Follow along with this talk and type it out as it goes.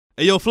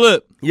Hey, yo,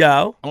 Flip.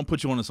 Yo. I'm going to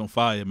put you on to some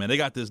fire, man. They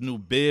got this new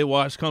beard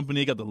wash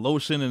company. They got the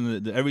lotion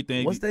and the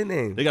everything. What's their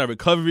name? They got a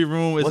recovery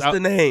room. What's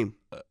the name?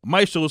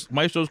 Maestro's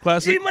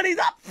Classic. G-Money's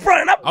up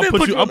front. I'll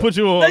put you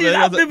on.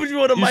 I've been with you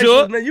on the Maestro's,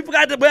 sure? Man. You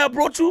forgot where I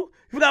brought you?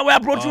 You forgot where I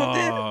brought you up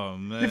there? Oh,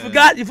 man.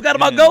 You forgot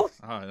about Ghost?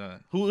 All right.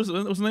 What's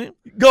his name?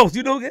 Ghost,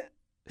 you know again?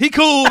 He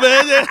cool,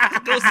 man. Yeah.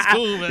 Ghost is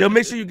cool, man. Yo,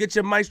 make sure you get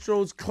your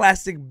Maestro's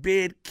Classic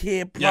beard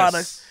care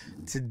products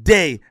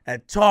today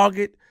at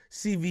Target,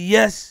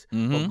 CVS,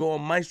 or go on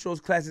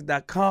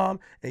maestrosclassic.com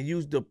and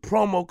use the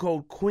promo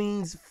code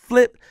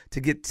QueensFlip to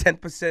get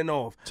 10%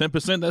 off.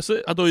 10%, that's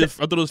it? I thought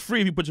it was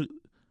free if you put your...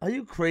 Are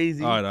you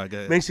crazy? All right,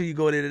 okay. Make sure you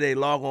go there today.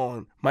 Log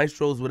on,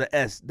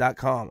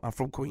 maestroswithas.com. I'm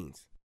from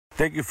Queens.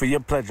 Thank you for your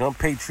pledge on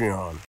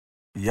Patreon.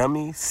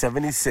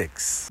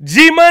 Yummy76.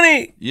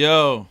 G-Money!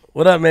 Yo.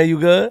 What up, man? You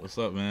good? What's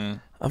up, man?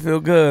 I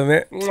feel good,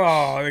 man.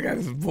 Oh, they got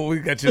this boy.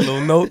 You got your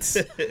little notes.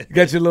 You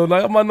got your little.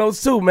 I got my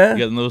notes too, man.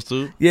 You got the notes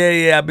too?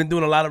 Yeah. I've been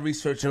doing a lot of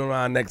researching on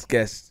our next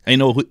guest. Ain't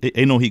no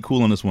he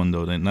cool on this one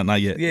though.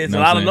 Not yet. Yeah, it's a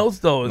lot of notes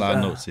though. A lot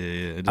of notes.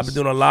 Yeah. I've been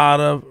doing a lot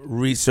of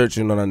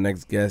researching on our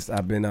next guest.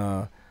 I've been,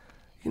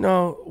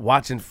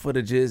 watching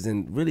footages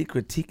and really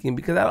critiquing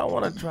because I don't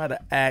want to try to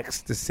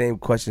ask the same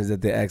questions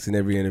that they ask in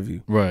every interview.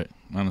 Right.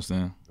 I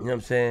understand. You know what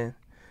I'm saying?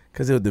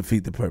 Because it'll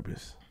defeat the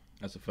purpose.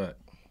 That's a fact.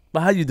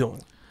 But how you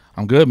doing?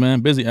 I'm good,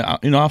 man. Busy. I'm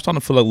starting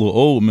to feel like a little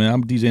old, man.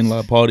 I'm DJing a lot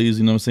of parties.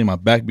 You know what I'm saying? My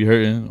back be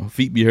hurting. My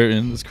feet be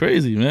hurting. It's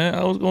crazy, man.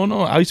 What's going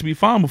on? I used to be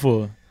fine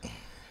before.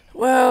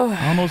 Well,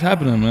 I don't know what's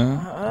happening, man.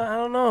 I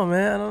don't know,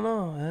 man. I don't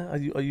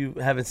know. Are you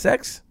having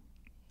sex?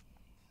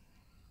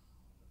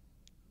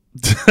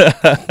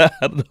 I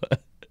don't know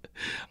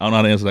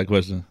how to answer that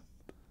question.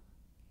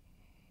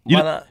 You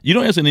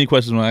don't answer any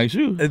questions when I ask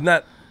you. It's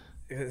not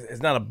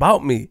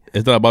about me.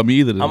 It's not about me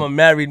either. Then. I'm a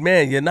married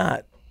man. You're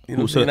not. You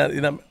know, you're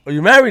not. Are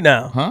you married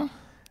now? Huh?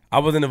 I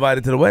wasn't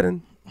invited to the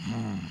wedding.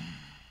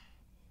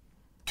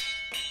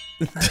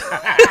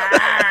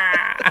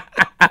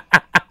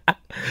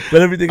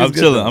 But everything is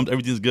good. I'm chilling.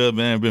 Everything's good,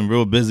 man. Been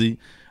real busy.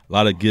 A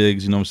lot of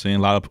gigs, you know what I'm saying? A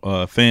lot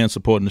of fans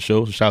supporting the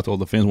show. So shout out to all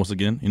the fans once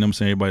again. You know what I'm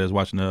saying? Everybody that's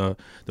watching the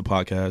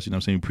podcast. You know what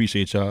I'm saying?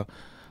 Appreciate y'all.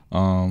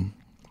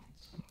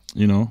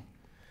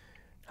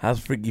 How's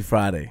Freaky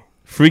Friday?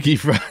 Freaky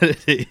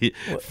Friday.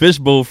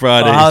 Fishbowl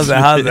Friday. Oh, how's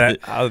that?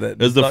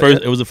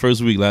 It was the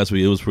first week last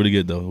week. It was pretty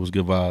good though. It was a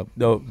good vibe.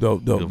 Dope.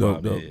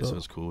 Yeah, so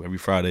it's cool. Every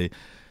Friday.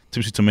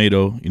 Tipsy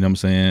Tomato, you know what I'm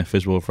saying?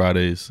 Fishbowl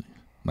Fridays.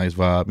 Nice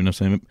vibe, you know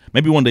what I'm saying?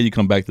 Maybe one day you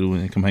come back through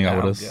and come hang out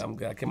with us. Yeah, I'm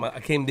good. I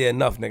came there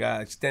enough,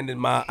 nigga.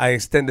 I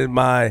extended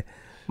my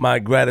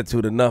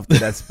gratitude enough to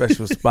that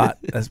special spot.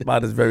 That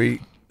spot is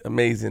very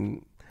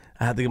amazing.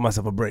 I have to give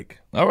myself a break.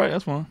 All right,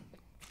 that's fine.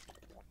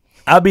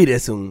 I'll be there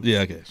soon.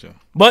 Yeah, okay, sure.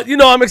 But,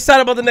 I'm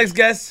excited about the next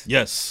guest.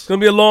 Yes. It's going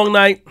to be a long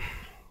night.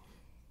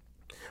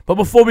 But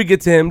before we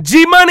get to him,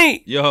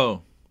 G-Money.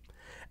 Yo.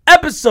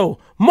 Episode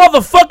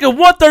motherfucking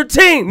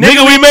 113.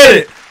 Nigga, we made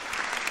it.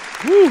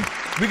 Woo.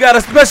 We got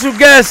a special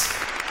guest.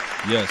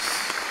 Yes.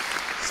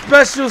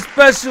 Special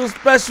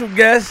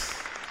guest.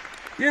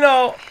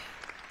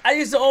 I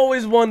used to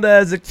always wonder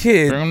as a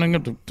kid. I used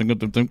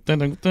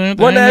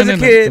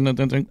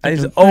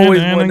to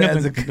always wonder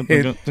as a kid.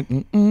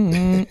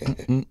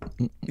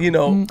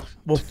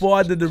 Before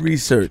I did the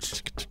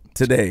research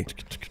today,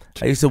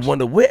 I used to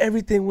wonder where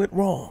everything went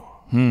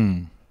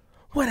wrong.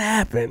 What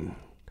happened?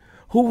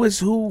 Who is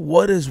who?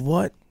 What is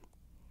what?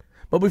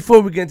 But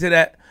before we get into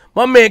that,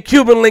 my man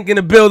Cuban Link in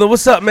the building.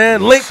 What's up,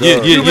 man? Link.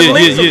 Cuban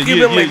Link.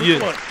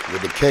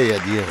 With a K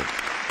at the end.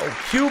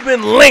 Oh,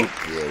 Cuban Link.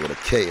 Yeah, with a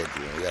K at the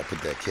end. You gotta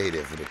put that K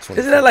there for the 20.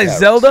 Isn't that like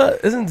Zelda?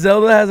 Isn't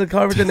Zelda has a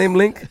character named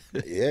Link?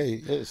 Yeah,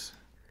 he is.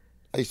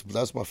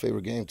 That's my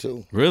favorite game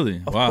too.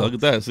 Really? Wow, look at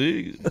that.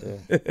 See?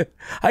 Yeah.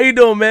 How you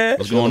doing, man?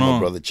 What's going on? My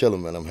brother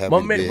chilling, man. I'm happy my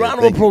to man, be here. round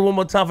of applause one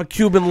more time for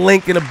Cuban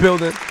Link in the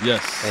building.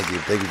 Yes. Thank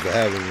you for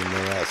having me,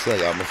 man. I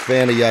say I'm a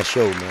fan of y'all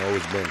show, man.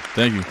 Always been.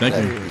 Thank you.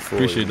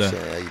 Appreciate that.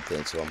 How you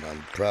think? So I'm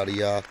proud of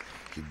y'all.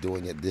 Keep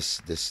doing it.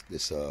 This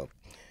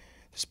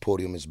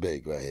podium is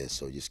big right here,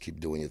 so just keep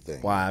doing your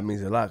thing. Wow, it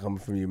means a lot coming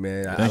from you,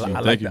 man.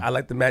 Thank you. I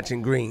like the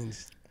matching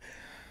greens.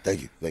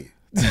 Thank you.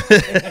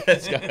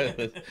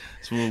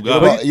 Smooth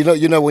guy.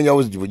 You know when you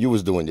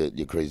was doing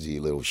your crazy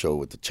little show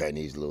with the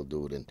Chinese little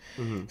dude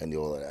and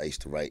all that, I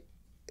used to write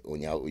when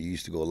you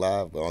used to go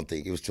live, but I don't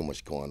think it was too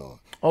much going on.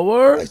 Oh,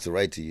 word? I used to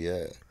write to you,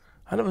 yeah.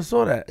 I never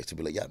saw that. I used to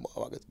be like, yeah,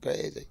 motherfucker's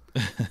crazy.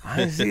 I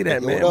didn't see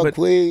that, man. What up,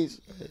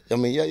 please? I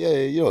mean, yeah,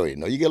 you already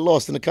know. You get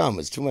lost in the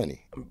comments, too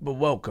many. But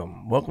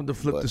welcome to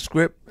Flip the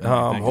Script.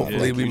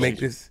 Hopefully we make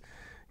this.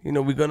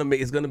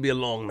 It's gonna be a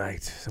long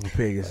night. So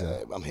prepare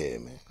yourself. I'm here,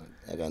 man.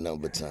 I got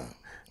nothing but time.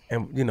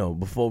 And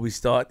before we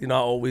start, I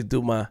always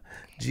do my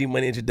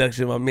G-Money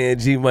introduction. My man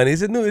G-Money.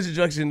 It's a new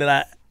introduction that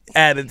I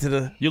added to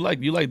the. You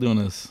like doing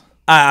this?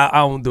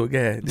 I won't do it. Go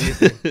ahead. Do your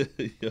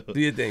thing. Do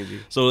your thing, G.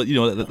 So, let's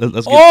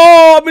get...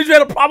 Oh, I mean, you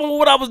had a problem with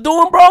what I was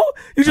doing, bro?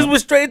 You just went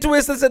straight into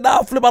it and said,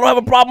 nah, Flip, I don't have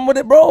a problem with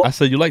it, bro. I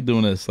said you like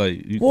doing this.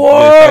 Like,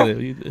 what?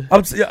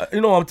 I'm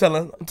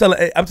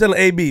telling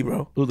AB,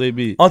 bro. Who's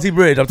AB? Auntie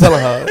Bridge, I'm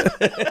telling her.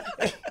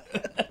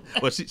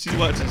 But she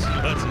watches.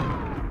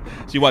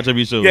 She watch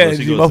every show. Yeah, so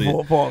she she goes see my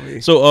it. fault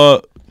me.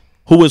 So,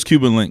 who was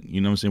Cuban Link?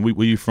 You know what I'm saying?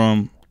 Where you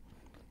from?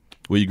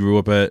 Where you grew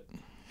up at?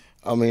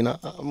 I mean,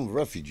 I'm a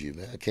refugee,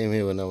 man. I came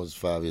here when I was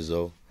 5 years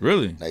old,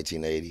 Really?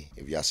 1980.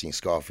 If y'all seen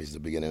Scarface, the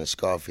beginning of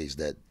Scarface,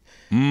 that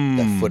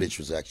Mm. footage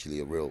was actually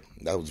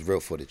that was real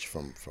footage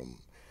from a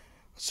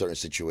certain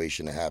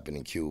situation that happened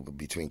in Cuba,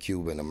 between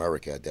Cuba and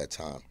America at that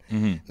time,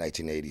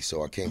 1980.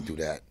 So I came through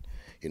that,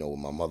 with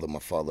my mother, my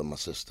father, and my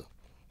sister.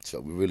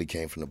 So we really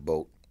came from the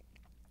boat.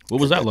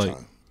 What was at that like?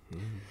 time.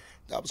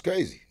 That was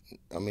crazy.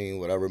 I mean,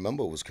 what I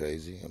remember was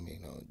crazy. I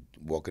mean,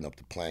 walking up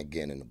the plank,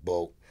 getting in the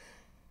boat.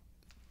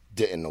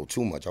 Didn't know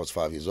too much. I was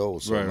 5 years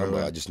old, so Right, remember,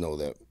 right. I just know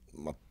that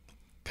my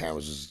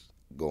parents was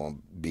going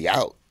to be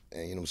out,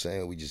 and you know what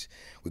I'm saying.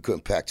 We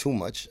couldn't pack too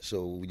much,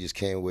 so we just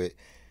came with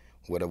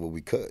whatever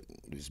we could.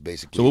 It was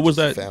basically So what was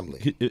just that? a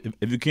family.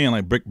 If you can,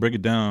 like break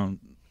it down,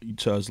 you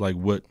tell us like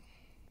what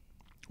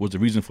was the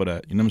reason for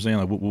that? You know what I'm saying?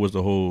 Like what was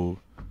the whole?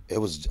 It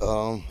was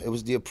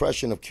the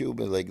oppression of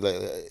Cuba. Like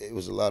it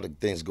was a lot of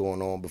things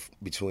going on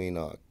between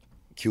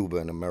Cuba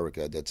and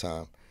America at that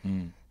time.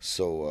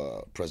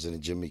 So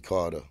President Jimmy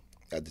Carter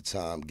at the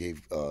time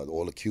gave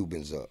all the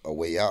Cubans a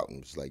way out,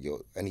 and it's like,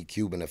 any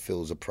Cuban that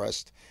feels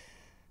oppressed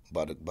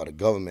by the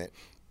government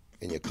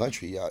in your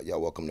country,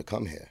 y'all welcome to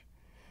come here.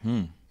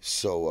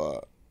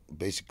 So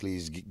basically,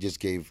 he just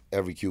gave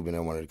every Cuban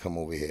that wanted to come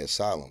over here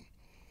asylum.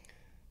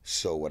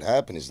 So what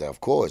happened is that, of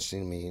course, I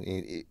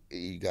mean,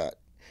 you got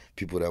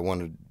people that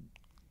wanted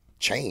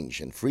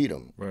change and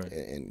freedom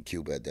in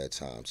Cuba at that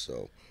time.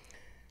 So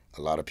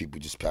a lot of people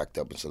just packed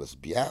up and said, let's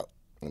be out.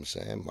 You know what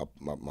I'm saying?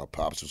 My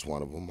pops was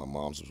one of them. My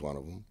mom's was one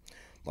of them.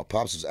 My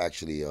pops was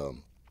actually,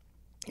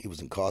 he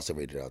was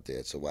incarcerated out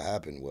there. So what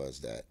happened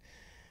was that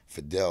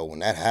Fidel, when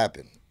that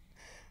happened,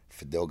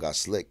 Fidel got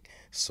slick.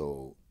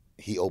 So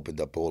he opened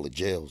up all the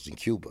jails in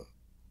Cuba.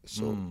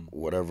 So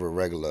whatever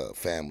regular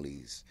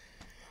families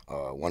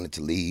wanted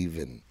to leave,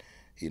 and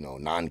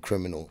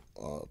non-criminal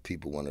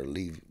people wanted to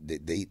leave,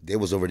 they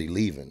was already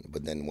leaving.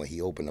 But then when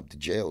he opened up the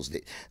jails,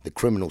 the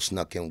criminals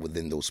snuck in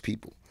within those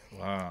people.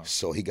 Wow.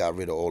 So he got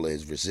rid of all of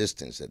his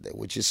resistance at that,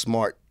 which is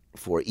smart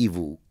for an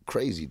evil,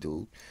 crazy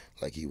dude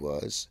like he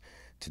was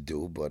to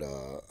do. But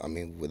I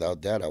mean,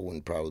 without that, I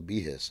wouldn't probably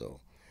be here. So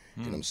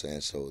you know what I'm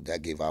saying. So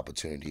that gave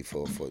opportunity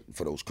for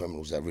those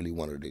criminals that really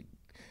wanted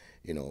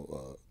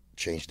to,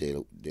 change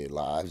their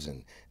lives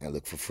and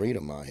look for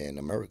freedom out here in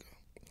America.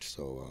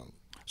 So.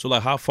 So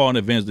like, how far in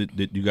advance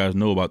did you guys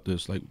know about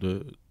this? Like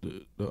the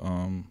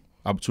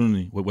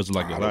opportunity? What was it,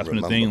 like a last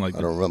minute thing? Like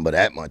I don't remember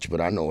that much, but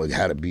I know it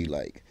had to be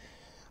like.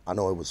 I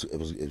know it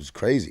was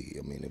crazy.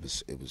 I mean, it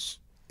was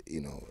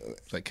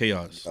it's like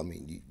chaos. I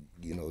mean,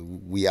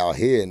 we out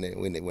here, and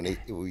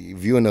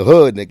if you in the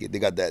hood, they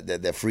got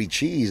that free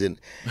cheese, and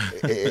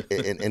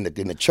in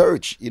the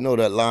church,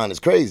 that line is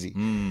crazy.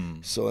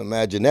 So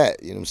imagine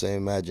that. You know what I'm saying?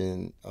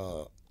 Imagine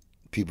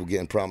people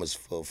getting promised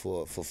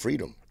for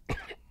freedom. You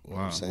know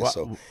what I'm saying?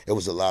 So it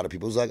was a lot of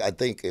people. It was like, I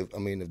think,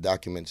 the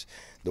documents,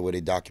 the way they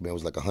document, it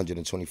was like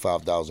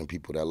 125,000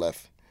 people that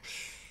left.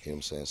 You know what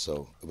I'm saying?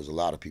 So it was a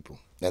lot of people.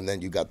 And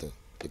then you got the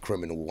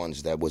criminal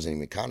ones that wasn't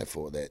even accounted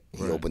for, that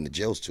he opened the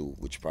jails to,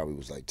 which probably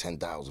was like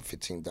 10,000,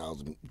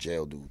 15,000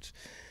 jail dudes.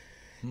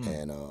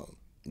 And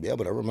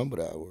but I remember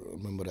that.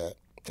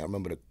 I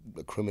remember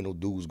the criminal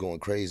dudes going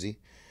crazy,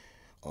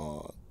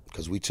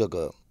 because we took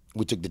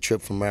the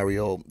trip from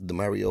the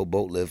Mario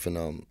boat lift,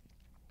 and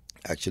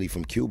actually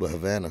from Cuba,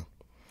 Havana,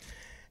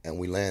 and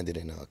we landed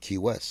in Key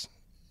West.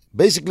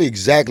 Basically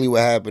exactly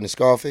what happened in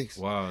Scarface.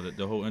 Wow,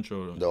 the whole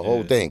intro. The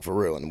whole thing, for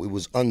real. And we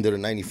was under the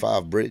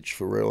 95 bridge,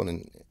 for real,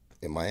 in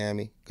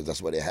Miami, because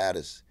that's where they had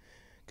us,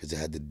 because they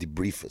had to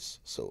debrief us.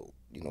 So,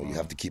 you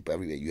have to keep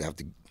everywhere. You have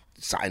to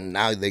sign.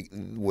 Now,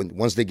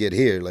 once they get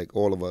here, like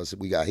all of us,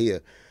 we got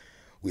here,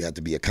 we have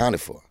to be accounted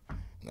for.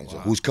 Like, so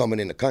who's coming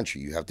in the country?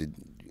 You have to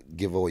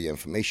give all your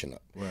information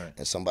up. Right.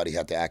 And somebody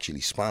had to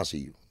actually sponsor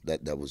you.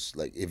 That was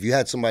like, if you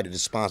had somebody to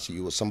sponsor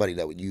you, or somebody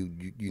that you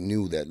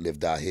knew that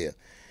lived out here,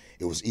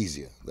 it was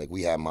easier. Like,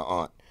 we had my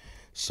aunt,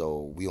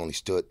 so we only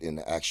stood in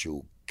the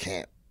actual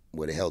camp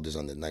where they held us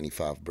on the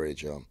 95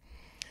 bridge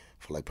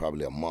for like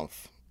probably a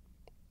month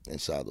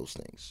inside those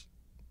things.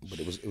 But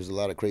it was a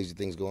lot of crazy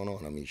things going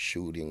on. I mean,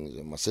 shootings,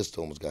 and my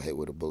sister almost got hit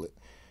with a bullet.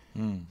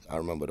 I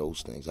remember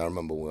those things. I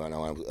remember when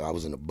I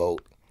was in the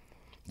boat.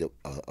 The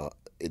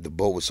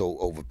boat was so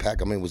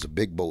overpacked. I mean, it was a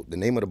big boat. The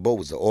name of the boat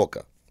was the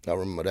Orca. I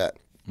remember that.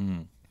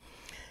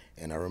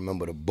 And I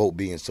remember the boat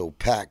being so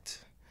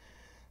packed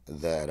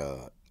that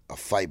a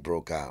fight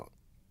broke out,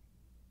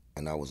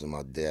 and I was in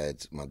my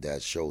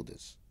dad's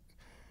shoulders,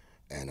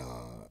 and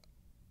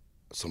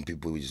some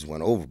people just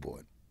went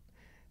overboard,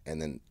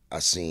 and then I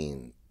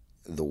seen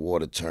the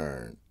water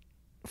turn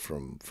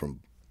from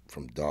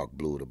dark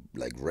blue to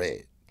like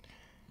red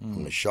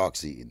from the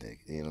sharks eating it.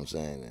 You know what I'm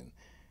saying? And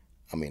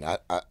I mean,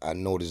 I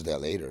noticed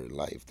that later in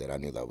life, that I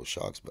knew that was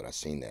sharks, but I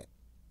seen that.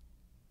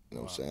 You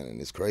know what I'm saying? And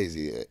it's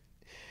crazy.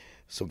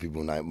 Some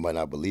people might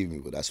not believe me,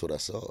 but that's what I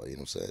saw. You know what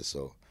I'm saying?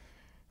 So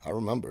I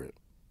remember it.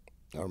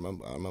 I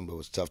remember it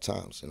was tough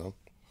times,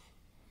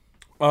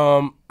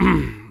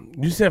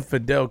 You said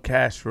Fidel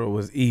Castro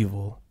was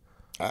evil.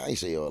 I ain't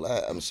say all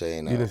that. I'm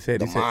saying You didn't say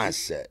the you said-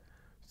 mindset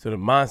So the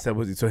mindset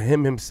was so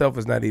him himself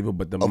is not evil,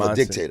 but the of mindset.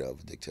 a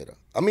dictator.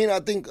 I mean, I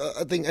think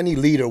any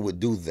leader would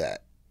do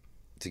that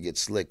to get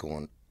slick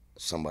on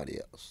somebody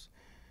else.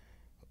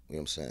 You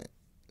know what I'm saying?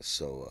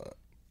 So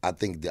I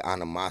think the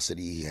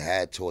animosity he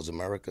had towards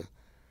America,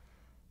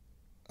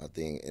 I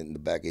think in the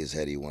back of his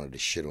head he wanted to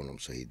shit on him,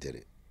 so he did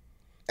it.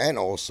 And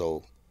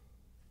also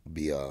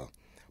be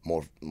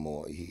more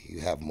you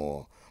have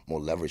more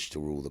leverage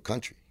to rule the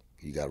country.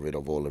 You got rid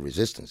of all the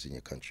resistance in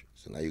your country.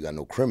 So now you got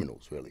no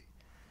criminals, really.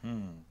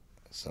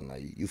 So now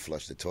you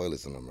flush the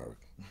toilets in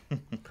America.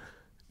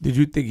 Did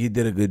you think he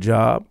did a good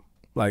job,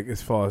 like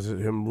as far as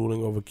him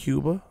ruling over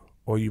Cuba,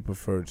 or you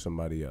preferred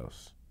somebody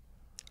else?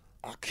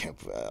 I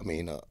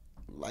mean,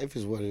 life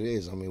is what it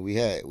is. I mean, we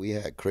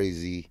had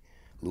crazy,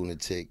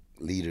 lunatic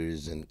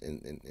leaders in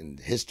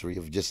the history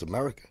of just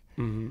America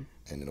and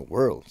in the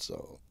world.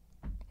 So,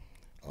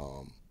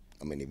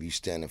 I mean, if you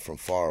standing from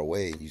far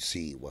away and you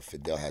see what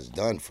Fidel has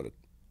done for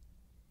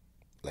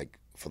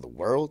the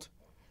world,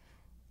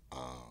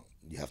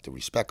 you have to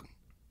respect him.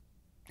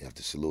 You have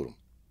to salute him.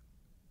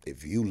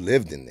 If you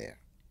lived in there,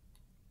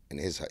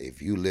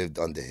 if you lived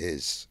under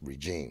his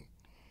regime,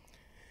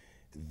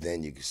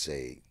 then you could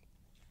say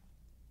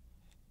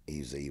he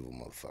was an evil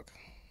motherfucker.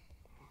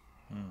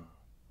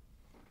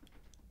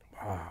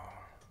 Wow.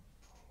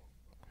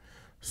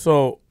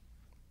 So,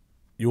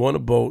 you on a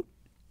boat,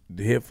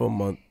 you're here for a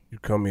month, you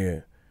come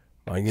here,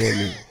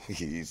 Miami.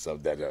 He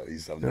summed that up.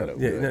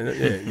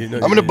 Yeah, you know,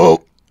 I'm in the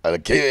boat. I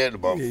came here in the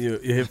boat. You're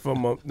here for a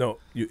month. No,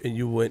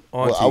 you went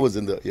on. Well, I was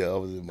in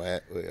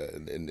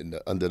Miami,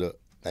 under the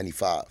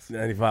 95.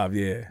 95,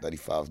 yeah.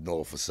 95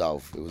 north or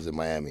south. It was in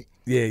Miami.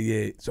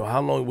 Yeah. So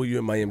how long were you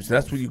in Miami? So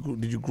that's where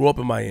did you grow up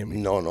in Miami?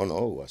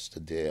 No. I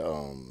stood there.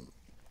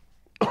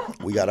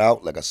 We got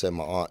out. Like I said,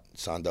 my aunt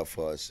signed up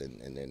for us,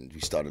 and then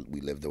we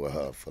lived there with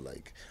her for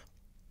like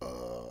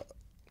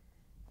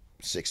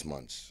 6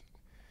 months.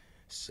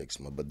 6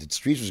 months. But the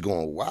streets was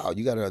going wild.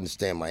 You got to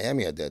understand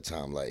Miami at that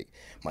time. Like,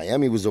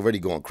 Miami was already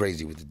going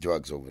crazy with the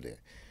drugs over there.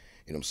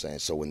 You know what I'm saying?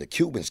 So when the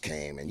Cubans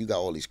came, and you got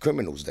all these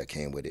criminals that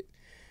came with it,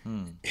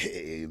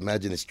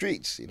 imagine the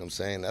streets. You know what I'm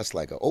saying? That's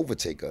like an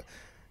overtaker.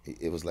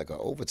 It was like an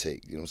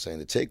overtake. You know what I'm saying?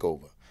 The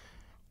takeover.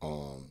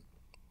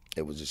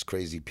 It was just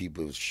crazy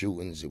people. It was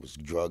shootings. It was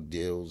drug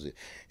deals.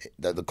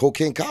 The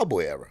cocaine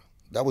cowboy era.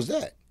 That was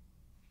that.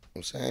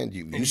 You know what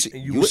I'm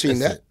saying? You seen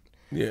that?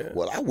 Yeah.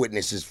 Well, I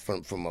witnessed this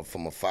from a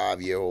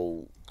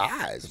 5-year-old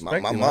eyes.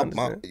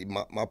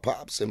 My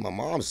pops and my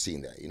mom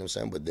seen that. You know what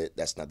I'm saying? But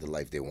that's not the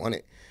life they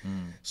wanted.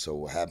 So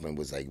what happened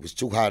was like it was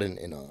too hot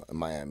in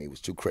Miami. It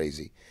was too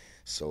crazy.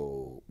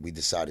 So we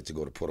decided to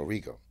go to Puerto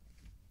Rico.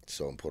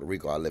 So in Puerto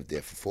Rico, I lived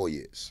there for 4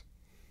 years.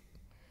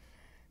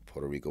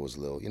 Puerto Rico was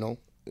a little,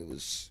 it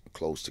was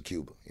close to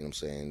Cuba. You know what I'm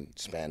saying?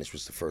 Spanish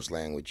was the first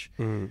language.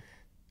 It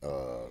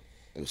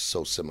was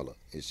so similar.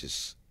 It's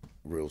just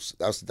real.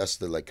 That's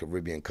the like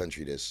Caribbean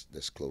country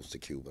that's close to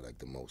Cuba, like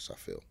the most, I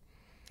feel.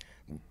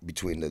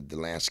 Between the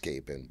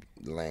landscape and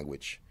the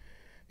language,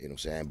 you know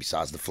what I'm saying?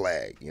 Besides the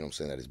flag, you know what I'm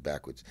saying, that is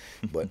backwards.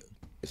 But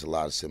there's a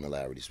lot of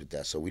similarities with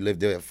that. So we lived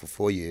there for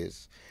 4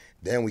 years.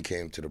 Then we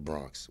came to the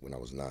Bronx when I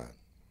was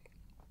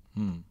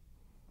 9.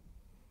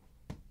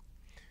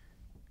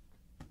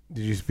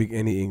 Did you speak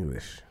any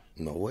English?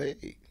 No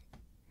way.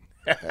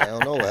 Hell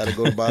no. I had to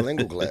go to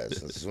bilingual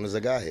class as soon as I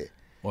got here.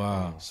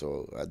 Wow.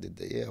 So I did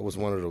that. Yeah, I was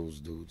one of those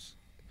dudes.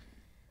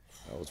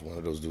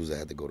 That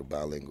had to go to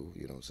bilingual,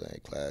 you know what I'm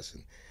saying, class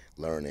and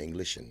learn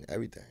English and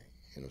everything.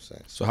 You know what I'm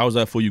saying? So how was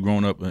that for you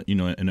growing up,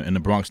 in the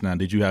Bronx now?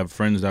 Did you have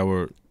friends that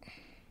were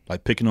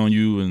like picking on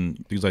you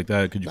and things like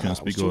that? Could you kind of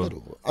speak or?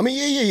 I mean,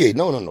 yeah.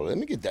 No. Let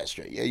me get that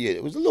straight. Yeah.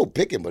 It was a little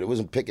picking, but it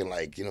wasn't picking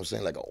like, you know what I'm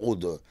saying, like an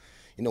older,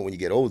 when you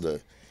get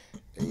older,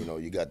 and,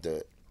 you got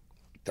the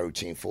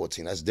 13,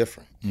 14, that's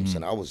different. You know what I'm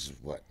saying? I was,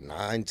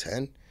 9,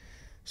 10?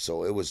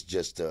 So it was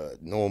just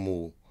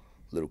normal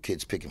little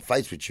kids picking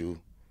fights with you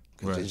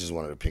because they just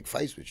wanted to pick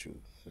fights with you.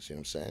 You see what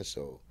I'm saying?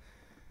 So,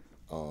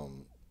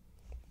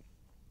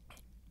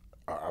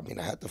 I mean,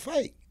 I had to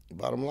fight,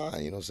 bottom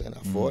line. You know what I'm saying?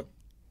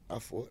 I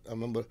fought. I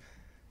remember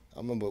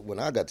when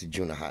I got to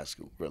junior high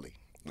school, really.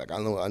 Like,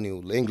 I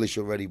knew English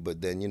already,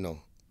 but then, you're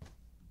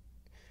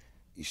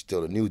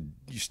still a new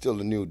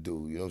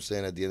dude. You know what I'm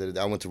saying? At the end of the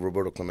day, I went to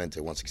Roberto Clemente,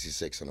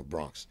 166 in the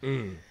Bronx,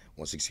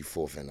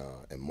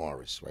 164th in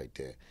Morris, right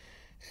there.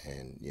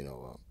 And,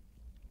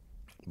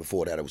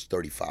 before that, it was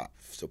 35.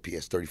 So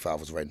PS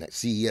 35 was right next.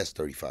 CES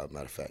 35,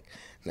 matter of fact,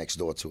 next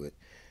door to it.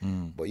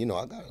 But,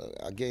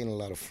 I gained a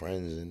lot of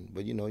friends.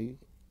 But, you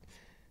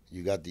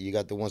got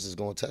the ones that's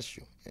going to test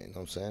you. You know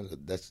what I'm saying?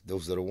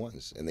 Those are the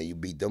ones. And then you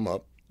beat them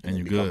up. And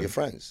you become your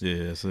friends.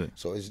 Yeah, that's it.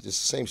 So it's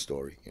just the same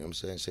story. You know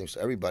what I'm saying?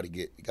 Everybody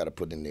you got to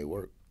put in their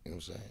work. You know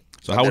what I'm saying?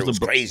 So how was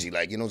it crazy?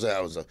 Like, you know what I'm saying?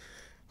 I was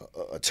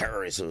a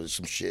terrorist or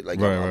some shit. Like,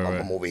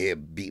 I'm over here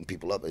beating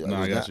people up. I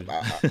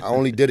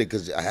only did it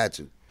because I had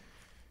to. You know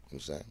what I'm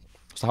saying?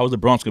 So how was the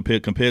Bronx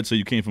compared to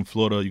you came from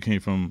Florida, you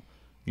came from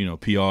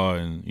PR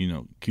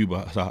and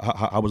Cuba. So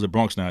how was the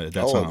Bronx now at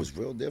that time? It was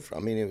real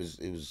different. I mean, it was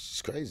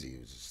just crazy.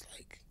 It was just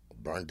like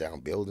burned down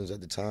buildings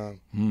at the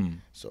time.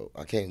 So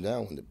I came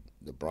down when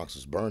the Bronx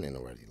was burning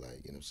already.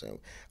 Like, you know what I'm saying?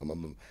 I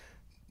remember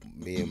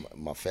me and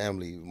my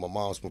family, my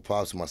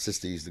pops, and my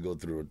sister used to go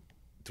through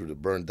the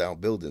burned down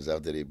buildings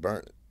after they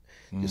burnt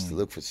it, just to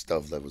look for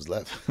stuff that was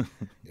left. You know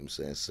what I'm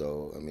saying?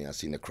 So I mean, I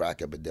seen the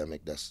crack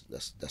epidemic. That's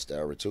the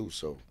era too.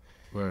 So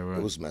right.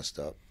 It was messed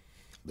up.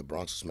 The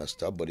Bronx was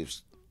messed up, but it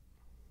was,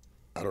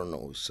 I don't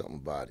know, something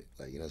about it.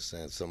 Like, you know what I'm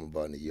saying? Something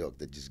about New York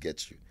that just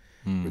gets you,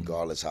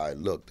 regardless how it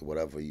looked,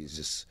 whatever. You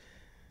just,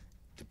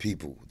 the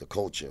people, the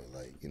culture,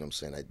 like, you know what I'm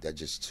saying? That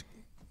just,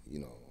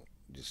 you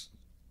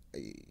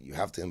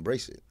have to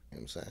embrace it. You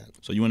know what I'm saying?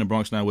 So you in the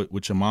Bronx now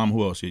with your mom?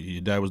 Who else?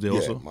 Your dad was there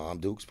also? Yeah, Mom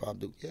Dukes, Pop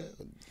Duke, yeah.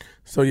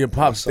 So your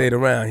pop stayed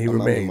around. He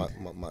remained.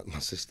 My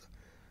sister.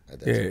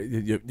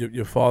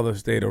 Your father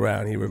stayed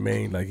around. He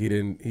remained. Like he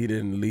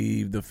didn't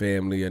leave the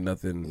family or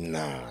nothing.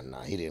 Nah,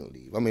 he didn't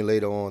leave. I mean,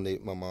 later on,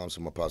 my moms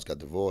and my pops got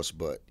divorced,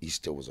 but he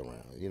still was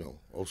around.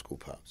 Old school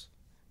pops,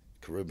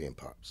 Caribbean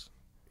pops.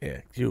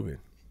 Yeah, Cuban.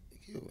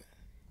 You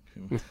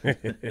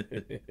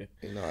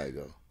know how it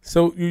go.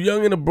 So you're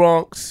young in the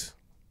Bronx.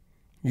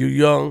 You're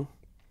young,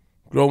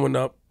 growing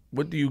up.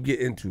 What do you get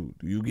into?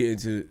 Do you get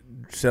into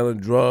selling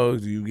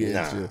drugs? Do you get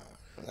into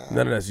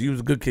none of that? So you was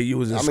a good kid. You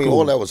was in school. I mean,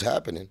 all that was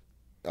happening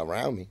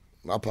around me.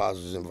 My pops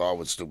was involved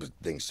with stupid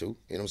things too.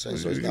 You know what I'm saying?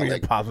 So it's not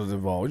like pops was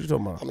involved. What you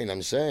talking about? I mean,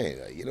 I'm saying,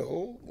 like, you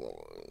know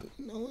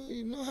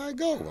how it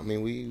go. I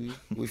mean, we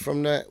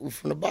from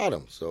the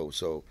bottom.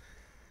 So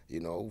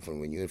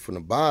when you're from the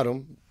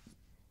bottom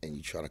and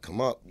you try to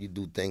come up, you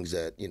do things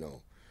that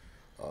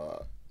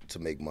to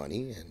make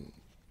money, and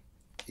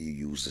you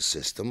use the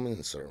system in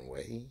a certain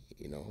way.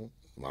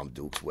 Mom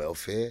Duke's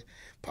welfare,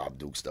 Pop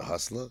Duke's the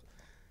hustler,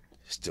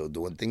 still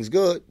doing things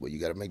good, but you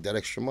got to make that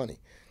extra money.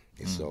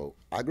 And so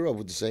I grew up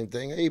with the same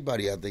thing.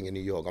 Everybody, I think, in New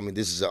York. I mean,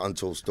 this is an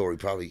untold story.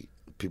 Probably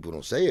people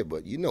don't say it,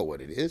 but you know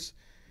what it is.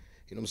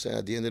 You know what I'm saying?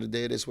 At the end of the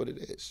day, it is what it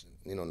is.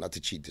 Not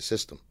to cheat the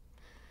system.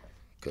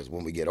 Because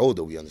when we get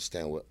older, we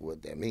understand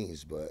what that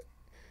means. But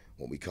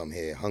when we come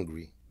here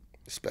hungry,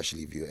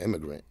 especially if you're an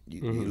immigrant,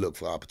 you look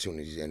for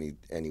opportunities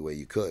any way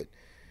you could.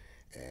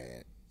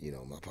 And,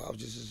 my pops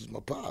just is my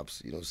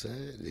pops. You know what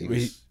I'm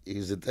saying? He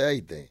was at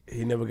everything.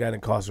 He never got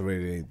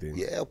incarcerated or anything.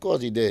 Yeah, of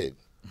course he did.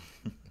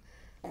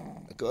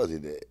 Of course he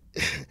did.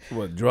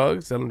 What,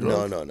 drugs? Selling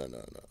drugs? No.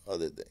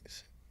 Other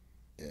things.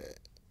 Yeah.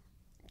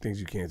 Things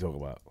you can't talk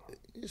about.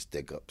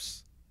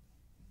 Stick-ups.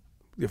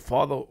 Your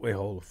father, wait,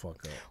 hold the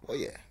fuck up. Well,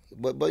 yeah.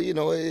 But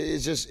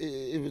it's just,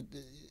 it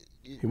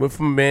He went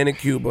from a man in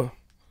Cuba.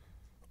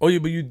 Oh, yeah,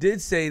 but you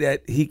did say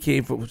that he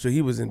came from, so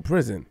he was in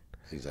prison.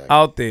 Exactly.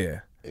 Out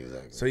there.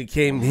 Exactly. So he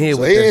came here so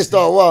with he didn't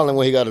start wilding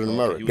when he got in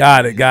America.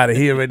 Got it.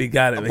 He already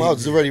got it. My pops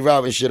was already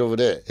robbing shit over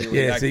there.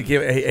 Yeah, so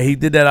he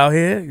did that out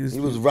here? He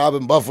was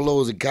robbing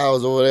buffaloes and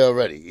cows over there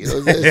already. You know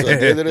what I'm saying? So at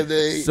the end of the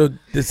day. So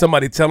did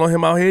somebody tell on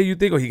him out here, you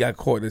think, or he got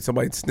caught? Did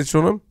somebody snitch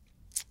on him?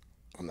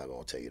 I'm not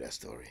going to tell you that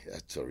story.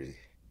 That story,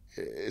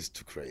 it's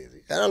too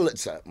crazy. And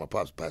my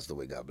pops passed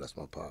away. God bless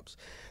my pops.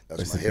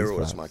 That's my hero.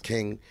 That's my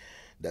king.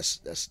 That's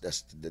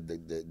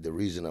the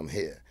reason I'm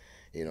here.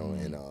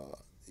 And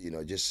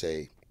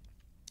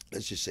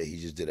let's just say he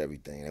just did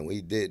everything. And when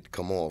he did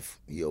come off,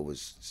 he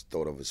always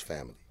thought of his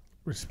family.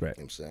 Respect.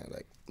 You know what I'm saying?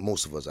 Like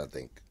most of us, I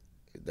think,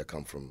 that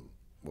come from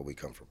where we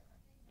come from.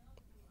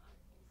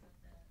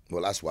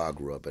 Well, that's why I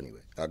grew up anyway.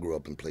 I grew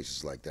up in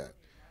places like that.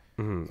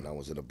 When I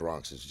was in the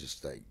Bronx, it's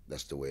just like,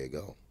 that's the way it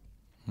go.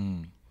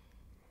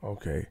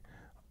 Okay.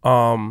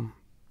 Now,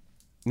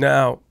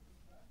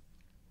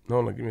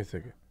 hold on, give me a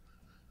second.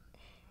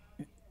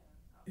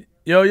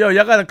 Yo, y'all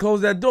gotta close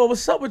that door.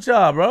 What's up with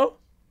y'all, bro?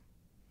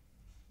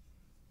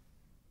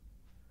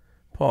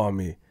 Pardon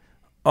me.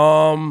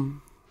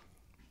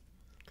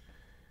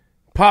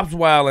 Pop's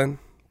wildin',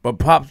 but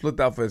Pop's looked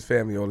out for his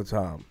family all the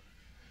time.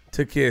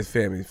 Took care of his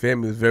family. His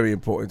family was very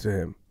important to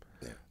him.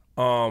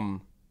 Yeah.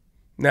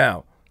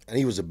 Now. And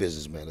he was a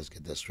businessman. Let's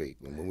get that straight.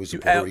 When we was in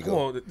Puerto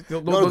Rico.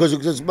 No,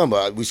 because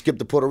remember, we skipped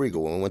to Puerto Rico.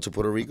 When we went to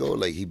Puerto Rico,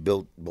 like he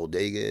built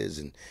bodegas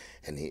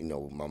and he,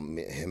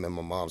 him and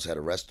my mom's had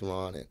a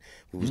restaurant and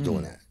we was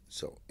doing that.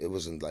 So it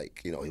wasn't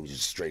like, he was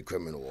just straight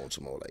criminal on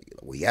some more. Like,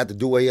 well, he had to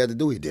do what he had to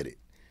do. He did it.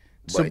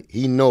 But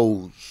he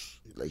knows,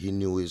 like he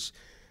knew his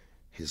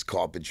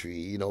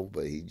carpentry,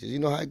 but he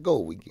just, how it go.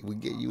 We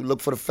get, you look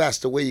for the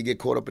faster way, you get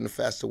caught up in the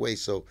faster way.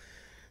 So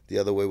the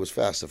other way was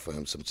faster for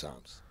him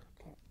sometimes.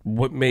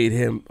 What made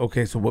him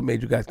so? What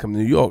made you guys come to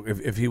New York?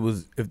 If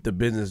the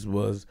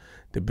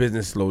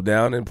business slowed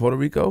down in Puerto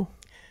Rico?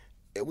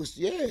 It was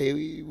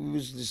we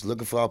was just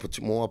looking for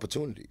more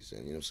opportunities,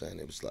 and you know what I'm saying.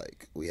 It was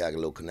like we had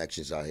little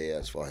connections out here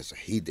as far as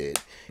he did.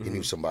 He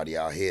knew somebody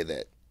out here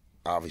that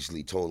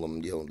obviously told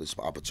him, this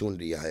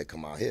opportunity I had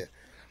come out here.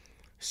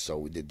 So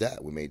we did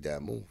that. We made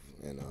that move,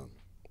 and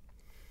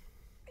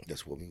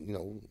that's what I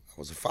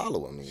was a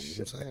follower. I mean, you know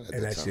what I'm saying?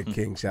 And that's your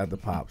king. Shout out to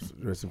Pops.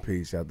 Rest in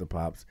peace. Shout out to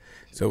Pops.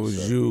 So it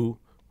was you,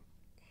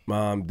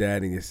 Mom,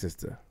 Dad, and your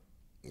sister.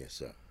 Yes,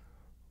 sir.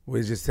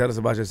 Wait, just tell us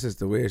about your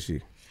sister. Where is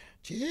she?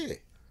 Yeah.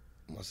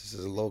 My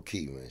sister's a low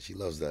key, man. She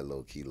loves that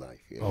low key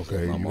life. You know what I'm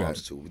Okay, saying? My you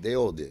mom's too. They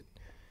all did.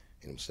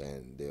 You know what I'm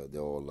saying? They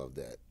all love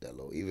that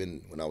low.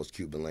 Even when I was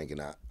Cuban Link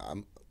and I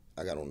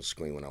got on the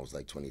screen when I was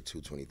like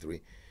 22,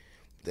 23.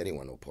 They didn't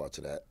want no parts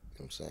of that.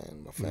 You know what I'm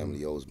saying? My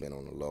family always been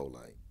on the low,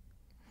 like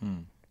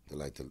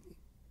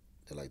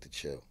they like to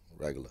chill,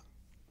 regular.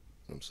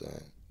 You know what I'm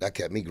saying? That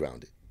kept me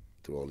grounded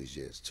through all these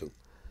years too.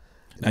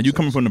 Now you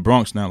coming from the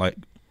Bronx now, like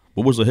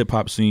what was the hip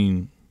hop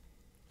scene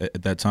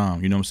at that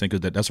time? You know what I'm saying?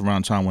 Because that's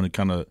around time when it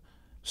kind of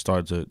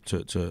started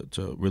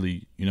to really,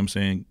 you know what I'm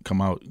saying,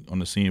 come out on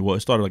the scene. Well,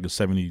 it started like the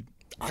 70s.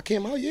 I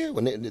came out, yeah,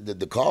 when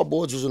the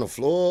cardboards was on the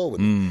floor,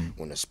 when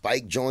the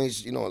spike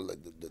joints, you know, like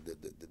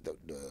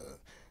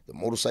the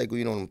motorcycle,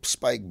 you know, them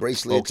spike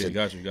bracelets. Okay,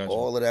 got you.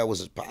 All of that was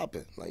just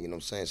popping, like, you know what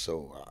I'm saying?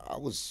 So I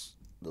was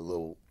the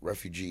little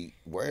refugee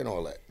wearing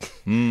all that.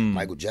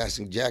 Michael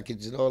Jackson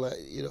jackets and all that,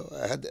 you know,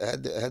 I had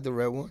the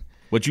red one.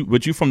 But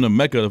you from the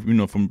Mecca, you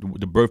know, from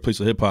the birthplace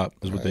of hip hop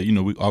is what they, you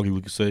know, we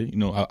arguably could say. You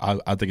know,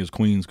 I think it's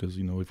Queens because,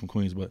 you know, we're from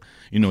Queens, but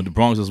you know, the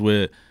Bronx is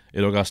where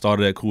it all got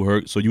started at Kool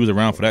Herc. So you was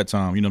around for that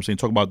time. You know what I'm saying?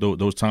 Talk about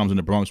those times in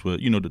the Bronx where,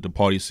 you know, the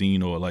party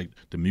scene or like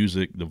the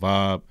music, the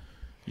vibe,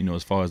 you know,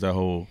 as far as that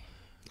whole.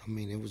 I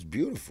mean, it was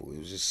beautiful. It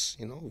was just,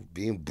 you know,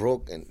 being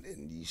broke and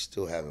you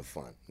still having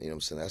fun. You know what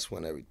I'm saying?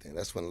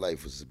 That's when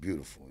life was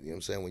beautiful. You know what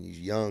I'm saying? When you're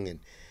young and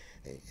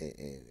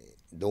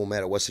don't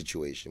matter what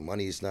situation,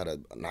 money is not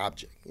an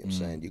object. You know what I'm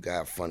saying? You can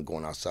have fun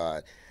going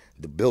outside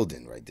the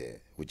building right there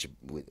with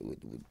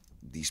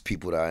these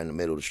people that are in the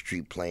middle of the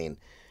street playing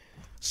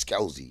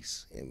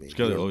Skelzies. I mean,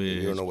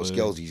 you don't know what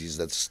Skelzies is.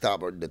 That's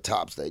the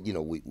tops that, you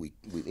know, we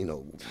you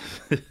know.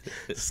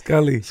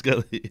 Scully. Yeah,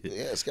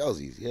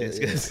 Skelzies.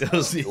 Yeah.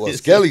 Skelly. Well,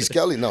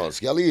 Skelly. No,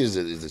 Skelly is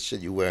the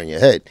shit you wear on your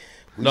head.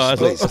 We No,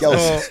 play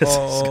Skelzies. We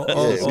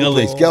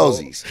play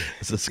Skelzies.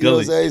 It's a You know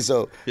what Scully. I'm saying?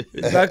 So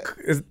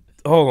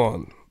Hold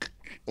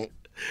on.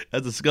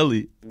 That's a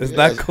Scully. It's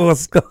not called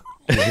Scully.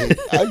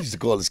 I used to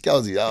call it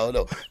Skelzies. I don't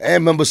know. And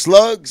remember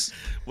Slugs?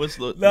 What's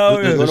the No,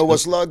 You don't know what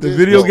Slugs The is?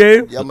 video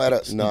game? Y'all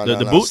matter. No,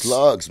 The no. boots?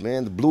 Slugs,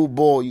 man. The blue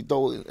ball you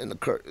throw in the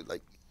curtain.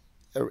 Like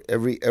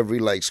every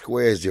like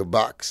square is your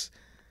box.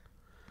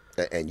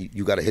 And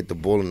you got to hit the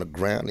ball on the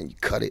ground and you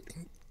cut it.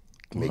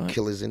 And make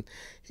killers in.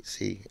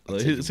 See how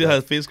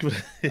his face?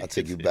 I'll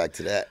take you back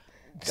to that.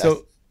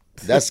 So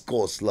That's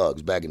called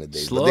Slugs back in the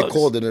day. But they Slugs?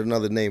 called it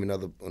another name in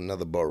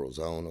other boroughs.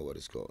 I don't know what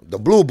it's called. The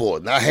blue ball,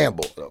 not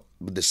handball. Though.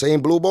 But the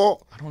same blue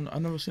ball.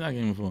 I've never seen that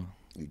game before.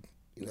 You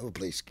never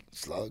play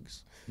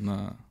Slugs?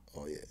 Nah.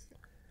 Oh yeah.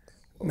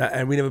 nah,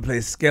 and we never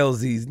played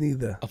Skelzies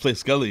neither. I played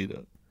Scully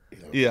though.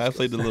 Yeah, I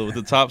played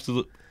the tops.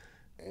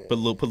 Put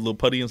a little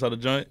putty inside the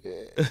joint.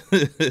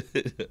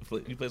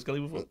 You played Scully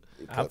before?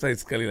 I played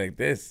Scully like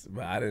this,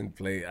 but I didn't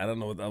play. I don't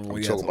know what the other I'm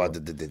way. talking about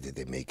did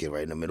they make it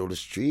right in the middle of the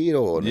street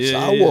or on the Yeah,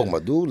 sidewalk, yeah. my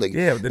dude? Like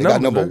Yeah, the they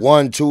got numbers, number right?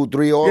 1, 2,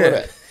 3, all Yeah, of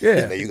that. yeah.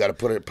 And then you got to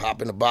put it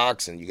pop in the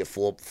box, and you get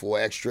four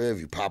extra if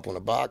you pop on the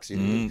box. You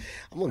know?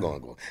 I'm gonna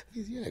go.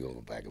 You ain't gonna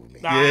go back with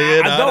me.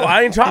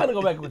 I ain't trying to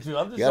go back with you.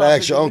 I'm just You gotta trying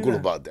ask to your figure uncle it out.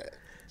 about that.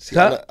 See,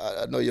 Huh?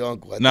 I know your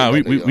uncle. Nah,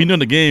 we know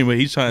the game, but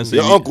he's trying to say.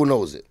 Your uncle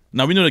knows it.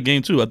 Nah, we know the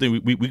game too. I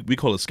think we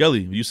call it Skelly.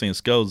 You saying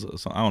Skells or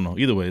something. I don't know.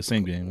 Either way, it's the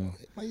same game. Man.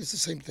 It's the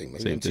same thing,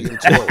 man. Same You're thing.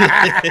 too old.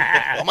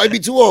 I might be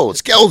too old.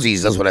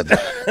 Skelzies, that's what I thought.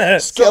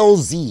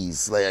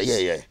 Skelzies. Like,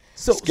 yeah.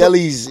 So-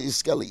 Skellies is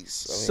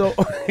Skellies. I mean, So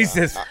he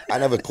says, I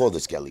never called it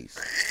Skellies.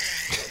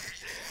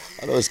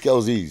 I know it's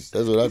Skelzies.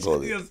 That's what I call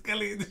it.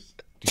 Scully.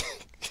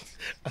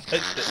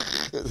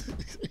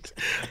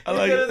 I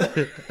like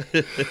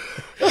it.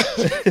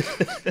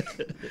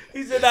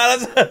 He said, "Nah,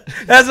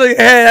 that's what you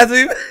had. That's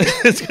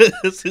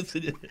what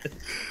you."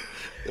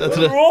 What's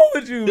wrong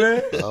with you,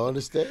 man? I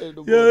understand. Chill,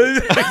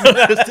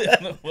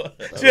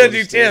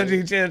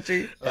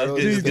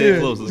 It's getting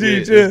close.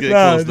 It's getting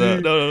close now.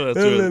 No, that's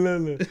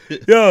true.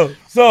 Yo,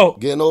 so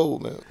Getting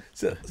old, man.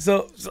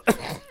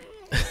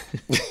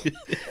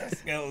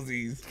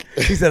 Skelzies.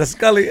 He said a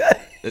Scully.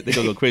 They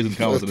gonna go crazy in the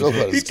comments. Let's talk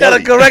about He it. trying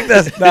to correct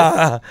us.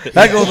 Nah,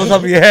 that goes on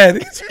top of your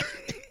head.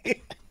 I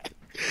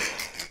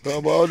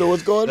don't know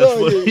what's going That's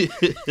on. funny.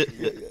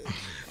 Yeah.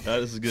 Nah,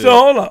 this is good. So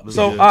hold up. This is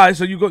So all good. right.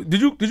 So you go?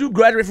 Did you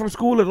graduate from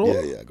school at all?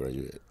 Yeah, I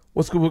graduated.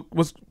 What school?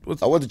 What's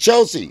I went to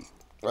Chelsea,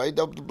 right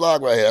up the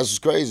block right here. That's what's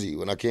crazy.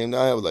 When I came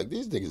down here, I was like,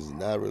 these niggas is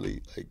not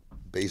really like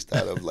based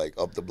out of like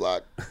up the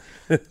block.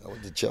 I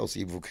went to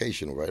Chelsea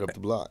Vocational right up the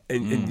block.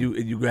 and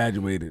you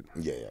graduated.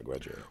 Yeah, I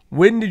graduated.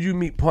 When did you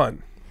meet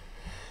Pun?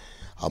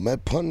 I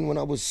met Pun when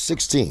I was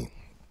 16.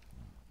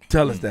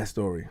 Tell us that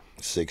story.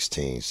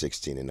 16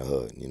 in the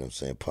hood. You know what I'm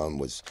saying? Pun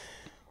was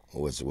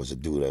a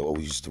dude that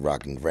always used to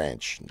rock in the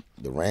ranch.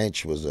 The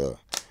ranch was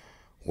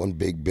one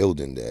big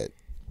building that,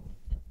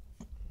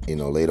 you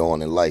know, later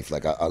on in life,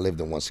 like I lived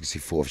in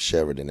 164th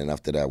Sheridan, and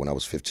after that, when I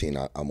was 15,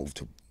 I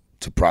moved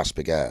to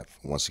Prospect Ave,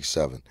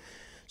 167.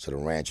 So the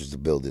ranch was the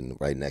building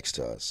right next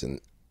to us. And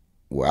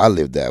where I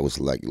lived at was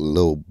like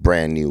little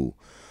brand new,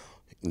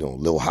 you know,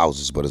 little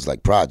houses, but it's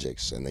like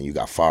projects. And then you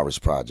got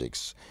Forest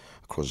Projects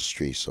across the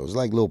street. So it's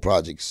like little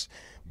projects,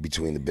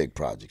 between the big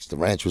projects. The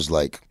ranch was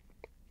like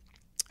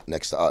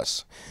next to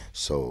us,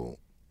 so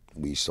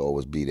we used to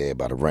always be there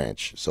by the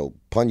ranch. So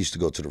Pun used to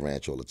go to the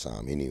ranch all the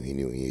time.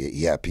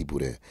 He had people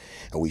there,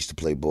 and we used to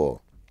play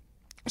ball.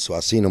 So I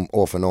seen him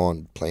off and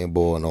on playing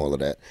ball and all of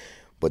that.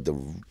 But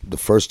the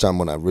first time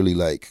when I really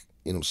like,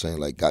 you know what I'm saying,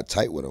 like got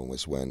tight with him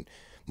was when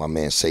my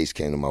man Sace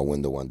came to my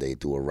window one day,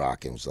 threw a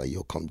rock, and was like,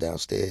 "Yo, come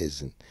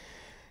downstairs." And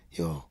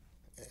yo,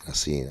 and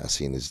I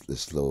seen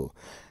this little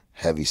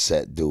heavy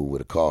set dude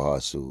with a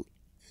Carhartt suit, you know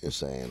what I'm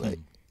saying, like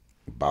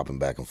bopping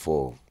back and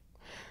forth,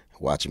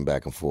 watching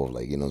back and forth,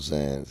 like, you know what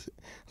I'm saying,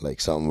 like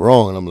something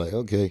wrong. And I'm like,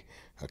 okay.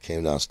 I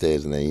came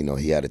downstairs, and then, you know,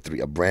 he had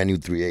a brand new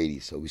 380,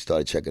 so we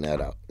started checking that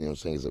out. You know what I'm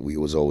saying? So we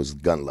was always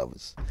gun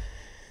lovers.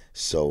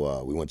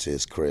 So we went to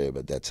his crib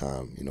at that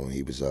time. You know,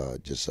 he was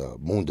just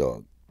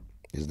Moondog.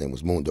 His name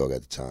was Moondog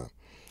at the time.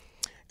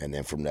 And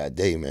then from that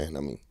day, man, I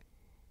mean,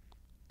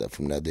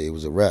 from that day it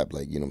was a wrap.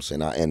 Like, you know what I'm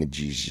saying? Our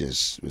energies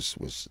just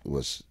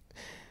was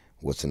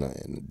in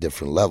a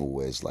different level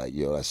where it's like,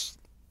 yo, it's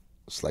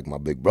like my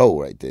big bro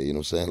right there. You know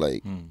what I'm saying?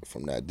 Like,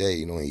 from that day,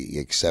 you know, he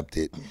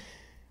accepted.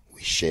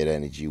 We shared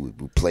energy. We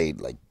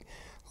played like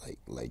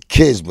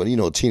kids, but, you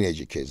know,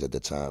 teenager kids at the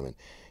time. And,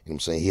 you know what I'm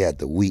saying? He had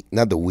the Wii,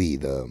 not the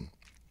Wii,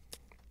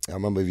 I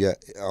remember I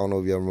don't know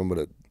if y'all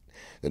remember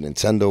the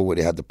Nintendo where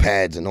they had the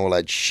pads and all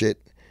that shit.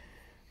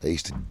 They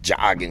used to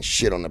jog and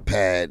shit on the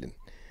pad.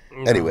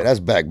 And anyway, that's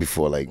back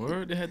before like.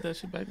 Word, they had that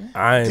shit back then.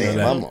 I ain't Damn,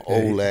 know that. I'm an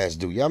old ass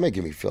dude. Y'all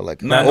making me feel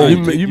like Nah, old.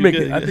 you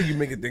making. get- I think you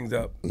making things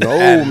up. No,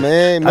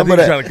 man. I Remember think you're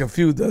that? trying to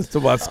confuse us to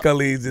about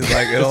Scully's and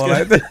like and all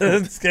that.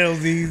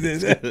 Scalesies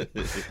and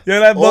yeah,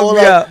 that All bugged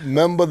me that, out.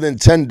 remember the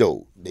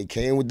Nintendo? They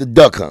came with the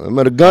duck hunt.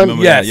 Remember the gun?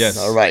 Remember Yes. that, yes.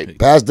 All right,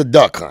 past the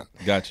duck hunt.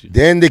 Got you.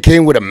 Then they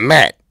came with a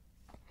mat.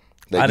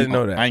 Like I didn't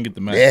know I that. ain't get the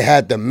match. They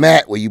had the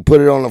mat where you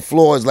put it on the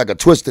floor. It's like a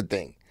twisted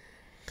thing.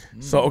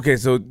 So okay,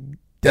 so And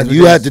what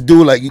you they- had to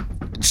do like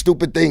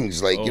stupid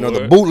things, like, you know, the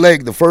word.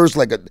 bootleg, the first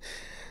like a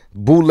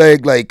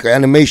bootleg like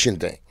animation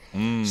thing.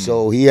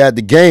 So he had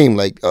the game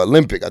like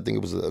Olympic. I think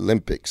it was the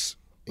Olympics.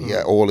 He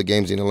had all the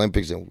games in the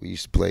Olympics, and we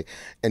used to play.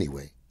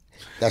 Anyway,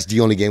 that's the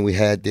only game we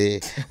had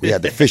there. We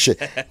had the Fisher.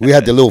 We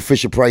had the little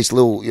Fisher Price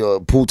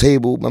little pool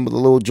table. Remember the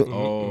little?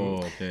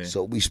 Oh, okay.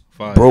 So we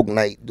Fire. broke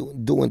night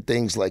doing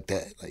things like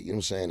that. Like, you know what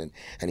I'm saying?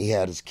 And he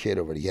had his kid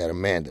already. He had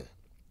Amanda.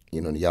 You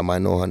know, y'all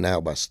might know her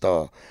now by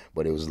Star,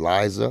 but it was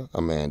Liza,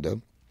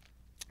 Amanda,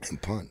 and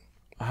Pun.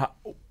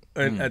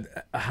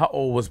 how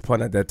old was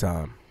Pun at that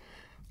time?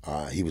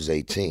 He was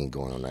 18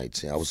 going on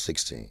 19. I was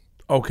 16.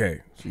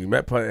 Okay, so you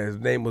met Pun. His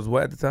name was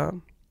what at the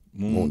time?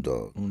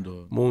 Moondog.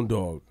 Moondog.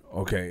 Moondog.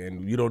 Okay,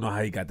 and you don't know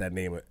how he got that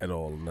name at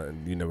all.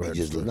 Nothing. You never heard.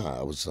 Just, the story.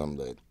 I was something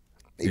that,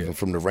 even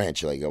from the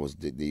ranch, like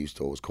they used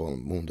to always call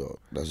him Moondog.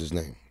 That's his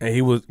name. And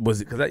he was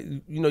it because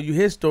you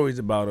hear stories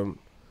about him,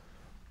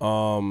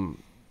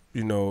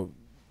 you know,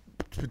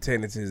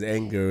 pertaining to his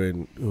anger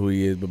and who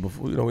he is. But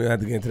before, we don't have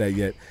to get into that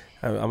yet.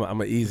 I'm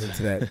gonna ease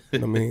into that. You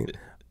know what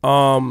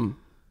I mean?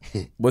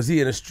 Was he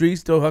in the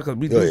streets though? Because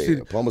we do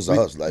see Pun was a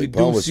hustler. we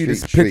Pun do was see the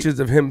street. pictures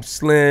of him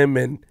slim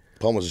and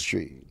Pun was a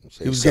street.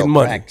 He was sell getting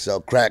money. crack,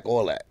 sell crack,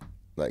 all that.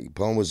 Like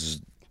Pun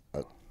was,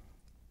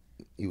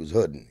 he was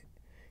hooding it.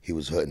 He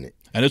was hooding it.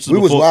 And this We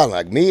was before- wild.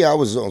 Like me, I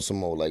was on some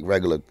more like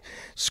regular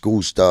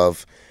school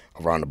stuff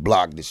around the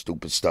block, this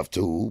stupid stuff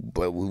too.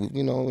 But we,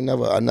 you know,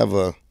 I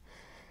never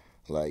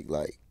like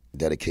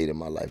dedicated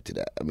my life to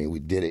that. I mean, we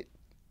did it,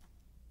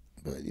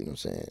 but you know what I'm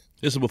saying?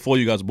 This is before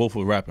you guys both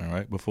were rapping,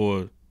 right?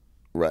 Before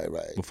Right.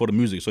 the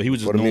music. So he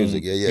was just For the known,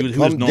 music, yeah. He was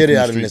Pun known did from it the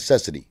out of streets.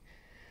 necessity.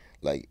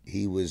 Like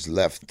he was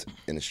left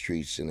in the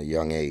streets in a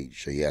young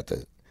age, so he had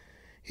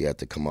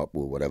to come up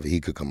with whatever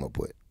he could come up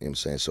with. You know what I'm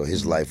saying? So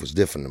his life was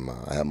different than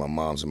mine. I had my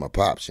moms and my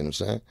pops. You know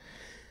what I'm saying?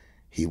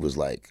 He was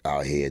like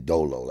out here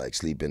dolo, like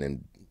sleeping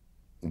in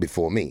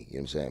before me. You know what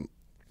I'm saying?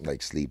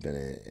 Like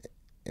sleeping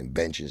in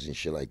benches and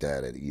shit like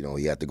that. And, you know,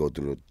 he had to go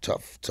through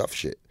the tough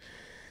shit.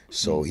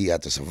 So he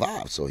had to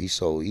survive. So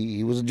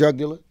he was a drug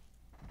dealer.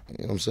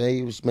 You know what I'm saying?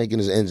 He was making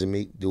his ends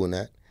meet doing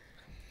that.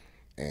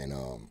 And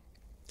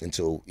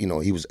until, you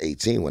know, he was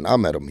 18 when I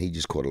met him, he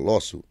just caught a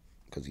lawsuit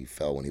because he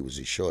fell when he was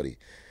a shorty.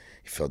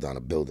 He fell down a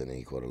building and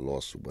he caught a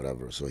lawsuit,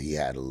 whatever. So he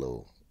had a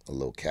little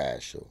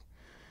cash. So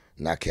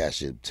not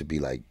cash to be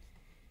like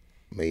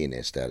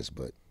millionaire status,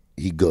 but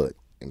he good.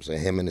 You know what I'm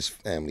saying? Him and his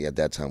family at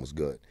that time was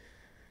good.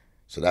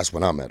 So that's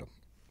when I met him.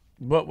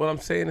 But what I'm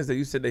saying is that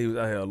you said that he was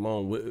out here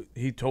alone.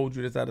 He told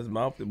you this out of his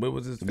mouth. Where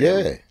was his family?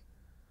 Yeah.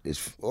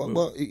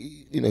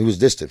 He was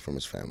distant from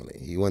his family.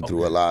 He went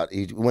through a lot.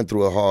 He went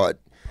through a hard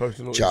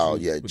Personal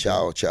childhood.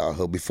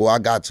 issues Before I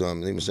got to him,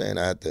 you know what I'm saying?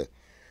 I had to, you know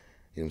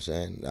what I'm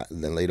saying?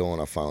 Then later on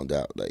I found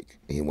out, like,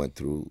 he went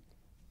through,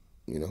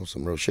 you know,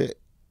 some real shit. You know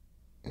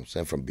what I'm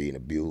saying? From being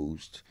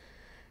abused,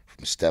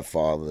 from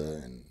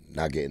stepfather, and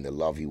not getting the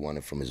love he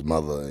wanted from his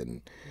mother,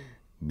 and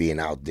being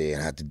out there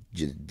and had to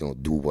just, you know,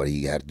 do what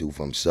he had to do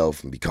for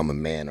himself and become a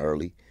man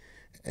early.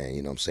 And,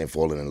 you know what I'm saying,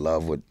 falling in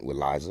love with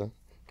Liza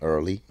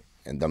early,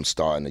 and them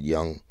starting a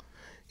young, you know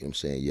what I'm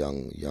saying,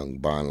 young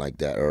bond like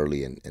that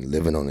early and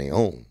living on their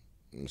own.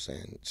 You know what I'm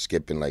saying?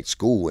 Skipping like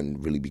school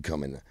and really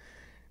becoming,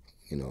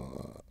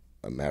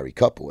 a married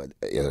couple at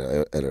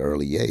an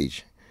early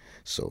age.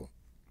 So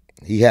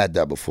he had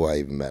that before I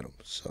even met him.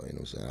 So, you know what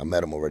I'm saying? I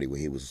met him already when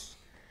he was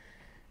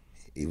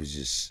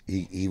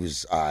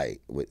all right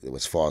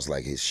as far as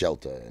like his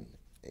shelter, and,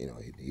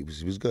 he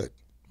was good.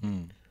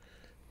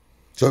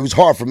 So it was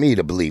hard for me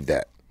to believe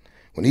that.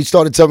 When he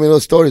started telling me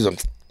those stories, I'm,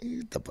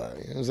 you know what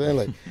I'm saying?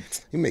 Like,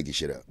 you making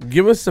shit up.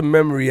 Give us a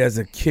memory as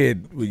a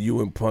kid with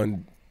you and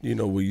Pun,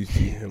 where you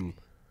see him.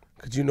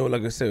 Because,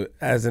 like I said,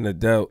 as an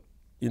adult,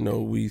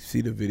 we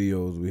see the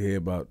videos, we hear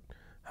about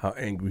how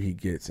angry he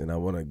gets, and I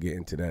want to get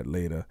into that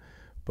later.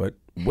 But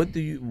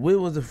when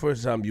was the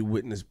first time you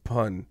witnessed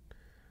Pun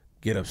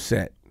get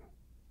upset?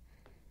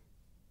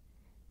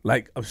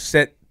 Like,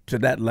 upset to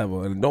that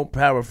level. And don't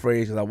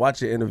paraphrase, because I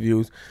watch your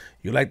interviews.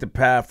 You like to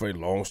paraphrase,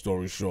 long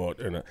story short.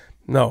 And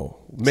no.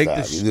 Make Stop.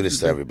 this. You do this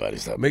to everybody.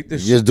 Stop. Make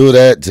this. You just do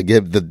that to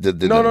give the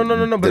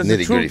No. But it's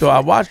the truth, though. I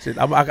watched it.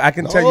 I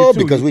can tell you, too.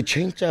 Because we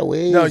changed our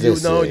ways.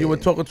 You were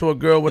talking to a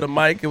girl with a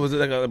mic. It was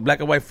like a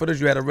black and white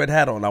footage. You had a red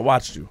hat on. I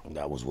watched you.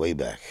 That was way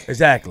back.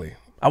 Exactly.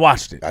 I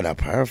watched it. And I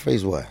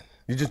paraphrase what?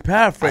 You just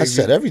paraphrase. I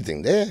said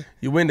everything there.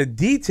 You went into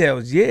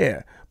details,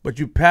 yeah. But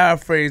you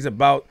paraphrase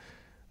about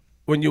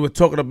when you were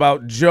talking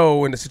about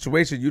Joe and the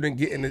situation, you didn't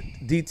get into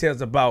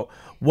details about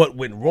what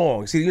went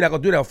wrong. See, you're not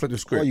gonna do that on Flip the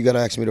Script. Oh, you gotta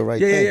ask me the right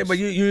things. Yeah, but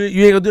you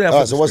ain't gonna do that. All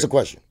right, so what's the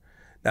question?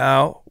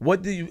 Now,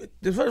 what do you?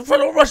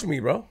 Don't rush me,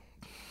 bro.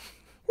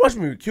 Rush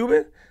me,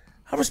 Cuban.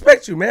 I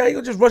respect you, man. How you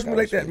gonna just rush me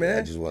like that, man?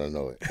 I just want to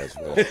know it. I just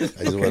want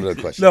to know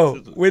the question. No,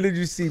 where did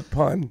you see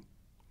Pun?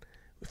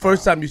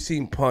 First time you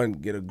seen Pun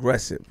get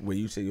aggressive, where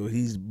you say, "Yo,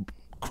 he's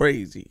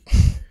crazy."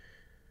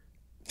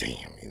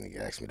 Damn, you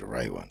nigga asked me the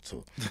right one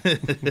too.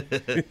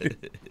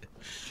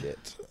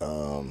 Shit.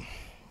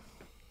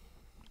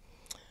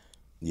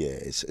 Yeah,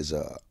 it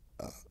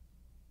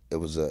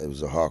was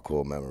a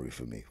hardcore memory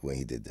for me when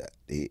he did that.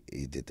 He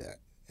did that,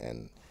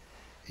 and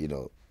it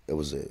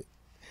was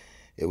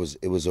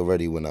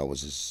already when I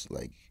was just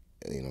like,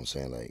 what I'm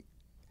saying, like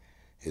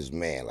his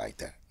man like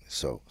that.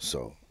 So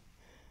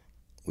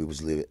he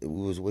was living. He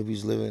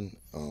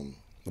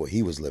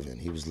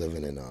was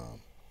living in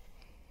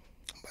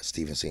by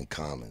Stevenson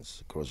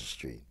Commons, across the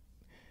street,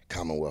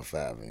 Commonwealth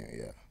Avenue,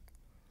 yeah.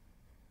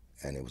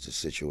 And it was a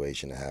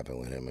situation that happened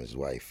with him and his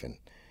wife, and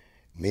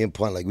me and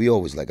Pun, like we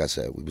always, like I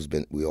said,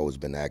 we always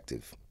been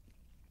active.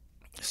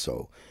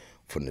 So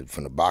from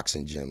the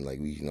boxing gym, like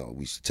we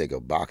used to take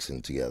up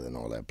boxing together and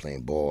all that,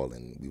 playing ball,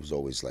 and we was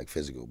always like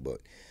physical. But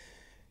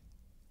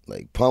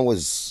like Pun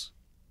was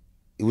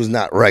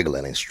not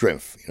regular in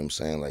strength. You know what I'm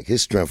saying? Like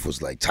his strength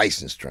was like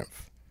Tyson's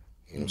strength.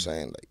 You know what I'm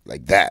saying?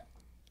 Like that.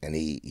 And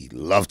he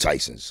loved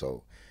Tyson.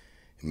 So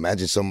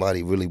imagine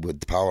somebody really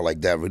with power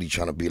like that, really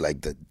trying to be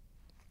like the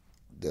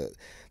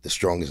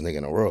strongest nigga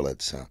in the world at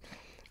the time.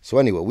 So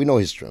anyway, we know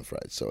his strength,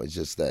 right? So it's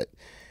just that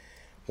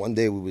one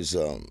day we was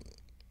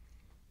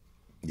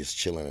just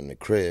chilling in the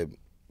crib,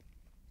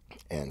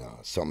 and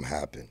something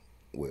happened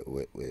with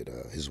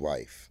his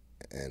wife,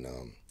 and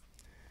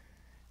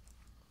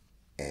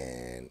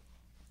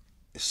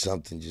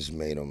something just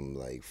made him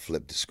like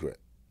flip the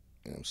script.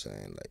 You know what I'm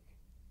saying? Like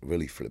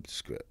really flip the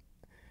script.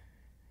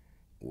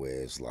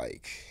 Where it's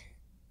like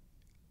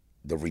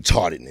the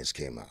retardedness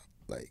came out,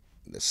 like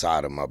the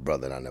side of my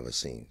brother that I never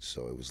seen.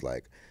 So it was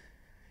like,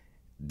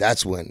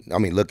 that's when,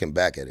 looking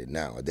back at it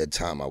now, at that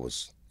time I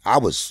was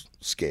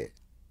scared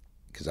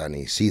because I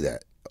didn't see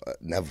that,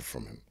 never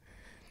from him.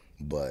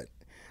 But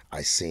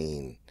I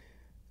seen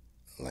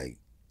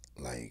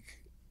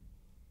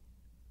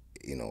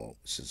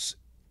since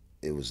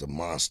it was a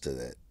monster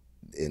that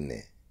in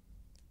there.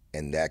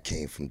 And that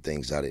came from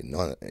things I didn't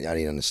know. I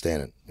didn't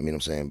understand it. You know what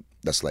I'm saying?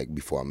 That's like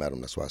before I met him.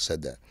 That's why I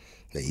said that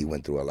he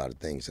went through a lot of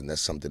things, and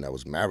that's something that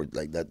was married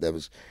like that. That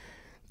was,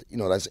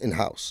 that's in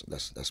house.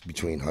 That's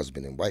between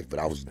husband and wife. But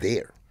I was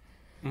there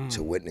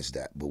to witness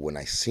that. But when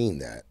I seen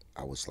that,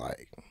 I was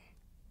like,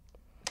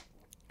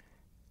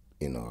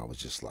 I was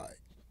just like,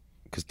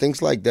 because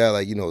things like that,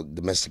 like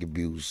domestic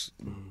abuse,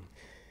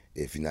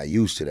 if you're not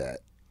used to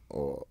that,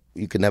 or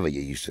you could never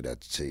get used to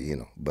that,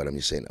 But I'm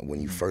just saying, when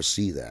you first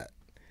see that.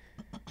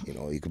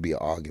 It could be an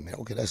argument.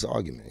 Okay, that's an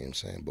argument, you know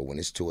what I'm saying? But when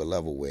it's to a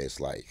level where it's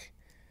like,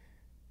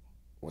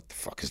 what the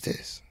fuck is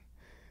this?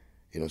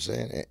 You know what I'm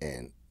saying?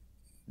 And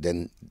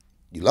then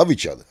you love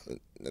each other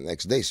the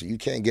next day, so you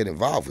can't get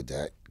involved with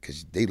that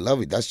because they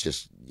love it.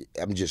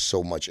 I'm just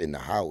so much in the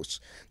house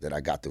that I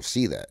got to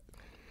see that. You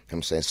know what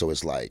I'm saying? So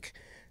it's like,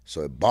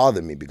 so it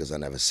bothered me because I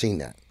never seen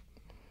that.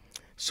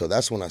 So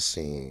that's when I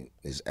seen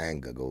his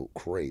anger go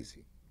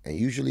crazy. And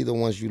usually the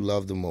ones you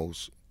love the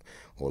most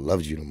or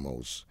loved you the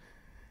most,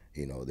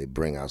 they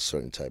bring out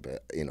certain type of,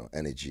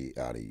 energy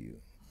out of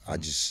you.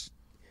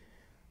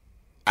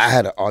 I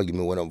had an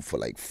argument with him for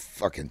like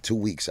fucking 2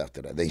 weeks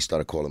after that. Then he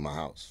started calling my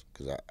house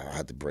because I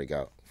had to break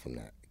out from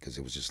that because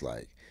it was just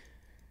like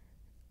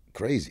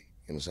crazy.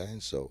 You know what I'm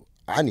saying? So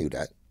I knew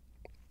that.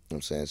 You know what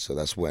I'm saying? So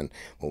that's when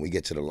we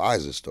get to the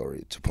Liza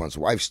story, to Pun's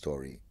wife's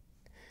story,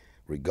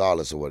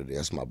 regardless of what it is,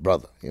 that's my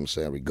brother. You know what I'm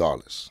saying?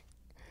 Regardless.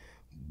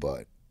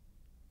 But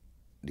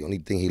the only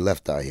thing he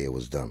left out here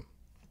was them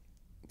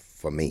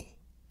for me,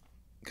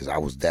 because I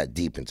was that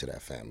deep into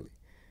that family.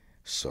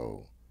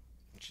 So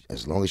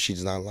as long as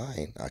she's not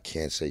lying, I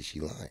can't say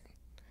she's lying.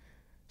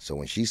 So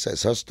when she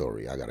says her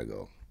story, I gotta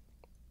go.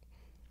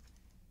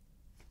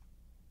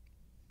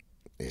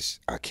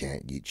 I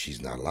can't.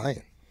 She's not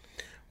lying.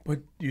 But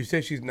you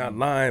say she's not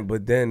lying,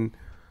 but then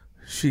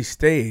she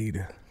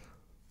stayed.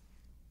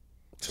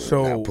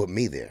 So that put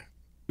me there.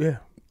 Yeah.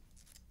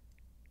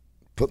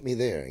 Put me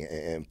there,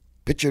 and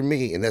picture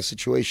me in that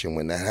situation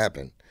when that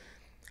happened,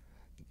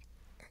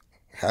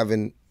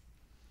 having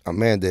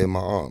Amanda in my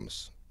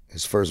arms,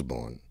 his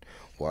firstborn,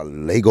 while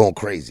they going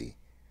crazy,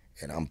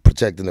 and I'm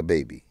protecting the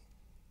baby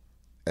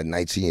at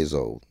 19 years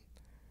old,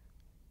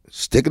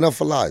 sticking up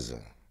for Liza.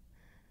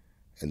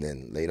 And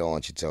then later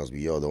on, she tells me,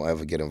 yo, don't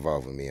ever get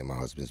involved with me and my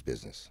husband's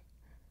business.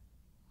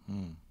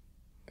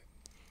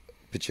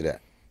 Picture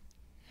that.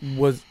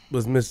 Was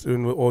Miss,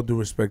 in all due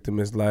respect to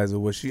Miss Liza,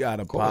 was she out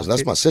of pocket?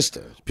 That's my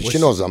sister. But she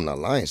knows I'm not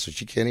lying, so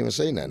she can't even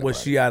say nothing.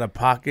 Was she out of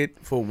pocket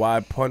for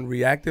why Pun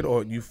reacted,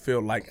 or you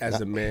feel like as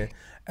a man,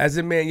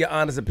 your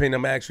honest opinion,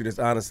 I'm gonna ask you this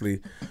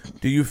honestly,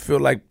 do you feel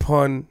like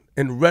Pun,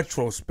 in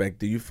retrospect,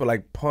 do you feel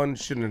like Pun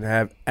shouldn't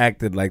have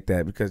acted like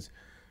that? Because,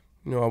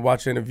 you know, I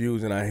watch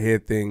interviews and I hear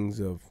things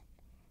of,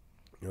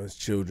 you know, his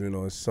children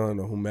or his son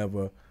or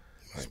whomever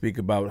speak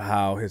about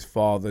how his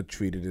father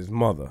treated his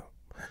mother.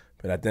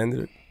 But at the end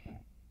of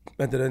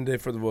the day,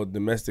 first of all,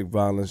 domestic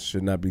violence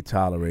should not be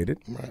tolerated.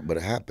 Right, but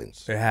it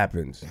happens. It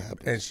happens.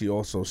 And she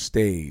also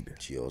stayed.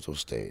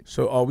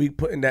 So are we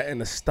putting that in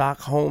the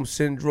Stockholm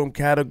Syndrome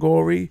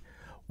category?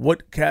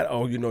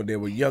 Oh, you know, they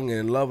were young and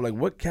in love. Like,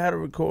 what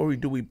category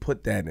do we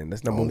put that in?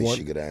 That's number one. Only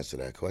she could answer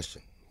that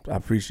question. I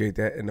appreciate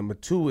that. And number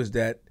two is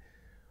that,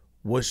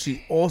 was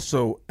she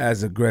also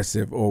as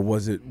aggressive, or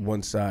was it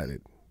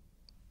one-sided?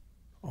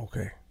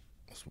 Okay.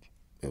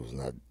 It was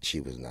not.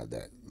 She was not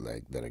that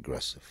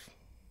aggressive.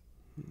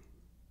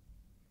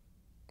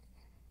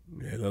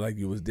 Yeah, it looked like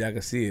you was there. I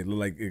could see it. It looked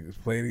like it was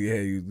playing. Yeah,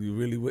 you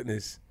really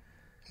witnessed.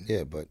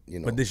 Yeah, but you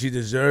know. But did she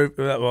deserve?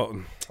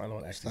 Well, I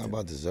don't. It's not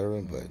about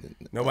deserving, but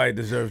nobody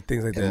deserves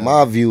things like that. In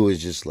my view,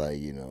 it's just like,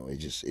 you know, it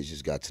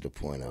just got to the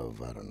point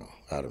of I don't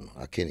know.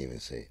 I can't even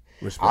say it.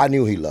 Respect. I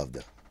knew he loved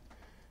her.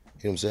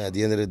 You know what I'm saying? At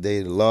the end of the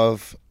day, the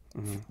love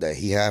that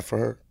he had for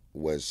her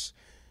was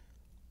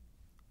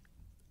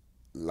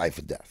life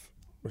or death.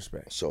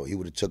 Respect. So he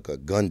would have took a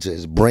gun to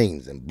his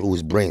brains and blew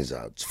his brains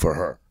out for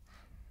her.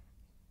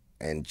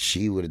 And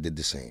she would have did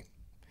the same.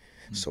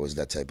 So it's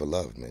that type of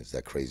love, man. It's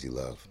that crazy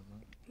love.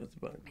 That's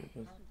about it.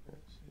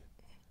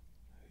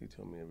 He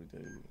told me every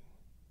day.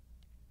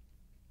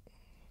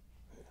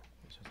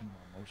 It's something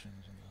about emotion.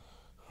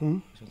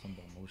 It's something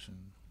about emotion.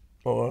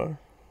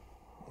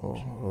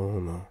 Oh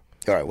no.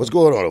 All right, what's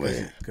going on over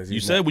here?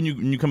 You said when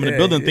you come in the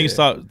building, things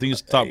stop.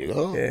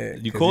 Yeah,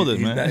 you called it,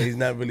 man. He's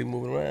not really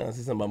moving around. I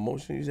said something about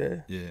motion, you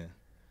said? Yeah.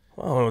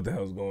 I don't know what the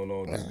hell's going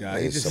on with this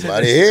guy. Hey,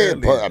 somebody here.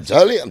 I'm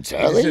telling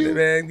you.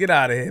 Man, get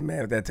out of here,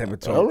 man, with that type of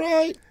talk. All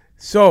right.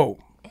 So,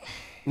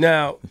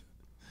 now,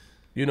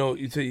 you know,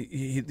 you say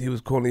he was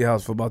calling your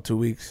house for about 2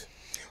 weeks.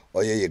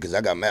 Oh, yeah, because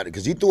I got mad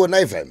because he threw a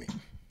knife at me.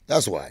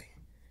 That's why.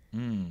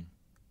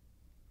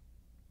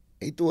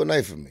 He threw a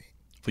knife at me.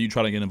 For you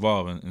trying to get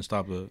involved and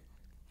stop the...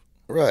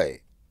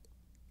 Right.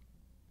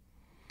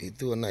 He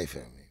threw a knife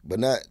at me. But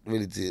not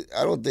really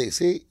I don't think,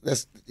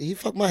 he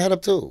fucked my head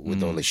up too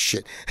with all this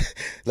shit.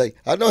 Like,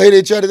 I know he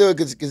didn't try to do it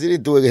because he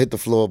didn't do it and hit the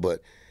floor, but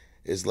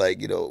it's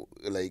like, you know,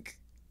 like,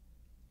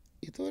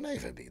 he threw a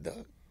knife at me,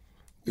 dog.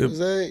 You know what I'm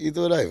saying? He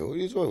threw a knife. What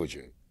is wrong with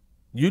you?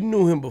 You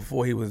knew him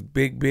before he was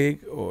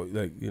big, or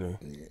like, you know?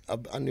 Yeah,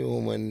 I knew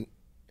him when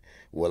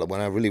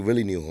I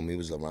really knew him, he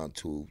was around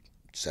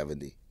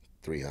 270,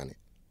 300.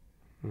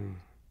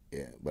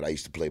 Yeah, but I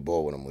used to play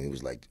ball with him when he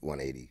was like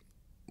 180.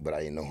 But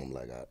I didn't know him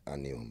like I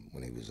knew him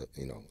when he was,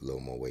 you know, a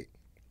little more weight.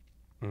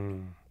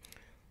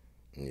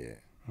 Yeah.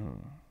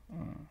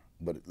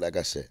 But like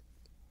I said,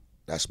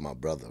 that's my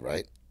brother,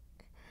 right?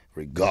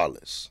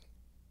 Regardless.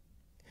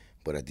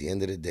 But at the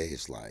end of the day,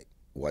 it's like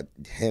what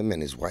him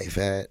and his wife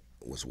had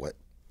was what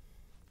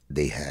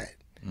they had.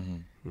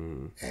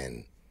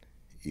 And,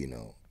 you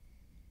know,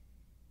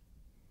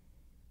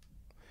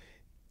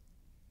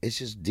 it's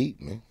just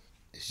deep, man.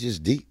 It's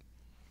just deep.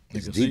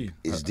 It's deep.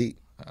 It's deep.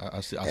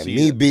 I see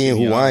me being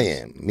who I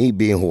am,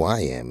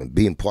 and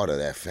being part of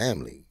that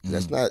family.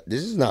 This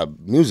is not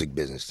music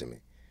business to me.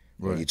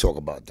 When you talk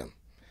about them,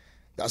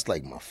 that's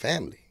like my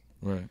family.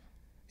 Right. You know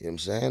what I'm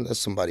saying? That's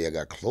somebody I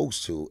got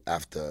close to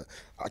after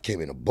I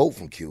came in a boat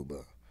from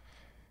Cuba,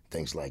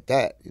 things like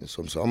that. You know,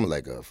 so I'm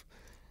like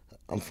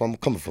I'm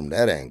coming from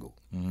that angle.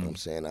 You know what I'm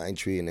saying? I ain't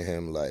treating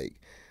him like,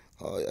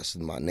 oh, that's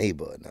my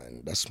neighbor.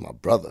 That's my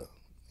brother.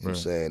 You know what I'm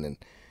saying?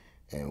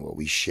 And what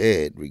we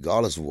shared,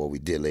 regardless of what we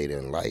did later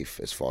in life,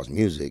 as far as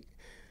music,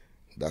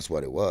 that's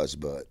what it was.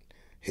 But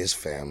his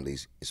family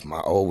is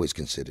always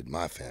considered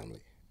my family,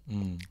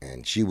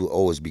 and she will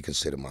always be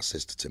considered my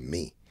sister to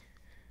me,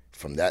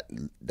 from that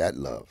love. You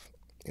know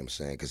what I'm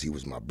saying? Because he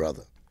was my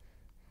brother.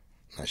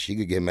 Now, she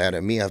could get mad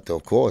at me after,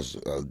 of course,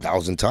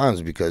 1,000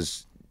 times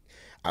because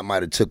I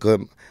might have took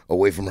him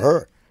away from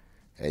her.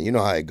 And you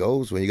know how it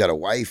goes when you got a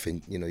wife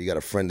and you got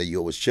a friend that you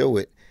always chill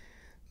with.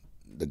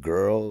 The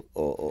girl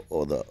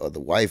or the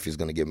wife is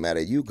gonna get mad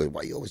at you because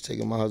why you always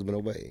taking my husband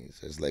away?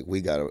 So it's like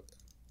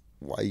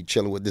why are you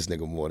chilling with this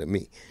nigga more than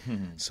me?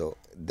 So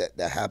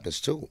that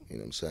happens too. You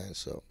know what I'm saying?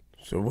 So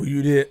were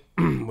you there?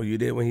 Were you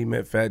there when he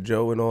met Fat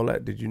Joe and all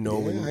that? Did you know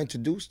yeah, when? I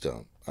introduced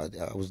him. I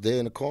was there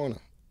in the corner.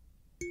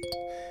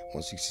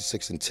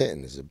 166 and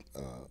 10 is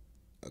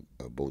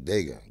a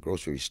bodega,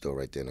 grocery store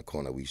right there in the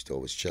corner. We used to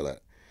always chill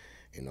at.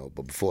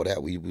 But before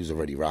that, we was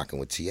already rocking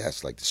with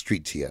TS, like the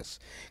street TS,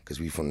 because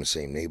we from the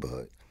same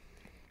neighborhood.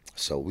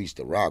 So we used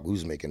to rock. We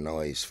was making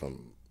noise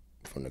from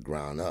the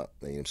ground up,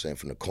 you know what I'm saying,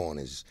 from the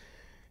corners,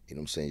 you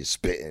know what I'm saying, just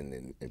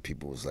spitting, and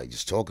people was like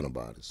just talking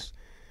about us.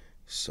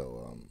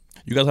 So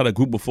you guys had a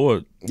group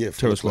before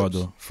Terror Squad,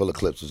 though? Full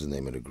Eclipse was the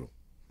name of the group.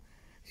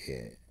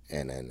 Yeah,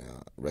 and then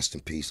rest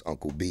in peace,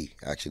 Uncle B,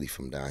 actually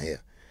from down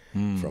here,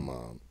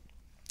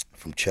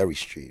 from Cherry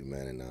Street,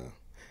 man, in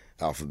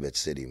Alphabet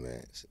City,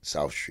 man,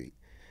 South Street.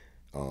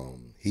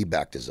 He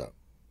backed us up.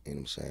 You know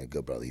what I'm saying?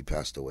 Good brother. He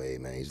passed away,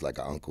 man. He's like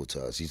an uncle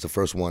to us. He's the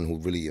first one who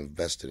really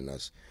invested in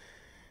us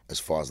as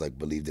far as like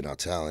believed in our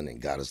talent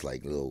and got us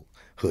like little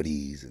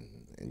hoodies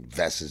and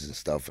vests and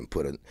stuff and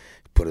put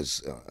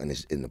us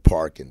in the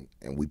park and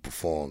we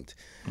performed.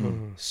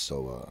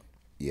 So,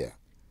 yeah.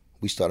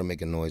 We started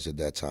making noise at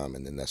that time,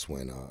 and then that's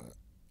when,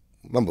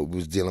 remember, we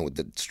was dealing with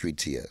the street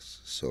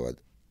TS. So it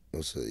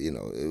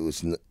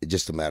was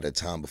just a matter of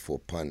time before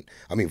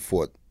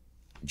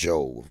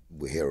Joe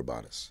would hear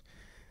about us.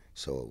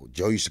 So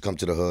Joe used to come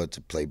to the hood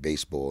to play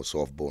baseball,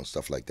 softball, and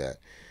stuff like that.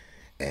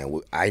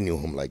 And I knew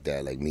him like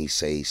that, like me,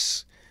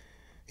 Sace,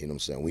 you know what I'm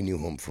saying? We knew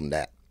him from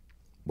that.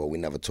 But we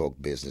never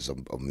talked business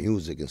of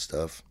music and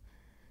stuff. You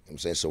know what I'm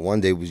saying? So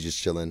one day we was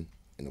just chilling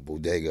in the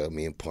bodega,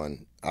 me and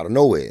Pun, out of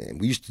nowhere.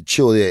 And we used to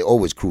chill there,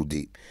 always crew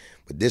deep.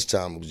 But this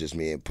time it was just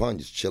me and Pun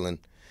just chilling.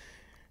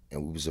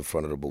 And we was in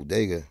front of the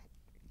bodega.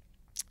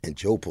 And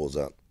Joe pulls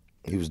up.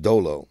 He was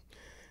dolo.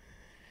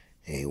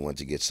 And he wanted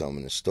to get something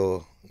in the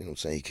store. You know what I'm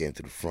saying? He came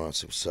to the front,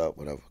 said, what's up,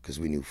 whatever. Because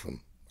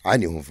I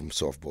knew him from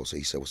softball. So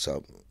he said, what's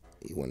up?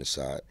 He went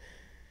inside.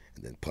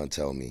 And then Pun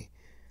tell me,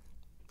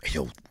 hey,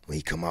 yo, when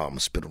he come out, I'm going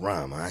to spit a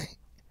rhyme, all right?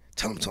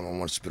 Tell him I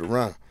want to spit a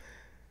rhyme.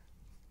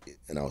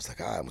 And I was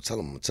like, all right, I'm going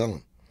to tell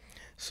him.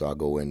 So I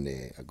go in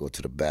there. I go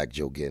to the back,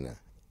 Joe getting a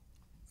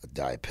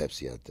Diet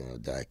Pepsi out there, a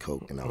Diet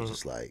Coke. And I was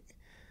just like,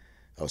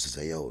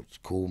 hey, yo, it's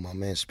cool, my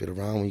man, spit a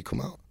rhyme when you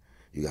come out.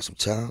 You got some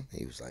time? And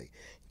he was like,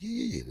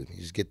 yeah, let me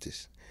just get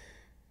this.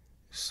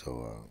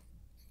 So,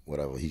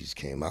 whatever, he just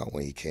came out.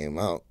 When he came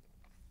out,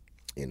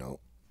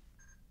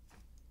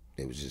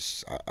 it was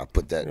just, I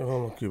put that. Yo,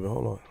 hold on, Cuban,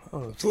 hold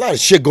on. There's a lot of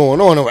shit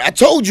going on. I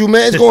told you,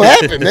 man, it's going to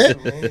happen,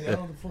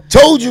 man.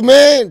 Told you,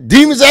 man.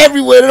 Demons are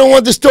everywhere. They don't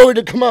want the story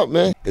to come out,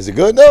 man. Is it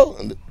good, though?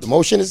 The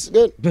motion is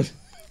good?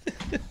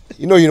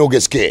 You don't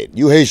get scared.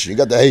 You Haitian. You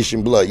got the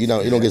Haitian blood. You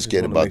don't get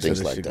scared about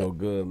things like that. Go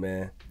good,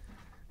 man.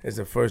 It's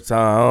the first time.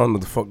 I don't know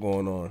what the fuck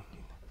going on.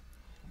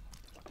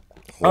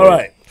 All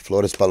right.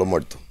 Flores Palo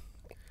Muerto.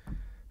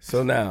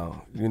 So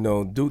now,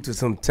 due to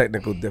some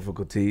technical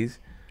difficulties,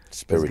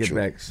 spiritual. Let's get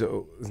back.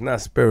 So it's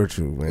not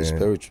spiritual, man. It's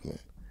spiritual, man.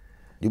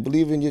 You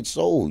believe in your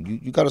soul.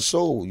 You got a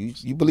soul.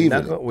 You believe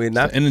in it. We're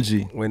not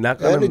energy. We're not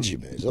gonna. Energy,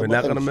 man. We're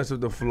not gonna mess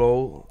with the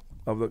flow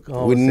of the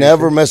conversation. We're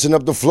never messing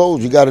up the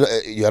flows. You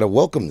gotta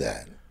welcome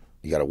that.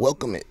 You gotta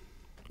welcome it.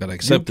 Gotta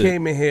accept it. You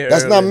came in here.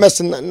 That's earlier. not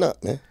messing nothing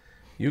up, man.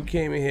 You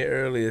came in here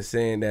earlier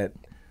saying that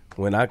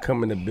when I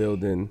come in the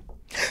building,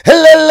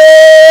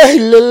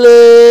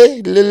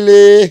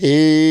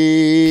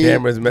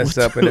 cameras mess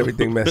up and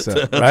everything mess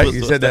up, right?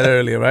 You said that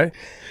earlier, right?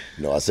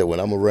 No, I said when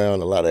I'm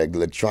around, a lot of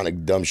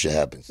electronic dumb shit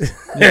happens.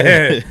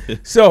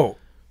 So,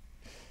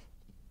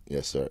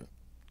 yes, sir.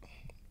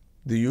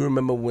 Do you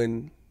remember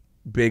when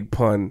Big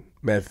Pun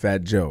met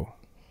Fat Joe?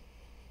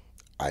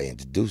 I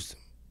introduced him.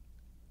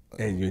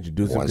 And you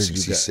introduced him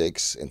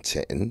 166 and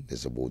 10.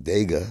 There's a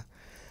bodega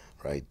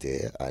right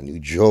there. I knew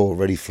Joe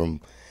already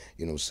from,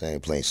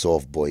 playing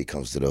softball. He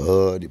comes to the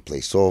hood. He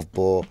plays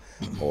softball,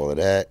 all of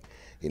that.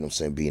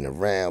 Being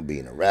around,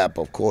 being a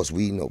rapper. Of course,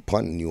 we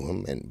Pun knew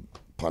him, and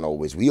Pun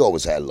we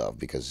always had love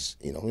because,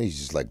 he's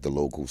just like the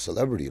local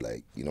celebrity.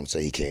 Like,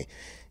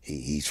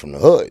 he's from the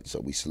hood,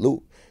 so we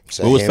salute.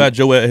 What was Fat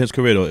Joe at his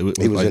career, though?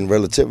 He was in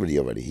Relativity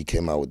already. He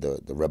came out with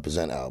the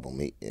Represent album,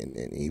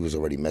 and he was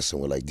already messing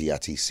with like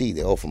DITC.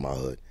 They're all from my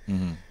hood. Mm-hmm. You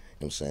know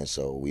what I'm saying?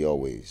 So we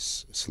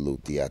always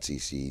salute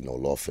DITC,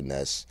 Law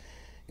Finesse,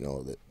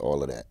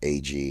 all of that,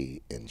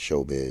 AG and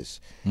Showbiz.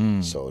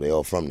 So they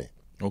all from there.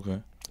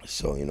 Okay.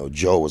 So,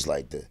 Joe was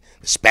like the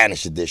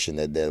Spanish edition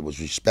that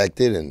was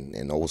respected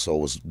and also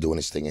was doing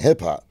his thing in hip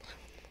hop.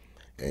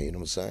 And you know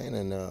what I'm saying?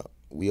 And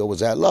we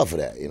always had love for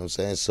that, you know what I'm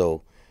saying?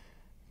 So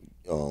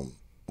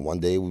one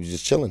day we was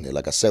just chilling there.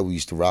 Like I said, we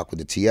used to rock with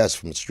the TS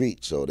from the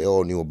street. So they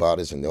all knew about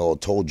us and they all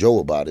told Joe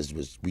about us.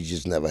 We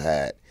just never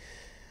had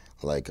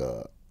like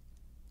a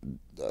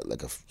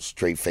like a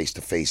straight face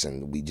to face,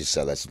 and we just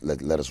said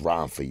let us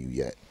rhyme for you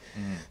yet.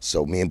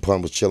 So me and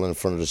Pun was chilling in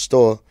front of the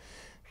store.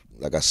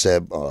 Like I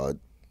said,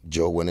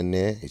 Joe went in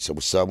there. He said,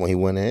 "What's up?" When he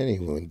went in, he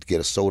went to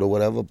get a soda,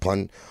 whatever.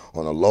 Pun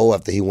on the low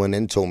after he went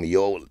in told me,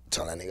 "Yo,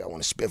 tell that nigga I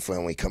want to spit for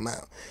him when he come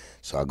out."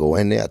 So I go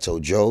in there. I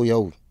told Joe,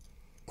 "Yo,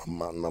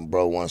 my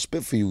bro want to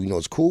spit for you. You know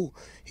it's cool.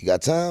 He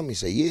got time?" He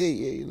said,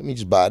 "Yeah. Let me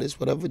just buy this,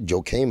 whatever."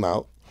 Joe came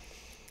out.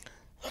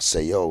 I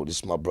say, "Yo, this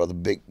is my brother,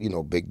 Big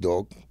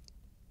Dog,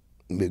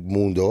 Big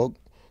Moon Dog.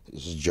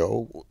 This is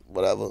Joe,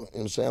 whatever." You know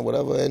what I'm saying?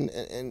 Whatever,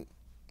 and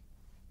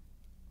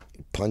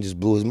Pun just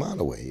blew his mind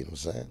away. You know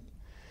what I'm saying?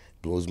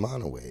 Blew his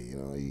mind away. You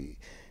know,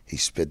 he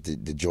spit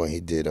the joint he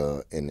did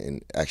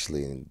in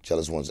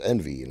Jealous One's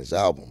Envy in his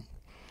album.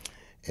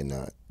 And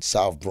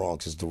South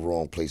Bronx is the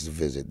wrong place to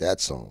visit.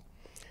 That song.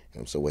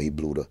 You know, so where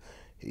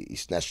he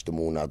snatched the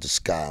moon out the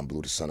sky and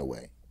blew the sun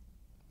away.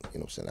 You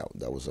know what I'm saying?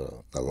 That was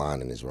a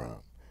line in his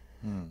rhyme.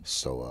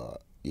 So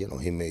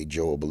he made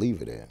Joe a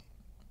believer there.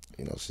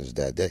 You know, since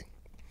that day.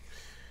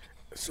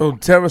 So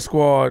Terror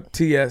Squad,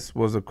 TS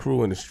was a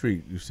crew in the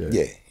street. You said.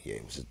 Yeah,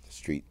 it was a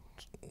street.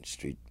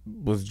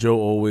 Was Joe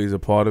always a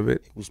part of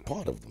it? He was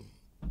part of them.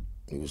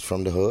 He was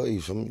from the hood.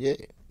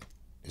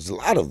 There's a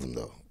lot of them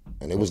though,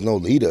 and there was no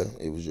leader.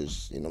 It was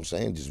just, you know what I'm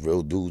saying, just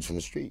real dudes from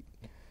the street.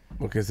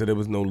 Okay, so there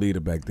was no leader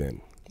back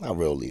then. Not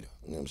real leader.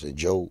 You know what I'm saying?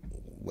 Joe,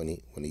 when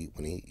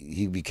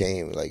he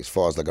became like as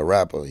far as like a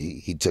rapper,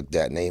 he took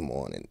that name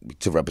on and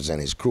to represent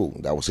his crew.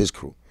 That was his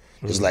crew.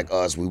 Just like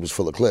us, we was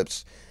full of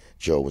Clips.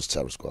 Joe was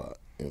Terror Squad.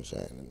 You know what I'm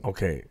saying?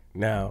 Okay,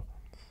 now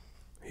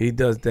he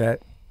does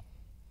that.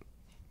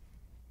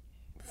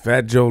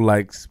 Fat Joe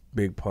likes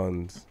big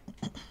puns.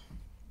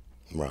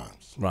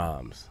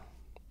 Rhymes.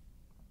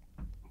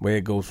 Where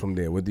it goes from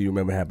there? What do you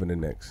remember happening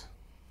next?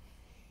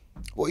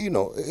 Well,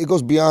 it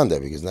goes beyond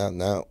that because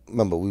now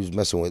remember we was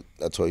messing with.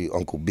 I told you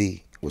Uncle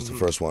B was the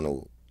first one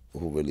who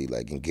really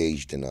like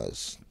engaged in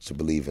us to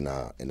believe in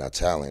our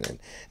talent, and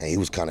he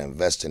was kind of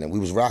investing, and we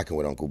was rocking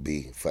with Uncle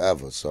B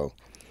forever. So,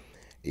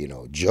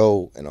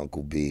 Joe and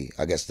Uncle B,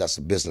 I guess that's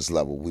the business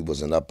level we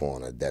wasn't up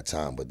on at that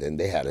time, but then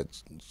they had a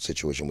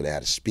situation where they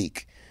had to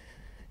speak.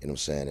 You know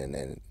what I'm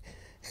saying?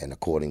 And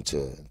according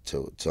to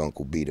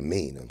Uncle B to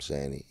me, you know what I'm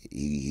saying,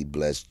 he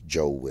blessed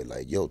Joe with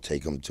like, yo,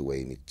 take him to where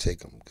you need to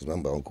take him. Because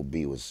remember, Uncle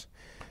B was,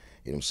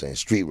 you know what I'm saying,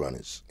 street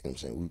runners. You know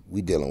what I'm saying?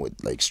 We dealing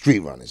with like street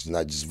runners,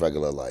 not just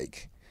regular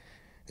like,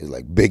 it's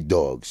like big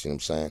dogs, you know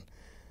what I'm saying?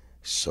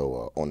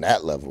 So on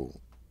that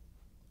level,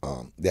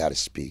 they had to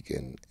speak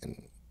and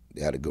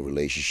they had a good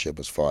relationship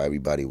as far as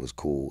everybody was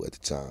cool at the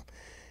time.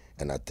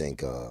 And I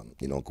think,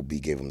 Uncle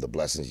B gave him the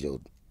blessings, yo,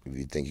 if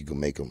you think you can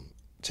make him,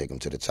 take him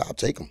to the top,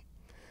 take him.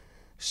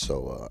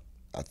 So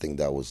I think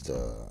that was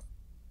the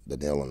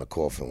nail in the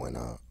coffin when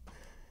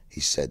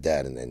he said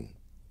that, and then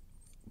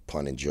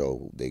Pun and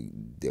Joe they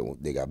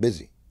got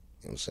busy. You know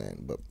what I'm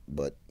saying?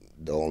 But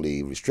the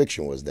only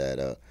restriction was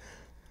that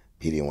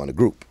he didn't want a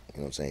group. You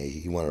know what I'm saying?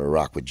 He wanted to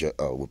rock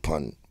with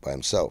Pun by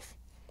himself.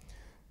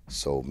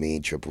 So me,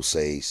 Triple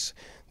Seis,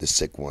 the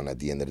sick one. At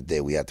the end of the day,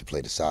 we had to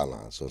play the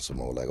sideline. So it's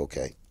more like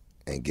okay,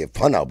 and give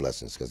Pun our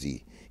blessings because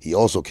he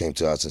also came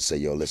to us and said,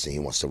 yo, listen, he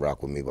wants to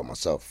rock with me by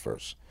myself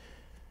first.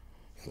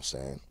 You know what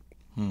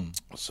I'm saying?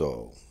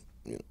 So,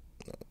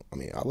 I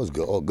mean, I was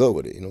all good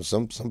with it. You know,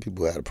 some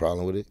people had a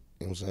problem with it.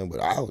 You know what I'm saying? But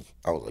I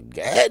was like,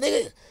 yeah,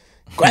 nigga,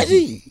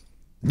 crazy.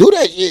 Do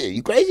that shit.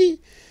 You crazy?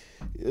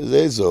 You know what I'm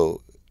saying?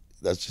 So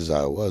that's just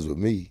how it was with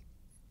me.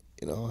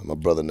 You know, and my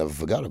brother never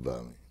forgot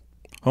about me.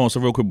 Hold on, so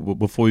real quick,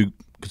 before you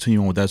continue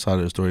on with that side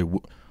of the story,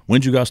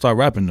 when did you guys start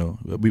rapping though?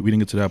 We didn't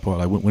get to that part.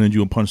 Like when did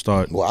you and Pun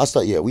start? Well,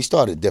 we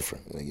started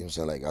different. Like, you know what I'm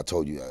saying? Like I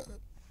told you,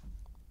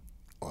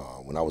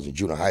 when I was in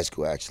junior high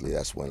school, actually,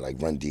 that's when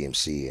like Run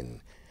DMC and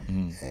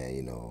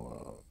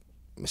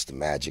Mr.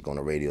 Magic on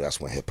the radio. That's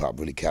when hip hop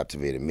really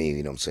captivated me.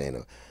 You know what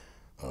I'm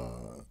saying?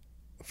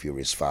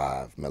 Furious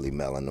 5, Melly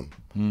Mel and them.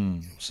 You know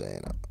what I'm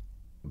saying?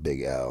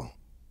 Big L.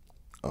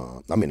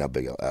 Not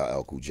Big L.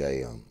 L Cool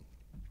J.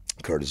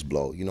 Curtis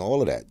Blow. You know,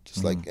 all of that.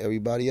 Just like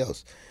everybody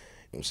else.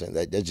 You know what I'm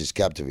saying? That just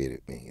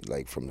captivated me.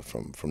 Like from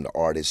the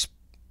artist,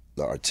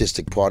 the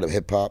artistic part of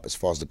hip hop, as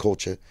far as the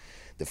culture,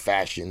 the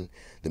fashion,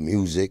 the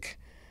music.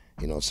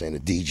 You know what I'm saying? The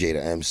DJ,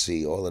 the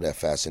MC, all of that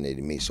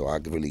fascinated me. So I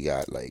really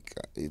got like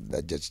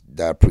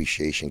that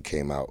appreciation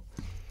came out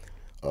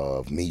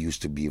of me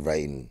used to be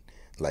writing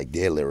like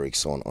their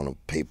lyrics on a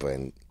paper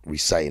and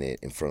reciting it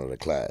in front of the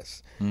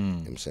class. You know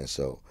what I'm saying?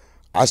 So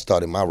I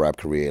started my rap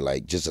career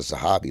like just as a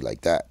hobby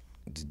like that.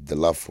 The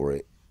love for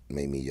it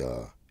made me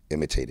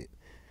imitate it.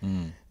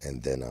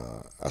 And then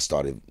I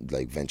started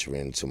like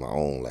venturing into my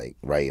own, like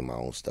writing my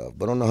own stuff,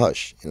 but on the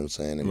hush. You know what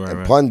I'm saying?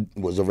 And Pun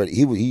was already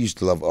he used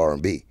to love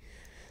R&B.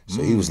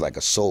 So he was like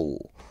a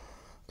soul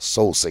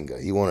singer.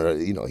 He wanted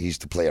to, he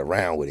used to play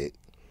around with it.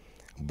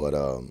 But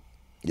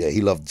he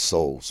loved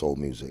soul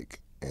music.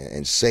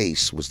 And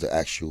Seis was the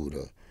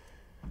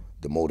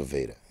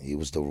motivator. He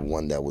was the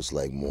one that was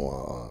like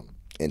more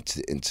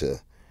into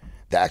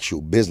the actual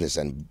business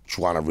and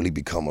trying to really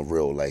become a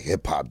real like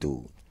hip hop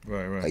dude.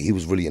 Right, right. Like he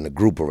was really in the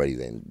group already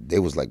then. They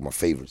was like my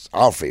favorites,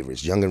 our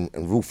favorites, Young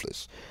and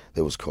Ruthless.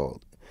 They was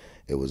called.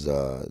 It was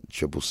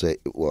Triple C.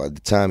 Well, at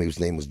the time his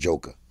name was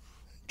Joker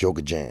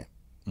Jam,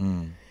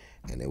 and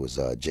it was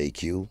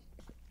JQ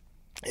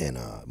and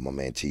my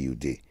man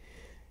TUD,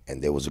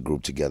 and there was a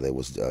group together. It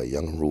was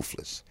Young and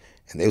Ruthless,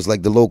 and they was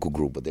like the local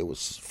group, but they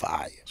was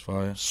fire. It's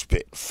fire.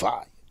 Spit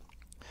fire.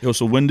 Yo,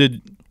 so when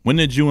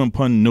did you and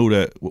Pun know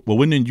that? Well,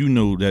 when did you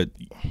know that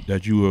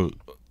you were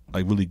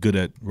like really good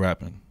at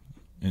rapping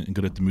and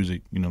good at the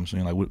music? You know what I'm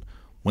saying? Like,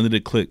 when did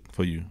it click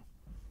for you?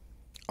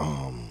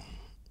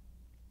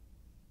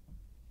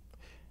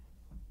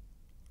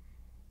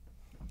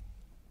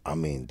 I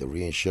mean, the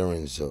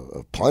reassurance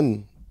of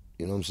Pun,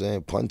 you know what I'm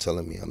saying? Pun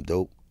telling me I'm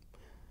dope.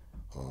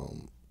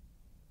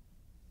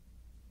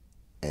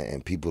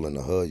 And people in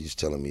the hood just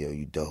telling me, yo,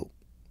 you dope.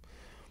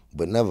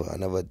 But I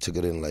never took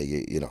it in like,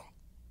 you know,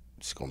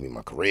 it's going to be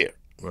my career.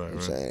 Right, You know what I'm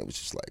right. saying? It was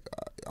just like,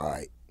 all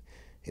right.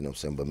 You know what I'm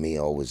saying? But me,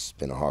 I always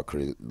been a hard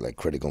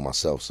critic on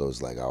myself. So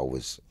it's like I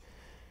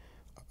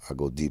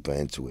go deeper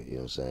into it, you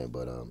know what I'm saying?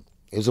 But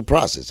it was a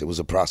process. You know what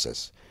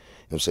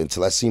I'm saying?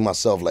 Until I see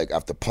myself, like,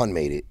 after Pun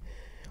made it,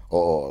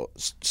 or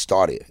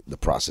started the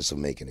process of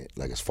making it,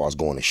 like as far as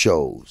going to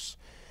shows,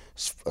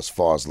 as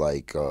far as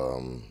like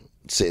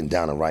sitting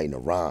down and writing a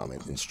rhyme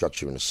and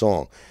structuring a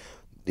song.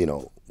 You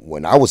know,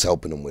 when I was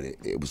helping him with it,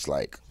 it was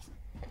like,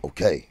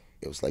 okay,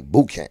 it was like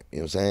boot camp. You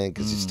know what I'm saying?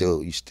 Because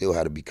you still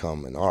had to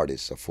become an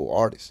artist, a full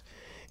artist.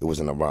 It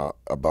wasn't about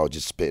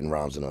just spitting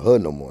rhymes in the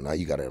hood no more. Now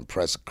you got to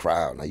impress a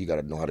crowd. Now you got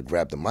to know how to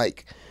grab the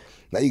mic.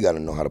 Now you got to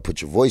know how to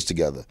put your voice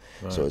together.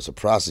 Right. So it's a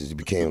process. It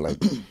became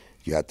like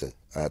I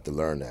had to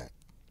learn that.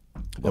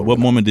 At what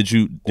moment did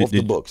you off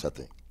the books? I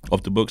think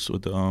off the books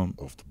with the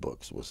off the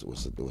books was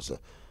a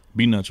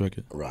B-Nuts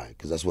record, right?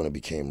 Because that's when it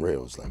became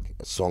real. It's like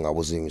a song I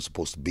wasn't even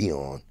supposed to be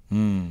on,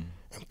 and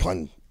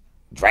Pun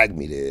dragged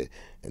me there,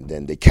 and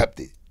then they kept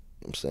it. You know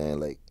what I'm saying,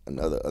 like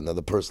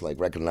another person like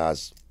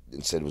recognized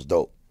and said it was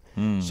dope.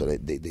 So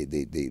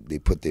they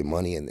put their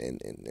money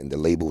and the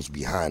labels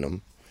behind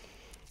them,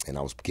 and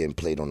I was getting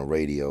played on the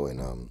radio,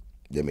 and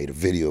they made a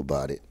video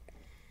about it.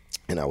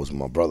 And I was with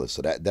my brother,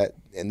 so that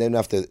and then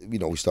after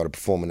we started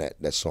performing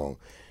that song,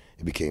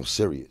 it became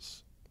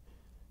serious.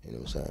 You know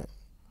what I'm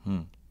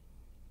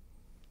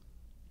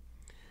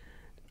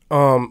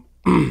saying?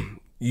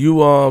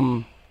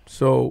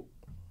 So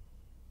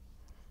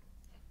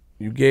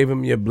you gave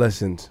him your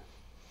blessings.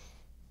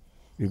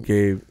 You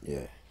gave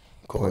of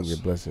course your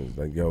blessings.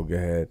 Like, yo, go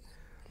ahead.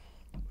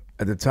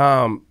 At the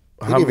time,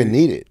 he didn't even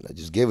need it. I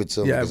just gave it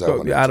to him because I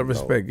wanted out to of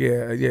respect.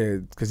 Know. Yeah,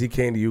 because he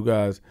came to you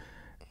guys.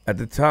 At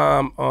the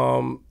time,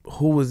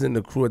 who was in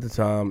the crew at the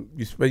time?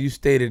 You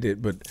stated it,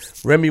 but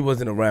Remy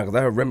wasn't around because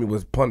I heard Remy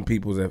was Pun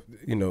People's.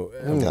 No,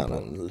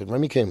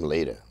 Remy came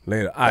later.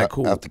 All right,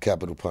 cool. After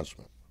Capital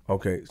Punishment.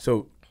 Okay,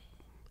 so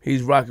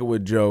he's rocking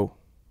with Joe,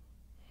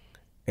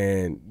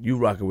 and you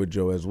rocking with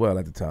Joe as well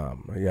at the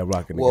time. Yeah,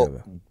 rocking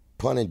together.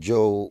 Pun and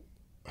Joe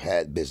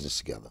had business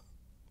together.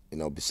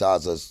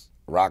 Besides us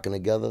rocking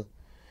together,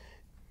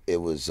 it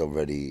was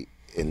already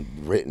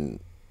written.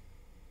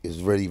 It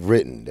was already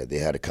written that they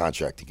had a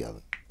contract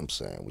together, I'm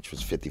saying, which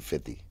was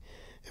 50-50,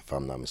 if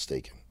I'm not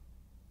mistaken.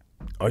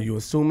 Are you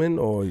assuming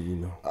or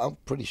I'm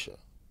pretty sure.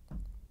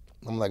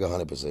 I'm like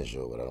 100%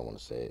 sure, but I don't want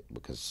to say it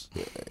because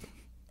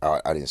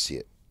I didn't see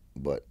it.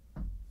 But,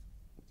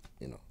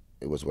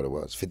 it was what it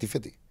was,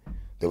 50-50.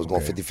 They was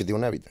going 50-50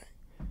 on everything.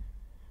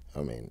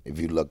 I mean, if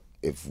we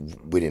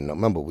didn't know,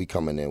 remember, we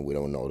coming in, we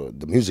don't know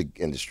the music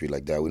industry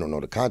like that. We don't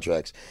know the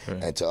contracts.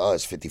 Right. And to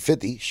us,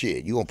 50-50,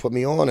 shit, you gonna put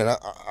me on and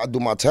I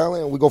do my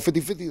talent and we go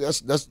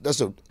 50-50.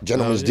 That's a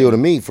gentleman's deal to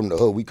me from the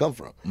hood we come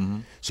from. Mm-hmm.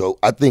 So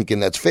I think,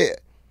 and that's fair.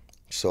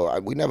 So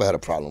we never had a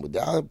problem with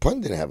that.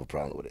 Pun didn't have a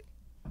problem with it.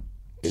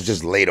 It's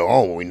just later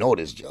on when we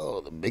noticed,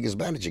 the biggest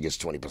manager gets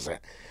 20%.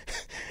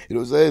 You know what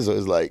I'm saying? So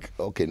it's like,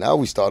 okay, now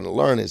we starting to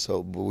learn it,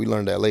 but we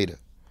learned that later.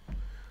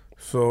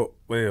 So,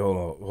 wait, hold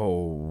on.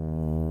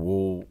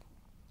 Whoa.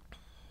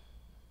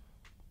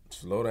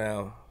 Slow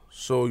down.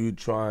 So you're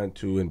trying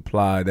to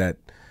imply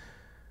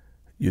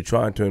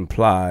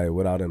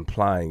without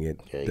implying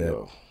it. There you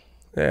go.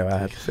 Yeah, I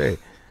have to say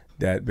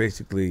that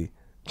basically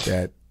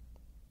that.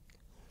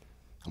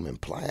 I ain't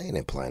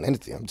implying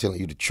anything. I'm telling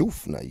you the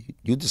truth now.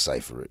 You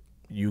decipher it.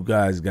 You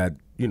guys got,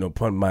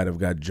 Pun might have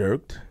got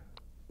jerked.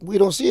 We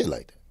don't see it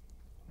like that.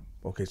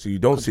 Okay, so you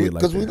don't see it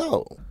like that. Because we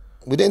know.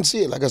 We didn't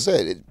see it, like I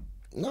said.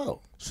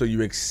 No. So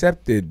you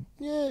accepted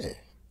the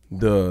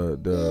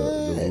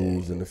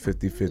rules and the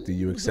 50-50.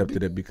 You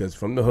accepted it because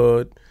from the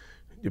hood,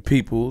 your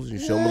peoples, you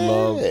show them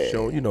love,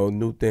 show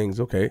new things.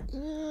 Okay.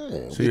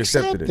 Yeah. So you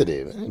accepted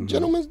it. Mm-hmm.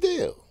 Gentleman's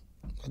deal.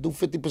 I do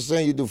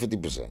 50%, you do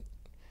 50%.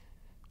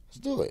 Let's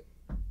do it.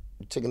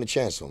 You're taking a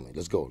chance on me.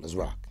 Let's go. Let's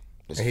rock.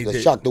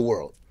 Let's shock the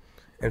world.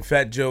 And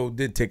Fat Joe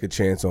did take a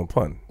chance on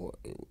Pun. Well,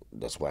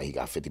 that's why he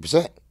got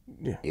 50%.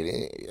 Yeah.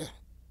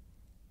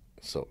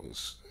 So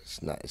it's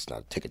not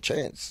take a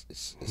chance.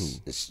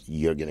 It's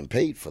you're getting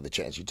paid for the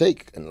chance you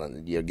take,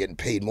 and you're getting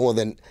paid more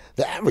than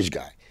the average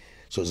guy.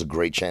 So it's a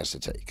great chance to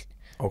take.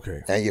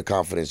 Okay. and your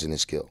confidence in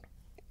his skill.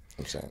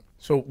 I'm saying.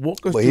 So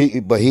walk us But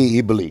through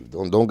he believed.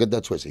 Don't get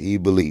that twisted. He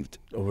believed,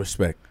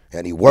 respect.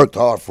 and he worked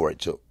hard for it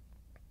too.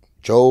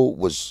 Joe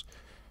was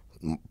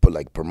put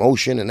like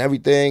promotion and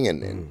everything,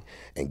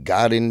 and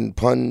got in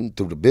pun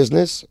through the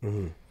business.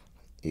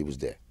 He was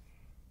there.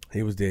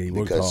 He was there. He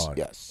worked Because hard.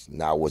 yes,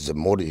 now was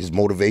his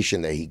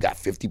motivation that he got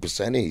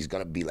 50% and he's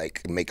gonna be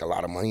like make a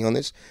lot of money on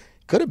this?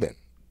 Could have been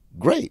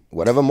great.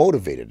 Whatever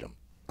motivated him.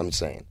 I'm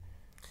saying.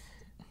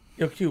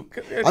 Yo, Q.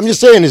 I'm just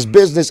saying his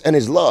business and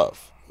his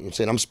love. You know what I'm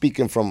saying? I'm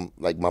speaking from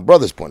like my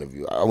brother's point of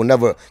view. I would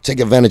never take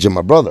advantage of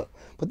my brother,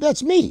 but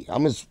that's me.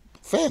 I'm his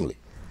family.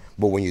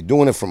 But when you're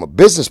doing it from a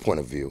business point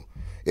of view,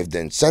 if the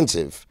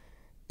incentive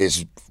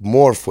is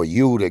more for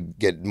you to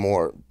get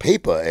more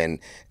paper and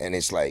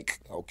it's like,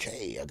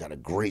 okay, I got a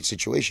great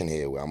situation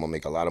here where I'm gonna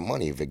make a lot of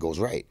money if it goes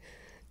right.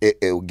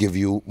 It'll give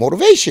you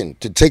motivation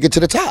to take it to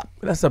the top.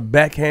 That's a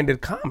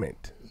backhanded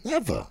comment.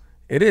 Never.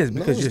 It is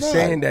because it's you're not.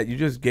 saying that you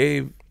just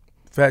gave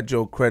Fat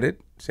Joe credit,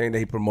 saying that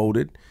he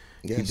promoted.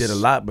 He Yes. did a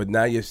lot, but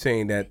now you're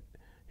saying that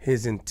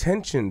his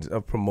intentions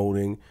of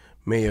promoting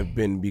may have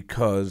been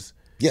because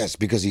Yes,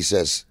 because he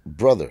says,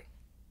 brother.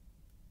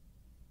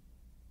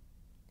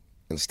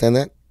 Understand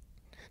that?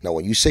 Now,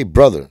 when you say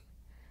brother,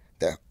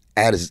 that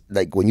adds,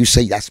 like when you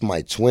say that's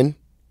my twin,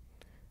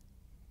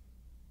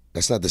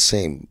 that's not the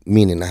same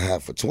meaning I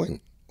have for twin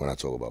when I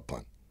talk about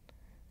pun.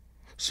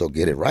 So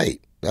get it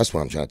right. That's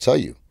what I'm trying to tell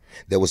you.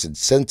 There was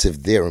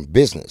incentive there in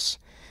business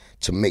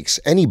to make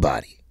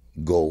anybody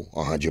go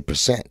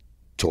 100%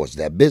 towards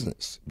that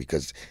business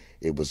because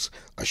it was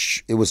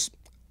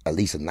at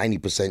least a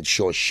 90%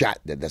 sure shot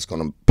that that's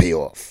going to pay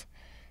off.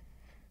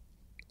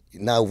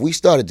 Now, if we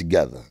started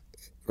together,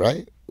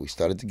 right? We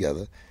started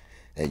together,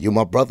 and you're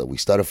my brother. We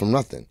started from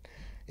nothing,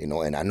 you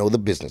know, and I know the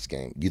business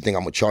game. You think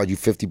I'm going to charge you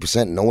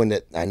 50% knowing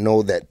that I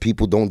know that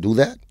people don't do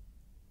that?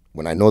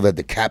 When I know that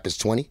the cap is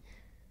 20?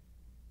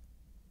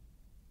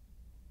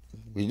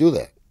 We do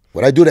that.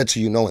 Would I do that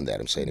to you knowing that?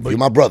 I'm saying, if you're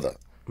my brother.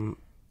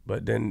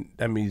 But then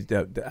that means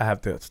that I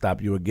have to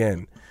stop you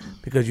again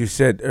because you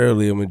said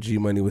earlier when G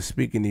Money was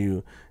speaking to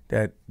you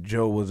that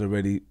Joe was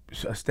already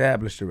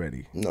established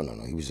already. No.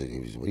 He was.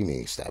 What do you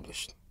mean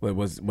established? But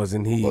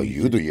wasn't he? Well,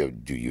 you do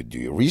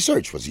your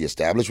research. Was he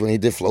established when he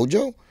did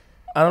FloJo?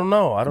 I don't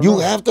know. I don't You know.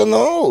 have to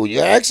know.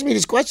 You're asking me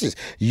these questions.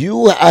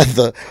 You are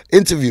the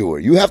interviewer.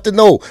 You have to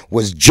know,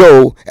 was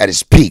Joe at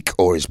his peak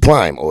or his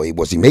prime, or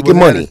was he making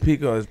Was he at money? his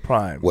peak or his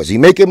prime? Was he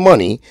making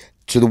money?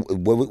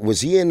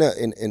 Was he in a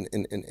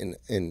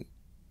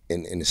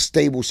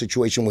stable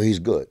situation where he's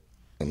good?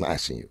 I'm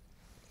asking you.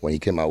 When he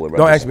came out with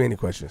Don't ask me any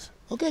questions.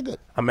 Okay, good.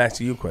 I'm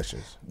asking you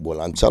questions.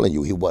 Well, I'm telling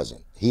you, he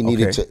wasn't. He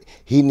needed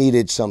He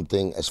needed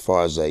something as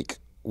far as like,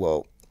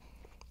 well,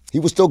 he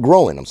was still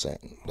growing. I'm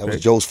saying that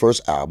was Joe's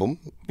first album.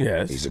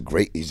 Yes. He's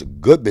a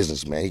good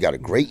businessman. He got a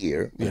great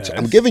ear. Yes.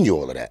 I'm giving you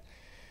all of that.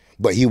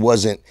 But he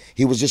wasn't.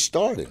 He was just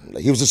starting.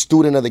 Like, he was a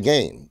student of the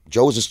game.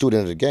 Joe was a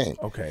student of the game.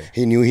 Okay.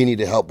 He knew he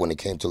needed help when it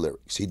came to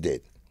lyrics. He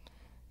did.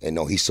 And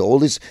no, he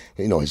sold his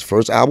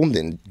first album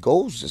didn't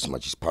go as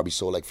much. He's probably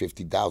sold like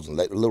 50,000,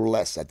 a little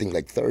less. I think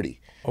like 30.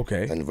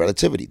 Okay. And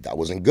Relativity, that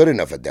wasn't good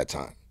enough at that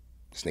time.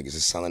 This niggas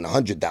is selling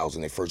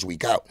 100,000 their first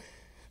week out.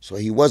 So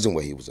he wasn't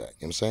where he was at. You know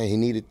what I'm saying? He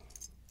needed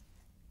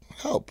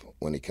help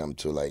when it come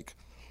to like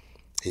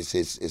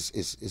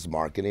his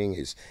marketing,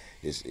 his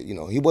he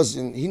knew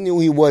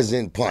he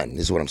wasn't pun,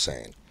 is what I'm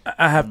saying.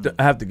 I have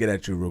to get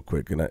at you real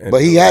quick.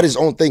 But he had his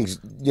own things,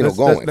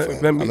 going for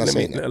him. I'm not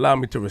saying that. Allow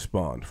me to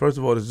respond. First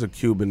of all, this is a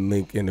Cuban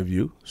Link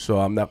interview, so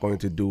I'm not going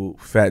to do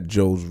Fat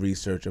Joe's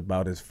research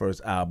about his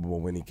first album or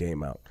when he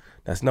came out.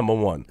 That's number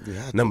one.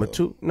 Number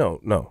two,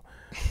 no.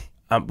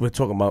 We're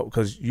talking about,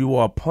 because you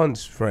are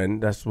Pun's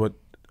friend. That's what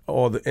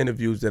all the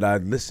interviews that I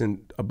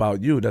listened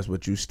about you, that's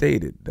what you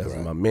stated. That's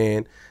my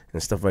man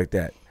and stuff like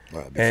that.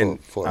 Right,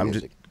 before I'm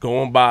music. just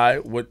going by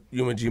what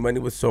you and G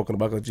Money was talking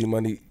about, because G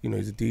Money,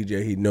 he's a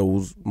DJ, he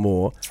knows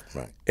more.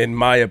 Right. In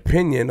my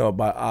opinion, or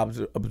by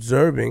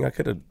observing, I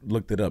could have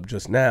looked it up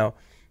just now.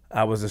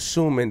 I was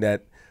assuming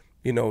that,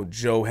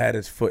 Joe had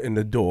his foot in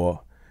the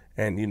door,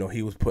 and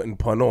he was putting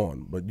Pun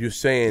on. But you're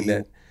saying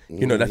that,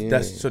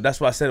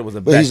 that's why I said it was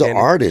a. But he's an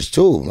artist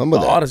too. Remember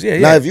that. Artist, yeah.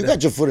 Now, if you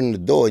got your foot in the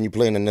door and you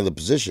play in another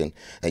position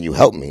and you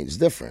help me, it's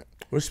different.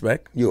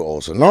 Respect. You're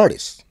also an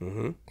artist.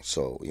 Mm-hmm.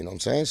 So, you know what I'm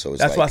saying? So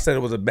that's why I said it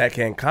was a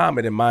backhand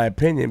comment, in my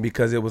opinion,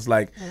 because it was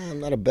like. I'm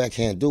not a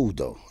backhand dude,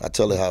 though. I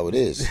tell it how it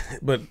is.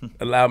 But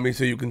allow me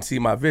so you can see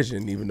my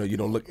vision, even though you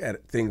don't look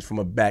at things from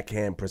a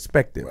backhand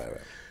perspective. Right.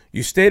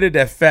 You stated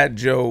that Fat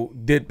Joe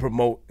did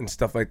promote and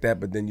stuff like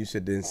that, but then you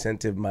said the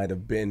incentive might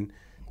have been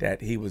that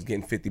he was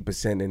getting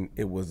 50% and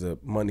it was a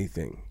money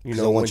thing.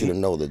 I want you to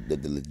know the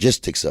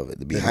logistics of it,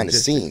 the behind the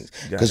scenes.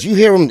 Got Because it. you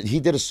hear him, he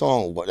did a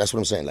song, that's what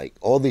I'm saying. Like,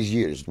 all these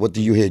years, what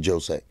do you hear Joe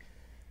say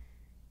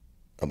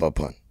about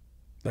Pun?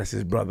 That's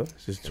his brother.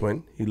 It's his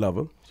twin. He love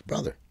him. His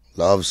brother.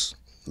 Love's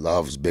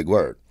big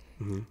word.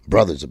 Mm-hmm.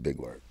 Brother's a big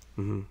word.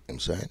 Mm-hmm. You know what I'm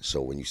saying?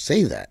 So when you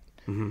say that,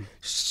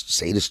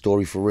 say the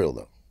story for real,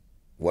 though.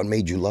 What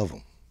made you love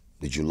him?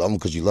 Did you love him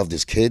because you loved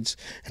his kids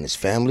and his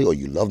family, or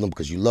you loved him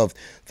because you loved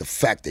the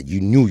fact that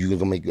you knew you were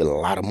gonna make a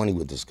lot of money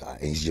with this guy,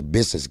 and he's your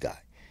business guy.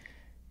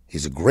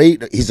 He's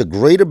a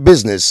greater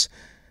business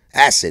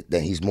asset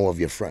than he's more of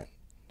your friend.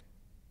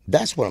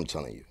 That's what I'm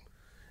telling you.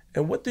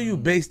 And what do you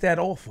base that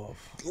off of?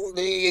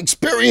 The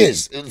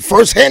experience,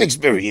 first-hand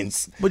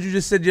experience. But you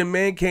just said your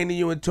man came to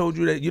you and told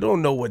you that you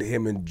don't know what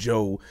him and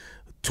Joe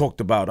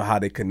talked about or how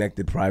they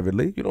connected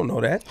privately. You don't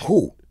know that.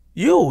 Who?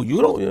 You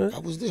don't. I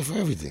was there for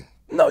everything.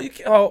 No, you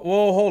can't. Oh,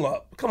 well, hold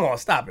up. Come on,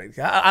 stop it.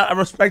 I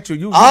respect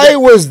you. I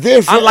was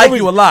there for I like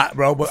everything. you a lot,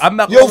 bro, but I'm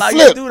not Yo, gonna allow you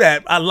Flip. to do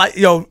that. I like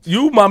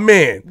you my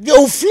man.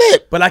 Yo,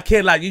 Flip. But I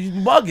can't like you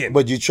bugging.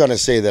 But you're trying to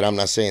say that I'm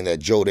not saying that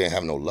Joe didn't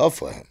have no love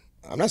for him.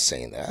 I'm not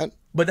saying that.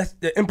 But that's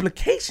the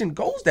implication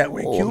goes that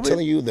way, Oh, Cuban. I'm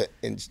telling you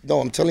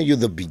I'm telling you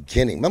the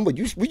beginning. Remember,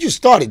 we just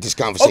started this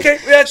conversation. Okay,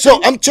 yeah,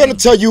 so I'm trying to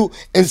tell you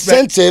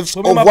incentives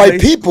Put me in of my white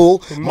place. people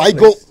Put me in my might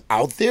go place.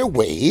 out their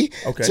way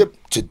Okay.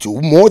 to do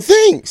more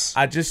things.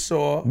 I just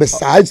saw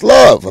Besides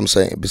love, I'm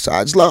saying.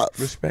 Besides love.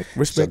 respect.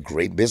 It's a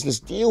great business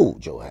deal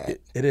Joe had.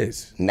 It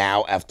is.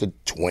 Now, after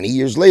 20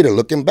 years later,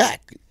 looking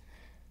back.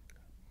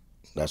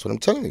 That's what I'm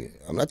telling you.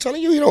 I'm not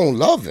telling you don't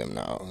love him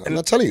now. I'm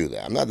not telling you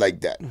that. I'm not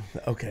like that.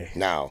 Okay.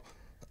 Now,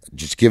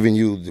 just giving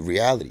you the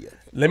reality of it.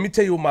 Let me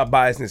tell you where my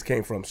biasness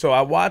came from. So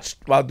I watched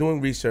while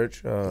doing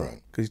research because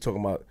he's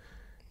talking about,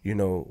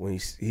 when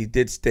he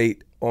did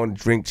state on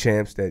Drink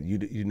Champs that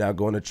you're not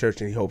going to church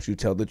and he hopes you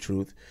tell the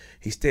truth.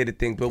 He stated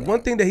things, but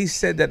one thing that he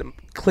said that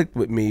clicked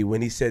with me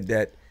when he said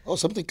that. Oh,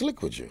 something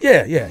clicked with you.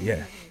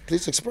 Yeah.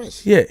 Please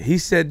express. Yeah, he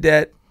said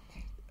that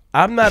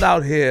I'm not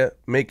out here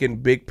making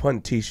Big Pun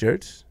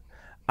T-shirts.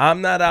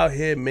 I'm not out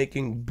here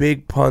making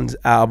Big Pun's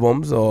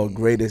albums or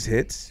greatest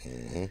hits.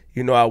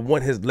 Mm-hmm. I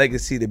want his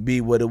legacy to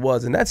be what it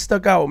was. And that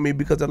stuck out with me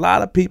because a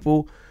lot of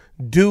people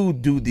do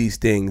these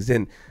things.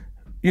 And,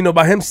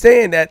 by him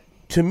saying that,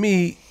 to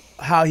me,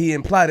 how he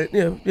implied it,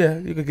 yeah,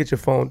 you could get your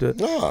phone to...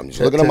 No, I'm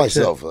just looking at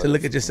myself. To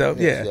look at yourself,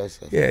 yeah.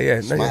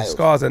 Smile. Your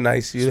scars are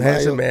nice. You're a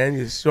handsome man.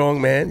 You're a strong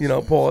man,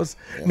 pause.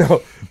 Yeah.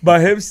 No, but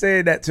him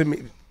saying that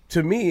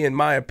to me, in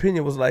my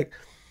opinion, was like,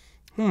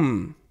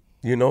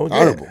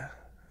 honorable.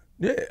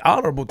 Yeah,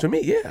 honorable to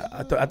me. Yeah,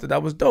 I thought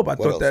that was dope. I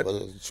thought that.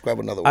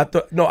 Describe another one.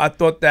 I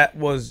thought that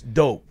was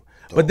dope.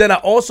 But then I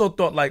also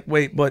thought like,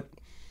 wait, but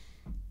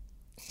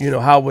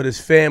how would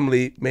his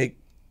family make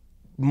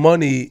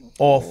money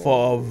off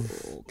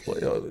of?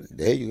 Okay.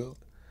 There you go.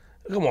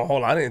 Come on,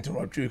 hold on. I didn't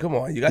interrupt you. Come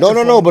on, you got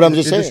no. But I'm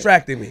just saying.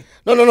 Distracting me.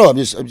 No. I'm not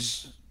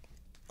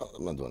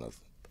doing nothing.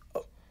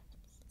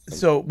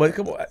 So, but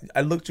come on.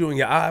 I looked you in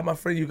your eye, my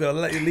friend. You gotta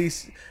let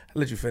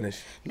you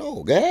finish.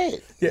 No, go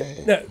ahead.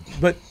 Yeah,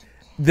 but.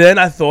 Then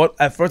I thought,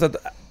 at first,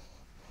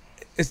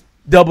 it's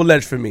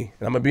double-edged for me.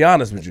 And I'm going to be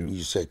honest with you.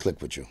 You said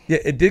click with you. Yeah,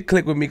 it did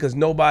click with me because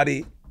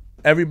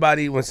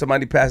everybody, when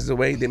somebody passes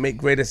away, they make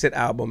greatest hit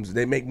albums.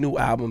 They make new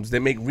albums. They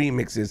make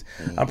remixes.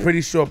 Mm-hmm. I'm pretty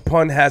sure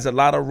Pun has a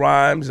lot of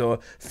rhymes, or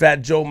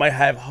Fat Joe might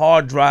have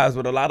hard drives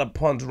with a lot of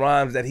Pun's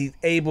rhymes that he's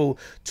able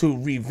to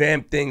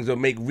revamp things or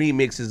make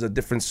remixes of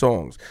different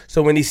songs.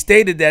 So when he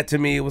stated that to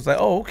me, it was like,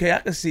 oh, okay, I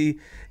can see.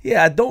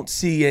 Yeah, I don't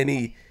see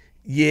any...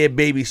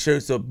 baby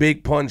shirts or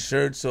Big Pun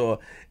shirts or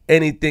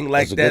anything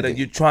like that, or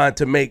you're trying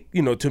to make,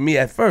 to me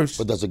at first.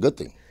 But that's a good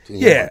thing.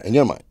 In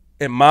your mind.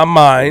 In my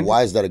mind.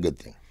 Why is that a good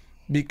thing?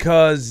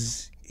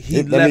 Because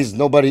that means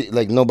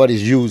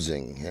nobody's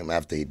using him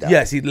after he died.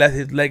 Yes, he let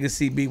his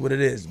legacy be what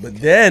it is. But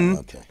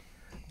then,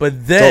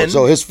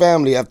 so his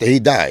family after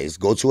he dies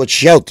go to a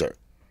shelter,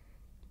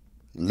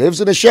 lives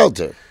in a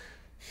shelter.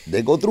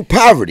 They go through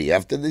poverty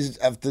after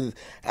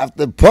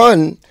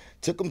Pun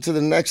took them to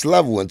the next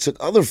level and took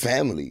other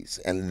families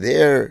and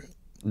their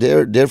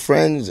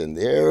friends and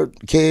their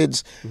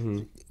kids,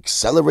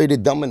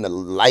 accelerated them in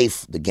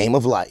the game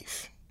of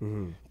life,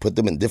 put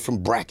them in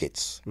different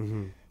brackets.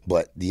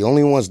 But the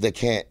only ones that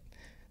can't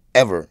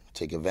ever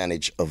take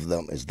advantage of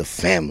them is the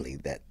family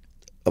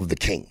of the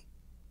king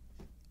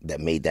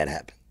that made that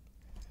happen.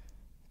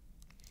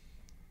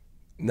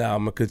 Now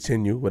I'm going to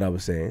continue what I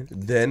was saying.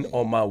 Then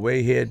on my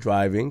way here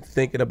driving,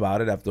 thinking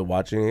about it after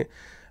watching it,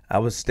 I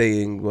was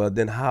saying, well,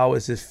 then how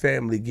is his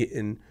family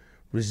getting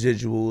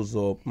residuals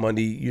or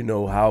money?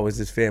 How is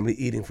his family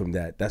eating from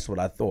that? That's what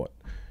I thought.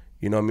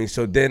 You know what I mean?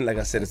 So then, like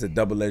I said, it's a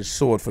double-edged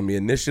sword for me.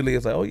 Initially,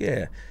 it's like, oh,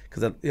 yeah,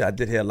 because I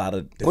did hear a lot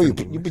of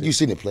different but you've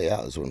seen it play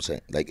out is what I'm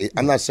saying. Like,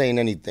 I'm not saying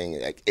anything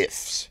like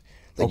ifs.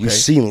 Like, you've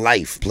seen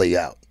life play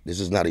out. This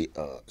is not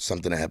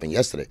something that happened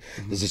yesterday.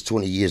 This is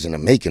 20 years in the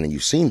making, and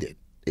you've seen it.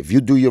 If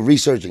you do your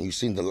research and you've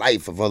seen the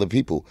life of other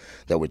people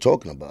that we're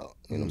talking about,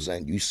 you know what I'm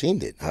saying? You've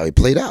seen it, how it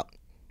played out.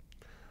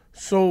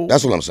 So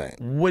that's what I'm saying.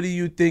 What do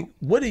you think?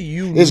 What do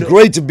you? It's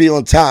great to be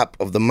on top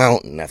of the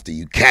mountain after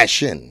you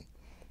cash in,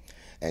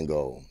 and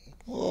go,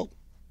 well,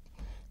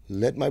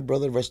 let my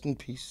brother rest in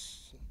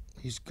peace.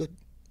 He's good.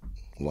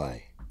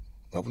 Why?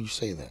 Why would you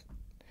say that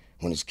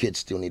when his kids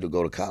still need to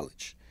go to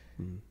college?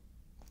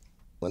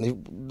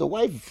 When the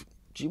wife,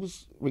 she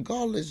was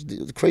regardless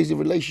the crazy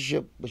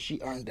relationship, but she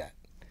earned that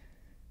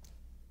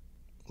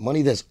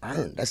money. That's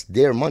earned. That's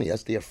their money.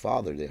 That's their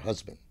father, their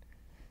husband.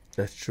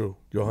 That's true.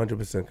 You're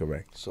 100%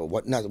 correct. So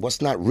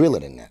what's not realer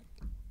than that?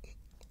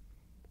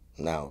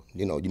 Now,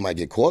 you know, you might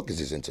get caught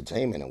because it's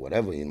entertainment and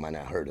whatever. You might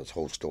not heard this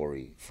whole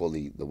story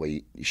fully the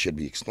way it should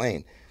be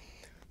explained.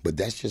 But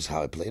that's just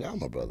how it played out,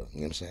 my brother. You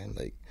know what I'm saying?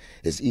 Like,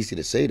 it's easy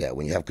to say that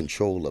when you have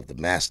control of the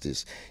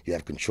masters, you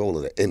have control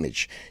of the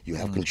image, you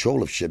have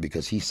control of shit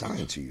because he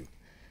signed to you.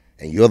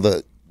 And you're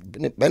the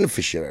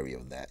beneficiary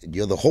of that.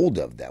 You're the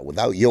holder of that.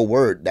 Without your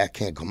word, that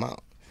can't come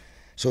out.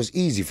 So it's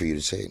easy for you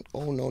to say,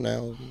 oh, no,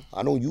 now,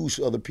 I don't use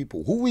other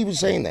people. Who we was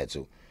saying that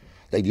to?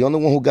 Like, the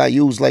only one who got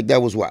used like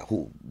that was what?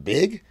 Who?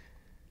 Big?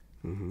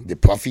 Mm-hmm.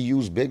 Did Puffy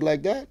use Big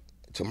like that?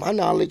 To my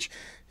knowledge,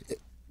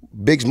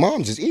 Big's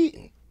mom's is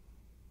eating.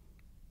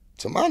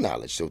 To my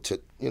knowledge. So, to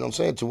you know what I'm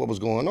saying, to what was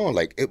going on,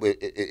 like,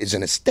 it's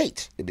an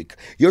estate.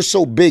 You're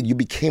so big, you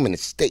became an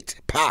estate.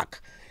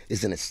 Pac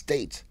is an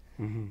estate.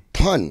 Mm-hmm.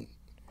 Pun,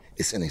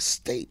 it's an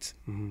estate.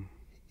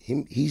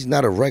 Mm-hmm. He's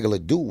not a regular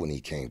dude when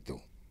he came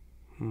through.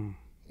 Mm.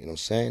 You know what I'm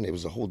saying? It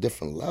was a whole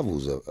different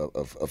levels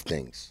of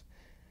things.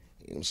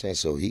 You know what I'm saying?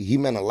 So he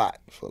meant a lot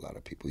for a lot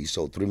of people. He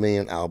sold 3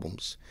 million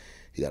albums.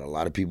 He got a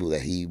lot of people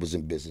that he was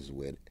in business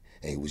with,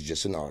 and he was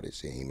just an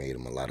artist, and he made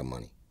him a lot of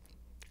money. You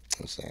know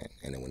what I'm saying?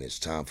 And then when it's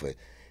time for,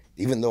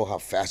 even though how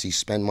fast he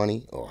spent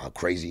money or how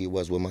crazy he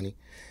was with money,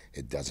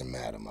 it doesn't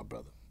matter, my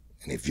brother.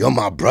 And if you're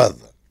my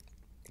brother,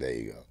 there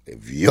you go.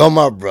 If you're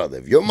my brother,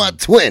 if you're my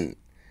twin,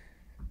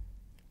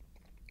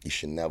 you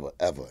should never,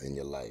 ever in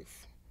your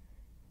life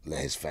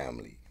let his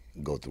family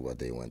go through what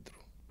they went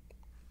through.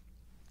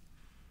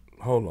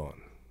 Hold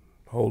on.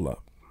 Hold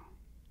up.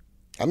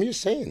 I'm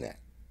just saying that.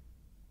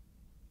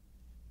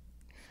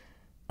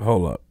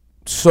 Hold up.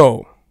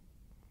 So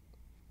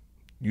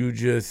you're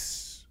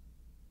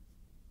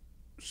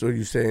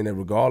saying that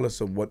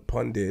regardless of what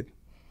Pun did,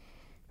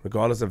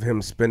 regardless of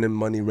him spending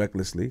money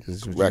recklessly, this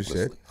is what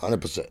recklessly, you said.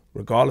 100%.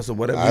 Regardless of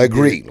whatever I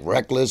agree.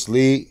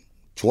 Recklessly,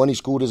 20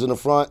 scooters in the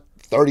front,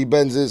 30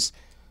 Benzes,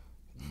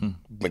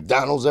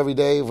 McDonald's every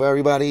day for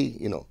everybody,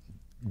 you know,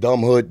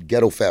 dumb hood,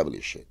 ghetto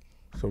fabulous shit.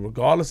 So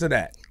regardless of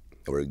that.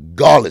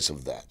 Regardless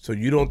of that. So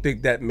you don't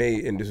think that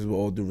may, and this is with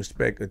all due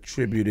respect,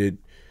 attributed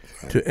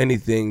to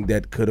anything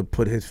that could have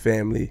put his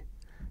family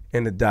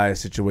in a dire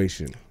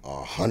situation?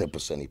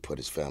 100% he put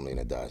his family in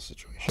a dire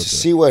situation. Okay. To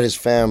see what his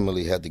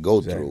family had to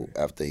go through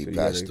after he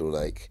passed through,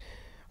 like,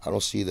 I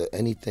don't see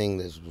anything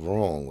that's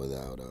wrong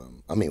without,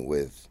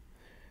 with,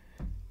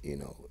 you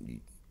know,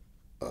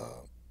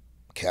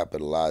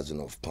 capitalizing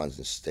off Pun's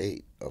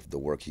estate of the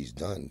work he's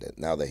done, that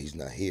now that he's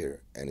not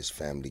here and his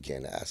family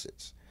gain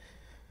assets.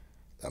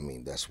 I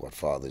mean, that's what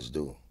fathers do.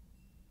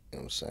 You know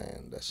what I'm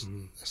saying?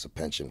 That's a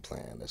pension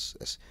plan.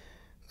 That's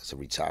a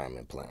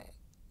retirement plan.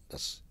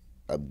 That's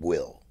a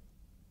will.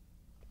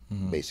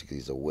 Basically,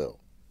 it's a will.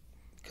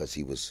 Because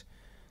he was,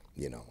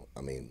 you know,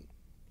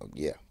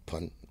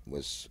 Pun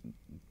was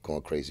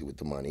going crazy with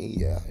the money.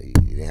 Yeah, he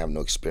didn't have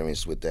no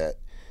experience with that,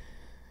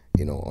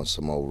 you know, on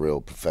some old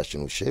real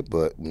professional shit,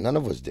 but none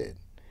of us did.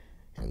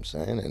 You know what I'm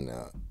saying?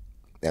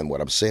 And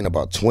what I'm saying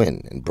about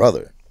twin and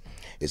brother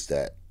is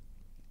that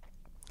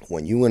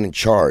when you're in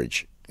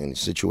charge, in a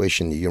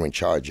situation that you're in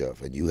charge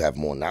of and you have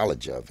more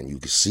knowledge of and you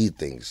can see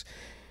things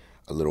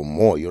a little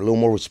more, you're a little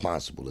more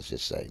responsible, let's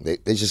just say.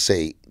 They just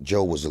say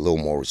Joe was a little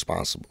more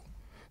responsible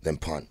than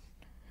Pun,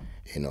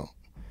 you know.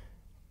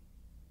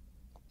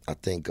 I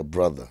think a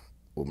brother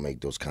will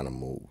make those kind of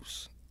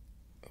moves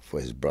for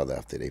his brother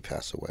after they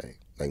pass away.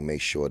 Like,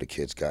 make sure the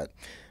kids got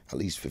at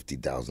least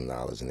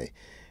 $50,000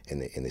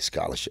 in the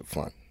scholarship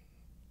fund.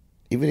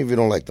 Even if you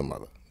don't like the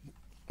mother.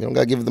 You don't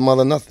got to give the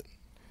mother nothing.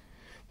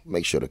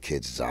 Make sure the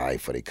kids is all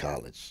right for their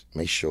college.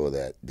 Make sure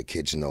that the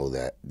kids know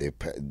that they,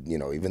 you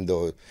know, even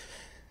though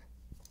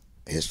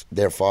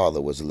their father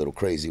was a little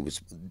crazy,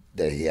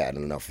 that he had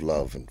enough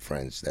love and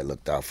friends that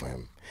looked out for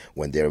him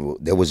when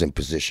they was in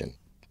position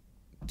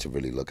to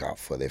really look out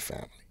for their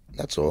family.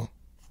 That's all.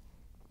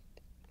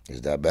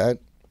 Is that bad?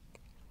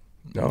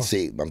 No.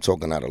 See, I'm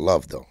talking out of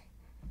love, though,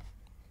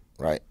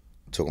 right?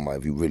 I'm talking about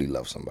if you really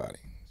love somebody.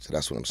 So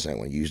that's what I'm saying.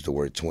 When you use the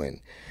word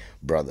twin,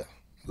 brother,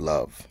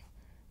 love,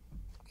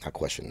 I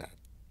question that.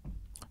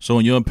 So,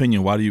 in your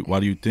opinion, why do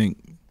you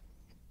think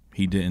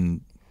he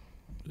didn't,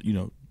 you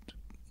know?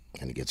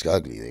 And it gets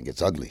ugly.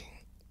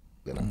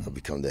 Then I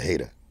become the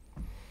hater.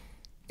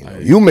 You know,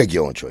 you make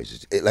your own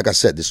choices. Like I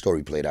said, this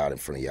story played out in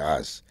front of your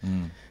eyes.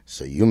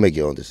 So you make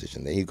your own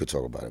decision. Then you could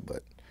talk about it,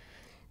 but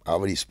I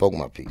already spoke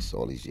my piece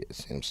all these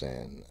years. You know what I'm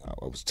saying?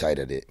 I was tight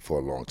at it for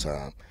a long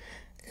time.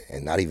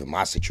 And not even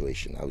my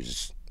situation. I was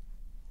just,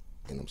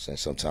 you know what I'm saying?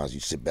 Sometimes you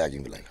sit back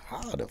and be like,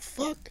 how the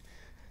fuck?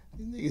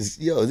 These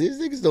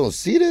niggas don't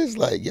see this?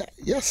 Like,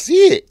 y'all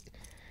see it.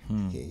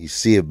 You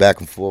see it back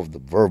and forth, the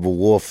verbal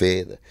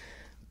warfare,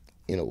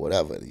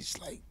 whatever. It's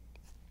like,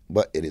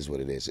 but it is what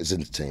it is. It's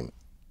entertainment.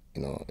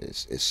 You know,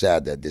 it's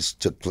sad that this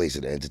took place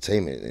at the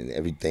entertainment and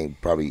everything.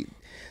 Probably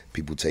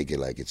people take it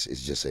like it's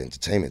just an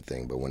entertainment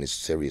thing, but when it's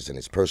serious and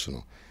it's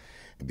personal,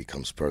 it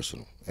becomes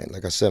personal. And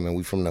like I said, man,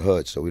 we from the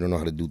hood, so we don't know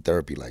how to do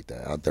therapy like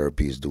that. Our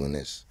therapy is doing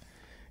this.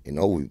 You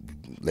know,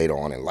 later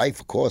on in life,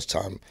 of course,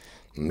 time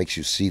makes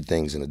you see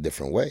things in a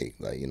different way.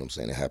 Like, you know what I'm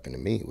saying? It happened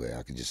to me where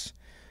I could just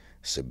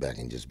sit back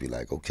and just be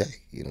like, okay,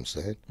 you know what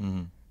I'm saying?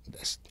 Mm-hmm.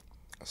 That's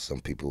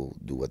some people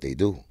do what they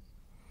do,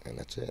 and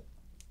that's it.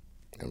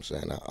 You know what I'm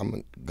saying? I'm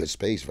in good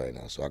space right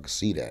now, so I can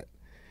see that,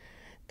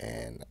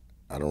 and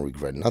I don't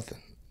regret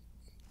nothing.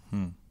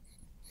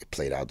 It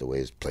played out the way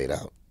it's played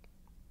out.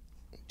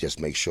 Just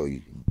make sure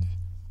you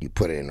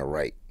put it in the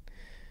right,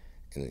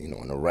 in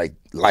the right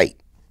light.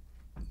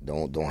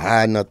 Don't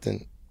hide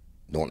nothing.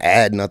 Don't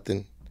add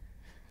nothing.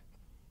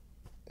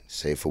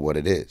 Say it for what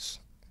it is.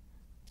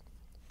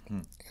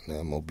 And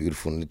more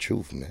beautiful than the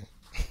truth, man.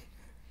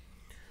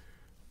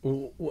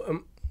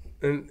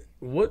 And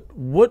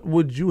what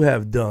would you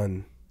have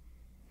done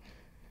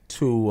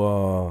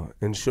to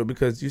ensure?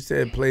 Because you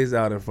said it plays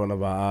out in front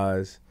of our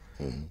eyes.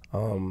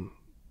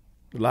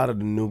 A lot of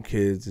the new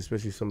kids,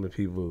 especially some of the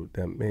people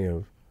that may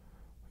have,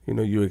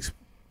 you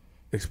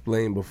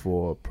explained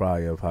before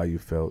prior of how you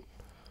felt.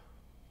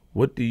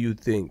 What do you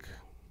think?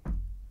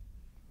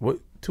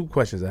 Two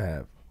questions I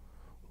have.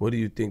 What do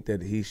you think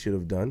that he should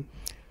have done?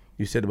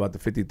 You said about the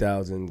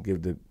 50,000,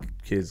 give the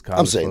kids college.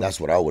 I'm saying that's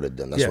what I would have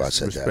done. That's why I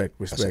said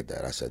respect.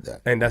 I said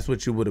that. And that's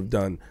what you would have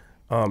done.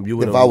 You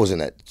would if I was in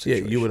that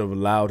situation. Yeah, you would have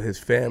allowed his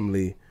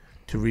family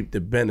to reap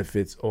the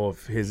benefits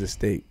of his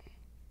estate.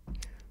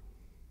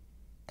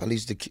 At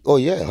least oh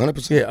yeah,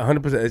 100%. Yeah,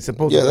 100%. It's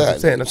supposed to. That, I'm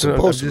saying it's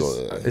supposed to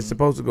go. It's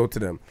supposed to go to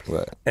them.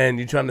 Right. And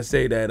you're trying to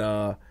say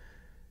that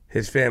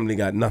his family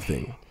got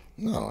nothing.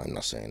 No, I'm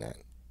not saying that.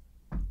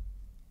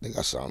 They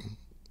got something.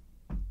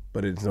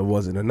 But it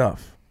wasn't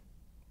enough.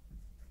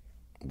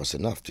 What's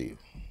enough to you?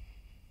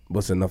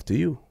 What's enough to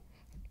you?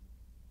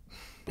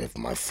 If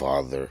my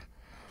father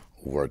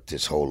worked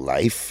his whole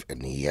life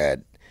and he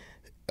had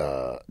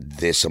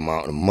this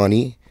amount of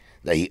money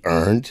that he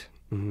earned,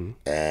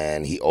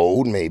 and he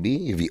owed,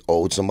 maybe if he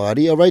owed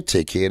somebody, all right,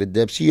 take care of the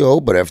debts he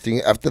owed, but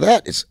everything after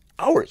that is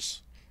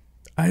ours.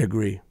 I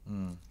agree.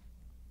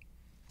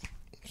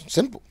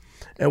 Simple.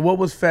 And what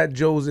was Fat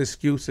Joe's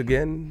excuse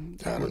again?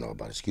 I don't know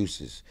about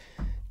excuses.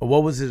 Or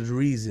what was his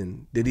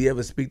reason? Did he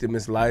ever speak to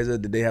Miss Liza?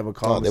 Did they have a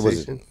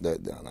conversation?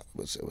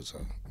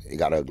 It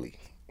got ugly.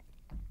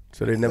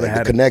 So they never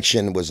had the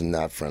connection was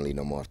not friendly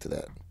no more after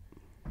that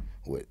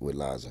with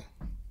Liza.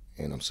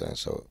 You know what I'm saying?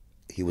 So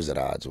he was at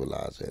odds with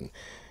Liza, and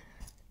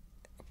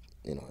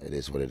it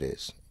is what it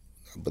is.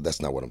 But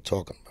that's not what I'm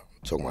talking about.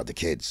 I'm talking about the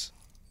kids.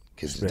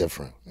 Kids is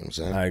different. You know what I'm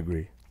saying? I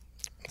agree.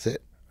 That's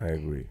it. I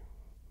agree.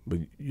 But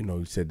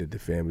you said that the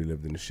family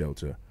lived in the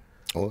shelter.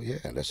 Oh yeah,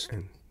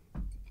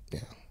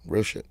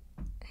 real shit.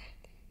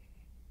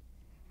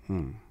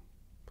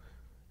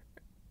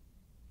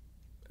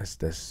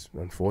 That's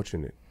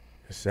unfortunate.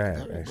 It's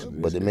sad, actually.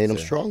 But it made them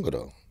stronger,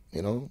 though.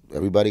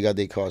 Everybody got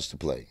their cards to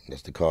play.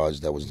 That's the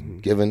cards that was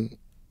given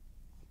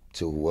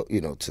to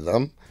to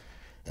them,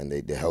 and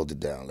they held it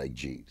down like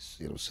G's.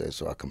 You know what I'm saying?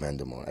 So I commend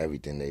them on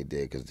everything they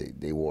did because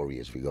they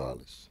warriors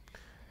regardless.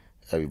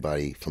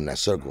 Everybody from that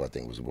circle, I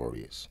think, was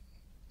warriors.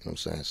 You know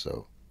what I'm saying?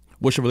 So,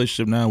 what's your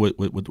relationship now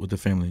with the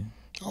family?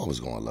 I always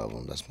gonna love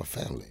them. That's my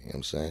family. You know what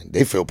I'm saying?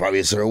 They feel probably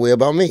a certain way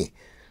about me.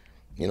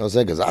 You know what I'm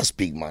saying? Because I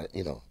speak my,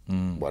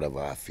 whatever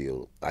I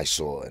feel, I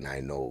saw, and I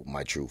know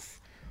my truth,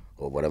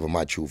 or whatever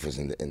my truth is,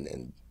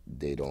 and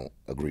they don't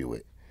agree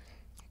with.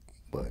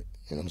 But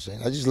you know what I'm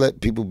saying? I just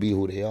let people be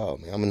who they are,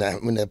 man. I'm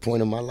in that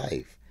point in my life.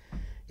 You know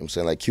what I'm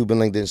saying? Like Cuban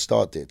Link didn't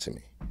start there to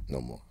me no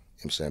more. You know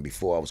what I'm saying?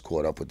 Before I was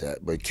caught up with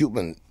that, but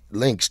Cuban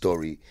Link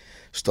story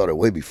started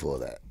way before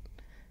that,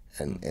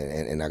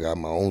 and I got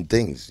my own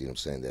things. You know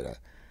what I'm saying? That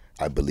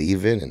I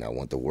believe in, and I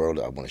want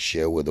to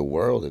share with the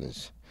world,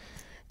 and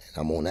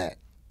I'm on that.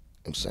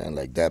 You know what I'm saying?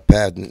 Like that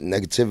path,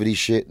 negativity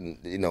shit,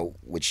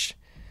 which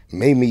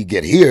made me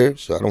get here,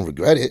 so I don't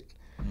regret it.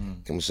 You know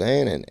what I'm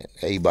saying? And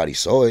everybody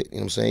saw it. You know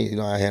what I'm saying?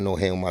 I had no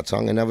hair on my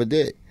tongue. I never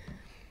did.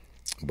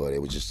 But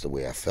it was just the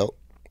way I felt.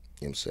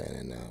 You know what I'm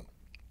saying? And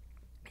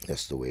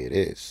that's the way it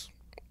is.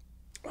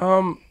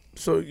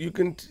 So you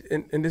can,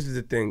 and this is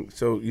the thing.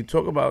 So you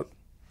talk about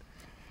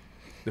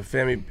the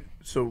family.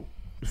 So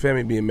the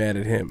family being mad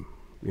at him,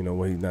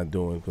 what he's not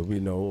doing, because we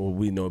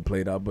know it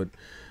played out, but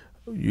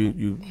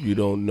you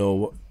don't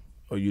know,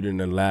 or you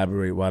didn't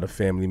elaborate why the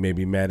family may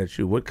be mad at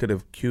you. What could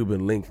have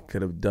Cuban Link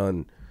could have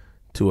done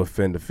to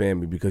offend the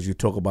family? Because you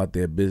talk about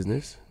their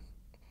business.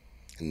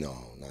 No,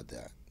 not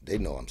that. They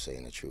know I'm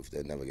saying the truth.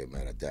 They'll never get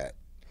mad at that.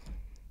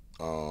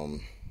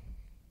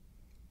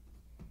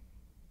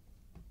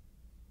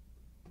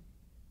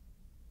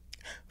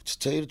 To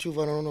tell you the truth,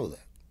 I don't know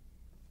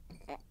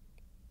that.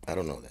 I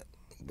don't know that.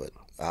 But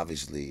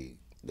obviously,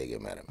 they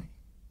get mad at me.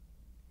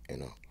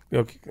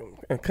 Yo,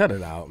 cut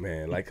it out,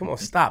 man. Like, come on,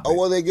 stop. Oh,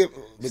 well, they get...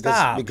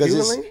 Stop. Because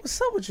what's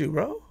up with you,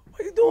 bro? Why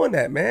you doing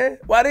that, man?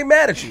 Why they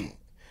mad at you?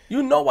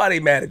 You know why they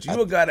mad at you.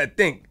 You gotta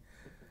think.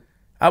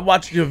 I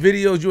watched your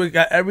videos. You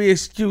got every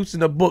excuse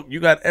in the book. You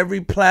got every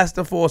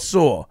plaster for a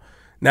sore.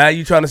 Now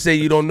you trying to say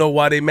you don't know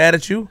why they mad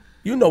at you?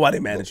 You know why they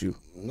mad at you.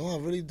 No, I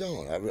really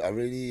don't. I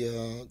really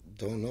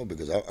don't know,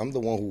 because I'm the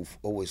one who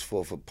always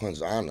fought for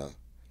Pun's honor,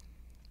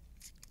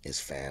 his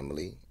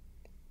family,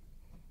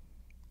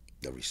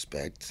 The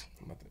respect.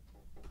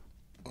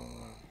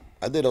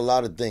 I did a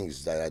lot of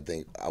things that I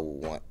think I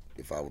would want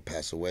if I would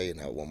pass away,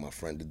 and I want my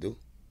friend to do.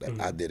 Like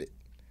I did it.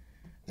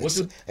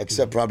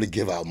 Except probably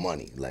give out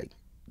money, like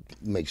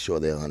make sure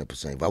they're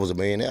 100%. If I was a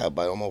millionaire, I'd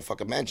buy all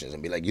motherfucking mansions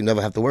and be like, you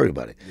never have to worry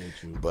about it.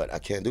 But I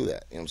can't do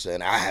that. You know what I'm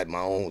saying? I had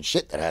my own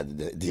shit that I had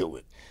to deal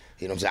with.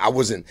 You know what I'm saying? I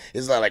wasn't,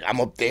 it's not like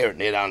I'm up there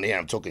and they're down there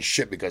and I'm talking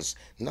shit because,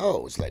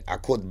 no, it's like I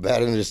caught the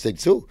bad end of the stick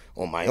too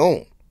on my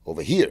own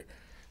over here.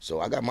 So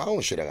I got my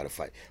own shit I got to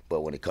fight.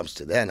 But when it comes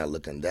to that and I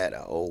look at that, I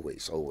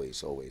always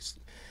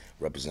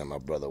represent my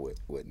brother with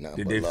nothing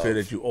Did but they love. feel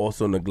that you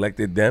also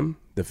neglected them,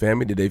 the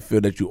family? Did they feel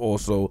that you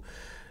also,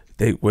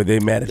 were they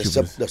mad at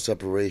you? The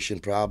separation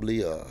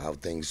probably, how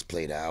things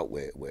played out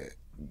where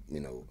you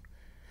know.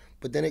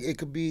 But then it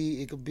could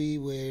be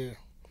where,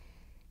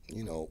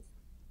 you know,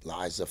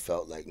 Liza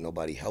felt like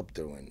nobody helped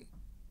her when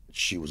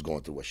she was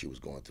going through what she was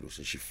going through.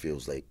 So she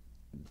feels like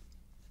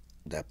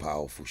that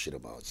powerful shit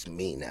about it's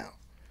me now.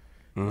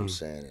 You know what I'm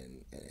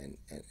saying?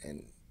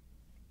 And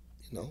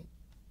you know,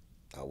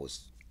 I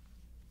was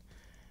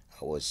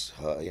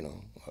her, you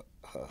know,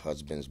 her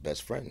husband's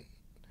best friend.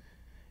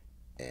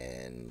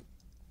 And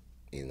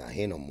he's not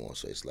here no more,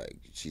 so it's like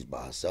she's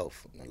by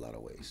herself in a lot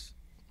of ways.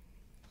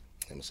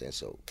 You know what I'm saying?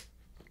 So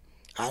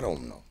I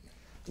don't know.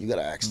 You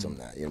gotta ask them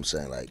that. You know what I'm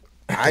saying? Like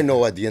I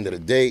know at the end of the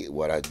day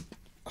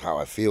how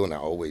I feel and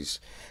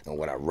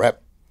what I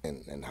rep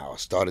and how I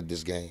started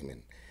this game,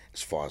 and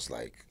as far as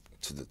like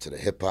to the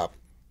hip hop,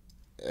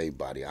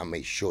 everybody, I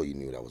made sure you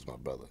knew that was my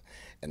brother.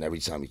 And every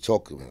time you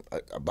talk to him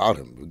about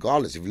him,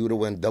 regardless if you would have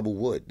went double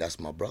wood, that's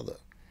my brother.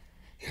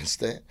 You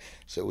understand?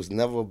 So it was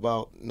never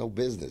about no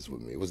business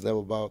with me. It was never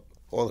about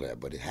all of that,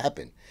 but it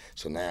happened.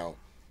 So now,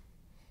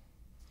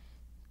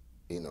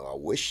 you know, I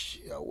wish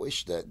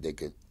that they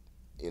could,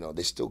 you know,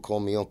 they still call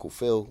me Uncle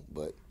Phil,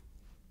 but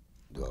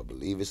do I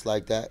believe it's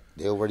like that?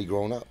 They already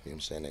grown up, you know what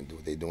I'm saying? And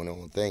they're doing their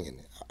own thing,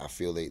 and I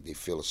feel they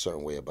feel a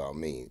certain way about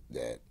me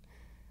that,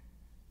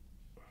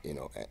 you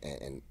know,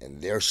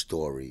 and their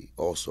story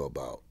also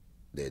about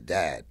their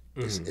dad,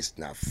 it's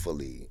not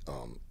fully, I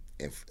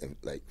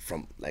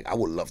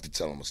would love to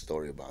tell them a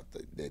story about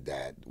their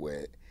dad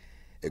where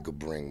it could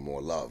bring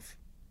more love.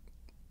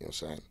 You know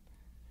what I'm saying?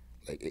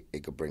 Like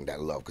it could bring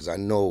that love because I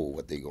know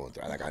what they're going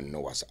through. Like I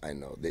know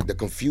the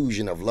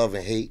confusion of love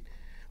and hate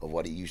of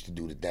what he used to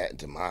do to dad and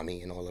to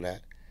mommy and all of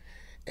that,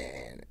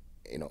 and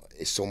you know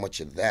it's so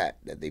much of that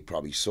they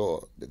probably saw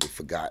that they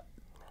forgot,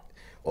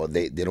 or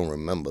they don't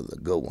remember the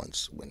good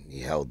ones when he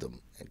held them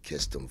and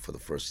kissed them for the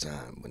first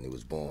time when he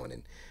was born,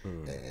 and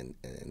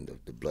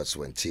the blood,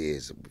 sweat, and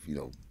tears, you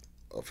know,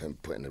 of him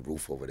putting the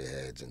roof over their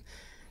heads and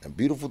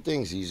beautiful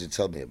things he used to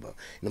tell me about. You know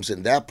what I'm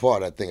saying? That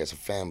part I think as a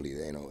family,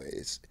 you know,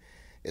 it's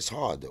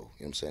hard though. You know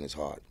what I'm saying? It's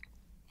hard.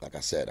 Like I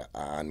said,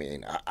 I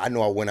mean, I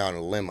know I went out on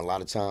a limb a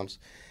lot of times,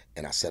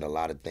 and I said a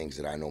lot of things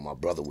that I know my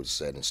brother would have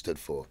said and stood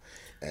for,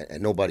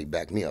 and nobody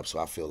backed me up. So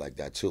I feel like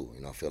that too.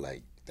 You know, I feel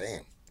like,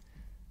 damn.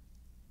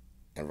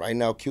 And right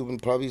now, Cuban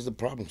probably is the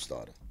problem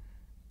starter.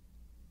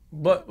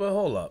 But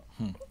hold up,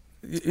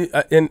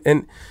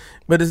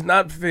 but it's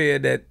not fair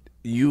that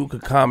you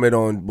could comment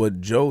on what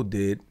Joe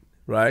did,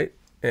 right?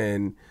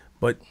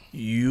 But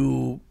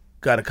you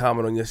got to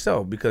comment on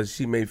yourself because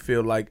she may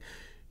feel like,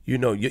 you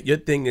know, your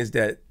thing is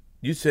that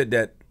you said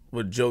that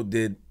what Joe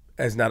did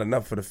is not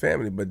enough for the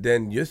family, but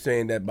then you're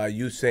saying that by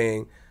you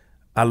saying,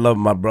 I love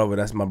my brother,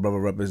 that's my brother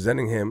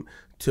representing him,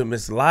 to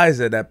Miss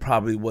Liza, that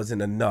probably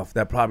wasn't enough.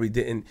 That probably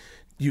didn't,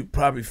 you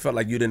probably felt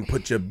like you didn't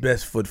put your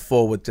best foot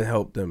forward to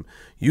help them.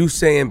 You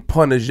saying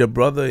punish your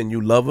brother and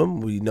you love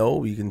him, we know,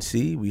 we can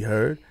see, we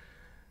heard.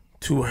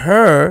 To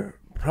her,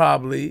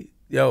 probably,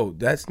 yo,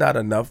 that's not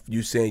enough.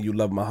 You saying you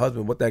love my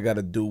husband, what that got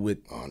to do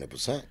with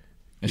 100%.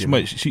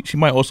 And she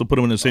might also put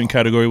him in the same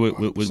category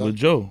with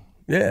Joe.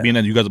 Yeah. Being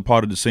that you guys are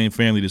part of the same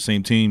family, the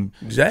same team.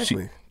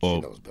 Exactly. She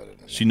knows better than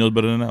that. She knows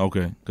better than that?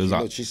 Okay.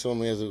 She saw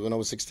me when I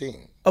was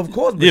 16. Of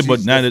course.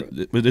 But now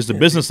but it's the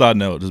business side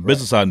now. There's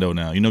business side though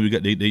now. You know,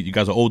 you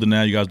guys are older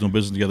now. You guys doing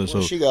business together.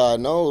 Well, she got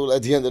to know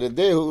at the end of the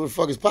day who the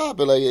fuck is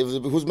popping. Like,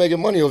 who's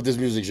making money off this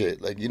music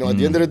shit? Like, you know, at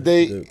the end of the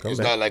day, it's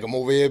not like I'm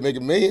over here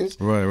making millions.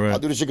 Right. I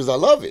do this shit because I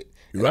love it.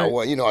 Right. I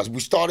want, you know, we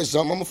started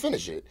something, I'm going to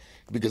finish it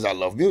because I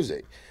love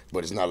music.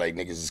 But it's not like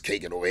niggas is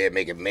caking over here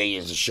making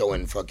millions and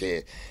showing fucking,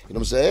 you know what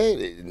I'm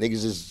saying?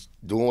 Niggas is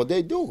doing what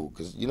they do.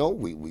 Because, you know,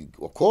 we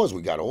of course,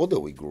 we got older.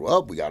 We grew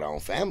up. We got our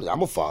own family.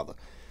 I'm a father.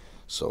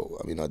 So,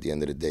 I mean, at the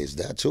end of the day, it's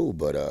that too.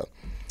 But,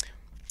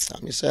 I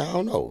mean, I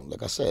don't know.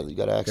 Like I said, you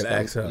got to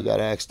ask them. You got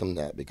to ask them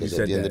that. Because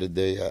at the end of the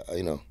day,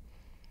 you know.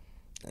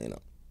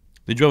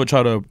 Did you ever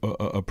try to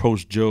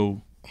approach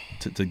Joe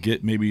to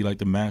get maybe like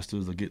the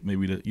masters or get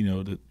maybe the, you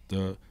know,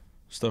 the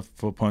stuff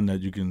for Pun that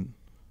you can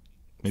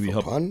maybe for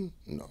help? Pun?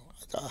 No.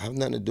 I have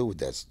nothing to do with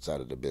that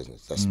side of the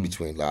business. That's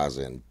between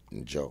Liza and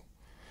Joe.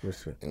 You know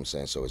what I'm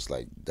saying? So it's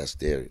like, that's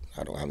their,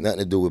 I don't have nothing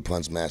to do with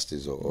Pun's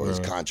masters or his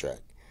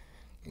contract.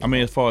 I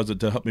mean, as far as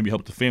to help, maybe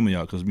help the family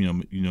out, because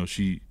you know,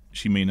 she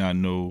may not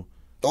know.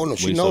 Oh no,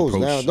 she knows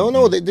now.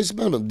 No,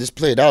 this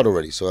played out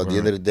already. So at the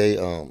end of the day,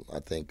 I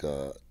think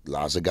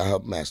Liza got her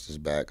master's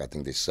back. I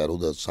think they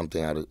settled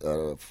something out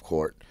of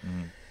court.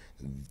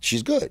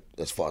 She's good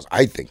as far as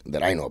I think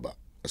that I know about.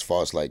 As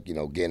far as like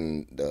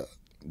getting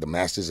the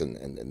masters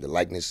and the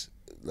likeness,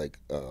 like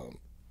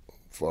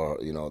for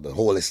the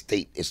whole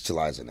estate is to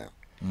Liza now.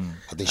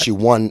 I think she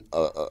won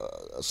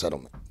a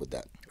settlement with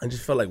that. I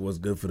just feel like what's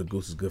good for the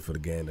goose is good for the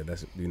gander.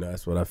 That's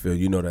that's what I feel.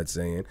 You know that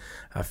saying.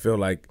 I feel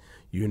like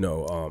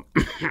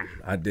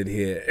I did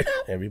hear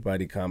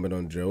everybody comment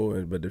on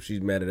Joe, but if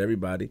she's mad at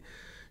everybody,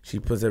 she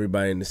puts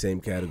everybody in the same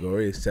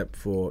category except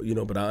for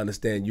But I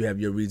understand you have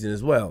your reason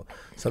as well.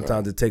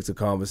 Sometimes it takes a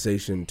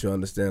conversation to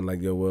understand,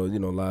 like, yo, well,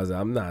 Liza,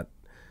 I'm not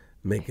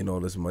making all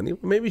this money.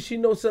 Maybe she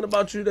knows something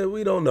about you that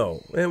we don't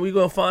know, and we're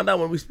gonna find out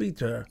when we speak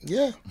to her.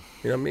 Yeah,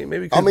 you know what I mean.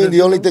 Maybe.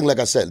 The only thing, like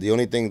I said, the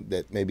only thing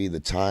that maybe the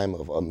time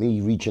of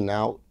me reaching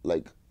out,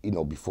 like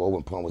before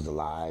when Pun was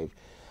alive,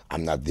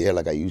 I'm not there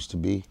like I used to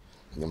be.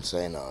 You know what I'm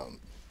saying?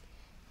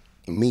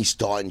 Me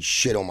starting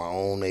shit on my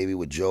own, maybe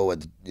with Joe,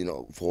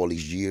 for all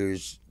these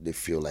years, they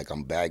feel like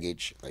I'm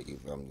baggage, like if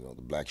I'm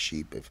the black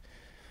sheep. If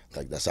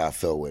like that's how I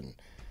felt when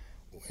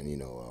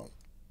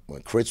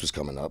Chris was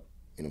coming up.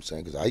 You know what I'm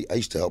saying? Because I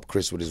used to help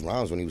Chris with his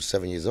rounds when he was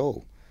 7 years old.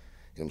 You know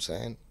what I'm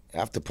saying?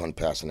 After Pun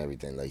passed and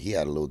everything, like he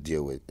had a little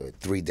deal with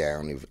 3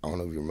 Down. I don't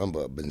know if you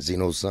remember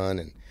Benzino's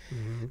son,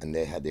 and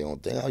they had their own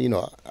thing.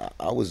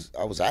 I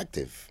was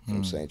active. You know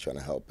what I'm saying? Trying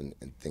to help and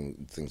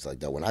things like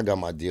that. When I got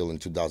my deal in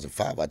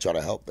 2005, I tried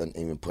to help and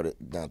even put it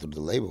down through the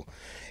label.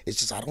 It's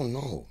just I don't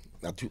know.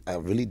 I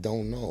really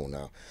don't know.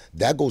 Now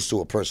that goes to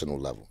a personal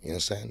level. You know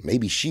what I'm saying?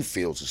 Maybe she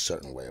feels a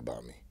certain way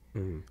about me,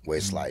 where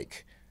it's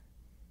like.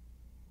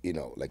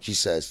 Like she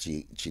says,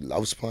 she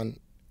loves Pun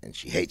and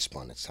she hates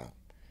Pun at time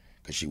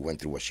because she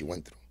went through what she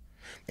went through.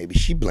 Maybe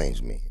she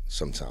blames me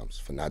sometimes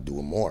for not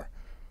doing more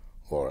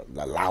or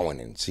allowing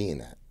and seeing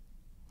that.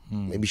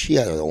 Maybe she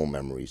had her own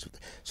memories.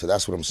 So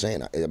that's what I'm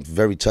saying. I'm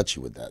very touchy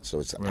with that. So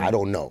it's I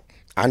don't know.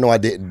 I know I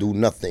didn't do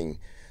nothing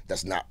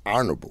that's not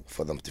honorable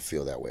for them to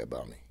feel that way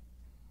about me.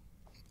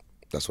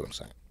 That's what I'm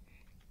saying.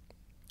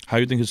 How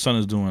do you think his son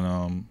is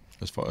doing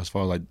as far as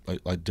like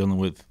dealing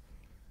with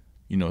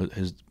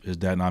his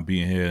dad not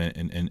being here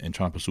and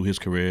trying to pursue his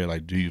career?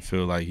 Like, do you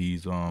feel like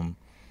he's I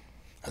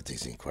think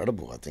he's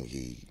incredible. I think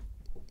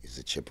he's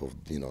a chip of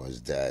his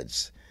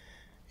dad's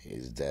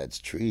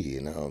tree.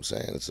 You know what I'm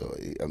saying? So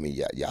I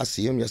mean, y'all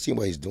see him. Y'all see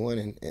what he's doing,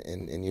 and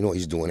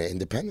he's doing it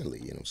independently.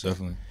 You know what I'm saying?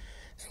 Definitely.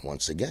 And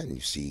once again,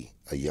 you see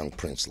a young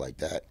prince like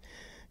that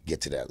get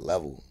to that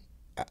level.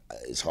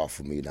 It's hard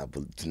for me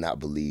to not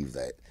believe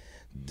that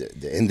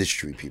the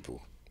industry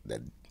people that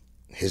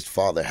his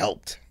father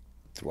helped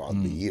throughout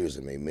the years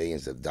and made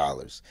millions of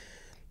dollars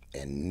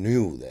and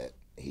knew that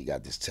he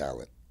got this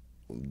talent,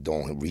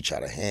 don't reach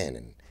out a hand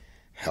and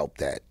help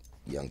that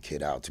young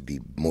kid out to be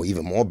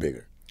even more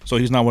bigger. So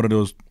he's not one of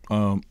those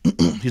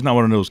he's not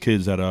one of those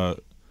kids that a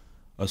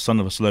son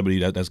of a celebrity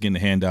that's getting the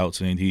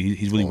handouts and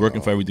he's really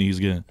working for everything he's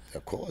getting.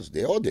 Of course,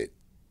 they all did.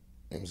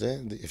 You know what I'm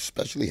saying?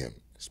 Especially him,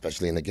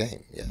 especially in the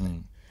game. Yeah,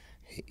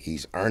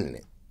 he's earning it. You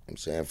know what I'm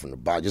saying? From the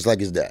bottom, just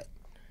like his dad.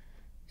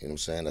 You know what I'm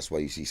saying? That's why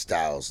you see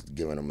Styles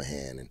giving him a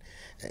hand and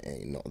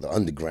the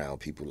underground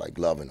people like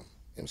loving him.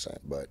 You know what I'm saying?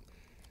 But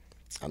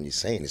I'm just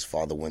saying his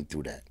father went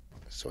through that,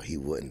 so he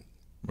wouldn't.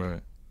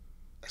 Right.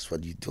 That's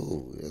what you do. You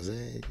know what I'm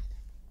saying?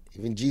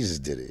 Even Jesus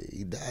did it.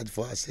 He died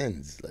for our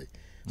sins, like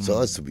so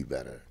us to be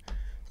better.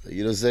 Like,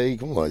 you know what I'm saying?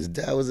 Come on, his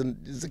dad was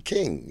a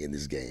king in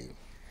this game.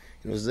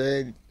 You know what I'm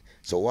saying?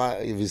 So why,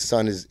 if his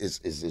son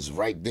is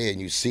right there and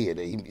you see it,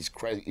 he's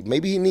crazy.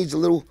 Maybe he needs a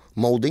little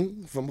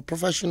molding from a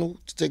professional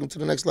to take him to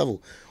the next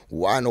level.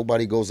 Why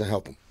nobody goes and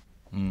help him?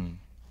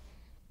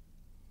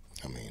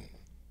 I mean,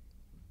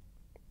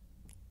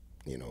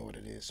 you know what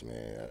it is,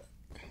 man.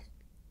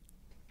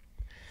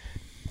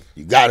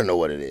 You got to know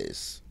what it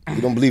is.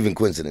 You don't believe in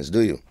coincidence, do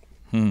you?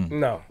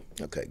 No.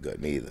 Okay,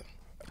 good. Me either.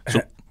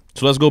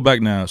 So let's go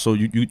back now. So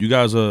you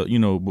guys are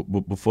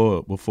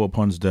before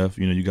Pun's death,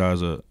 you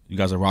guys are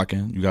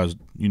rocking. You guys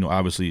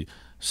obviously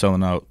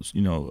selling out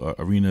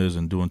arenas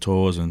and doing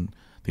tours and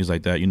things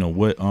like that.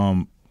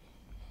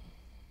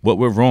 What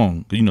went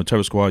wrong?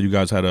 Terror Squad, you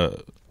guys had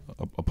a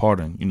part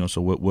in.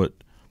 So what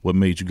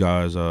made you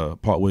guys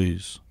part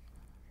ways?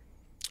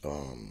 It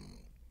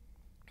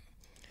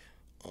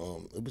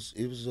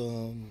was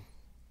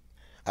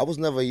I was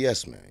never a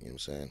yes man. You know what I'm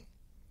saying?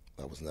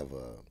 I was never.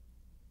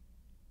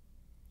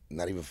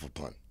 Not even for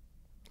Pun. You know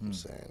what I'm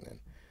saying? And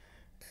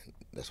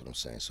that's what I'm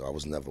saying. So I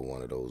was never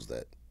one of those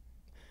that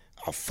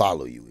I'll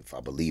follow you if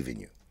I believe in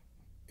you. You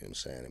know what I'm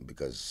saying? And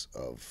because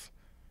of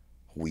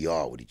who we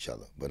are with each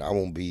other. But I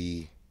won't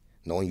be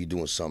knowing you're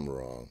doing something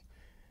wrong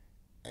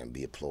and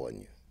be applauding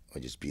you. Or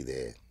just be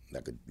there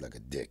like a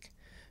dick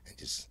and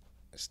just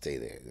stay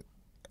there.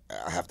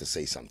 I have to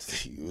say something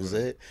to you. You know what I'm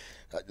saying?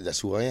 That's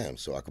who I am.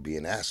 So I could be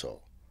an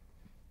asshole.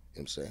 You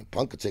know what I'm saying?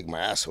 Pun could take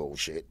my asshole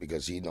shit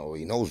because he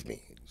knows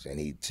me. And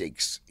he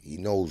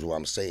knows what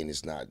I'm saying.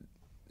 It's not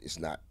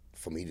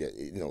for me to,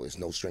 there's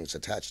no strings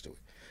attached to it.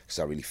 Because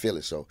I really feel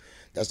it. So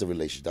that's the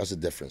relationship. That's the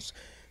difference.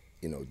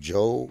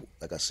 Joe,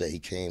 like I said, he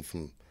came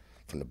from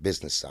the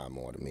business side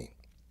more than me.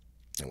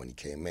 And when he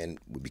came in,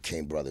 we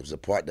became brothers. It was a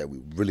part that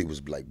we really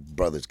was like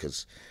brothers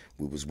because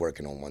we was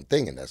working on one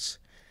thing, and that's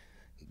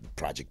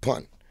Project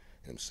Pun. You know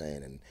what I'm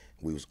saying? And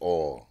we was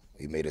all,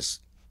 he made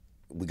us,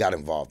 we got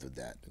involved with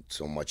that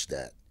so much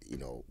that, you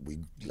know, we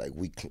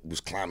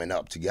was climbing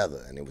up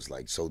together, and it was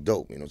like so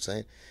dope, you know what I'm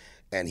saying?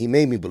 And he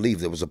made me believe,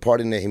 there was a part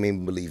in there, he made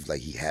me believe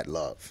like he had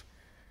love.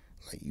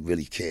 Like you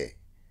really care.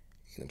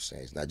 You know what I'm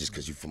saying? It's not just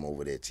because you from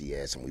over there,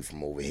 TS, and we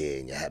from over here,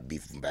 and you had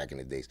beef from back in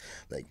the days.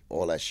 Like,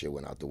 all that shit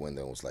went out the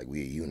window, and it was like,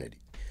 we a unity.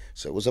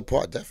 So it was a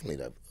part, definitely,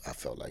 that I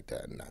felt like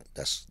that, and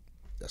that's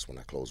when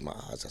I closed my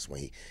eyes. That's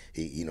when he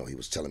you know, he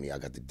was telling me I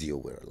got to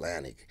deal with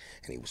Atlantic,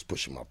 and he was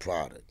pushing my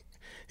product.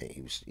 And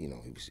he was, you know,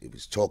 he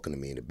was talking to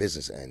me in the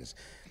business ends,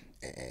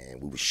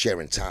 and we were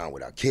sharing time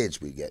with our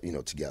kids, we get, you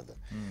know, together.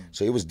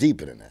 So it was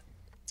deeper than that.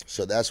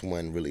 So that's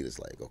when really it's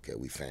like, okay,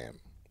 we fam.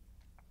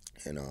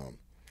 And,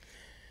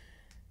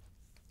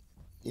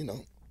 you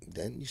know,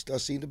 then you start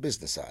seeing the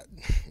business side.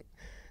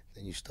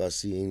 Then you start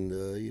seeing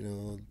the, you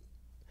know,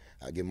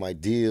 I get my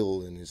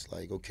deal, and it's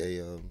like, okay,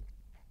 I'm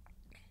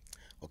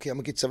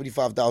gonna get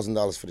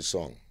 $75,000 for the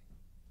song.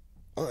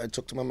 All right, I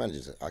talk to my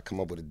managers. I come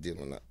up with a deal,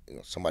 and you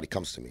know, somebody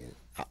comes to me, and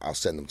I'll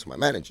send them to my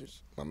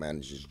managers. My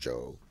managers,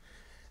 Joe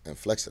and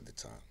Flex at the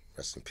time,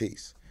 rest in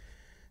peace.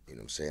 You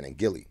know what I'm saying? And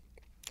Gilly,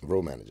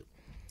 road manager.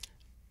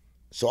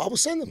 So I would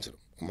send them to them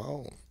on my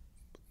own.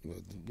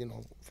 You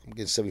know, if I'm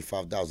getting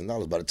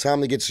 $75,000, by the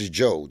time it gets to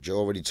Joe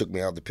already took me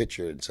out the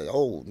picture and said,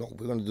 oh, no,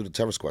 we're going to do the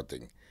Terror Squad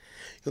thing. You're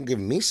going to give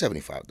me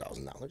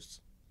 $75,000,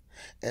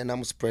 and I'm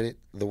going to spread it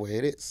the way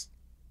it is,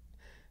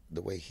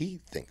 the way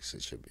he thinks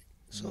it should be.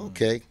 So,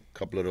 okay, a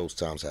couple of those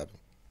times happened.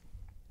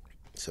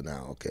 So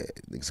now, okay,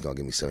 niggas going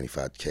to give me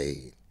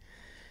 $75K.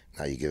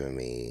 Now you're giving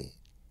me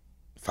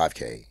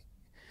 $5K.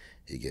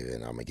 You're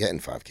giving Armageddon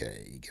 $5K.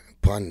 You're giving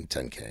Pun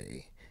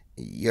 $10K.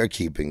 You're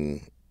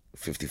keeping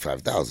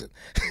 $55,000.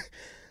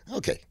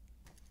 Okay.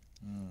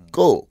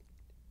 Cool.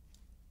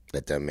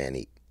 Let that man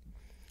eat.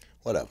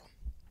 Whatever.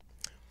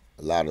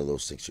 A lot of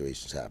those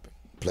situations happen.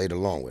 Played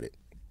along with it.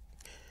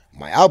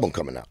 My album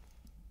coming out,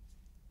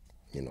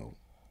 you know,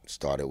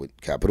 started with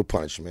Capital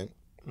Punishment.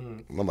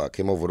 Remember, I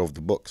came over with Off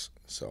the Books.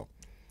 So,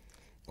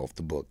 Off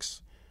the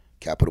Books,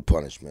 Capital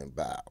Punishment,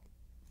 bow.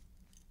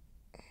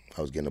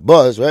 I was getting a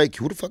buzz, right?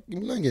 Who the fuck you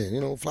linking? You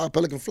know, Fly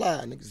Pelican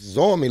Fly. Niggas is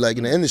on me, like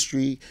in the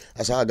industry.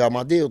 That's how I got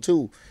my deal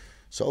too.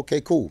 So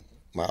okay, cool.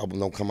 My album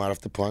don't come out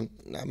after Pun.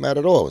 Not mad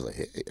at all. I was like,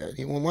 hey, I didn't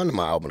even want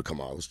my album to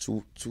come out. I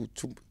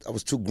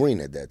was too green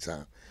at that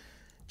time.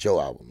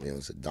 Joe album, you know,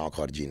 it's a Don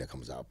Cartagena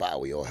comes out. Bow,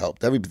 we all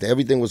helped.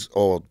 Everything was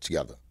all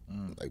together.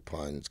 Like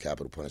Puns,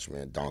 Capital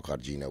Punishment, Don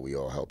Cartagena, we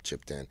all helped,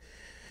 chipped in,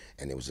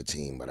 and it was a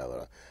team.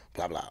 Blah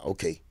blah blah.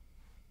 Okay,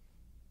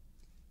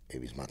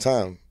 maybe it's my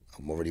time.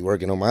 I'm already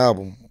working on my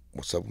album.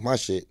 What's up with my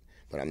shit?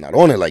 But I'm not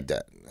on it like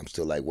that. I'm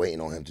still like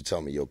waiting on him to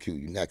tell me, yo, Q,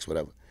 you next,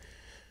 whatever.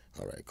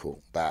 All right,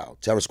 cool. Bow.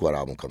 Terror Squad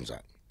album comes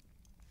out.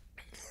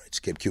 All right,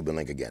 skip Cuban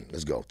Link again.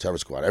 Let's go. Terror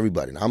Squad,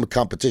 everybody. Now, I'm a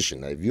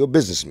competition. Now, if you're a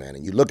businessman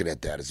and you're looking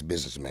at that as a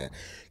businessman,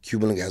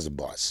 Cuban Link has a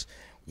boss.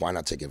 Why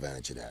not take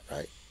advantage of that,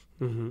 right?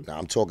 Now,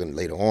 I'm talking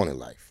later on in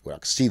life where I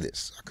could see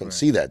this. I couldn't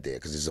see that there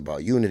because it's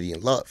about unity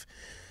and love.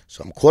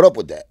 So I'm caught up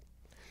with that.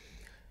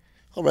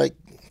 All right,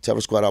 Terror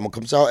Squad album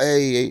comes out.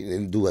 Hey,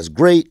 didn't do as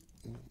great,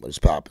 but it's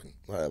popping,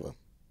 whatever.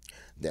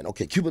 Then,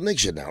 okay, Cuban Link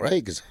shit now,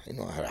 right? Because, you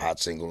know, I had a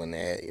hot single in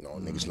there. You know,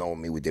 niggas knowing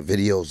me with their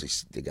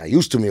videos. They got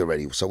used to me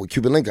already. So with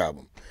Cuban Link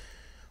album.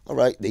 All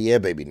right, the Yeah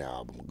Baby Now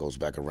album goes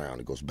back around.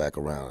 It goes back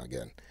around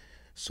again.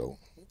 So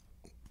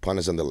Pun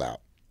is under loud.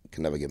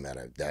 Can never get mad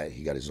at that.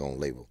 He got his own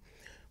label.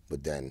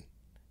 But then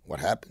what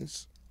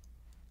happens?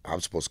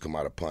 I'm supposed to come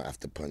out of Pun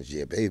after Pun's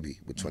Yeah Baby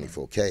with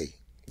 24K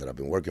that I've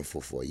been working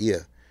for a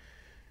year.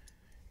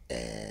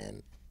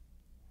 And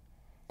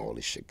all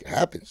this shit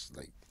happens.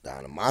 Like, the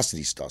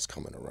animosity starts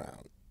coming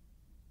around.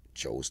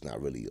 Joe's not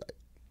really, like,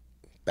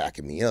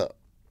 backing me up.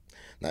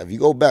 Now, if you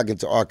go back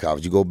into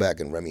archives, you go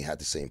back and Remy had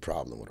the same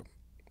problem with him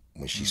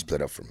when she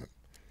split up from him. You know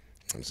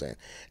what I'm saying?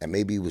 And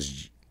maybe it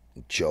was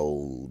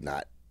Joe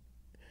not,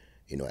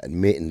 you know,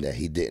 admitting that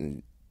he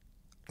didn't,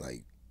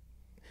 like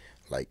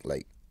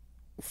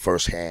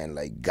firsthand,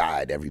 like,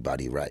 guide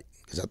everybody right.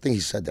 Because I think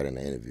he said that in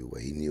the interview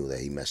where he knew that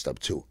he messed up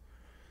too. You know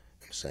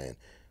what I'm saying?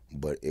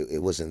 But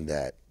it wasn't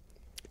that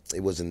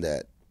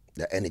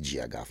the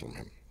energy I got from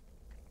him.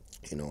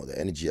 You know, the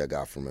energy I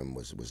got from him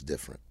was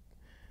different.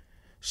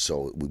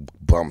 So we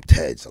bumped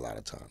heads a lot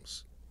of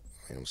times.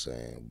 You know what I'm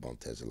saying?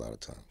 Bumped heads a lot of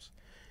times.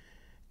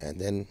 And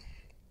then,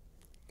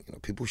 you know,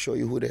 people show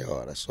you who they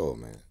are. That's all,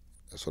 man.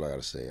 That's what I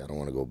gotta say. I don't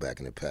want to go back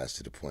in the past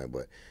to the point,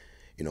 but,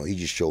 you know, he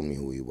just showed me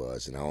who he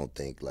was, and I don't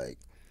think like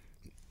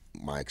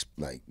my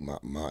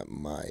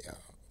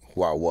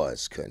who I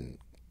was couldn't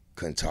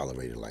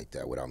tolerate it like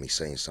that without me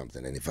saying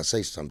something. And if I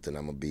say something,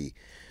 I'm gonna be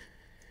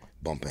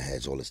bumping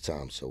heads all this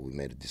time. So we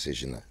made a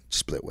decision to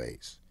split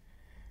ways,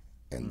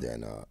 and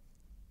then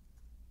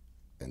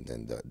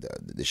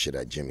the shit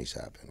at Jimmy's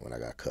happened when I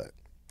got cut.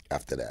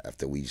 After that,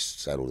 after we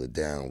settled it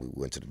down, we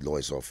went to the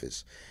lawyer's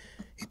office.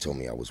 He told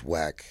me I was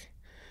whack.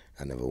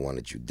 I never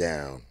wanted you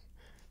down.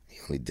 he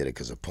only did it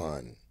because of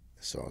pun.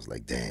 So I was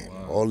like, damn,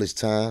 all this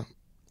time,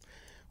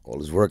 all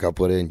this work I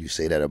put in, you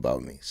say that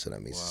about me. So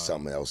that means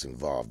something else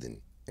involved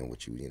in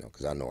what you know,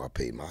 because I know I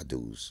paid my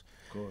dues.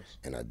 Of course.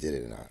 And I did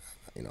it, and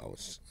I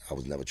was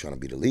never trying to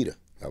be the leader.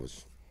 I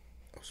was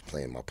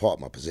playing my part,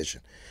 my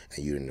position,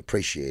 and you didn't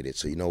appreciate it.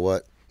 So you know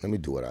what? Let me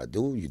do what I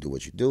do. You do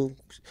what you do.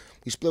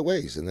 We split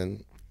ways, and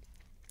then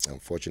an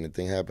unfortunate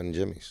thing happened in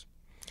Jimmy's.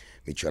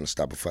 Me trying to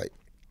stop a fight.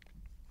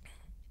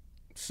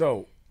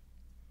 So,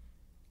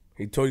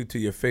 he told you to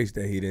your face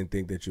that he didn't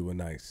think that you were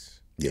nice.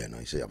 Yeah, no,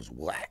 he said I was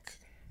whack.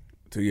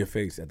 To your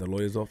face at the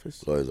lawyer's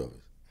office? Lawyer's office.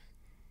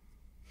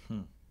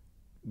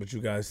 But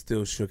you guys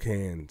still shook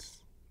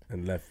hands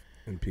and left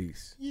in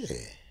peace. Yeah.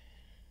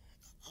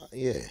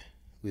 Yeah,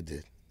 we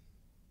did.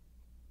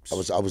 I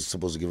was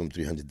supposed to give him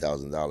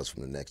 $300,000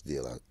 from the next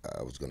deal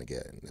I was going to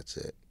get, and that's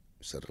it.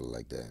 Settled it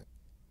like that.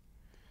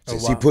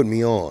 Since he put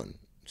me on,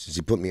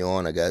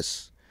 I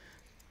guess,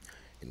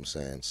 you know what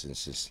I'm saying,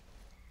 since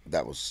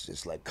that was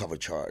just like cover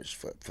charge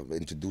for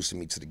introducing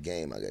me to the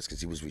game, I guess, because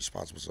he was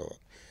responsible. So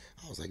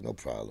I was like, no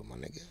problem, my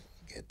nigga.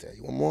 Get that.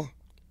 You want more?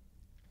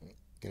 You know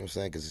what I'm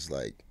saying? Because it's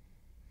like,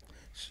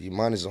 so you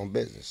mind his own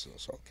business. So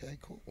it's okay,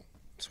 cool.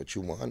 That's what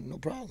you want, no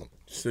problem.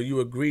 So you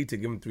agreed to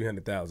give him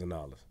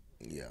 $300,000?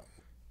 Yeah.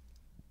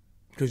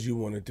 Because you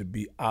wanted to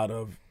be out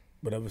of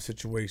whatever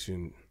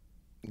situation.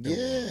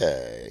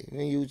 Yeah.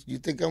 You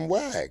think I'm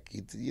whack.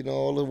 You know,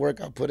 all the work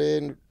I put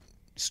in,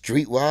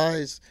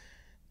 street-wise,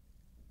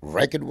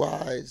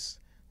 record-wise.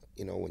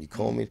 You know, when you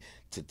call me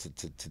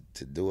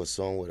to do a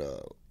song with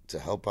to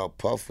help out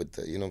Puff with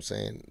the, you know what I'm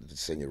saying, the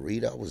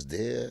Senorita, I was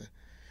there.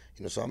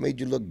 You know, so I made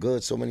you look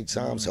good so many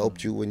times,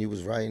 helped you when you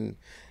was writing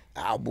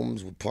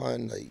albums with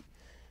pun, like, you know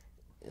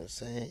what I'm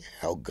saying?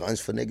 Held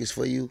guns for niggas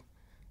for you.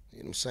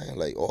 You know what I'm saying?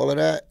 Like, all of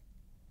that.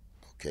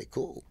 Okay,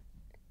 cool.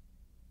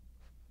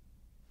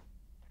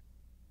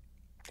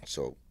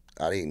 So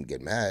I didn't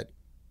get mad.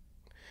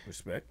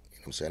 Respect. You know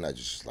what I'm saying? I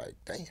just like,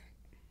 damn.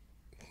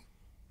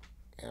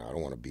 You know, I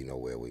don't want to be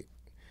nowhere where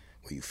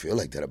you feel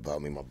like that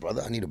about me, my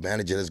brother. I need a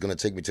manager that's going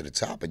to take me to the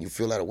top, and you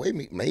feel that way.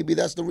 Maybe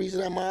that's the reason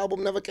that my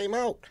album never came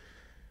out.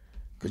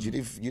 Because you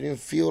didn't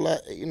feel like,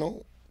 you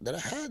know, that I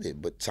had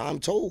it. But time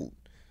told.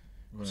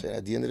 Right. So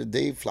at the end of the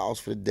day, Flowers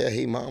for the Dead,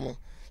 Hey Mama,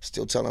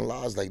 still telling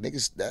lies. Like,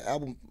 niggas, that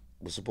album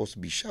was supposed to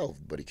be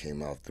shelved, but it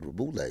came out through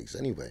bootlegs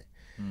anyway.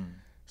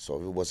 So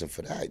if it wasn't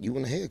for that, you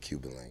wouldn't hear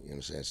Cuban Link. You know what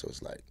I'm saying? So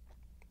it's like,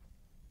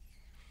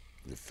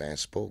 the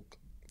fans spoke,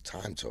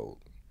 time told.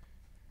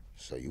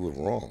 So you were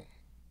wrong.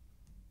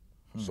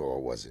 So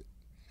what was it?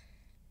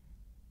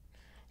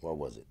 What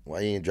was it?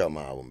 Why you didn't drop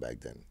my album back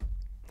then?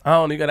 I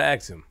don't know. You got to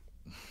ask him.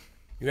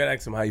 You got to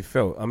ask him how he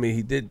felt. I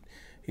mean,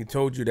 he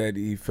told you that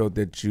he felt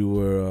that you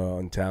were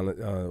untalented,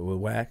 were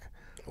whack.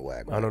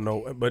 Whack. I don't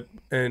know.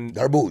 And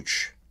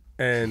Garbage.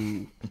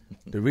 And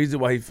the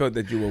reason why he felt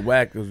that you were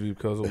whack was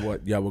because of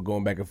what y'all were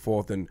going back and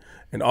forth and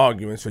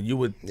arguing. So you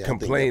would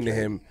complain to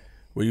him.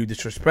 Were you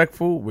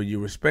disrespectful? Were you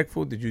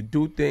respectful? Did you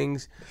do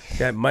things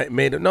that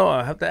made it? No,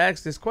 I have to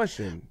ask this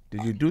question.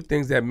 Did you do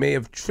things that may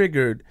have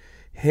triggered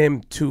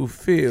him to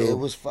feel? It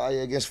was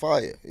fire against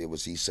fire. It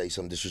was he say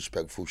some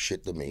disrespectful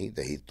shit to me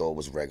that he thought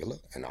was regular,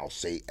 and I'll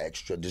say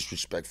extra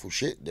disrespectful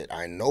shit that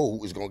I know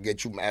is gonna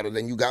get you madder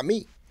than you got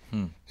me.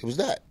 It was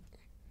that.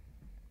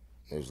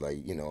 It was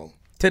like, you know,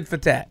 tit for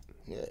tat.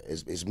 Yeah,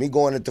 it's me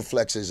going into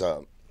Flex's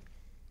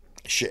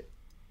shit.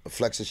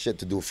 Flex's shit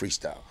to do a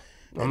freestyle.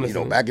 And, you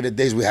know, back in the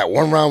days we had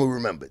one rhyme we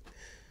remembered.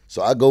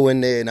 So I go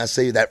in there and I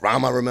say that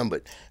rhyme I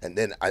remembered. And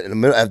then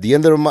at the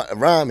end of the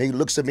rhyme, he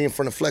looks at me in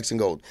front of Flex and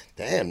goes,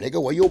 damn, nigga,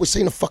 why you always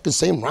saying the fucking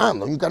same rhyme?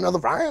 Don't you got another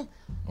rhyme?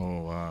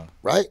 Oh, wow.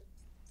 Right?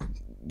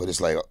 But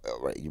it's like, all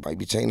right, you might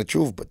be saying the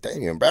truth, but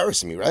damn, you're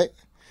embarrassing me, right?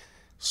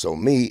 So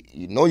me,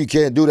 you know you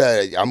can't do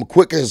that. I'm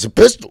quick as a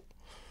pistol.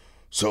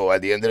 So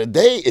at the end of the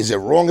day, is it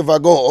wrong if I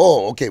go,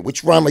 oh, okay,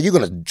 which rhyme are you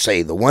going to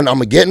say? The one I'm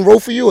getting roll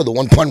for you or the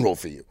one pun roll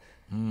for you?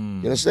 You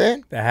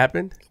understand? That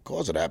happened? Of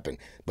course it happened.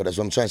 But that's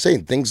what I'm trying to say.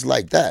 Things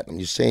like that. I'm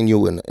just saying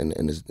you in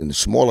a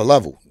smaller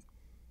level.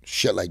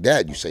 Shit like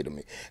that you say to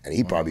me. And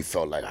he probably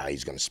felt like,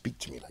 he's going to speak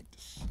to me like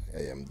this.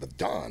 I am the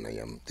Don. I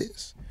am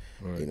this.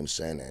 Right. You know what I'm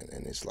saying?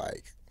 And it's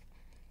like,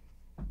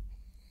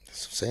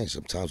 that's what I'm saying.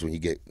 Sometimes when you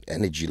get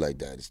energy like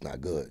that, it's not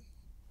good.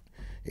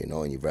 You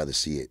know, and you'd rather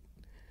see it.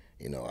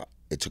 You know,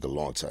 it took a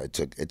long time.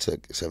 It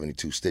took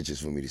 72 stitches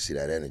for me to see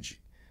that energy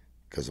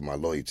because of my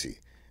loyalty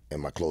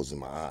and my closing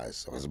my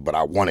eyes. But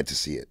I wanted to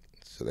see it.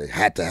 So they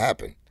had to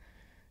happen.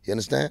 You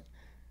understand?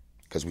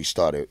 Because we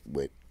started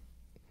with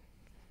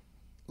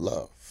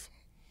love.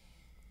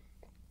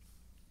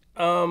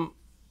 Hold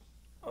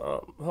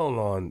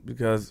on,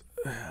 because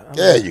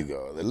there you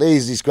go. The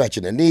lazy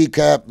scratching the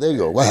kneecap. There you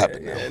go. What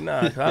happened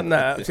now? Nah, I'm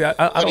not. See,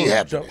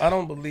 I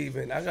don't believe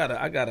in. I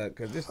gotta,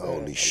 cause this.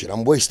 Holy shit!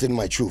 I'm wasting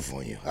my truth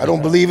on you. I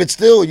don't believe it.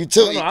 Still, you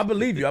tell me. No, I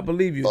believe you. I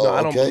believe you. Oh, no,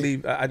 I don't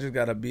believe. I just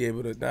gotta be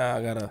able to.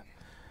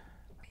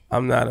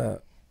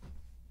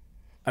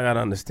 I gotta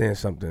understand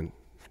something.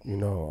 You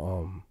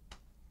know,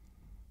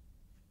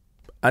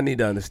 I need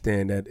to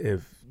understand that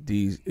if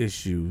these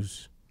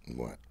issues.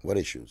 What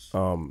issues?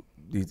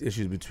 these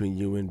issues between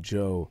you and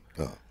Joe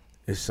Oh.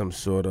 is some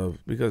sort of,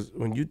 because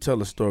when you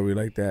tell a story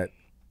like that,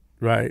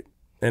 right,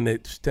 and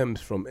it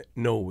stems from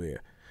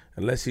nowhere,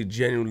 unless he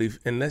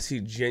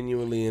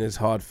genuinely in his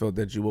heart felt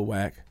that you were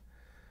whack,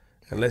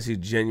 unless he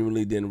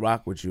genuinely didn't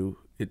rock with you,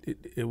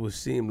 it would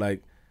seem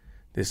like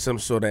there's some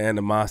sort of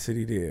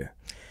animosity there.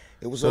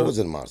 It was always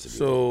animosity.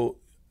 So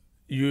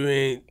you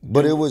ain't.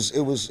 But it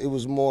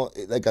was more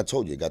like I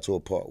told you. It got to a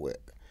part where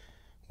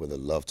the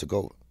love took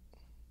over.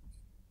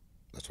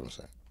 That's what I'm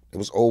saying. It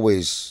was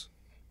always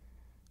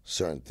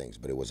certain things,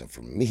 but it wasn't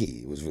from me.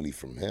 It was really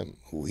from him,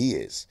 who he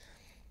is.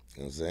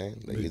 You know what I'm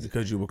saying? Like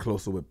Because you were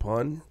closer with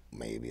Pun?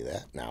 maybe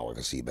that. Now I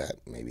can see that.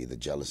 Maybe the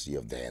jealousy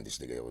of, damn, this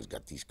nigga always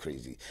got these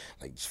crazy,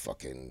 like,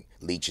 fucking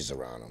leeches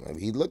around him. I mean,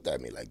 he looked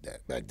at me like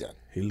that back then.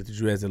 He looked at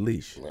you as a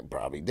leash. I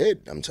probably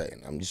did. I'm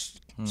saying. I'm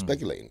just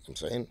speculating. I'm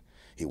saying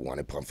he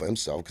wanted Pun for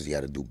himself because he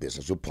had to do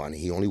business with Pun.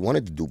 He only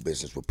wanted to do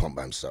business with Pun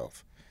by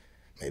himself.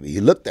 Maybe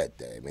he looked at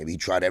that. Maybe he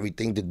tried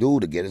everything to do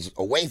to get us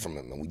away from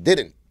him, and we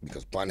didn't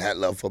because Pun had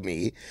love for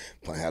me,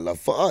 Pun had love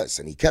for us,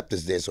 and he kept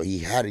us there. So he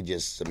had to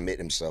just submit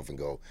himself and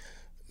go,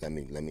 let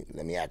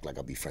me act like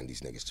I befriend these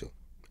niggas too.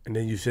 And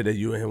then you said that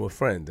you and him were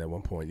friends at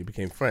one point. You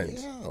became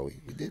friends. Yeah, we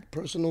did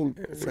personal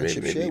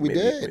friendship maybe- shit. We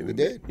maybe-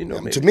 did. you know,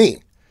 To maybe.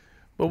 me,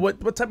 But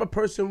what type of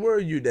person were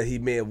you that he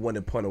may have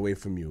wanted Pun away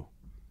from you?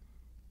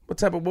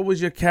 What was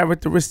your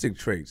characteristic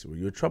traits? Were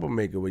you a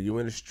troublemaker? Were you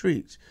in the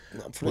streets?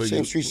 for the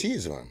same streets he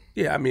is on.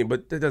 Yeah, I mean,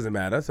 but that doesn't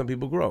matter. Some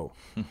people grow.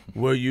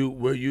 Were you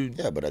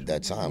Yeah, but at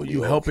that time, Were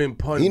you helping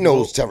Pun He grow?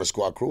 knows Terror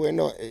Squad crew. Ain't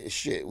no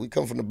shit. We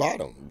come from the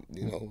bottom.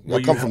 You know, Were I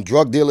you come hel- from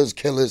drug dealers,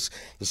 killers,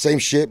 the same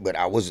shit. But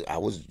I was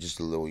just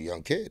a little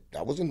young kid.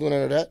 I wasn't doing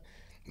none of that.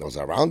 I was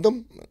around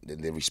them.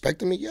 They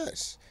respected me,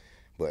 yes.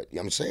 But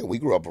I'm saying we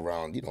grew up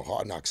around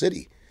Hard Knock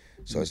City,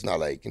 so it's not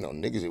like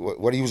niggas.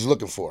 What he was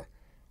looking for.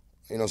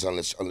 So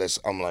unless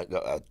I'm like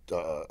a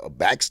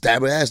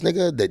backstabber ass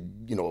nigga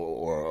that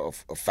or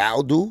a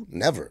foul dude,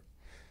 never.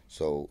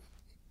 So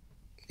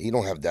he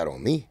don't have that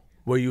on me.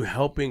 Were you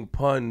helping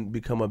Pun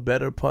become a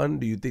better Pun?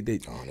 Do you think they?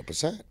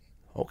 100%.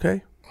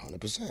 Okay,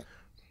 100%.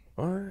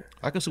 all right.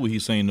 I can see what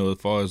he's saying though, as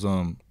far as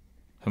him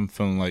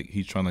feeling like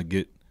he's trying to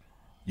get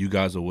you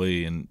guys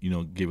away and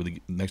get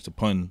really next to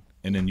Pun,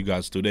 and then you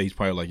guys still there. He's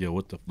probably like, yo,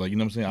 what the you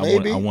know what I'm saying?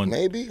 Maybe, I want.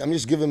 maybe. I'm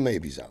just giving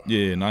maybes out.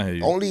 Yeah, and I hear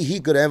you. Only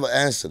he could ever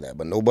answer that,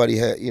 but nobody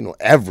had,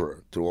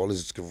 ever through all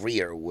his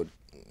career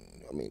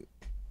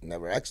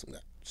never asked him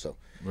that. So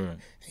Right.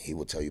 he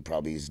will tell you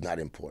probably it's not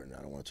important.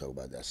 I don't want to talk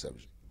about that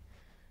subject.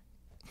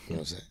 You know what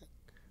I'm saying?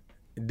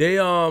 They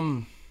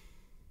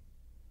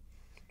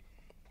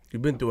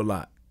you've been through a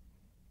lot.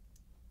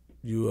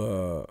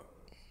 You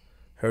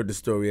heard the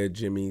story at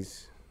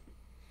Jimmy's,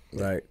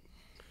 right?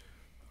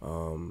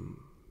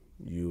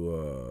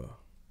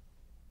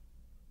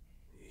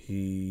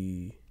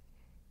 He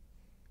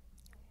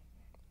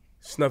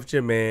snuffed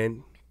your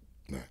man.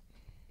 Right.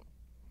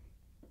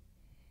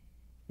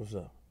 What's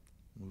up?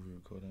 Movie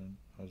recording,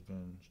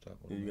 husband, stop.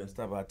 You gotta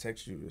stop. I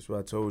text you. That's what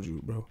I told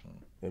you, bro.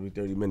 Every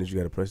 30 minutes you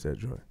gotta press that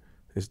joint.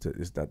 It's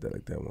not that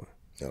like that one.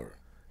 All right.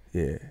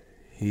 Yeah.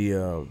 He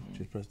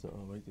just press the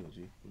right there,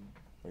 G.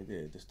 Right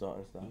there. Just start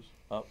and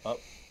stop. Up.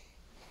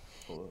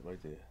 Hold up, right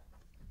there.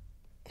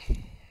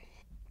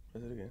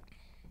 Press it again.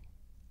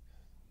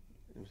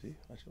 Let me see.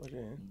 Watch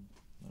your hand.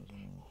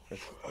 Press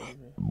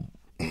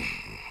it.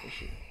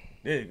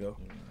 There you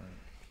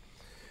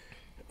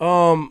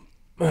go.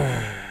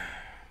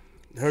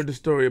 Heard the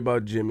story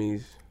about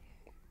Jimmy's.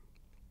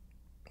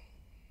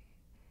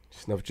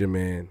 Snuffed your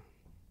man.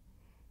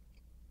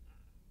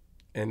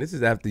 And this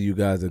is after you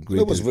guys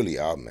agreed. It was really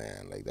our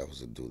man. Like that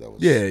was a dude that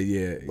was.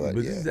 Yeah. But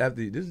This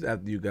is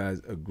after you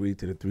guys agreed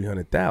to the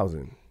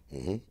 300,000.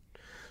 Mm-hmm.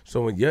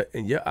 So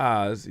in your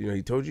eyes,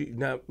 he told you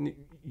now.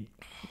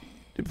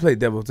 To play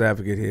devil's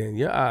advocate here, in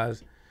your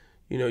eyes,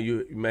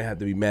 you may have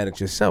to be mad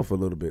at yourself a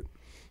little bit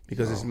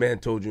because this man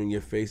told you in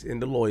your face in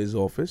the lawyer's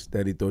office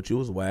that he thought you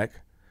was whack.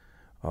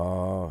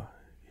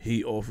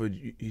 He offered.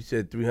 He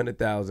said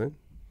 300,000.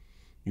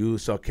 You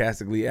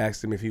sarcastically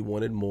asked him if he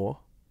wanted more.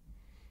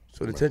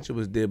 So the tension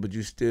was there, but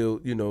you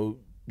still,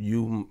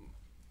 you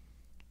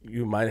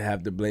might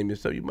have to blame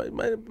yourself. You might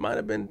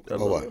have been.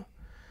 What?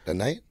 The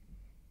night?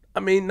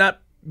 I mean,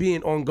 not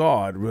being on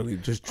guard, really,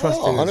 just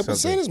trusting. 100%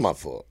 something. is my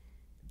fault.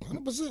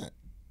 100%.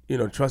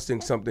 Trusting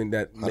something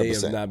that may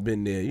 100%. have not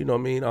been there. You know what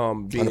I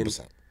mean? Being.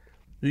 100%.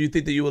 Do you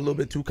think that you were a little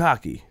bit too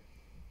cocky?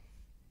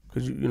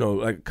 Because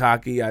like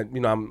cocky.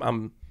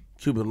 I'm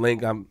Cuban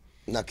Link. I'm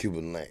Not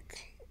Cuban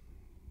Link.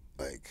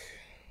 Like,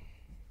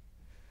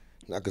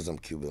 not because I'm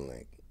Cuban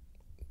Link.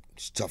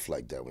 It's tough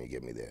like that when you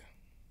get me there.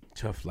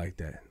 tough like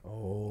that.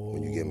 Oh,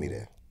 When you get me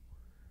there.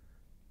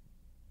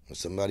 When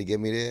somebody get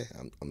me there,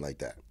 I'm like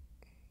that.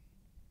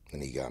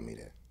 And he got me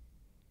there.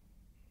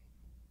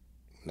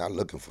 Not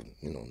looking for,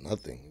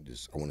 nothing.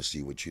 Just, I want to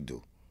see what you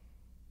do.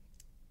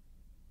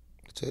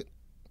 That's it.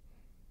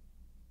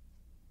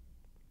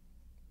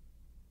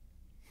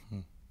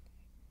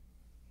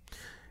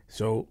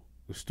 So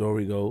the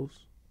story goes,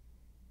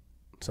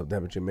 something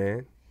happened with your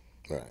man.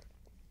 Right.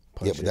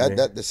 Yeah,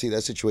 but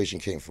that situation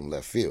came from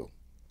left field.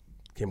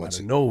 Came out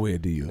of nowhere,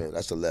 do you? You know,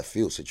 that's a left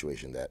field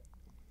situation that,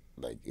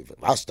 like, if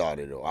I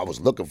started or I was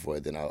looking for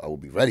it, then I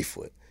would be ready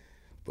for it.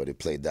 But it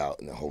played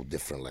out in a whole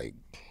different, like,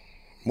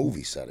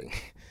 movie setting.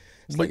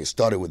 It's like it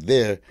started with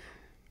there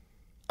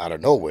out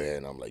of nowhere,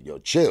 and I'm like, yo,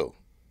 chill.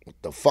 What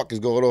the fuck is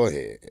going on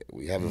here?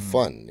 We having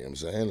fun, you know what I'm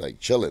saying? Like,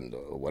 chilling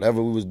or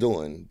whatever we was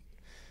doing.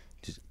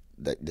 Just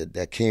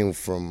that came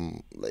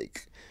from,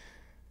 like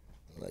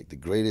the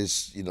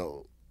greatest, you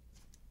know,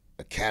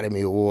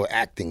 Academy Award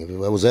acting, if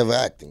I was ever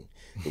acting,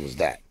 it was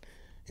that.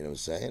 You know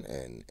what I'm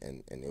saying?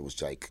 And it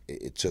was like,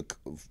 it took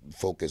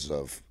focus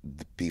of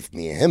the beef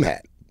me and him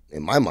had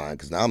in my mind,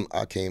 because now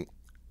I came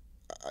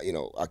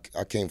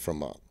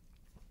from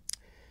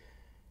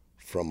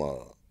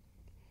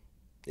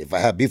if I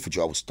had beef with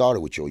you, I would start it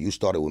with you, or you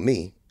started with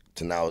me,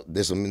 to now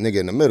there's a nigga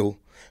in the middle,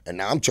 and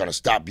now I'm trying to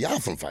stop y'all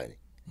from fighting.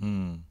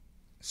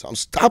 So I'm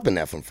stopping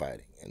that from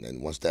fighting. And then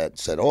once that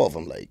set off,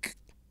 I'm like,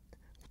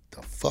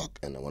 what the fuck?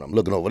 And then when I'm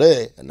looking over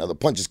there, another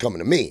punch is coming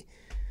to me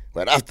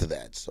right after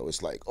that. So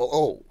it's like,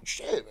 oh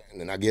shit. And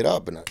then I get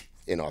up and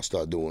I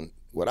start doing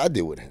what I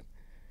did with him.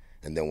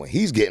 And then when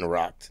he's getting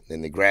rocked,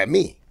 then they grab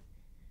me.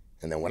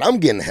 And then when I'm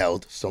getting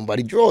held,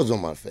 somebody draws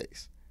on my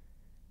face.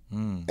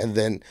 And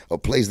then a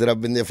place that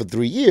I've been there for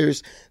 3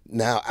 years,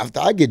 now after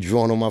I get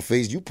drawn on my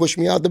face, you push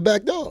me out the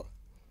back door.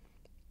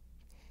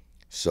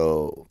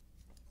 So,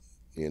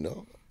 you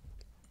know.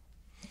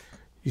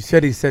 You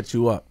said he set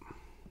you up.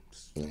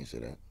 Yeah, he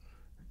said that.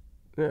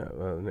 Yeah,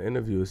 well, in the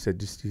interview, it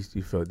said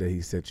you felt that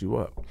he set you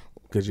up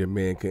because your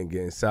man couldn't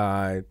get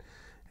inside,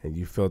 and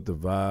you felt the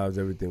vibes.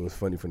 Everything was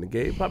funny from the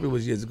gate. It probably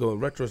was years ago. In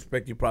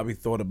retrospect, you probably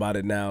thought about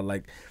it now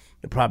like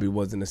it probably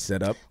wasn't a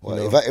setup. Well,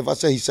 you know? if I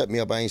say he set me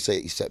up, I ain't say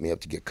he set me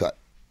up to get cut.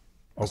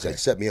 I said he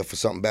set me up for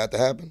something bad to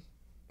happen.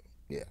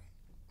 Yeah,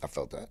 I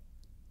felt that.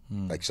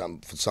 Like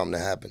for something to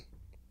happen.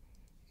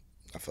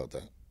 I felt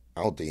that.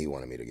 I don't think he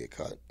wanted me to get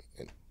cut.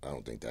 And I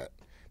don't think that.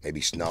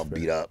 Maybe snubbed,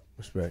 beat up.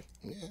 Respect.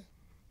 Yeah.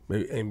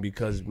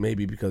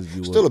 Maybe because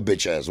you still a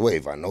bitch ass way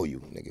if I know you,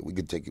 nigga. We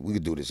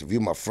could do this. If you're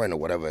my friend or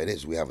whatever it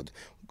is, we'll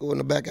go in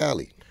the back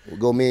alley. We'll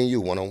go me and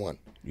you one-on-one.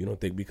 You don't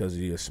think because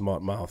of your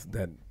smart mouth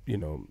that, you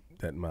know,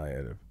 that might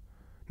have,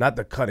 not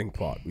the cutting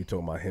part. We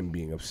talking about him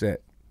being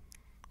upset.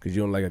 Because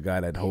you don't like a guy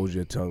that holds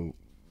your tongue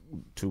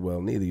too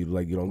well neither. You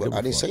don't give a fuck.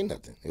 I didn't say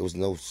nothing. There was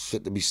no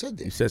shit to be said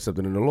there. You said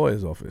something in the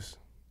lawyer's office.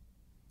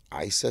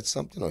 I said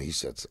something or he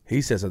said something?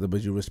 He said something, but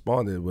you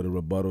responded with a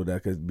rebuttal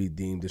that could be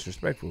deemed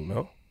disrespectful,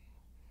 no?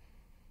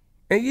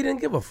 And you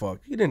didn't give a fuck.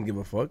 You didn't give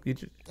a fuck.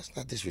 That's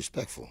not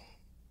disrespectful.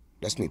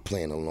 That's me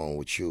playing along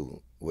with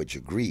you, with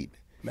your greed.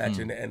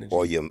 Matching the energy.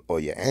 Or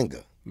your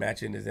anger.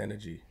 Matching his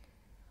energy.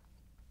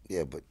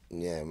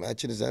 Yeah,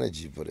 matching his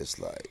energy, but it's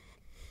like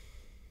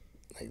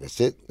that's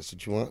it? That's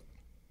what you want?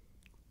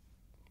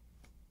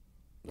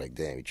 Like,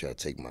 damn, you try to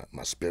take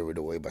my spirit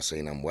away by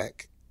saying I'm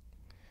whack?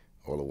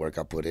 All the work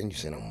I put in, you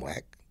saying I'm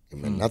whack? It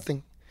meant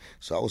nothing?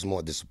 So I was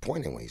more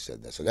disappointed when he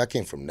said that. So that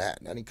came from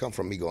that. That didn't come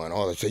from me going,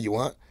 oh, that's what you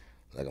want?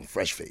 Like I'm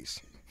fresh face.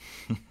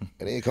 It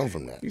didn't come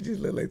from that. You just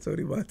look like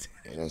Tony Montana.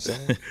 You know what I'm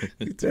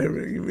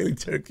saying? you really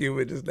turned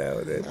Cuban just now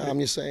and then. Nah, I'm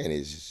just saying,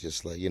 it's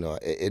just like, you know,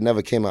 it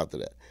never came out to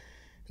that.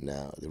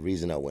 Now, the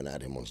reason I went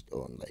at him on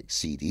like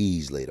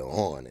CDs later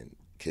on and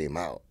came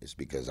out is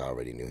because I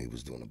already knew he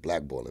was doing a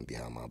blackballing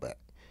behind my back.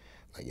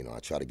 Like, you know, I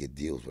try to get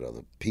deals with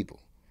other people.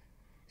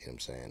 You know what I'm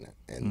saying?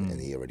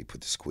 And he already put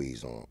the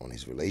squeeze on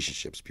his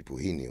relationships, people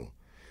he knew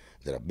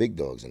that are big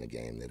dogs in the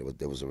game,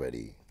 that was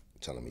already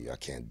telling me I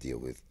can't do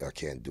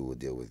a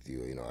deal with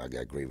you. You know, I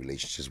got great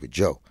relationships with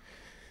Joe.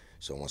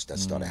 So once that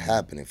started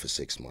happening for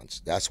 6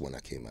 months, that's when I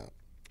came out.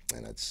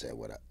 And I said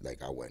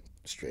I went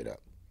straight up.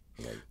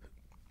 Like,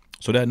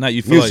 so that night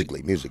you feel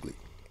musically.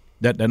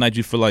 That night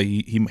you feel like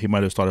he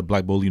might have started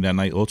blackballing that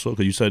night also?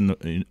 Because you said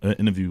in an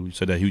interview, you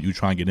said that you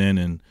try and get in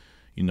and,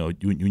 you know,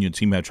 you and your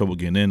team had trouble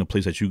getting in, a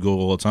place that you go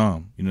all the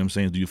time. You know what I'm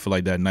saying? Do you feel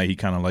like that night he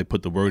kind of like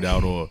put the word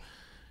out, or,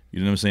 you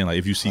know what I'm saying? Like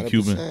if you see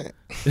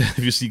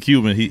 100%.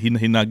 Cuban,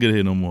 he not good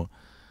here no more.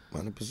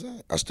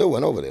 100%. I still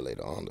went over there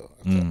later on though.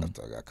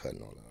 After I got cut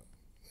and all that.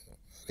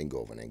 I didn't go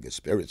over there in good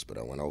spirits, but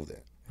I went over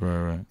there. Right. You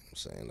know what I'm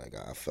saying? Like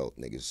I felt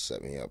niggas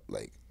set me up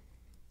like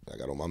I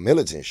got on my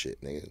militant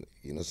shit, nigga.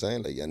 You know what I'm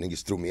saying? Like, y'all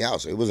niggas threw me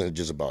out. So it wasn't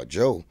just about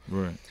Joe.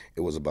 Right.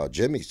 It was about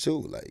Jimmy,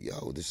 too. Like,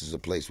 yo, this is a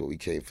place where we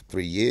came for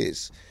 3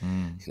 years.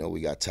 You know, we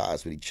got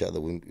ties with each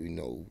other. We, you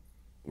know,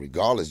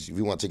 regardless, if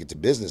we want to take it to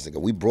business, nigga,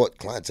 we brought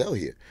clientele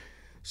here.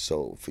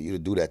 So for you to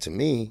do that to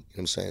me, you know what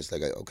I'm saying? It's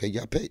like, okay,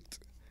 y'all picked.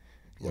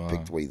 Y'all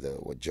picked either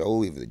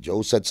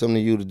Joe said something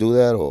to you to do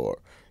that, or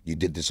you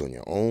did this on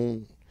your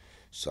own.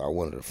 So I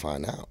wanted to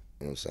find out.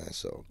 You know what I'm saying?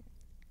 So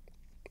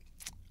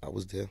I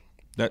was there.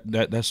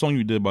 That song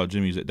you did about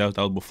Jimmy, that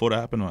was before that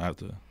happened or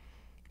after?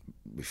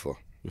 Before.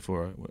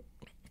 Before, right? What?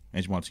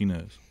 Angie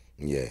Martinez.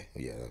 Yeah,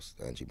 that was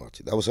Angie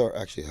Martinez. That was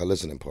her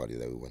listening party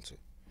that we went to.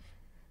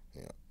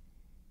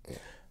 Yeah.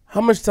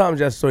 How much time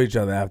y'all saw each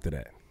other after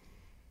that?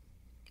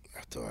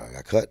 After I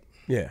got cut?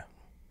 Yeah.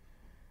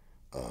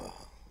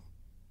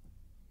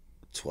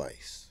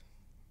 Twice.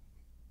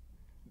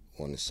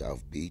 one in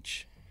South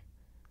Beach.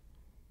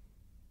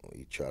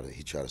 He tried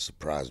to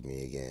surprise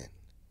me again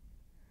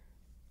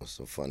with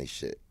some funny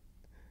shit.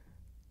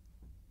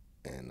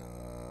 And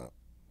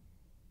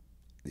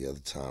the other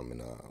time in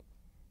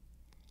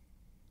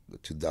the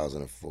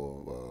 2004,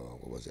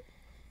 what was it?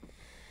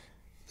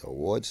 The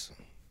awards,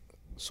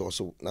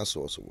 not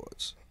Source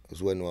Awards. It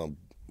was when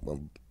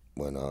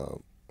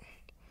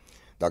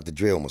Dr.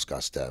 Dre almost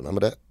got stabbed.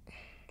 Remember that?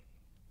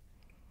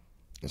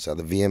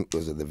 Inside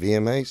was it the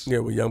VMAs? Yeah,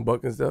 with Young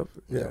Buck and stuff.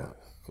 Yeah,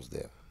 I was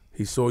there.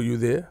 He saw you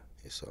there.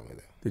 He saw me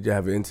there. Did you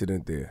have an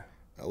incident there?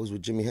 I was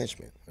with Jimmy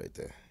Henchman right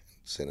there,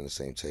 sitting at the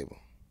same table.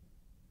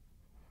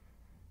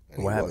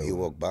 And what happened? He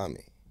walked by me.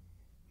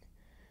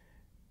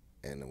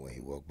 And when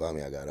he walked by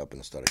me, I got up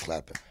and I started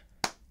clapping.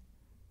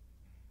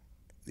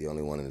 The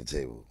only one at the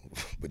table.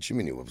 But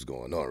Jimmy knew what was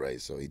going on,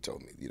 right? So he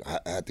told me, I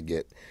had to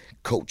get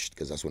coached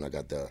because that's when I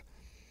got the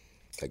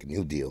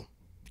new deal.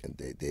 And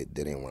they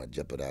didn't want to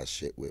jeopardize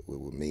shit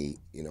with me,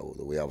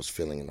 the way I was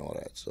feeling and all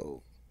that.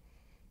 So,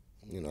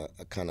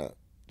 I kind of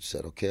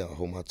said, okay, I'll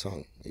hold my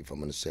tongue. If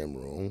I'm in the same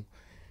room,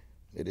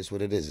 it is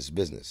what it is. It's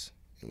business.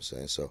 You know what I'm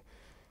saying? So,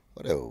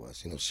 whatever it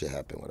was, shit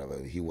happened, whatever.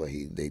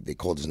 They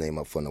called his name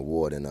up for an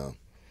award, and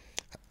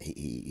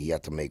he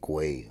had to make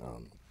way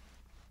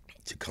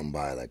to come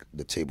by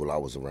the table I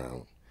was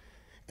around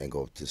and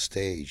go up to the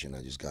stage. And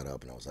I just got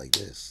up and I was like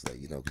this,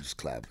 just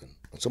clapping.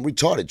 Some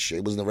retarded shit.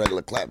 It wasn't a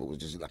regular clap. It was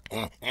just like,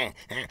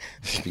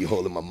 be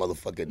holding my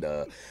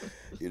motherfucking,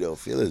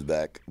 feelings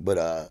back.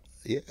 But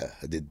yeah,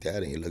 I did that,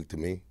 and he looked at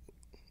me.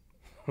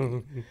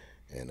 And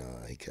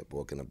he kept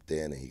walking up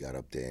there, and then he got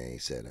up there and he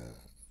said,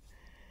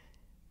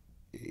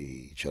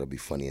 he tried to be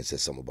funny and said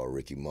something about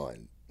Ricky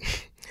Martin.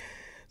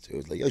 So he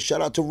was like, yo,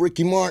 shout out to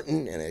Ricky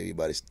Martin. And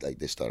everybody,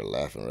 they started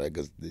laughing, right?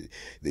 Because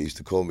they used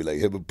to call me,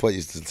 him and Pud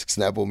used to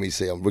snap on me,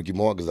 say I'm Ricky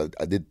Martin, because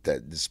I did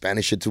the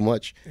Spanish shit too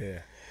much. Yeah.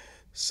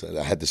 So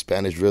I had the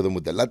Spanish rhythm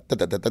with the la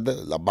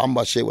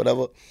bamba shit,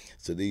 whatever.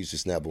 So they used to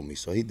snap on me.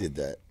 So he did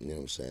that, you know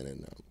what I'm saying?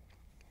 And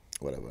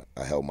whatever.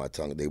 I held my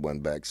tongue. They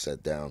went back,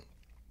 sat down.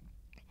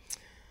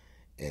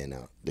 And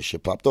the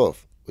shit popped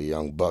off with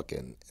Young Buck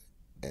and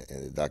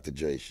the Dr.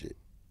 Dre shit.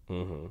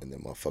 Mm-hmm. And then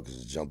motherfuckers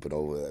was jumping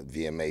over.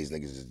 VMAs,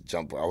 niggas is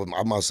jumping.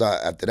 I'm outside.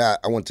 After that,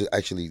 I went to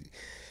actually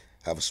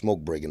have a smoke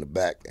break in the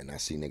back, and I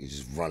see niggas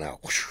just run out.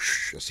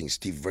 I seen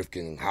Steve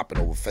Rifkin hopping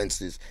over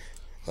fences.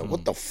 Like,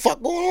 what the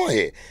fuck going on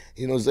here?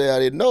 You know what I'm saying? I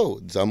didn't know.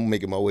 So I'm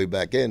making my way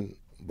back in.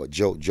 But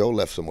Joe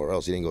left somewhere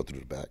else. He didn't go through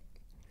the back.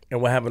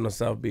 And what happened on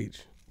South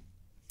Beach?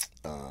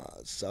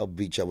 South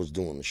Beach, I was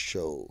doing a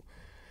show.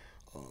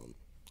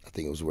 I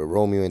think it was with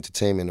Romeo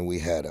Entertainment, and we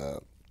had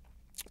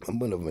I'm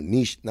going to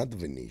Venetian, not the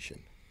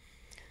Venetian.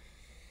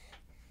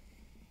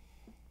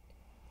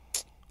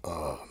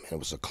 Oh, man, it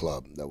was a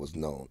club that was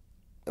known,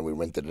 and we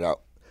rented it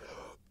out.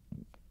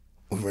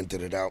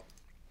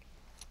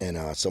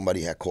 And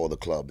somebody had called the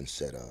club and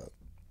said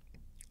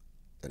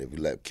that if we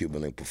let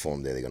Cuban Link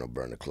perform there, they're going to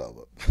burn the club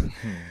up.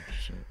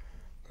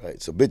 Right?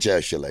 So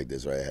bitch-ass shit like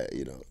this, right?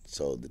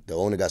 So the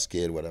owner got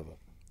scared, whatever.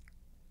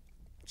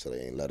 So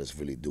they ain't let us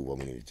really do what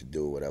we needed to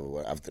do,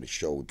 whatever. After the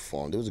show, we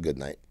performed. It was a good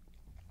night.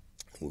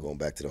 We're going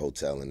back to the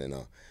hotel, and then,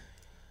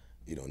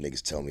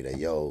 niggas tell me that,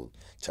 yo,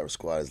 Terror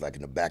Squad is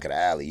in the back of the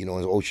alley. In the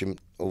Ocean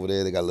over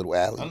there, they got little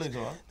alleys. I think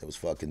so. They was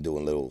fucking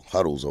doing little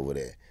huddles over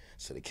there.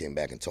 So they came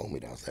back and told me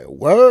that. I was like,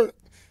 word?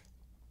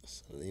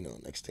 So,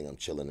 next thing I'm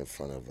chilling in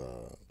front of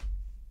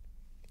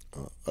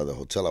other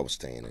hotel I was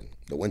staying in,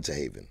 the Winter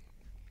Haven.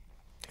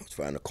 I was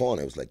right in the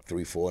corner. It was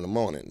 3, 4 in the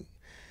morning.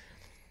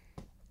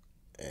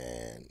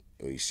 And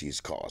you see his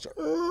cars.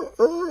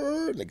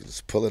 Niggas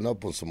just pulling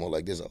up on someone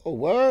like this. Oh,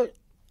 word?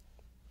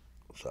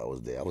 So I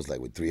was there. I was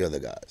with 3 other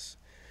guys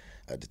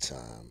at the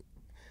time.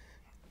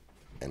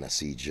 And I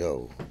see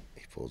Joe.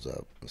 He pulls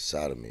up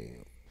beside of me.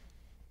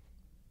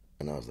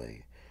 And I was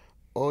like,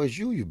 oh, it's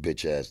you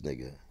bitch ass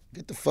nigga.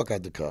 Get the fuck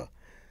out the car.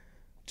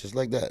 Just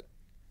like that.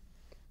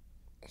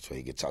 So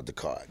he gets out the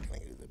car.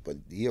 But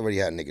he already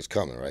had niggas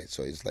coming, right?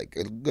 So it's a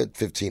good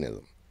 15 of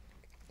them.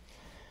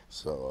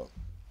 So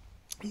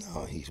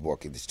no, he's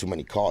walking. There's too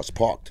many cars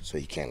parked. So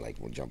he can't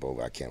jump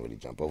over. I can't really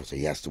jump over. So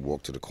he has to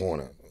walk to the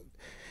corner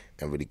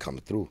and really come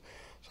through.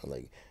 So I'm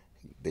like,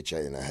 bitch,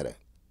 and I had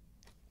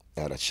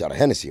a shot of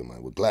Hennessy in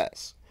mine with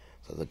glass.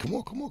 So I was like, come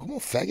on,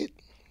 faggot.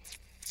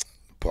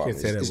 Can't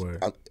say that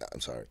word. I'm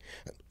sorry.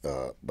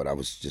 But I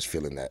was just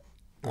feeling that.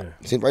 Yeah.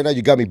 See, right now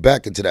you got me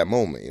back into that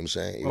moment, you know what I'm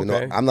saying? Even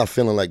Okay. though I'm not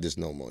feeling like this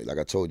no more. Like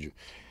I told you,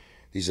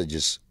 these are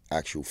just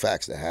actual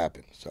facts that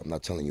happened. So I'm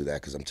not telling you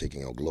that because I'm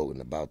taking a gloating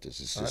about this.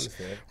 It's just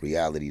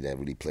reality that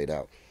really played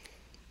out.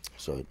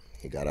 So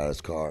he got out of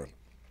his car.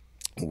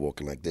 I'm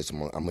walking like this.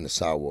 I'm in the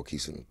sidewalk.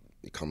 He's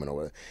coming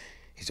over.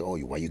 He said, oh,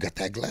 why you got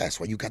that glass?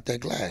 Why you got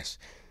that glass?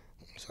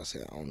 So I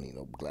said, I don't need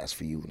no glass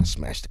for you. And I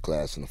smashed the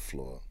glass on the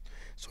floor.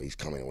 So he's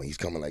coming. When he's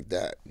coming like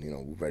that, we're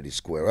ready to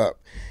square up.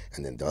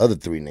 And then the other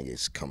 3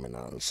 niggas coming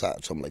on the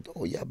side. So I'm like,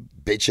 oh, yeah,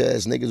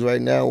 bitch-ass niggas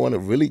right now want to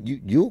really,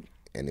 you?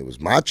 And it was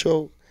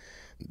Macho,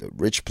 the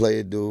Rich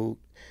Player dude,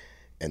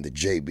 and the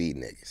JB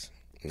niggas.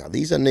 Now,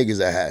 these are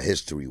niggas I had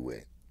history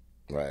with,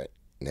 right?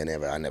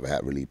 I never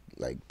had really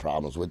like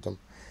problems with them.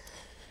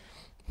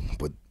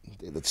 But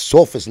they're the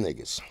softest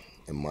niggas,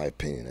 in my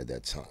opinion, at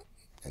that time.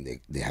 And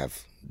they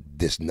have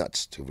this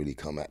nuts to really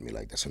come at me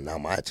like that. So now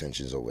my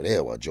attention's over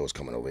there while Joe's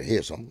coming over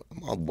here. So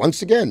I'm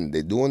once again,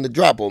 they're doing the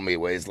drop on me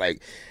where it's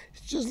like,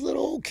 it's just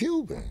little old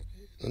Cuban.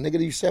 The nigga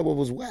that you said what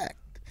was whack.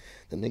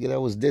 The nigga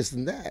that was this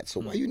and that. So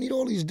why you need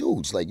all these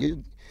dudes? Like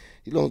you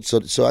don't.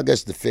 So I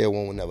guess the fair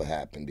one would never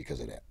happen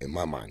because of that, in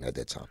my mind at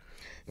that time. You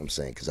know what I'm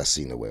saying? Because I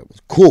seen it where it was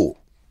cool.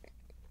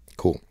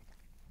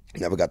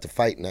 Never got to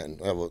fight, nothing.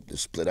 Never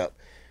just split up.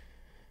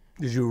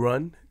 Did you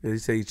run? Did he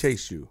say he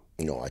chased you?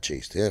 No, I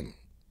chased him.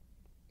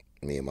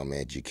 Me and my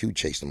man GQ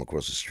chased him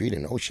across the street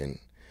in Ocean.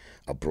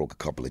 I broke a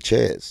couple of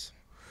chairs.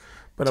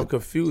 But I'm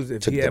confused.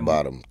 If Took he the had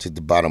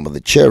bottom of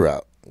the chair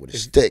out with a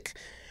stick.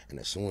 And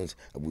as soon as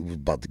we was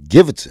about to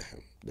give it to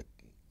him,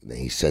 then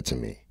he said to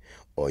me,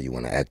 "Oh, you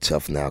want to act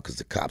tough now because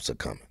the cops are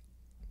coming."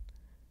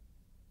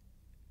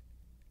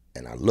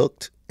 And I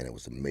looked, and it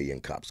was 1 million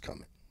cops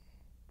coming.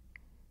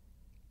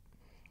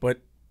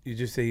 But you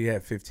just say you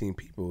had 15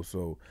 people,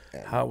 so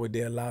how would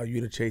they allow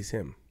you to chase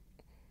him?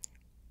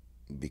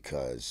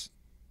 Because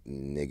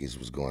niggas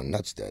was going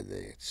nuts that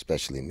day,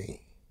 especially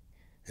me.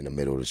 In the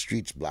middle of the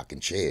streets, blocking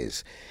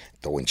chairs,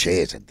 throwing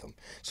chairs at them.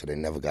 So they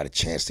never got a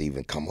chance to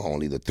even come on.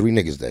 Only the 3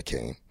 niggas that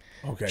came.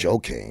 Okay. Joe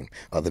came.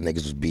 Other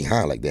niggas was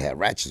behind, like they had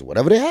ratchets or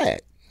whatever they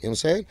had. You know what I'm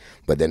saying?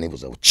 But then it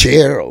was a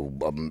chair, a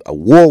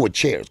war with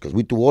chairs, because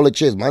we threw all the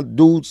chairs. My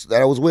dudes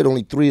that I was with,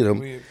 only 3 of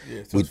them.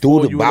 So we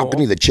threw the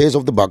balcony, the chairs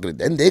off the balcony.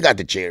 Then they got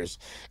the chairs,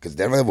 because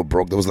they never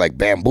broke. There was like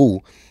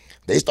bamboo.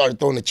 They started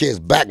throwing the chairs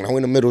back. Now we're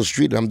in the middle of the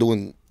street, and I'm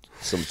doing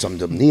some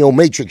Neo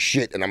Matrix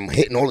shit, and I'm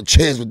hitting all the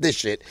chairs with this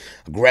shit.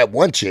 I grab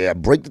one chair, I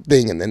break the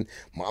thing, and then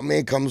my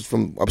man comes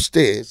from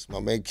upstairs,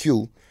 my man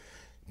Q,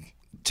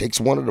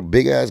 takes one of the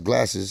big ass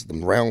glasses,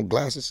 them round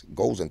glasses,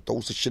 goes and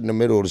throws the shit in the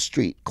middle of the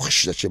street.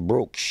 Gosh, that shit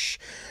broke. Shh.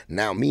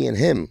 Now me and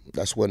him,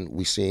 that's when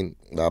we seen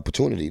the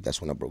opportunity. That's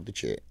when I broke the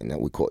chair, and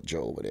then we caught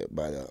Joe over there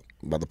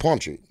by the palm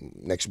tree,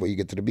 next where you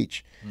get to the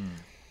beach.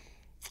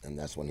 And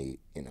that's when he,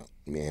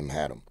 me and him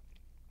had him.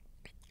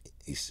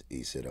 He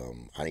said,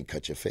 "I didn't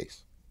cut your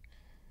face."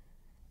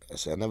 I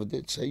said, "I never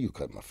did say you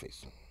cut my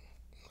face."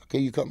 Okay,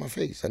 you cut my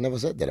face. I never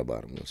said that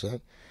about him. You know what I'm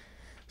saying?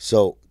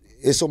 So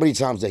it's so many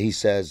times that he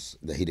says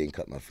that he didn't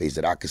cut my face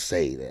that I could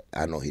say that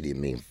I know he didn't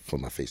mean for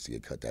my face to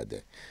get cut that day.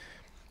 You know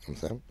what I'm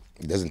saying?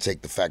 It doesn't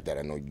take the fact that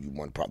I know you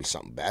want probably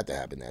something bad to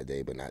happen that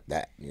day, but not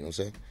that. You know what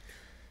I'm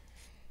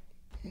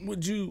saying?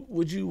 Would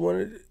you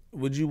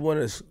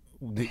want to?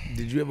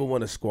 Did you ever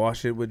want to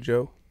squash it with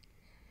Joe?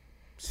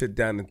 Sit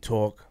down and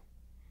talk,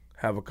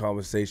 have a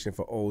conversation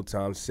for old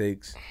time's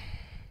sakes.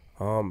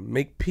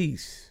 Make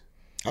peace.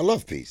 I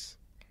love peace.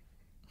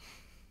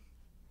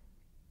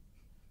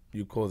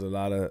 You caused a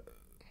lot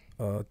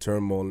of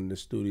turmoil in the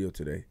studio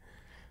today.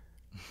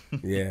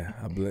 Yeah,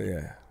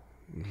 yeah.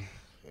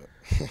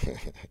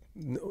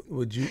 No,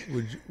 would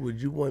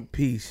you want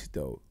peace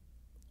though?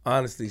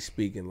 Honestly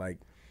speaking, like,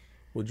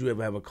 would you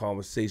ever have a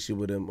conversation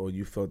with him, or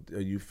you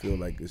feel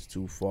like it's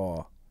too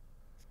far?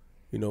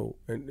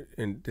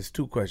 And there's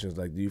 2 questions.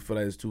 Like, do you feel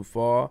like it's too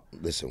far?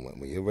 Listen,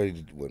 when you're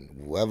ready when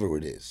whoever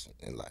it is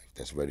in life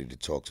that's ready to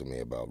talk to me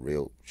about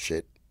real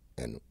shit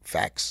and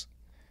facts,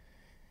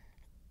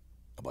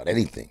 about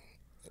anything,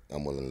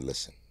 I'm willing to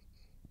listen.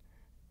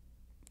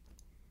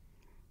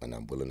 And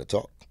I'm willing to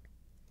talk.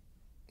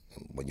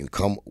 When you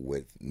come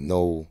with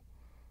no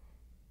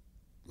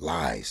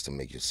lies to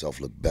make yourself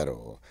look better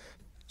or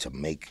to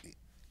make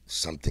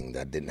something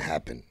that didn't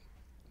happen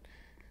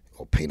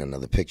or paint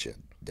another picture,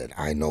 that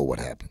I know what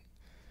happened.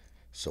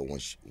 So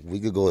once we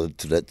could go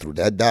through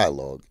that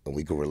dialogue and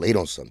we could relate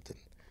on something,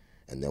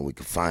 and then we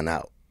could find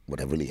out what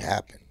really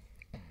happened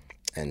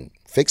and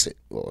fix it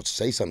or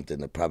say something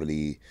that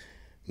probably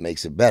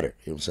makes it better.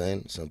 You know what I'm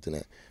saying? Something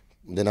that,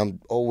 then I'm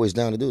always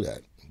down to do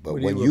that.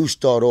 But when you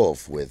start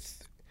off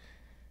with,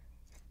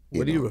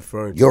 what are you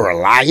referring to? You're a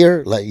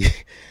liar?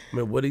 Like,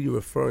 man, what are you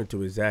referring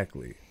to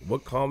exactly?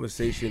 What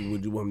conversation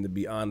would you want him to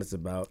be honest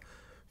about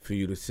for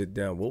you to sit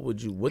down? What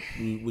would you want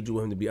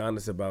him to be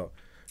honest about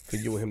for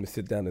you and him to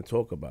sit down and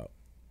talk about?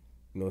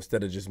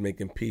 Instead of just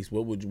making peace,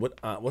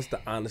 what's the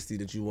honesty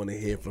that you want to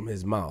hear from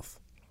his mouth?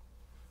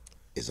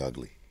 It's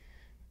ugly.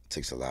 It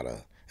takes a lot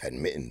of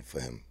admitting for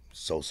him,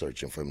 soul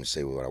searching for him to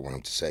say what I want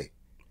him to say.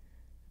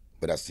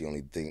 But that's the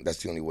only thing.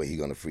 That's the only way he's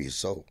gonna free his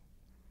soul.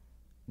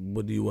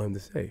 What do you want him to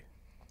say?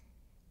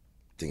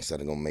 Things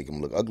that are gonna make him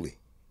look ugly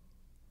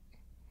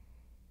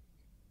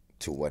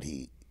to what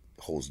he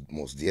holds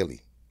most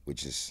dearly,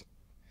 which is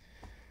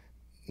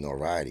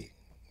notoriety,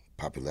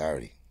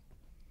 popularity,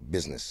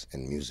 business,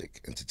 and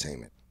music,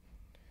 entertainment.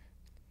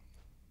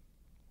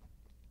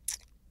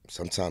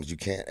 Sometimes you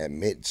can't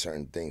admit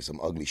certain things, some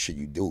ugly shit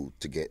you do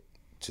to get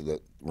to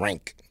the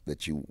rank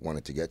that you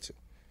wanted to get to.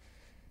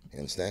 You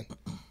understand?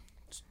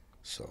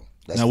 So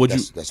that's what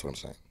I'm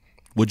saying.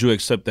 Would you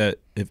accept that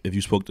if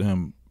you spoke to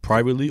him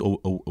privately, or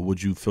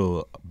would you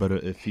feel better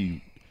if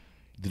he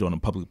did it on a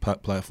public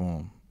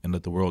platform and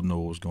let the world know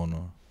what was going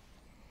on?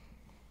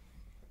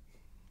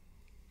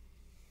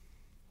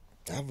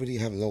 I really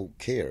have no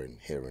care in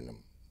hearing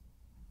them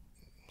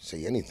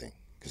say anything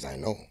because I know,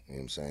 you know what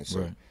I'm saying?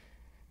 So Right.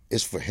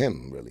 it's for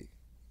him, really.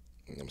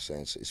 You know what I'm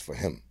saying? It's for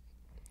him.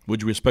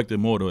 Would you respect it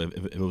more though if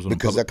it was on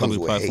Because a that comes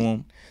public with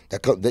platform?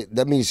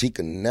 That means he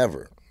can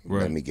never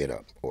Right. let me get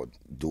up or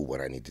do what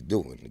I need to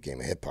do in the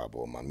game of hip hop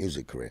or my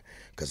music career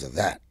because of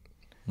that.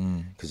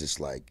 Because it's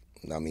like,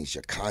 that means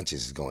your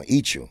conscience is going to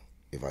eat you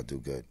if I do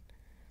good.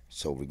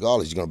 So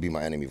regardless, you're going to be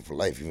my enemy for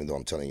life, even though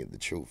I'm telling you the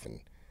truth. And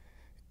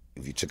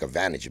if you took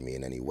advantage of me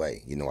in any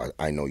way, you know,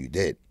 I know you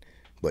did.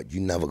 But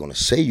you're never going to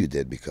say you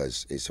did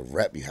because it's a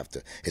rep. You have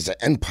to. It's an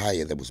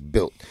empire that was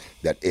built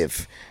that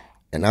if,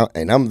 and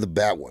I'm the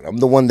bad one. I'm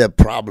the one that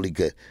probably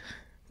could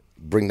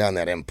bring down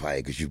that empire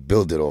because you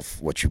build it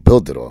off what you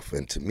build it off.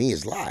 And to me,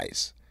 it's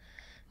lies.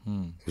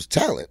 It was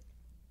talent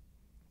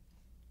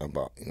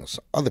about, you know,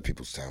 some other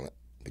people's talent,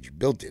 but you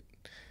built it.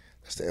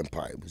 That's the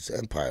empire. It was the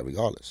empire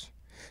regardless.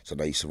 So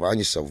now you surround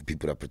yourself with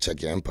people that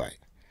protect your empire.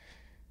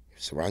 You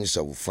surround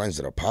yourself with friends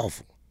that are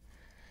powerful.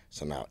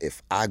 So now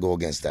if I go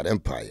against that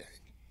empire,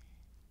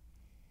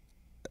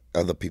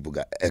 other people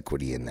got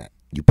equity in that.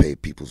 You pay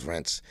people's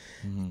rents.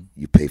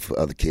 You pay for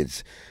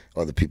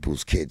other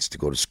people's kids to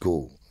go to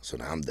school. So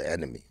now I'm the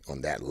enemy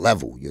on that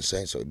level, you're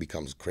saying? So it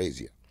becomes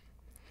crazier.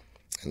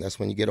 And that's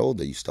when you get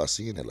older, you start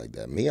seeing it like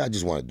that. Me, I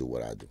just want to do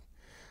what I do.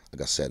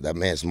 Like I said, that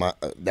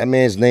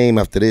man's name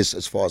after this,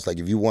 as far as like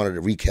if you wanted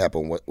to recap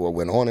on what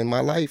went on in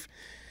my life,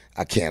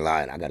 I can't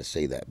lie and I got to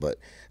say that. But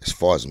as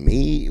far as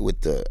me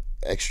with the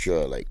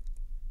extra, like,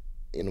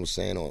 you know what I'm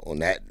saying, on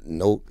that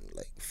note,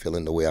 like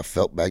feeling the way I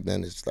felt back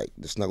then, it's like,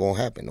 it's not going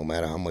to happen no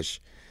matter how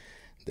much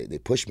they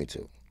push me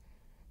to.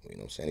 You know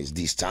what I'm saying? It's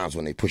these times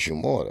when they push you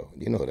more, though.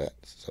 You know that.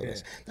 So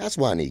that's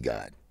why I need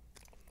God.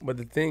 But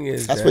the thing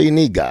is, that's why you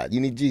need God.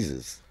 You need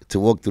Jesus to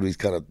walk through these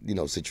kind of, you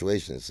know,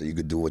 situations so you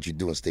could do what you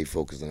do and stay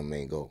focused on the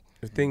main goal.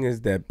 the thing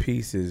is that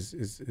peace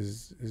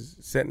is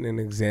setting an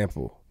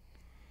example.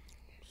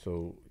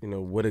 So, you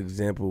know, what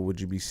example would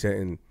you be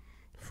setting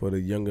for the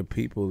younger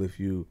people if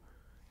you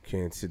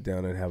can't sit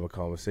down and have a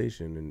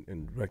conversation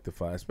and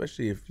rectify,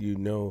 especially if you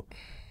know,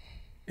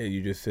 and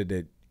you just said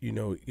that, you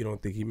know, you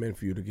don't think he meant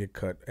for you to get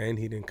cut and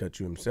he didn't cut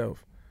you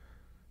himself.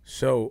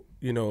 So,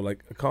 you know,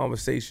 like a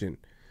conversation,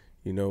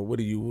 you know, what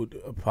do you,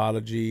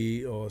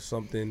 apology or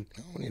something?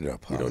 I don't need an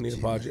apology. You don't need an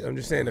apology. Man. I'm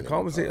just saying the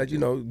conversation, like, you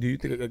know, do you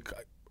think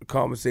a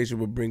conversation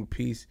would bring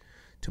peace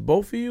to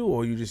both of you,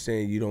 or you just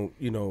saying you don't,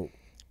 you know,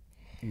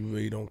 you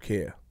really don't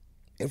care?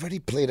 It already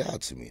played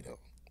out to me, though.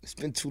 It's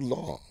been too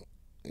long.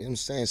 You know what I'm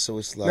saying? So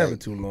it's like, Never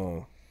too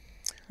long.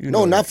 You no,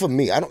 know not that. for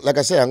me. I don't. Like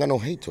I said, I got no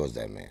hate towards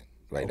that man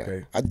right now.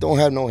 Okay. I don't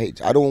have no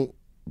hate. I don't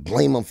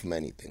blame him for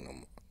anything no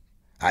more.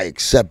 I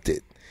accept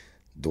it.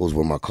 Those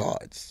were my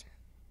cards.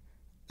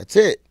 That's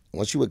it.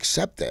 Once you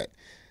accept that,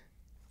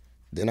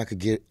 then I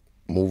could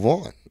move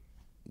on,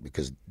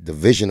 because the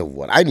vision of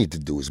what I need to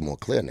do is more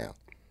clear now,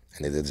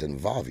 and it doesn't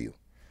involve you.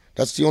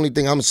 That's the only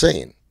thing I'm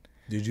saying.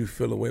 Did you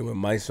feel away when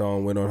my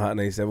song went on Hot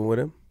 97 with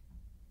him?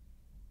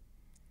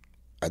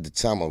 At the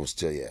time, I was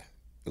still,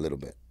 a little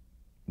bit,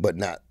 but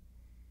not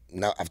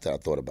after I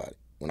thought about it.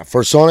 When I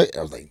first saw it,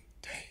 I was like,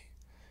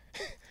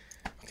 dang,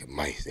 okay,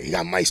 Mice, he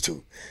got Mice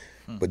too.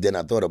 But then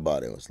I thought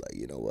about it. I was like,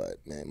 you know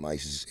what, man,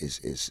 Mice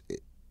is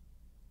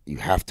you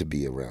have to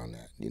be around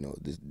that. You know,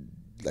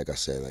 like I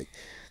said, like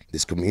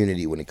this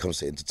community when it comes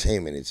to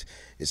entertainment,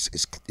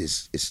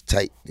 it's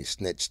tight, it's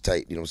snitch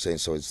tight. You know what I'm saying?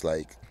 So it's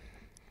like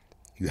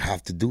you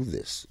have to do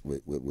this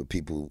with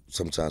people.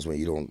 Sometimes when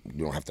you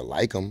don't have to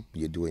like them,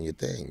 you're doing your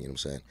thing. You know what I'm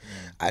saying?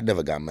 I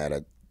never got mad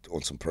at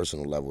on some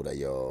personal level that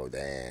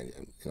damn,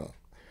 you know,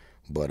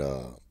 but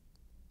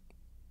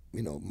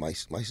you know,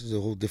 Mice is a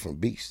whole different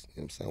beast.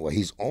 You know what I'm saying? Well,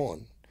 he's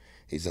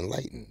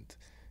enlightened.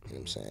 You know what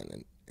I'm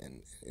saying?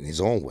 And in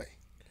his own way.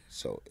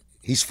 So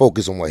he's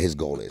focused on what his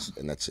goal is,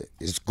 and that's it.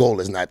 His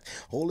goal is not,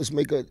 let's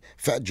make a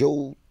Fat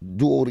Joe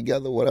duo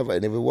together, whatever.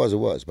 And if it was, it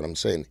was. But I'm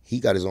saying he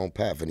got his own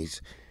path, and he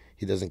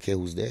doesn't care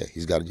who's there.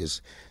 He's got to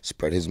just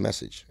spread his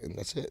message, and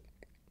that's it.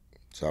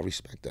 So I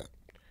respect that.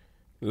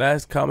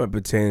 Last comment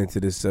pertaining to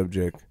this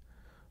subject.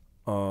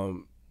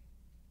 Joe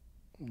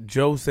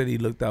said he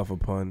looked out for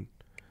Pun.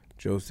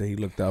 Joe said he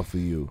looked out for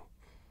you.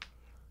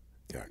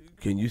 Yeah.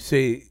 Can you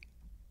say,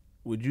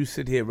 would you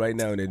sit here right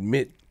now and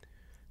admit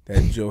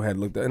that Joe had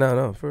looked out?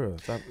 No, for real.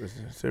 Stop. It's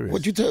serious.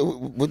 What you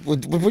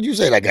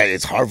say? Like,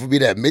 it's hard for me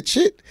to admit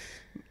shit?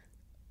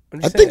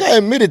 I think I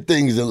admitted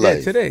things in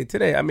life.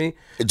 Today. I mean.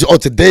 Oh,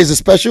 today's a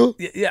special?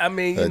 Yeah, I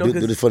mean, you know.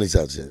 Do this funny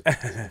sound shit.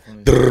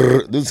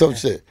 Do some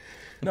shit.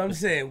 No, I'm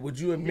saying, would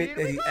you admit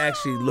that he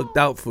actually looked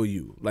out for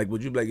you? Like,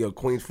 would you be like, yo,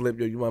 Queens Flip,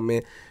 yo, you my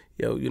man?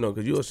 Yo, you know,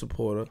 because you're a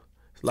supporter.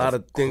 A lot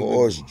of things. Of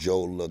course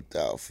Joe looked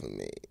out for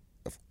me.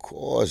 Of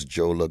course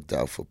Joe looked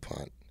out for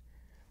Pun.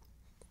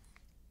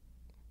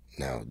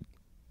 Now,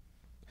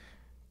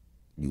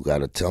 you got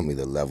to tell me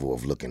the level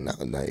of looking out.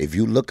 Now, if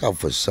you look out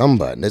for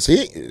somebody, this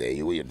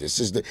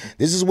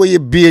is where your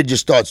beard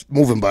just starts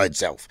moving by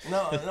itself.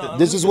 No,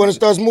 this is when it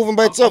starts moving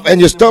by itself, and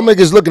your stomach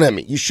is looking at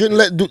me. You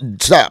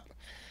shouldn't stop.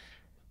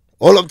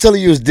 All I'm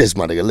telling you is this,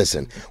 my nigga.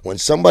 Listen, when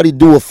somebody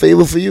do a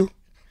favor for you,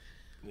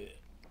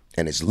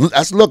 And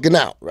that's looking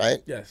out, right?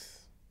 Yes.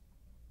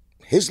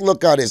 His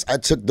lookout is I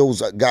took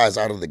those guys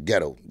out of the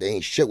ghetto. They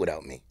ain't shit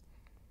without me.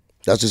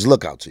 That's his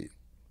lookout to you.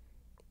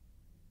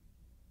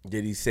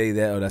 Did he say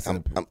that? Or that's I'm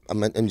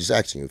just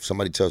asking you if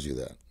somebody tells you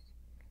that.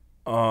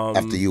 um,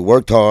 After you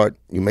worked hard,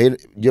 you made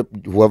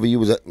whoever you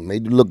was at,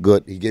 made you look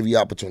good, he gave you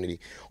opportunity,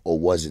 or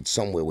was it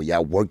somewhere where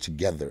y'all worked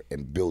together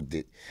and built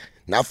it,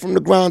 not from the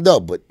ground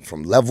up, but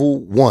from level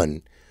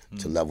 1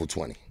 to level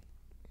 20?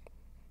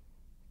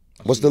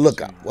 What's the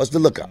lookout? What's the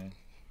lookout?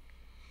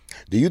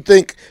 Do you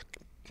think,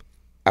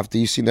 after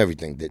you've seen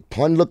everything, did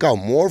Pun look out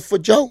more for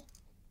Joe,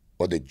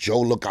 or did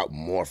Joe look out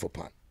more for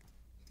Pun?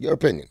 Your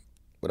opinion,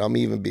 without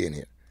me even being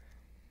here.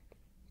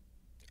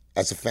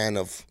 As a fan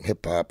of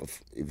hip-hop,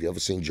 if you ever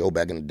seen Joe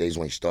back in the days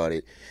when he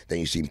started, then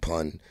you seen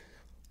Pun,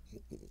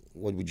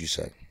 what would you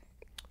say?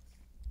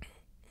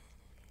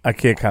 I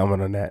can't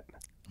comment on that.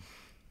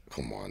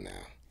 Come on now.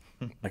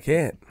 I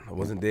can't. I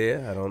wasn't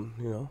there. I don't,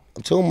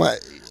 I'm talking about...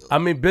 I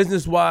mean,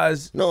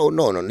 business-wise. No.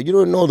 You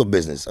don't know the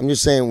business. I'm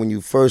just saying when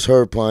you first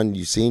heard Pun,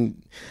 you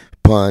seen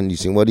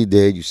what he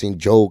did, you seen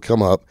Joe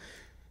come up.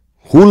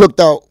 Who looked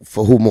out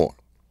for who more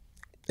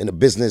in the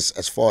business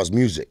as far as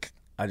music?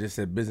 I just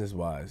said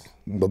business-wise.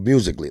 But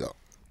musically, though.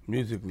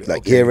 Musically.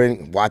 Like okay.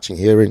 hearing, watching,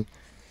 hearing.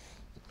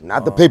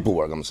 Not the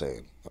paperwork, I'm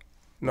saying.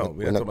 No,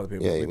 we're not talking about the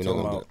people. Yeah, we're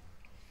talking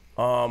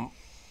about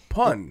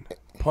Pun.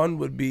 Pun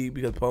would be,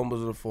 because Pun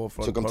was at the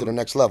forefront. Took him to the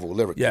next level,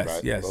 lyrically, Yes,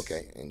 right? yes.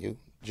 Okay, and you,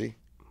 G?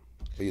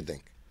 What do you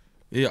think?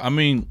 Yeah, I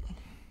mean,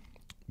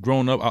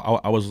 growing up,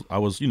 I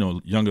was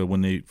younger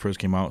when they first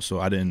came out, so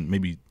I didn't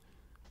maybe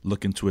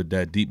look into it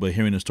that deep. But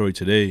hearing the story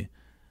today,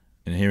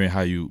 and hearing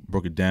how you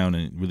broke it down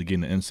and really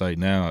getting the insight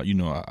now,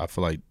 I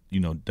feel like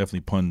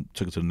definitely Pun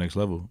took it to the next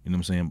level. You know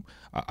what I'm saying?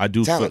 I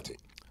do Talented,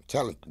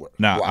 talent.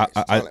 Now,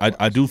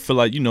 I do feel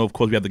like of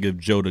course we have to give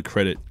Joe the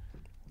credit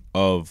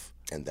of.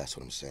 And that's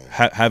what I'm saying.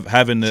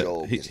 Having the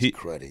Joe gets the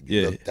credit.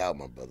 You looked out,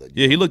 my brother.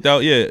 Yeah, he looked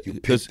out. Yeah, you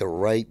picked the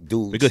right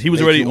dude because he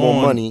was already more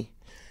on money.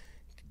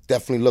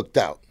 Definitely looked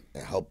out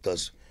and helped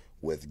us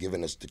with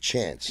giving us the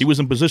chance. He was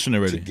in position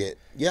already.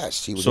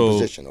 Yes, he was in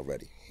position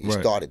already. He right.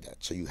 started that,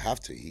 so you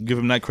have to give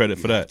him that credit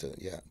for that.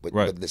 But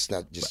it's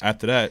not just. But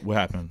after that, what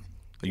happened?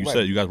 Like you right.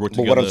 said, you guys worked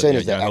together. But what I'm saying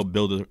is that help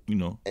build it.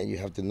 And you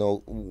have to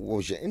know what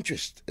was your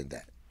interest in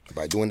that.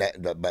 By doing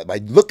that,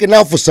 by looking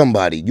out for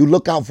somebody, you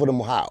look out for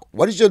them how?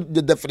 What is your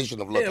definition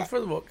of lookout? Yeah,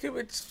 first of all,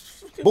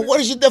 but what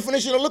is your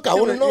definition of lookout?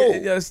 I want to know.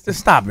 Yeah,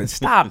 stop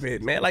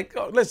it, man. Like,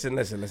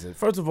 listen.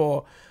 First of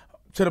all,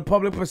 to the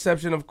public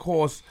perception, of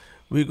course,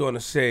 we're going to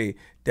say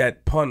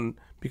that Pun,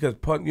 because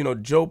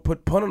Pun, Joe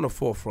put Pun on the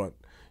forefront.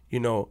 He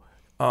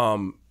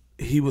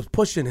was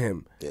pushing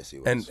him. Yes, he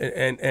was.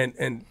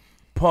 And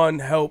Pun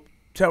helped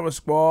Terror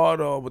Squad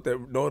with the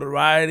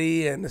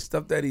notoriety and the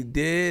stuff that he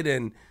did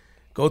and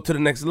go to the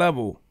next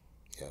level.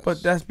 Yes.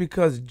 But that's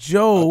because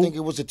Joe I think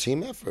it was a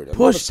team effort.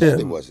 pushed him.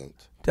 It wasn't.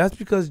 That's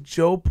because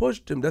Joe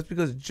pushed him. That's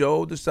because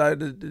Joe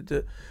decided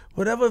to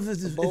whatever. If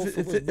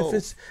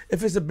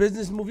it's a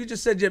business move, you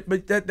just said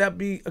but that'd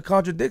be a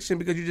contradiction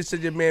because you just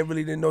said your man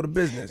really didn't know the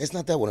business. It's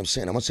not that what I'm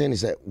saying. I'm saying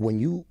is that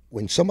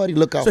when somebody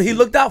look out. So he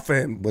looked out for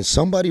him. When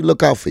somebody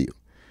look out for you,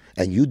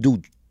 and you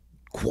do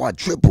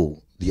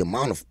quadruple the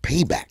amount of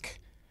payback,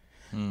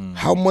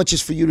 how much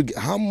is for you to?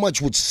 How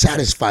much would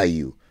satisfy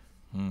you?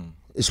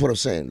 It's what I'm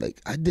saying. Like,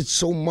 I did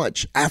so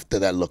much after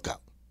that lookout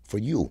for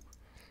you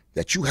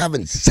that you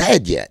haven't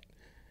said yet.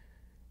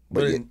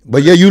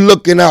 But you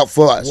looking out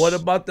for us. What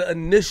about the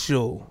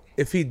initial?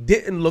 If he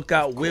didn't look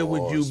out, where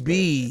would you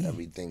be?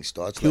 Everything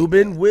starts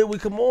Cuban, like that. where we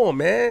come on,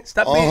 man.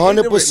 Stop being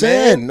 100%. ignorant,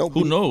 man.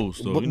 Who knows?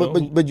 Though,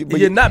 But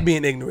you're not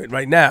being ignorant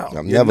right now.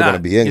 I'm never going to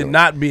be ignorant. You're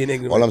not being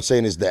ignorant. All I'm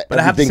saying is that but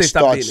everything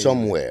starts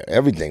somewhere.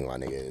 Everything, my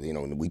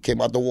nigga. We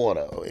came out the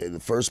water. The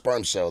first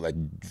sperm cell that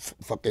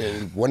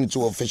fucking went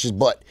into a fish's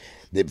butt.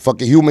 The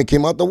fucking human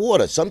came out the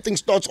water. Something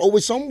starts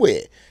always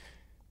somewhere.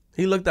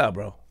 He looked out,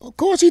 bro. Of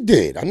course he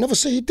did. I never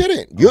say he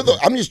didn't.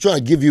 I'm just trying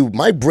to give you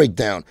my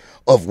breakdown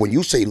of when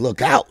you say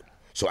look out.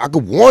 So I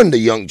could warn the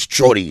young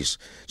shorties.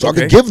 So I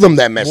could give them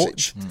that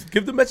message.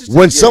 Give the message.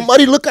 When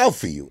somebody look out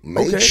for you,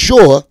 make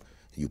sure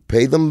you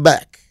pay them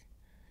back.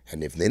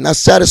 And if they're not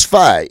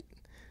satisfied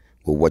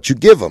with what you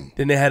give them,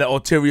 then they had an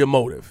ulterior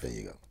motive. There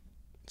you go.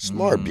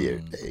 Smart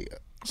beard. There you go.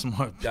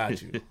 Smart.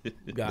 Got you.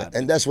 Got it.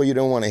 And that's what you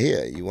don't want to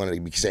hear. You want to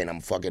be saying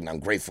I'm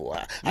grateful.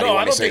 I No, didn't I want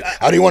to don't say.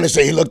 think I didn't want to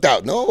say he looked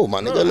out. No, my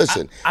nigga.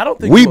 Listen. I don't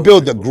think we he was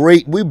built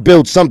grateful. we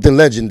built something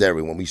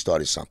legendary when we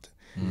started something.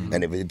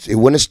 And if it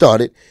wouldn't have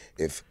started,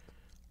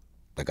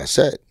 like I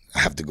said, I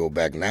have to go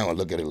back now and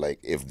look at it like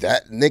if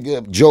that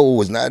nigga Joe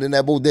was not in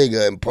that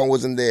bodega and Pun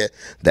wasn't there,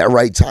 that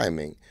right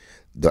timing,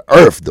 the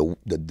earth, the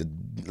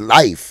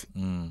life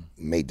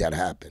made that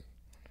happen.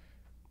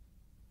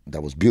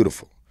 That was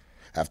beautiful.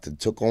 After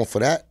took on for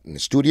that in the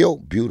studio,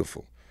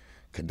 beautiful.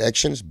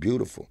 Connections,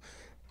 beautiful.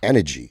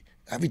 Energy,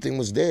 everything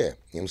was there. You know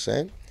what I'm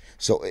saying?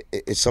 So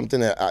it's something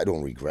that I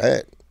don't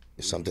regret.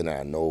 It's something that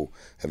I know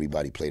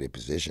everybody played their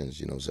positions,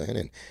 you know what I'm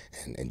saying?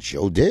 And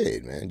Joe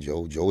did, man.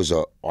 Joe is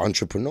an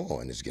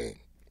entrepreneur in this game.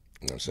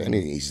 You know what I'm saying?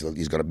 He's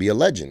going to be a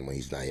legend when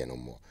he's not here no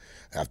more.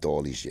 after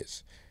all these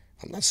years.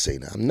 I'm not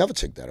saying that. I'll never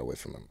take that away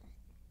from him.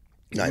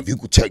 Now, if you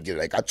could take it,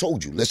 like I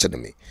told you, listen to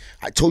me.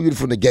 I told you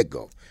from the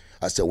get-go.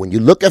 I said, when you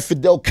look at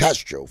Fidel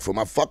Castro from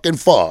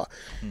afar,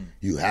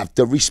 you have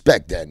to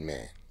respect that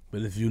man.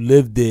 But if you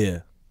lived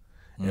there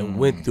and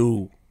went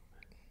through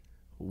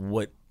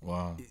what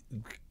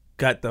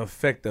got the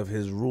effect of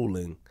his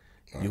ruling,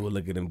 you would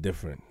look at him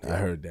different. I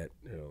heard that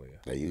earlier.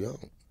 There you go.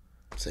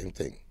 Same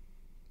thing.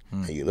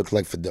 And you look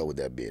like Fidel with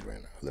that beard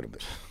right now, a little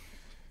bit.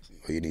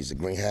 All you need is a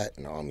green hat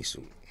and an army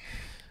suit.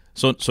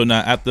 So now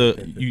after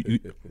you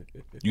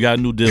got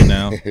a new deal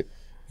now.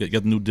 You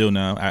got the new deal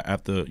now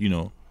after,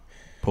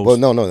 post. Well,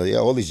 no. Yeah,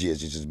 all these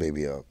years, it's just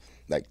maybe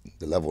like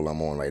the level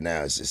I'm on right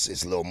now,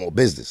 it's a little more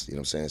business. You know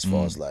what I'm saying? As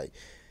far as like,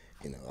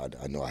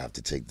 I know I have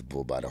to take the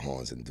bull by the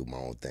horns and do my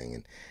own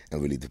thing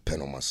and really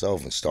depend on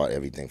myself and start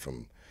everything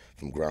from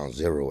ground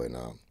zero. And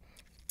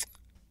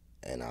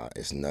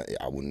it's not.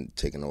 I wouldn't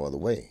take it no other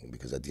way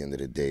because at the end of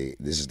the day,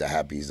 this is the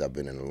happiest I've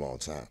been in a long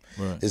time.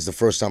 Right. This is the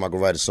first time I could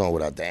write a song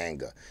without the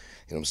anger.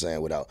 You know what I'm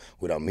saying?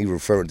 Without me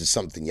referring to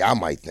something y'all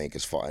might think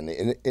is far.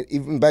 And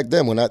even back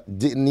then when I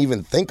didn't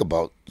even think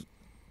about,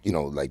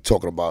 like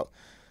talking about,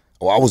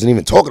 or I wasn't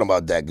even talking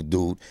about that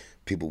dude,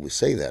 people would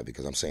say that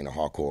because I'm saying a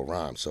hardcore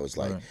rhyme. So it's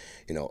like,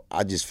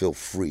 I just feel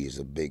free. It's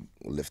a big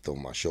lift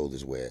on my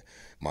shoulders where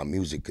my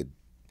music could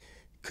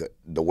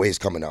the way it's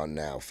coming out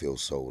now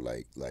feels so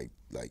like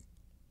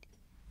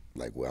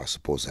where I'm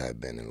supposed to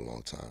have been in a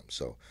long time.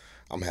 So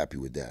I'm happy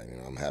with that.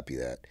 I'm happy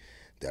that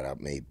I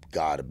made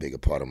God a bigger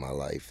part of my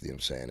life. You know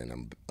what I'm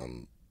saying?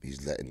 And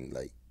he's letting,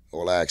 like,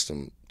 all I asked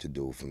him to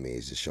do for me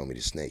is to show me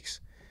the snakes.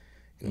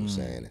 You know what I'm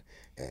saying?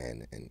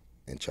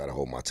 And try to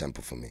hold my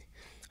temper for me.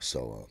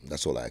 So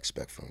that's all I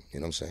expect from him. You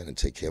know what I'm saying? And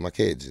take care of my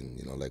kids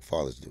and, like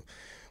fathers do.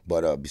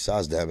 But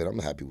besides that, man, I'm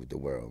happy with the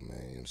world, man.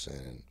 You know what I'm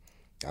saying? And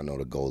I know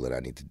the goal that I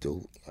need to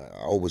do.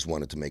 I always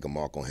wanted to make a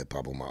mark on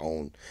hip-hop on my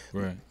own.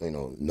 Right.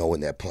 Knowing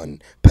that Pun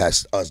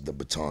passed us the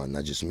baton,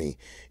 not just me. You know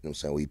what I'm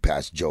saying? He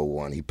passed Joe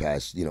one. He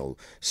passed,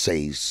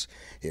 Sace,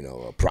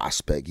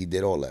 Prospect. He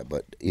did all that.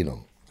 But,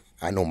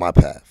 I know my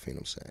path. You know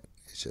what I'm saying?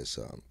 It's just,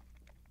 I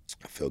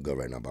feel good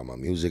right now about my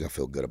music. I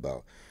feel good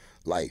about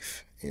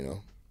life,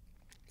 And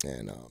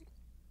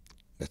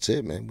that's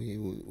it, man.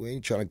 We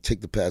ain't trying to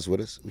take the past with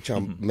us. We're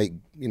trying to make,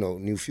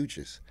 new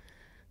futures.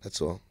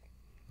 That's all.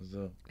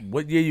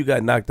 What year you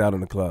got knocked out in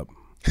the club?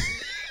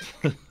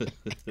 I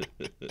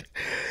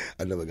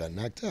never got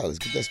knocked out. Let's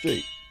get that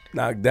straight.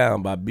 Knocked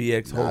down by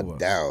BX Hova. Knocked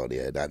down,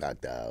 yeah, not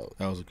knocked out.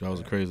 That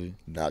was crazy.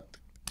 Knocked.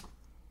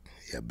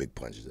 Yeah, big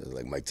punches. That was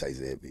like Mike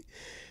Tyson hit me.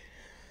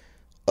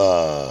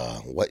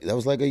 What? That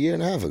was like a year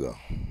and a half ago.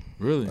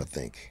 Really? I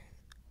think.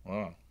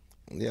 Wow.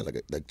 Yeah,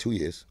 like 2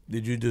 years.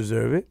 Did you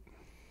deserve it?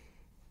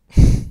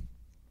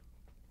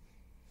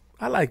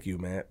 I like you,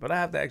 man, but I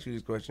have to ask you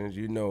these questions.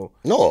 No,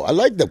 I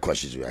like the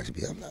questions you asked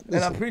me.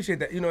 And I appreciate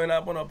that. And I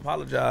want to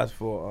apologize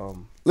for.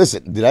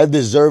 Listen, did I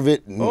deserve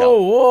it? No.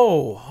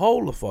 Whoa,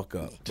 hold the fuck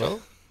up, bro.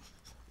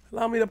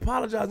 Allow me to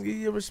apologize and give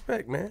you your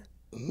respect, man.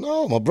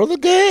 No, my brother,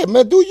 go ahead,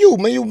 man. Do you,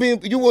 man?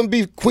 You wouldn't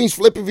be Queen's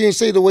Flip if you didn't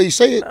say it the way you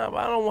say it. Nah, but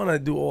I don't want to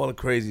do all the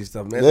crazy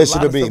stuff, man.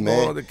 Listen to me,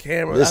 man. On the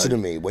camera. Listen to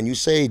me. When you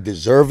say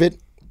deserve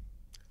it,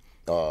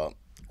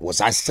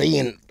 was I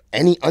saying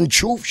any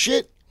untruth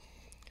shit?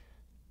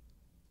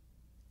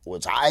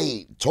 Was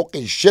I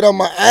talking shit on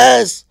my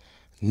ass?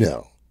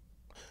 No.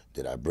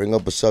 Did I bring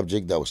up a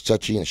subject that was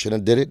touchy and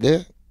shouldn't have did it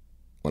there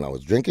when I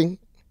was drinking?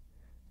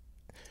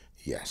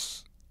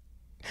 Yes.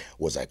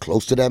 Was I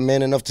close to that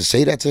man enough to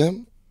say that to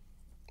him?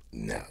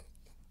 No.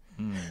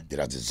 Did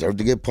I deserve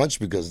to get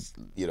punched because,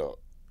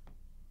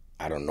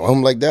 I don't know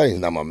him like that. He's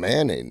not my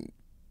man, and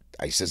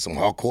I said some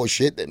hardcore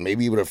shit that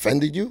maybe would have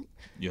offended you?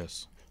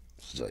 Yes.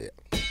 So, yeah.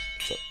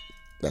 So,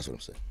 that's what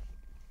I'm saying.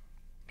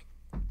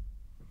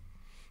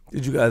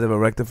 Did you guys ever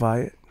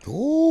rectify it?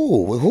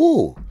 Ooh, with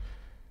who?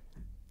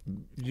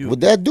 With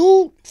that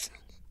dude?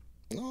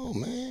 No,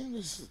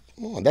 man.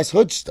 Come on, that's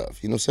hood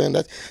stuff. You know what I'm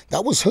saying?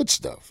 That was hood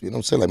stuff. You know what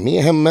I'm saying? Like, me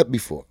and him met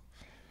before.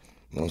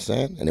 You know what I'm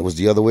saying? And it was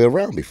the other way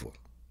around before.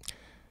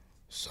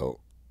 So,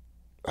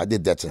 I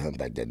did that to him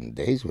back then in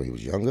the days when he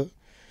was younger.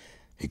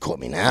 He caught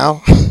me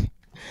now.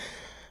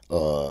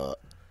 Was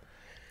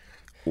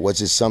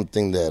it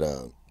something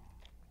that,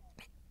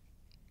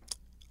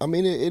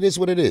 it is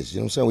what it is.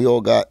 You know what I'm saying? We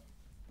all got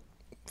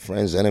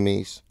friends,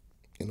 enemies.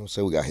 You know what I'm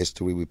saying? We got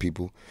history with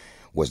people.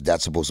 Was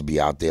that supposed to be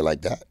out there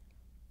like that?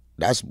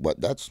 That's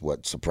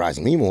what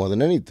surprised me more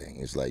than anything.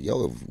 It's like,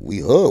 yo, if we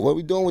hood, what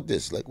we doing with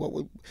this? Like,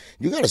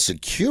 you got a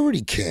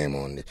security cam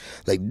on this.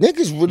 Like,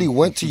 niggas really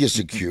went to your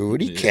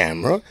security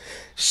camera,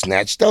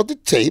 snatched out the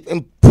tape,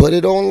 and put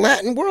it on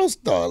Latin World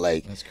Star.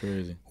 Like, that's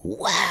crazy.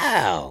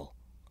 Wow.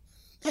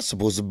 That's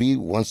supposed to be,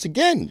 once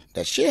again,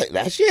 that shit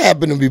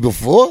happened to me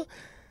before.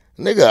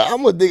 Nigga,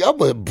 I'm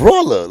a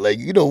brawler. Like,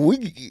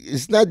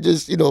 it's not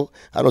just,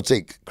 I don't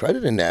take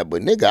credit in that,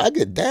 but nigga, I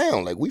get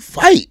down. Like, we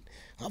fight.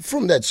 I'm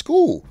from that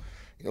school.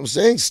 You know what I'm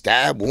saying?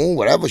 Stab, wound,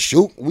 whatever,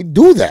 shoot. We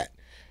do that.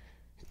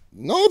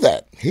 Know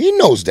that. He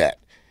knows that.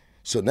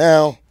 So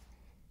now,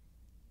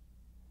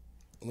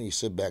 when you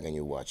sit back and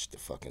you watch the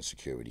fucking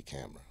security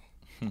camera,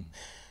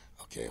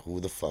 okay, who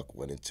the fuck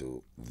went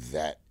into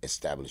that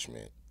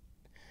establishment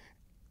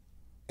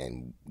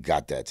and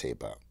got that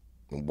tape out?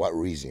 And what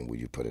reason would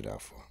you put it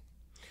out for?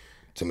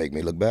 To make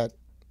me look bad?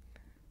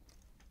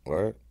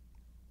 Right?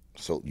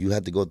 So you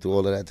had to go through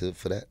all of that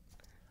for that?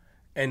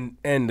 And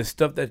the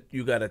stuff that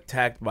you got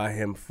attacked by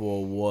him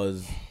for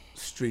was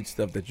street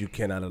stuff that you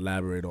cannot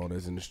elaborate on.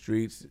 Is in the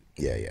streets.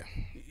 Yeah.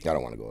 I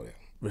don't want to go there.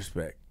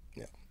 Respect.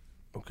 Yeah.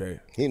 Okay.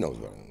 He knows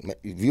what.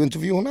 If you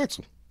interview him, ask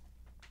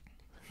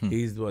him.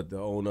 He's what, the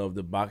owner of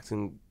the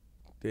boxing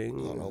thing?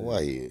 I don't know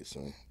why he is.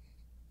 Man.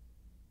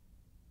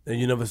 And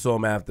you never saw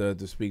him after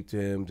to speak to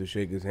him, to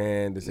shake his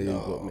hand, to say you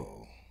put me.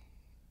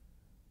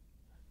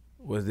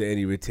 Was there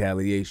any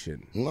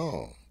retaliation?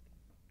 No.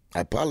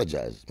 I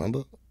apologize,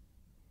 remember?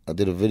 I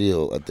did a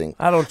video, I think.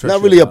 I don't trust Not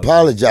your really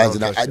apology.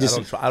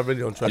 apologizing. I really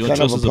don't trust You you. don't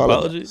trust his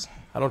apologies?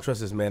 I don't trust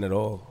this man at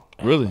all.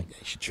 Really? You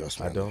should trust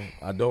me.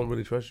 I don't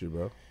really trust you,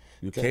 bro.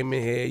 You came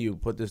in here, you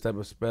put this type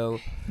of spell,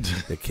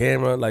 the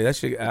camera, like that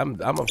shit. I'm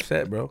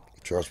upset, bro.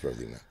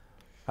 Trustworthy, man.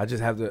 I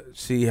just have to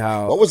see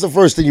how. What was the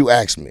first thing you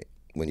asked me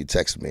when you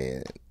texted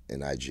me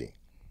in IG?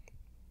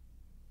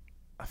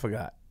 I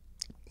forgot.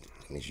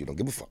 That means you don't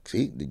give a fuck.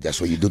 See?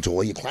 That's what you do to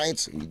all your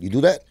clients. You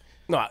do that?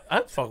 No,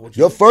 I fuck with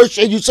you. Your first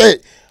thing you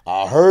said,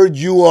 I heard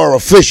you are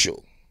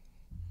official.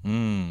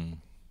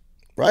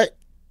 Right?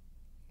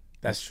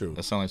 That's true.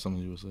 That sounds like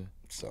something you would say.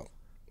 So,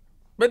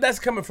 But that's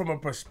coming from a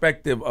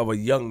perspective of a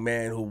young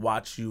man who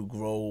watched you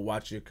grow,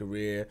 watch your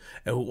career,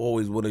 and who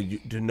always wanted you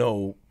to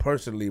know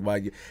personally why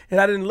you. And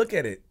I didn't look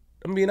at it.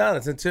 I'm being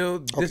honest until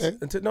this.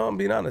 Okay. No, I'm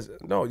being honest.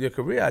 No, your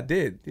career, I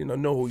did.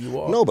 Know who you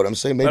are. no, but I'm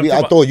saying But maybe I'm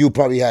I talking thought you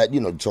probably had,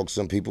 talked to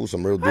some people,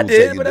 some real dudes I that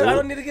did, you but do. I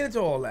don't need to get into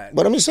all that.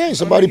 But I'm just saying,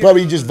 somebody need to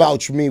probably get just into-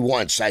 vouched for me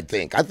once, I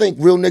think. I think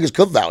real niggas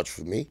could vouch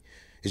for me.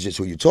 It's just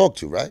who you talk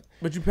to, right?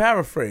 But you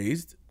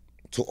paraphrased,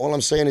 So all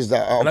I'm saying is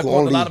that and I can called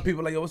only... a lot of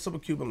people like, yo, what's up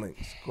with Cuban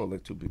links? Called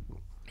like 2 people.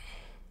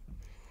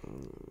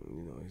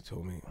 He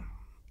told me,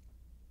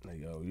 like,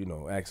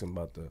 yo, ask him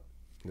about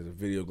there's a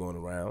video going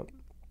around.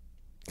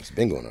 It's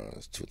been going on.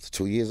 It's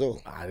 2 years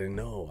old. I didn't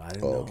know.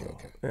 Okay.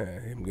 Yeah,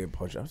 him getting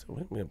punched. I said, what,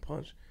 him getting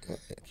punched?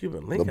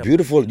 Cuban link. But I'm-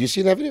 beautiful. You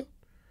see that video?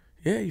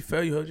 Yeah, you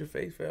fell. You hurt your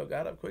face. Fell.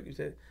 Got up quick. You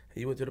said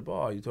you went to the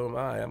bar. You told him,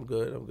 all right, I'm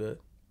good. I'm good.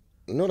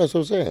 No, that's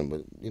what I'm saying.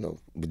 But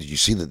but did you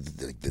see the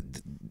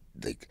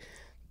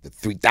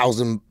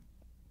 3,000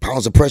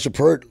 pounds of pressure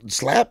per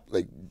slap?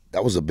 Like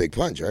that was a big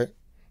punch, right?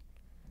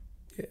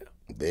 Yeah.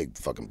 Big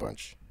fucking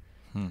punch.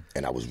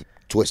 And I was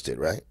twisted,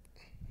 right?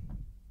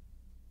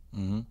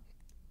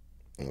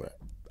 Right.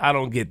 I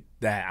don't get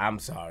that. I'm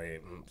sorry.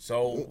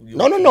 So you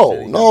No. come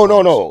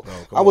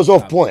I was on,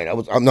 off stop. point. I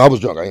was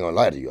drunk. I ain't gonna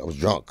lie to you. I was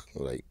drunk.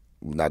 Like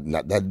not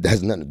that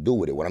has nothing to do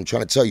with it. What I'm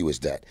trying to tell you is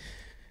that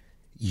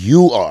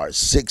you are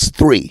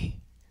 6'3".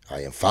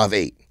 I am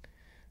 5'8".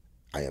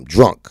 I am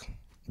drunk.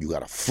 You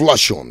got a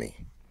flush on me.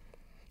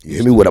 You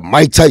hit me with a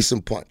Mike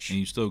Tyson punch, And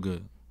you still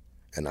good.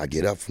 and I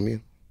get up from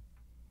you.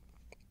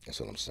 That's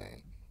what I'm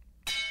saying.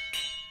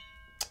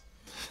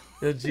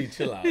 Yo, G,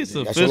 chill out. He's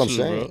G. That's what I'm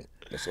official, saying. bro.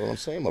 That's what I'm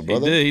saying, my He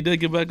brother. did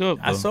get back up,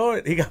 though. I saw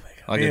it. He got back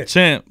up. Like Yeah. a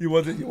champ. You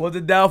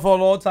wasn't down for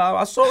a long time.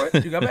 I saw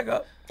it. You got back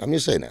up. I'm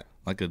just saying that.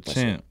 Like a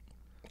champ.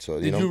 So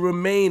Did you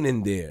remain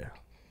in there?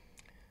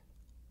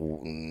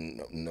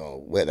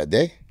 no, where that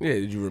day? Yeah.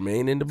 Did you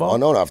remain in the bar? Oh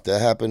no! After that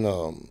happened,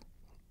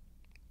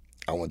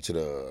 I went to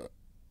the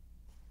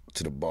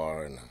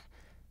bar and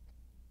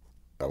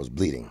I was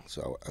bleeding,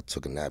 so I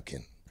took a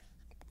napkin,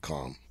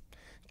 calm,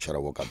 tried to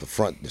walk out the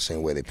front the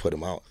same way they put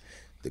him out.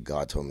 The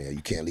guard told me,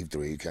 "You can't leave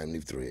through here. You can't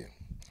leave through here."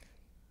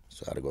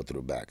 So I had to go through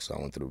the back. So I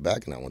went through the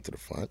back and I went to the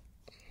front.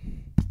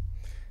 I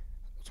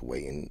was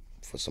waiting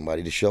for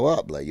somebody to show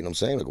up. Like, you know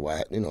what I'm saying? Like,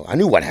 why? I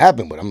knew what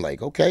happened, but I'm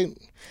like, okay,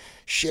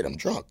 shit, I'm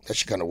drunk. That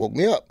shit kind of woke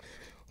me up.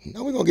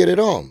 Now we're gonna get it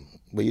on.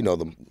 But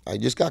I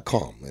just got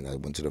calm and I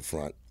went to the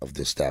front of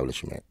the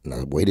establishment and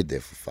I waited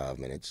there for 5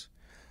 minutes.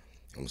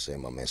 I'm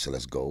saying, my man said,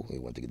 let's go. We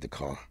went to get the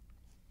car.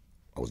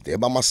 I was there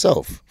by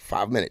myself,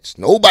 5 minutes.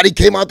 Nobody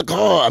came out the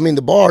car. I mean,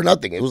 the bar,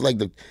 nothing. It was like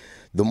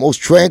the most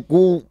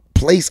tranquil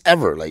place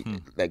ever. Like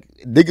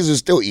niggas are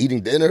still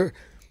eating dinner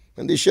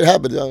and this shit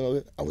happened.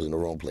 I was in the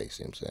wrong place.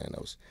 You know what I'm saying?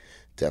 I was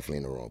definitely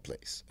in the wrong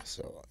place.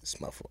 So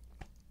it's my fault. You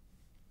know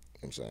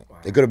what I'm saying? Wow.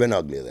 It could have been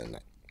uglier than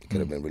that. It could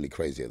have been really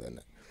crazier than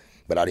that.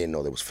 But I didn't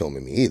know they was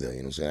filming me either. You know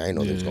what I'm saying? I didn't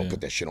know they was going to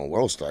put that shit on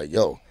World Star.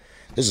 Yo,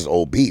 this is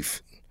old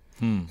beef.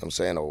 You know what I'm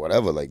saying? Or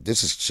whatever. Like,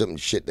 this is some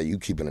shit that you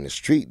keeping in the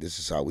street. This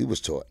is how we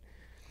was taught.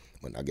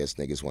 But I guess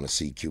niggas want to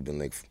see Cuban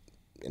Link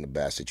in a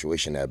bad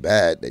situation that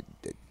bad that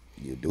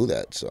you do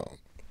that. So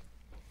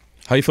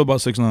How you feel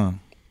about 6ix9ine?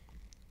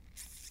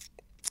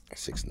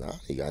 6ix9ine,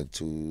 he got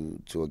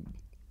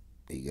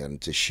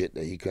into shit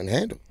that he couldn't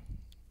handle.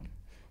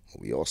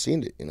 We all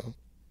seen it, No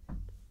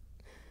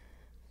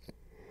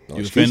You a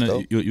excuse, fan though.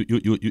 of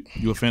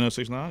you a fan of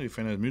 6ix9ine? You a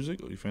fan of his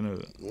music? Or you a fan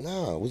of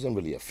No, I wasn't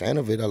really a fan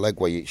of it. I like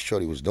what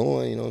Shorty was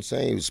doing, you know what I'm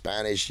saying? He was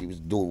Spanish. He was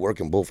doing work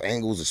in both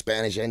angles, the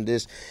Spanish and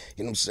this,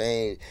 you know what I'm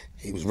saying?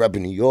 He was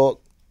repping New York.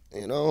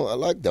 You know, I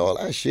liked all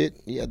that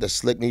shit. He had the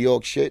slick New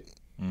York shit.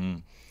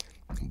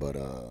 But,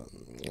 you know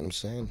what I'm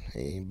saying? He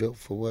ain't built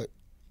for what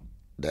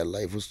that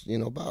life was, you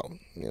know, about.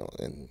 You know,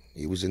 and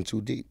he was in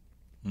too deep.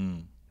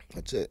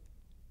 That's it.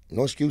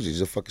 No excuses.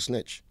 He's a fucking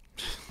snitch.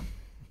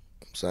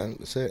 I'm saying,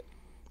 that's it.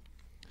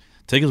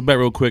 Take us back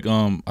real quick.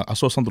 I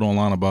saw something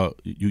online about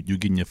you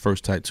getting your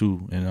first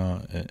tattoo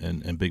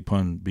and Big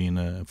Pun being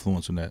an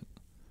influence in that.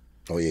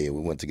 Oh, yeah,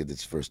 we went to get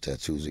this first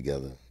tattoos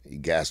together. He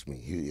gassed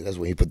me. That's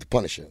when he put the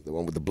Punisher, the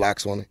one with the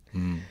blocks on it.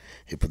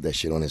 He put that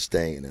shit on his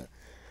thing.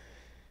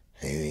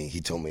 And he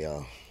told me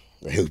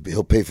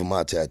he'll pay for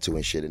my tattoo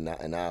and shit.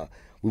 And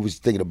we was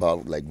thinking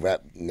about, like,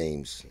 rap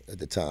names at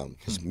the time.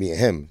 Just me and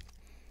him.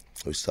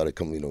 We started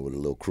coming, you know, with a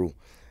little crew,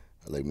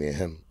 like me and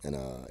him. And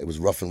it was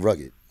Rough and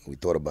Rugged. We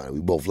thought about it.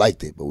 We both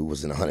liked it, but we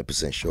wasn't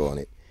 100% sure on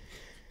it.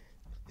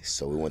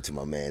 So we went to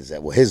my man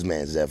Zeph, his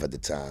man Zeph at the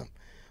time,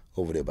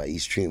 over there by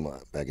East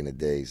Tremont back in the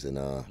days. And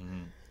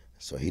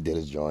so he did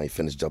his joint, he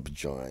finished up his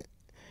joint.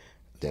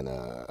 Then,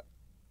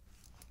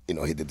 you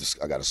know, he did this.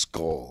 I got a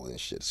skull and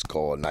shit,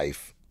 skull,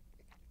 knife,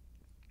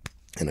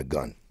 and a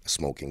gun, a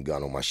smoking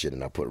gun on my shit,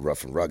 and I put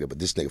Rough and Rugged, but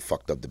this nigga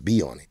fucked up the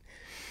B on it.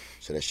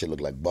 So that shit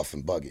looked like Buff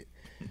and Bugged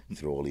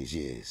through all these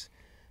years.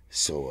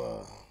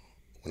 So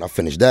when I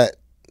finished that,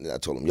 I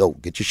told him, yo,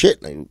 get your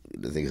shit. Like,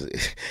 the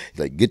nigga,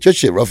 like, get your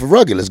shit, Rough and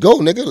Rugged. Let's go,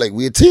 nigga. Like,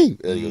 we a team.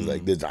 And he was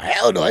like,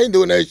 hell no, I ain't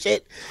doing that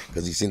shit.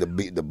 Because he seen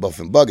the Buff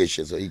and Bugged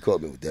shit, so he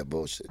caught me with that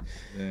bullshit.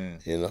 Yeah.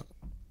 You know?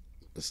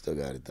 But still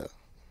got it, though.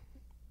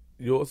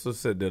 You also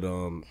said that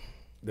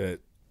that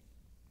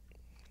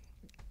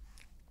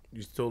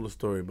you told a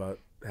story about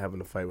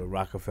having a fight with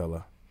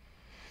Rockefeller.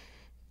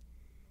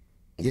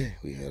 Yeah,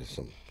 we had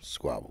some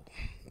squabble.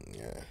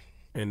 Yeah.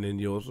 And then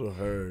you also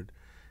heard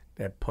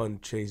that Pun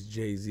chased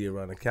Jay-Z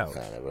around the couch.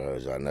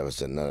 I never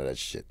said none of that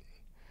shit.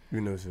 You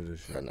never said that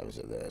shit? I never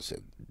said that. I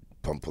said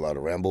Pun pull out a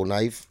Rambo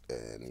knife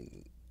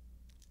and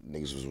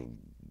niggas was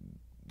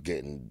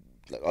getting,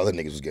 like, other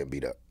niggas was getting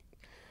beat up.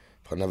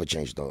 I never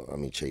chased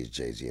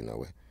Jay-Z in no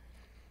way.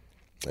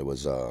 It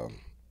was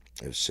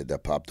shit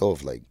that popped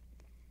off. Like,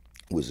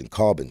 it was in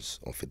Carbons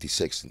on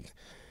 56th.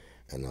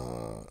 And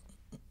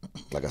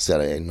like I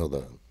said, I didn't know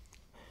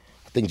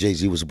I think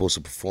Jay-Z was supposed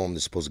to perform.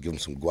 They're supposed to give him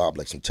some guap,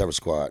 like some Terror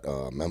Squad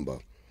member.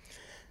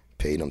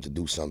 Paid him to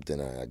do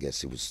something. I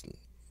guess it was,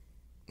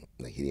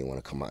 like, he didn't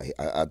want to come out.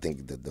 I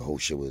think that the whole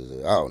shit was,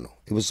 I don't know.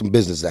 It was some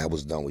business that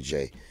was done with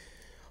Jay.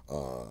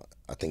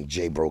 I think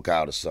Jay broke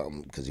out or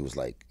something because he was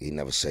like, he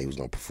never said he was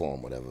going to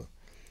perform, whatever,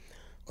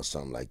 or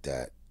something like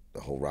that.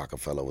 The whole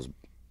Rockefeller was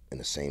in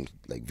the same,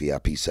 like,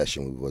 VIP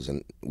session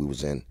we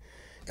was in.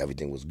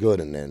 Everything was good,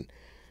 and then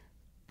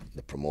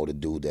the promoter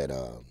dude that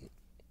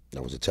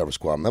was a Terror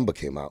Squad member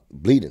came out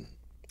bleeding. You know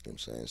what I'm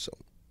saying? So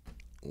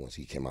once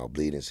he came out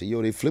bleeding, said,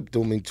 yo, they flipped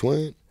on me,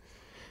 twin.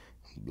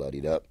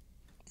 Bloodied up.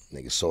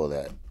 Niggas saw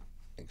that.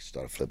 Niggas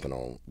started flipping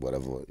on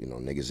whatever, you know,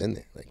 niggas in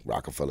there. Like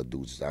Rockefeller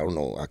dudes. I don't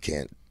know. I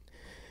can't.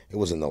 It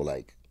wasn't no,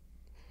 like,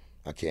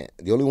 I can't.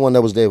 The only one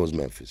that was there was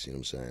Memphis. You know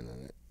what I'm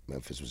saying?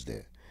 Memphis was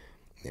there.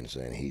 You know what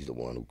I'm saying? He's the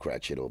one who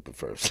cracked shit open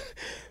first.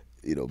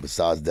 You know,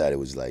 besides that, it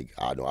was like,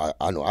 I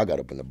know I got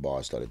up in the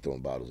bar, started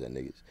throwing bottles at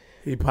niggas.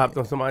 He popped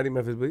on somebody,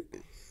 Memphis Bleak?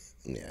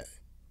 Yeah.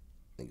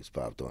 Niggas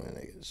popped on a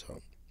nigga, so.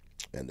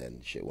 And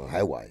then shit went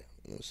high wire.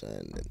 You know what I'm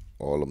saying? And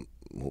all of them,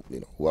 you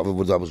know, whoever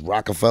was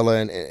Rockefeller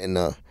and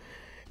the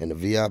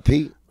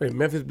VIP. Wait,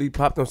 Memphis Bleak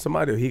popped on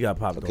somebody or he got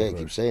popped on? Okay,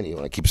 keep saying it. You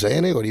want to keep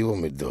saying it? What do you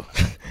want me to do?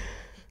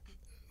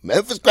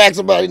 Memphis cracked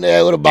somebody in the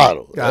head with a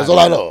bottle. That's all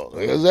I know.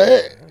 You know what I'm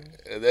saying?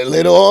 And then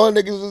later on,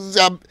 niggas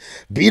was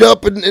beat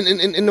up in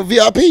the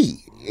VIP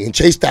and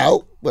chased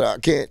out. But I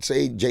can't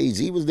say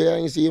Jay-Z was there. I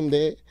didn't see him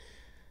there.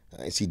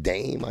 I ain't see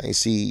Dame. I ain't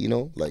see, you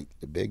know, like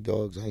the big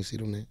dogs. I ain't see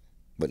them there.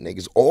 But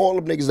niggas, all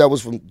the niggas that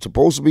was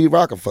supposed to be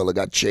Rockefeller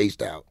got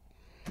chased out.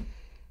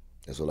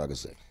 That's all I can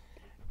say.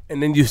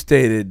 And then you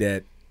stated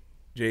that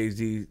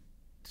Jay-Z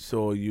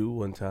saw you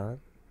one time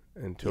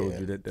and told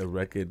you that the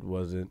record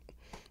wasn't.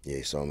 Yeah,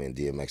 he saw me in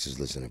DMX's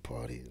listening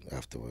party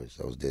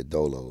afterwards. I was there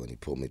dolo, and he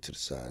pulled me to the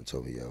side and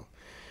told me, yo,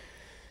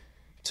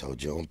 told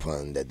Joe and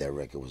Pun that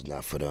record was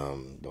not for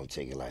them. Don't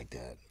take it like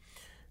that.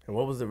 And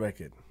what was the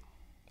record?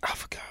 I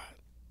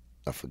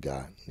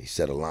forgot. He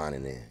said a line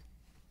in there.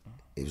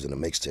 It was in a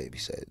mixtape. He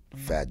said,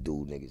 fat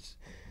dude niggas,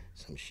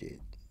 some shit.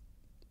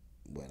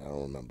 But I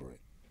don't remember it.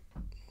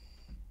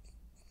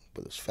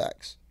 But it's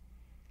facts.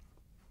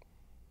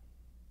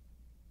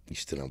 You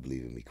still not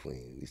believing me,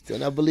 Queen. You still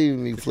not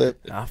believing me, Flip.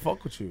 I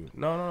fuck with you.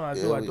 No, I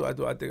do. I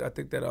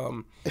think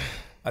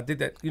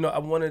that you know, I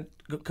wanted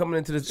coming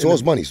into this.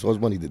 Source Money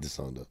did the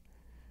song though.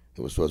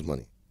 It was Source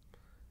Money.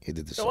 He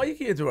did the song. Why you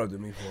keep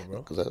interrupting me for,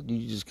 bro?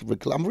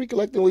 Because I'm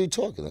recollecting what you're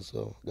talking. That's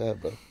all. Go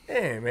ahead, bro.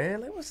 Yeah,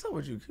 man. Like, what's up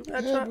with you? Go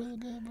ahead, bro.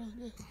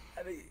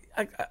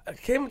 I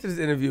came into this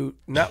interview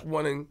not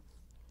wanting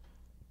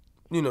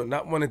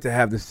to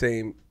have the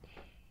same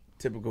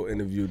typical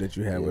interview that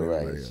you had with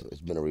everybody else.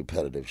 It's been a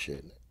repetitive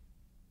shit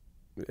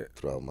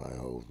throughout my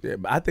whole. Yeah,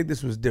 but I think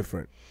this was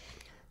different.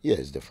 Yeah,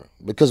 it's different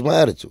because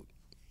my attitude.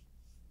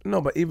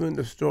 No, but even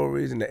the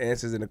stories and the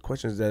answers and the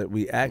questions that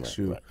we ask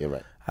you, Right, you're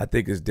right. I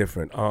think is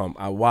different.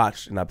 I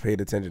watched and I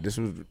paid attention. This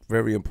was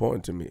very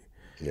important to me.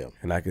 Yeah.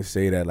 And I can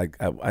say that, like,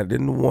 I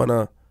didn't want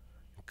to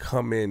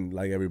come in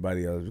like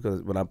everybody else,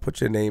 because when I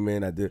put your name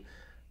in, I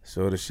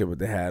saw the shit with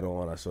the hat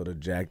on, I saw the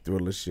Jack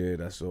Thriller shit,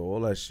 I saw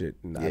all that shit,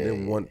 and I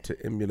didn't want to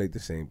emulate the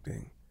same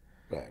thing.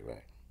 Right.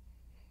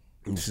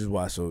 And this is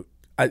why. So,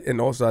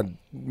 and also, I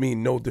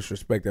mean no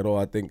disrespect at all.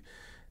 I think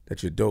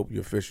that you're dope,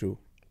 you're official.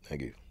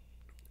 Thank you.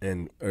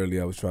 And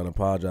earlier I was trying to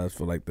apologize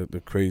for like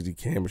the crazy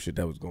camera shit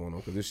that was going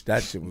on, because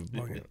that shit was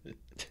bugging.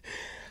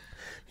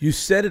 You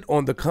said it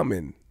on the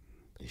come-in.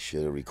 They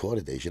should have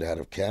recorded. They should have had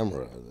a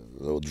camera,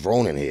 a little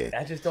drone in here.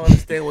 I just don't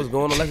understand what's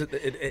going on.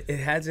 It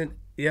hasn't.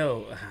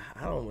 Yo,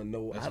 I don't want to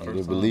know. I You don't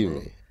don't believe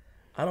me.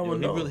 I don't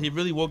want to know. He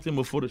really walked in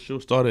before the show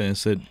started and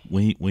said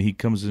when he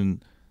comes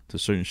in to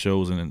certain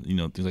shows and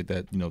things like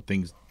that,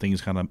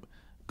 things kind of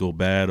go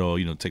bad, or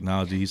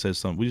technology. He says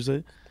something. What you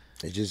say?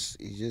 It's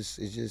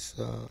just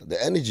the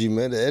energy,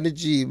 man. The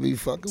energy be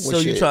fucking with So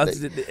you shit. try Like,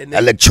 to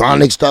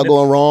electronics start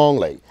going wrong,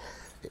 like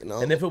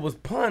And if it was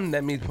pun,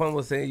 that means pun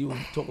was saying you was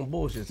talking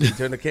bullshit. So you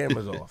turn the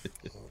cameras off.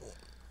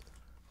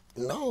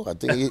 No, I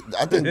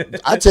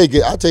take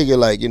it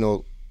like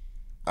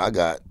I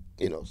got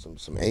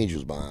some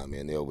angels behind me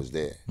and they're always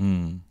there. You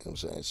know what I'm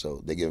saying?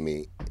 So they give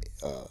me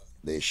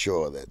they're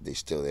sure that they're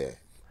still there.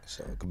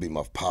 So it could be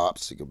my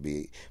pops, it could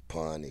be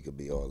pun, it could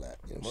be all that.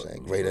 You know what I'm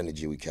saying? Great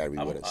energy we carry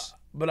with us.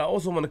 But I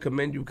also want to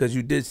commend you, because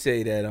you did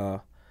say that.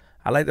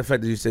 I like the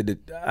fact that you said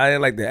that. I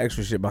didn't like the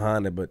extra shit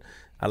behind it, but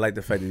I like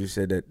the fact that you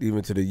said that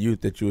even to the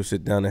youth that you would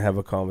sit down and have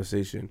a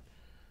conversation,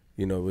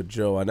 with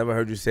Joe. I never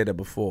heard you say that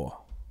before.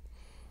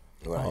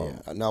 Right.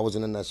 Yeah. No, I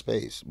wasn't in that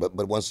space. But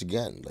once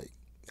again, like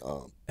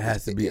It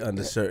has to be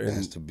under certain. It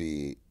has to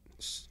be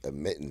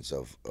admittance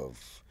of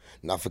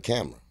not for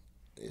camera.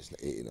 It's,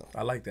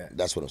 I like that.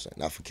 That's what I'm saying.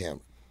 Not for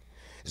camera.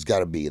 It's got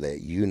to be that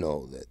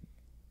that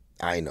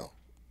I know.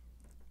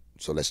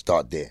 So let's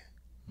start there.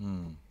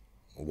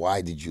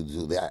 Why did you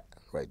do that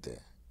right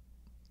there?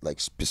 Like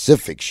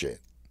specific shit.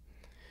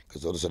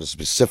 Because those are the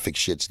specific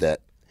shits that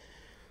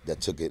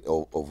took it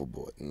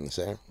overboard. You know what I'm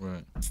saying?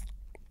 Right.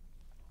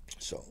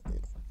 So,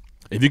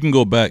 if you can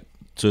go back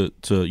to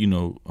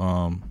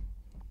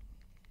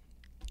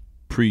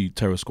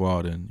pre-Terror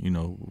Squad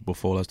and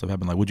before that stuff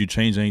happened, like, would you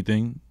change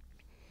anything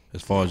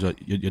as far as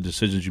your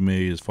decisions you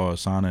made, as far as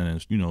signing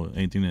and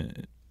anything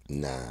that?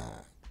 Nah,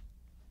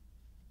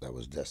 that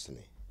was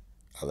destiny.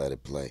 I let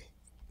it play.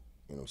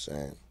 You know what I'm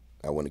saying?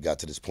 I wouldn't have got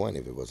to this point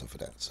if it wasn't for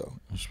that. So,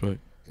 respect.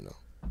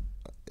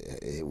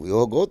 We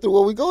all go through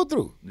what we go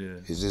through. Yeah.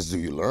 It's just, do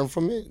you learn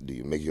from it? Do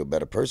you make you a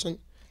better person?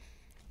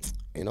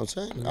 You know what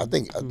I'm saying? I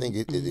think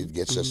it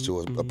gets us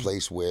to a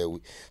place where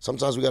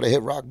sometimes we got to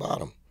hit rock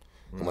bottom.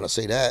 Right. And when I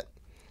say that,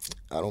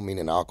 I don't mean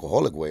in an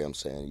alcoholic way. I'm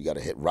saying you got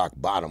to hit rock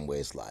bottom where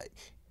it's like,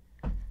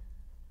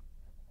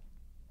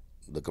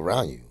 look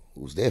around you.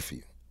 Who's there for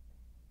you?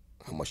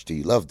 How much do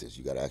you love this?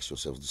 You got to ask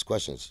yourself these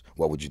questions.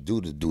 What would you do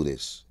to do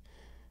this?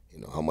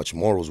 How much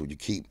morals would you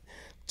keep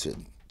to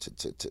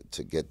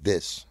get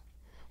this?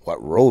 What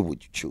road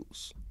would you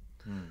choose?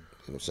 You know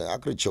what I'm saying? I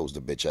could have chose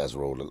the bitch ass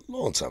road a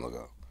long time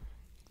ago.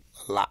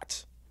 A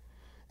lot.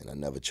 And I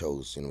never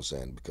chose, you know what I'm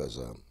saying, because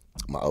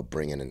my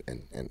upbringing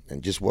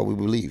and just what we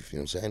believe, you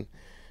know what I'm saying?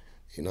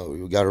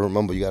 You got to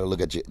remember, you got to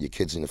look at your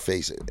kids in the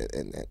face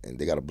and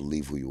they got to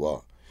believe who you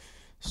are.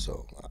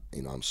 So,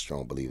 I'm a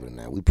strong believer in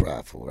that. We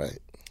prideful, right?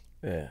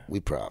 Yeah. We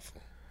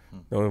prideful.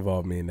 Don't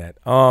involve me in that.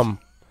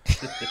 These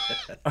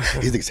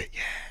niggas say,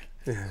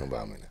 yeah. Don't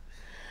involve me in that.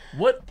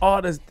 What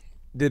artist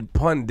did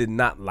pun did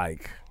not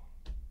like?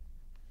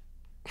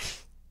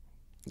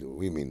 What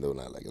do you mean though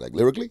not like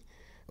lyrically?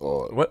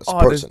 Or what as a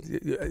artist person?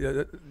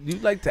 you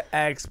like to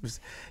ask?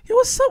 Yo,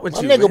 what's up with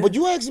My you, nigga, man? but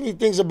you asking me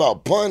things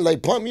about pun.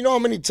 Like pun, you know how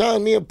many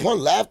times me and pun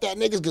laughed at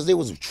niggas because they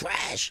was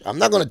trash? I'm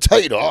not gonna tell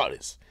you the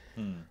artist.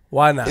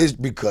 Why not? It's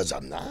because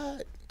I'm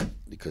not.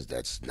 Because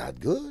that's not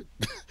good.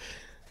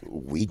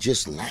 We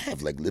just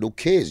laugh like little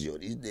kids. Yo,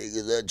 these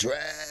niggas are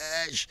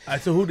trash.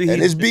 So who did he?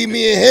 And it's be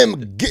me and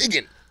him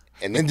gigging.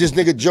 And then this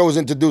nigga Joe's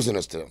introducing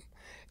us to them.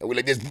 And we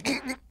like this.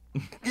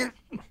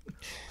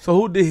 So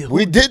who did?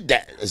 We did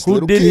that. As Who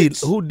little did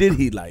kids. he? Who did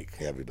he like?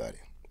 Everybody.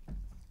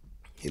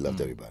 He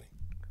loved everybody.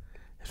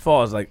 As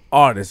far as like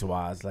artist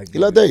wise, like He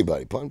loved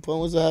everybody. Pun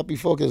was a happy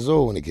fucking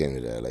soul when it came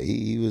to that. Like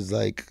he was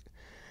like,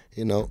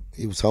 he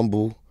was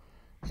humble.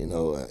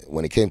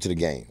 When it came to the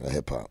game of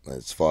hip hop,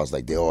 as far as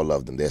like they all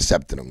loved him, they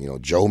accepted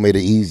him. Joe made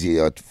it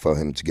easier for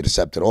him to get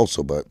accepted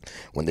also, but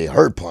when they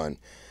heard pun,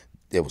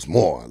 there was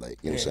more. Like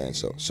what I'm saying.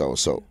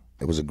 So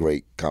it was a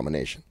great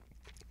combination.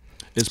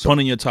 Is pun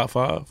in your top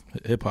 5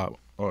 hip hop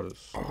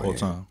artists all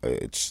time?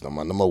 It's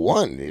my number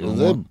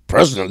one.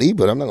 Personally,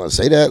 but I'm not gonna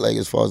say that. Like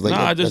as far as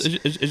like,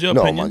 it's your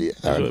opinion.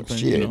 It's your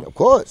opinion, of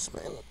course,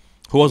 man.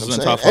 Who else is in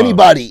the top 5?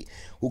 Anybody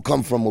who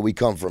come from where we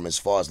come from, as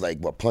far as like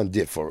what pun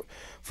did for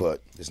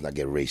let's not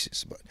get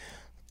racist, but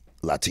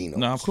Latinos,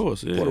 no, of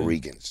course, yeah. Puerto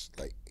Ricans,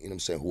 like what I'm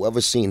saying.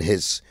 Whoever's seen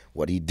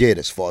what he did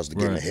as far as the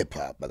game of hip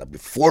hop, but like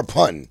before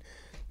pun,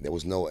 There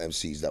was no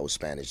MCs that was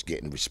Spanish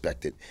getting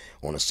respected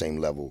on the same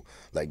level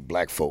like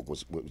black folk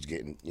was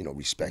getting,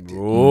 respected.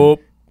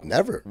 Whoop.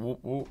 Never. Whoop,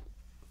 whoop.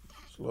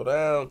 Slow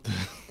down.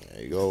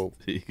 There you go.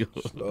 There you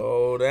go.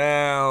 Slow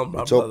down,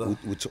 my brother.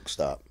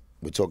 Stop.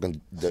 We're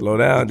talking. Slow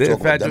down. Didn't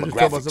Fat Joe just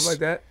talk about demographics. something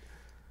like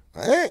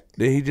that?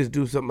 Did he just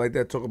do something like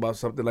that, talk about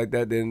something like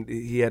that? Then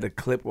he had a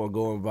clip or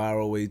going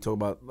viral where he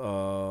talked about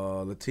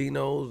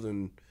Latinos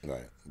and...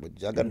 Right. But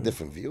I got a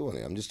different view on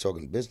it. I'm just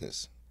talking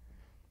business.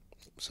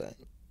 I'm saying.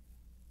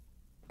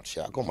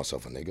 Shit, I call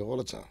myself a nigga all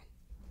the time.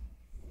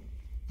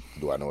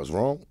 Do I know it's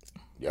wrong?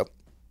 Yep.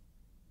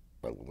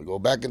 But when we go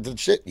back into the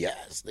shit,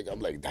 yes. Nigga, I'm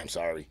like, I'm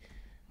sorry.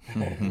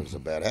 It's a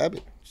bad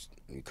habit.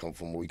 We come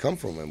from where we come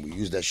from, and we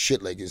use that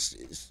shit like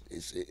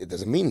it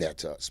doesn't mean that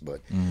to us.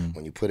 But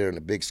when you put it on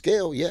a big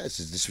scale, yes,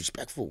 it's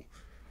disrespectful.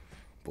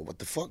 But what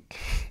the fuck?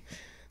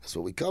 That's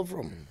where we come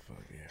from.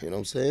 You know what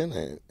I'm saying?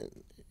 And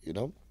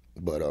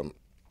But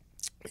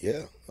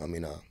yeah. I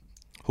mean,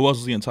 Who else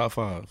is in top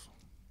 5?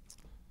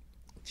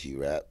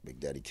 G-Rap, Big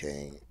Daddy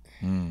Kane,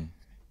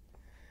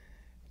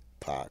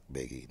 Pac,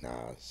 Biggie,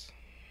 Nas.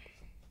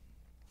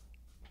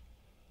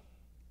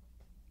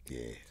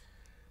 Yeah.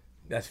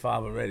 That's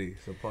 5 already,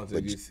 so Pun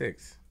to get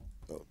 6.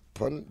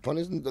 Pun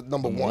is the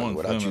number one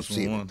without you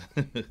seeing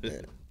it.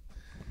 it.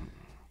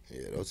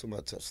 Yeah, those are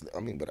my touch. I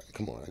mean, but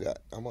come on,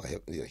 I'm on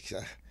hip.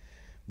 Yeah.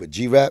 But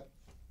G-Rap,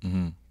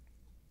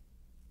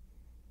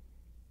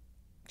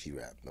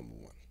 G-Rap number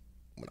 1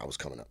 when I was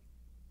coming up.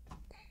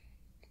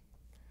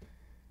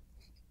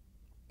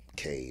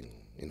 Kane,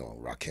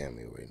 Rakim.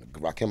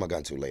 Rakim I got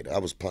into later. I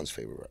was Pun's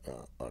favorite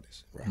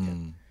artist,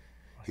 Rakim.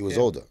 He was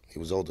older.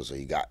 So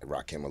he got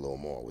Rakim a little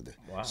more with the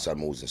sun,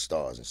 moons, and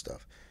stars and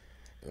stuff.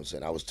 You know what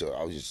I'm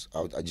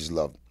saying? I just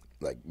love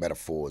like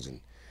metaphors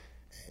and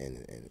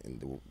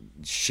the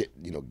shit,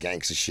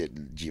 gangster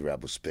shit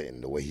G-Rap was spitting,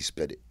 the way he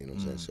spit it. You know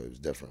what I'm saying? So it was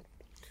different.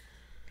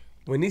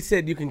 When he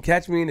said, "You can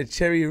catch me in a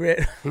cherry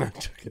red," I'm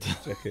joking.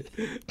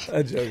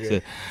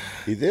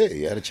 He did.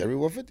 He had a cherry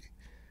 150.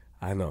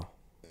 I know.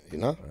 You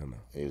know? I know.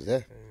 He was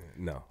there.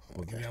 No.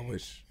 Okay. I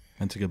wish.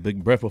 And took a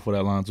big breath before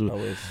that line too. I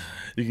wish.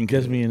 You can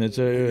catch me in the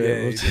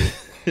chair.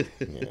 Yeah.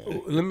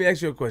 Let me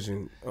ask you a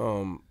question.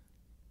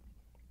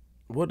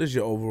 What is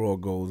your overall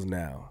goals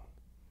now?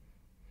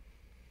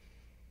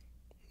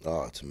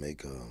 To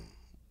make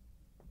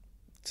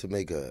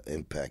a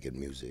impact in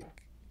music,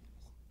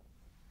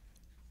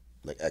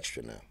 like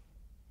extra now,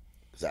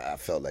 because I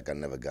felt like I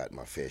never got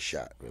my fair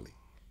shot really.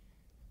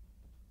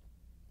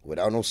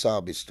 Without no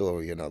sob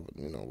story,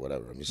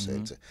 whatever. I'm just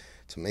saying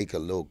to make a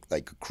little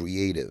like a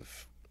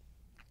creative,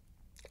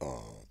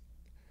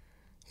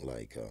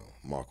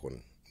 mark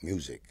on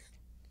music.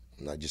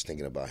 I'm not just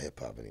thinking about hip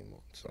hop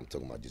anymore. So I'm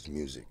talking about just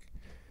music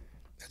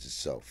as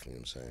itself. You know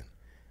what I'm saying?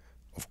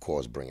 Of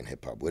course, bringing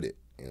hip hop with it.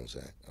 You know what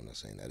I'm saying? I'm not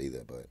saying that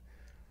either, but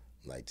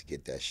like to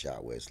get that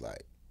shot where it's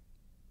like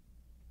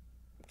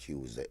Q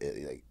was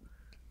like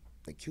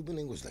Cuban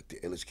Link was like the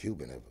illest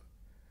Cuban ever.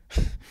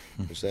 You know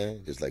what I'm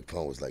saying? Just like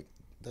Pun was like,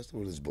 that's the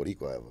realest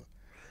Boricua ever.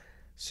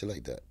 Shit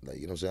like that. Like,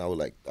 you know what I'm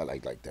saying? I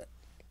like that.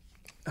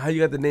 How you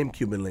got the name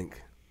Cuban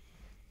Link?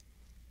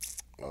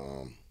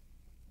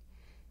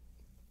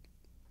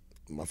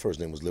 My first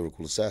name was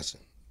Lyrical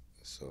Assassin.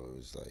 So it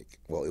was like,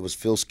 it was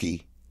Phil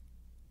Ski,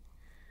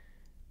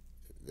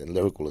 then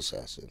Lyrical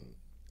Assassin,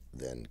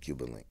 then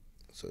Cuban Link.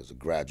 So it's a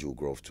gradual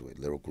growth to it.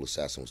 Lyrical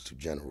Assassin was too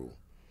general.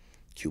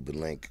 Cuban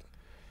Link,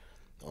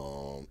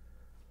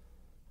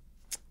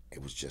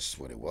 it was just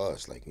what it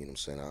was. Like, you know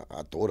what I'm saying?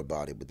 I thought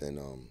about it, but then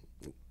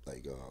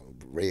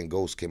Ray and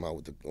Ghost came out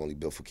with the Only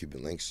Built for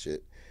Cuban Links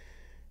shit.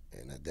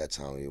 And at that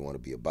time, we didn't want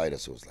to be a biter,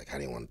 so it's like, I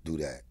didn't want to do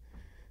that. You know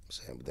what I'm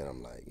saying? But then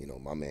I'm like,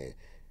 my man,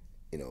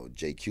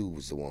 JQ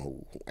was the one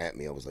who amped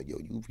me. I was like, yo,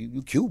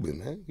 you Cuban,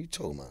 man. You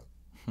talking about?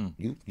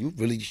 You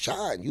really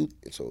shine.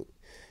 And so,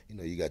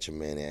 you got your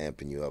man there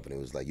amping you up, and it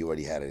was like you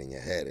already had it in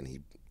your head, and he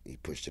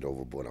pushed it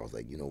overboard. I was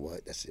like, you know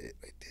what? That's it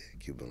right there,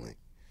 Cuban Link.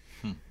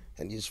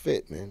 And it's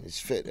fit, man. It's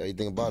fit.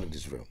 Everything about it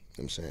is real. You know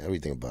what I'm saying?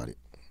 Everything about it.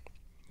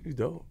 You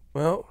dope.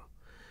 Well,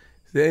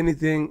 is there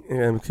anything,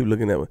 and I'm going to keep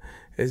looking at it.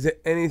 Is there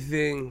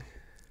anything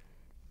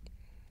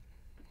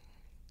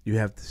you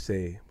have to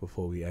say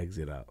before we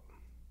exit out?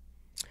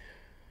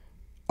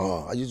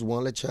 I just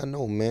want to let y'all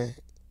know, man.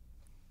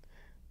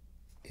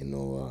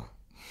 You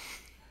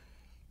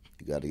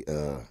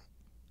gotta,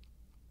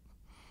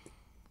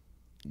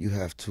 you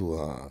have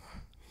to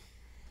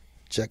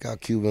check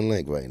out Cuban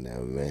Link right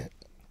now, man.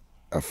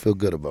 I feel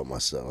good about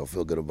myself. I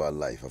feel good about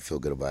life. I feel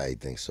good about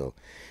everything. So,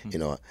 I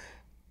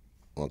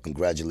want to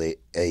congratulate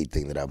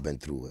everything that I've been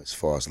through as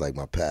far as like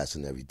my past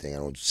and everything. I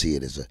don't see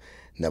it as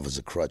never as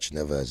a crutch,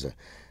 never as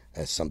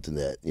something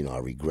that, I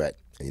regret.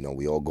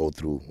 We all go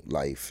through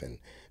life and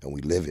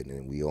we live it,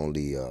 and we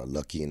only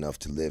lucky enough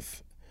to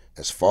live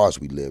as far as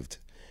we lived.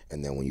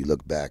 And then when you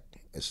look back,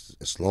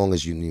 as long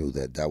as you knew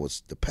that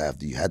was the path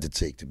that you had to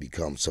take to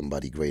become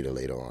somebody greater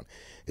later on,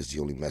 is the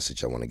only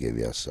message I want to give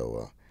you.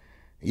 So,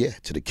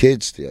 to the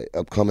kids, the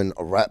upcoming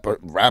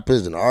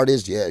rappers and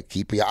artists,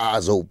 keep your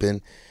eyes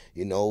open.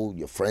 You know,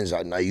 your friends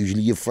are not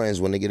usually your friends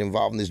when they get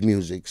involved in this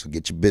music. So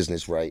get your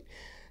business right.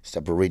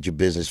 Separate your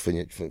business from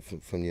your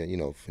from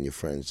your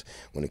friends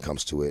when it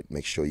comes to it.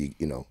 Make sure you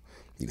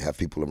have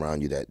people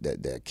around you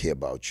that care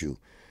about you,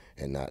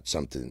 and not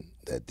something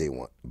that they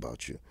want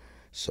about you.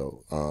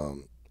 So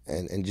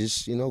and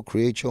just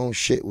create your own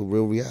shit with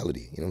real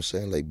reality. You know what I'm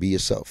saying? Like, be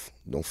yourself.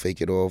 Don't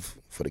fake it off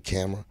for the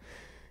camera.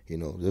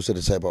 Those are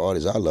the type of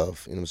artists I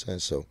love. You know what I'm saying?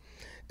 So,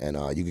 and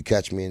you can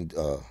catch me in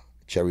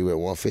Cherry Red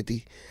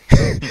 150.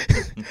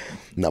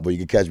 But you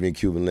can catch me in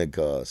Cuban Link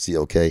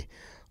CLK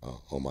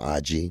on my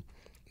IG.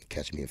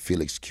 Catch me in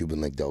Felix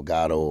Cuban Link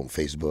Delgado on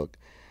Facebook.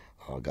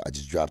 I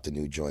just dropped a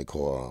new joint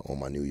called On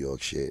My New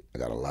York Shit. I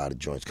got a lot of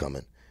joints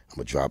coming. I'm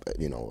gonna drop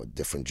a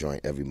different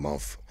joint every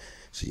month.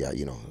 So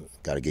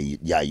gotta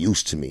get y'all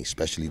used to me,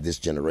 especially this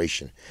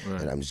generation.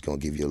 Right. And I'm just gonna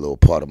give you a little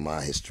part of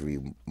my history,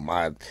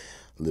 my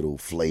little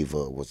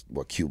flavor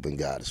what Cuban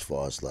got as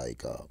far as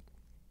like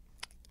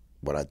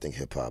what I think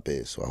hip hop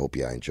is. So I hope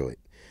y'all enjoy it.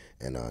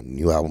 And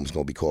new album's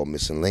gonna be called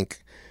Missing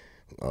Link.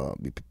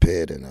 Be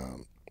prepared,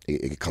 and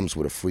it comes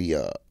with a free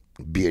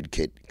beard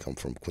kit. Come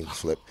from Queen's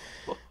Flip.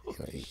 All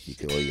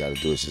you gotta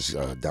do is just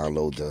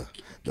download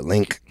the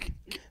link,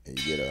 and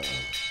you get a.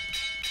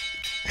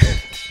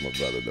 That's my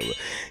brother, though.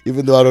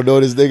 Even though I don't know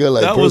this nigga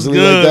like that personally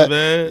was good, like that,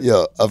 man.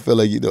 Yo, I feel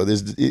like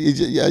this.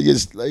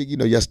 Just like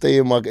y'all stay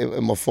in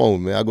my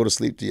phone, man. I go to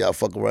sleep to y'all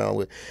fuck around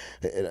with,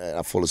 and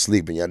I fall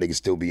asleep, and y'all niggas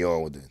still be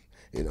on with it.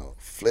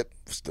 Flip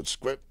the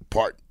script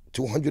part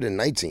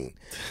 219.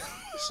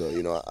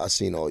 So I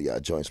seen all y'all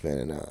joints, man,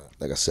 and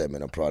like I said,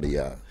 man, I'm proud of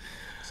y'all.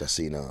 Cause I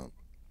seen I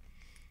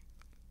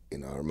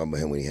remember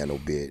him when he had no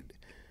beard.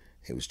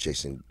 He was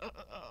chasing.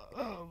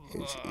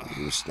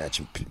 He was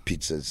snatching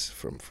pizzas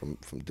from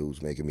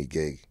dudes making me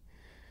gay.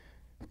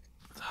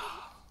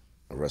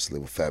 I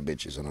wrestling with fat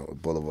bitches on a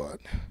boulevard.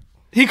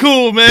 He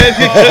cool, man.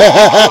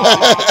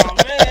 Oh,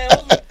 man,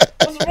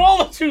 what's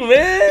wrong with you,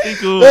 man? He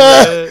cool,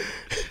 man.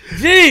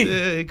 G.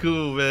 Yeah, he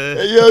cool, man.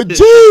 Hey, yo,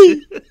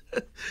 G.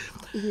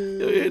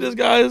 Yeah, this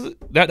guy is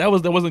that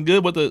wasn't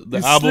good, but the You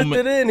album.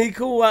 slipped it in. He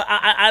cool.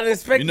 I didn't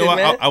expect it,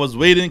 man. I was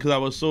waiting because I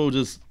was so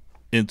just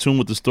in tune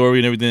with the story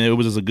and everything. It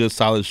was just a good,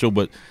 solid show.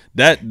 But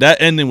that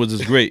ending was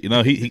just great.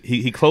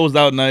 He closed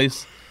out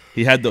nice.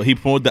 He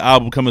promoted the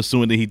album coming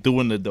soon, and then he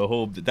threw in the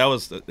whole.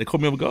 They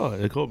called me off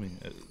guard. They called me.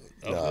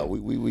 Nah,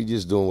 we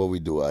just doing what we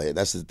do out here.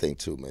 That's the thing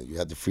too, man. You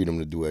have the freedom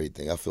to do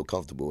everything. I feel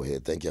comfortable here.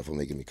 Thank you for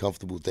making me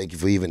comfortable. Thank you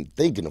for even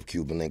thinking of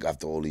Cuban Link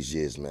after all these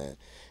years, man.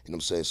 You know what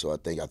I'm saying? So I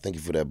thank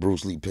you for that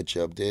Bruce Lee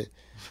picture up there.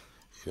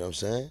 You know what I'm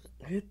saying?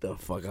 Get the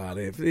fuck out of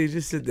here. Please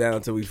just sit down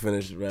until we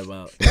finish the rap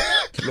out.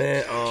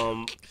 Man,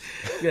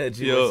 yeah,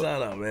 G,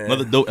 shout out, man.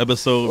 Another dope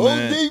episode,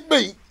 man.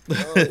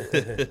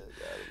 ODB.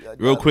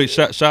 Real quick,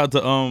 shout out to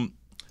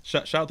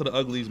the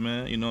Uglies,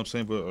 man. You know what I'm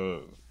saying?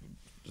 For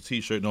the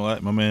t-shirt and all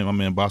that. My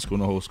man Bosco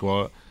and the whole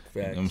squad. Facts.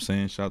 You know what I'm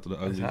saying? Shout out to the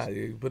Uglies. That's how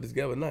you put it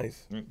together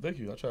nice. Thank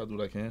you. I try to do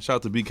what I can. Shout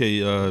out to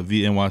BK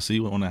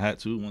VNYC on the hat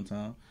too one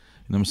time.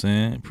 You know what I'm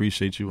saying?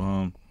 Appreciate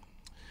you.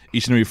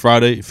 Each and every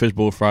Friday,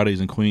 Fishbowl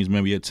Fridays in Queens,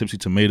 man. We had Tipsy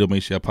Tomato.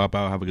 Make sure y'all pop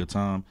out, have a good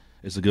time.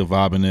 It's a good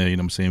vibe in there. You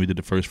know what I'm saying? We did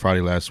the first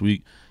Friday last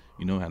week.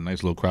 Had a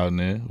nice little crowd in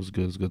there. It was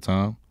good. It was a good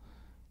time.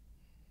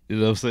 You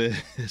know what I'm saying?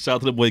 Shout out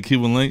to the boy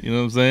Cuban Link. You know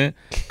what I'm saying?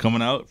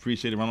 Coming out.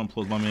 Appreciate it. Round of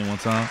applause, my man, one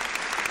time.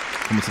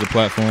 Coming to the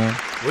platform.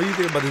 What do you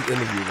think about this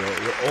interview, bro?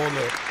 With all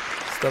the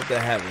stuff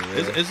that happened, man?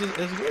 It's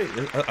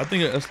great. I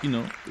think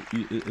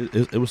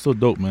it was still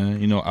dope,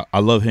 man. I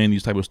love hearing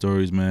these type of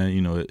stories, man.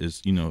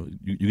 It's you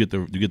get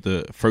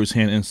the first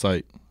hand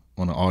insight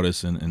on the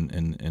artists and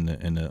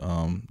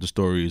the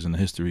stories and the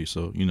history.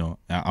 So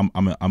I'm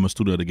a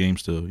student of the game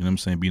still. You know what I'm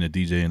saying? Being a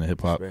DJ and a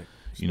hip hop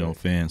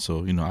fan.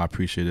 So I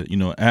appreciate it.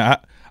 And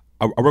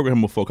I worked with him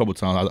before a couple of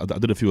times. I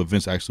did a few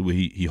events actually where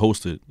he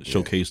hosted,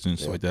 showcased and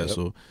stuff like that. Yep.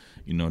 So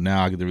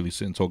now I get to really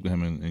sit and talk to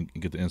him and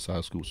get the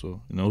inside scoop.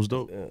 So it was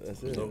dope. Yeah,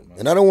 that's it. Dope,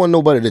 and I don't want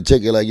nobody to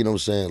take it like, you know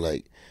what I'm saying,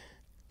 like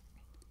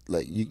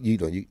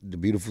the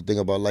beautiful thing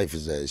about life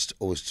is that it's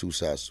always two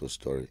sides to a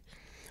story. You know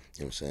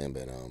what I'm saying?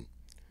 But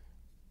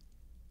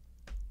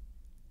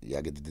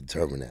y'all get to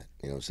determine that.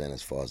 You know what I'm saying?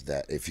 As far as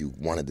that, if you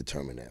want to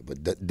determine that. But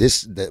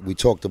this that we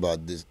talked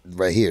about, this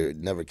right here, it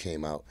never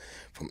came out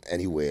from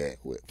anywhere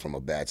from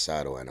a bad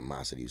side or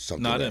animosity.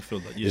 Something I didn't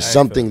feel that. Yeah, it's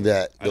something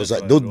that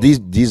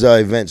these are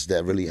events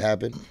that really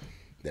happen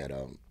that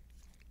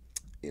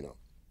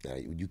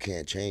that you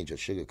can't change or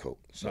sugarcoat.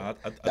 So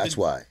that's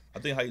why. I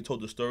think how you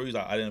told the stories,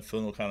 I didn't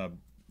feel no kind of.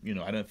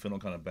 I didn't feel no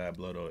kind of bad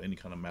blood or any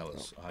kind of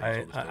malice. No.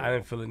 I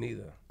didn't feel it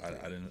neither. I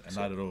didn't,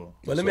 not at all.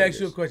 But let me ask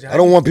you a question. I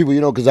don't want people,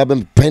 because I've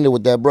been painted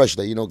with that brush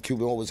that,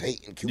 Cuban always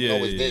hating, Cuban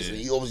always this, and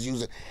he always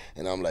using,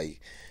 and I'm like,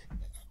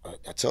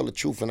 I tell the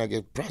truth and I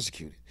get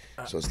prosecuted.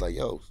 So it's like,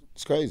 yo,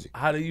 it's crazy.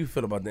 How do you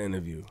feel about the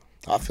interview?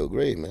 I feel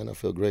great, man. I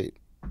feel great.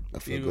 I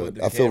feel good.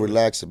 I feel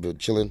relaxed. I've been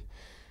chilling.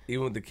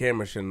 Even with the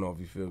camera shutting off,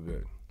 you feel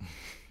good.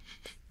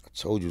 I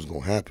told you it was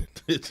gonna happen.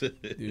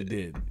 You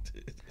did.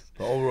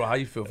 But overall, how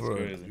you feel for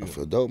it? I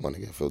feel dope, my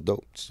nigga. I feel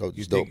dope. So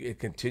you think it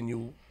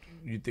continue?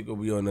 You think it'll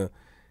be on a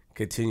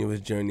continuous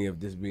journey of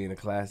this being a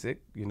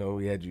classic. You know,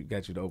 we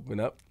got you to open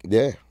up.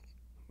 Yeah.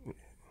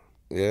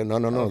 Yeah, no. I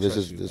don't This trust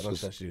is you. I don't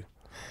trust you.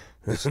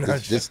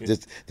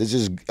 this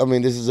is. I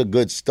mean, this is a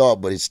good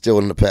start, but it's still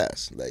in the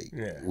past. Like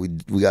we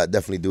got to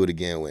definitely do it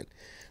again when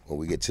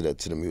we get to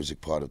the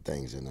music part of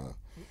things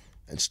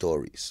and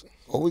stories,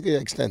 or we can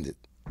extend it.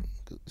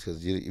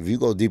 Because if you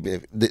go deep,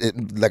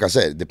 like I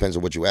said, it depends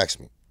on what you ask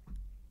me.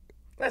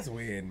 That's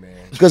weird, man.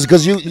 Because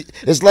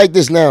it's like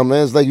this now,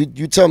 man. It's like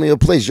you tell me a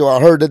place, yo, I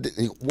heard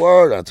that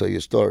word. I'll tell you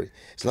a story.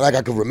 It's not like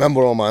I can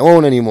remember on my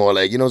own anymore.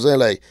 Like, you know what I'm saying?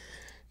 Like,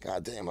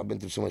 God damn, I've been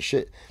through so much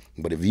shit.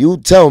 But if you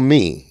tell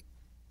me,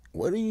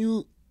 what do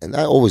you? And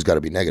I always got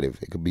to be negative.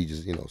 It could be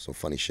just some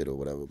funny shit or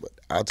whatever. But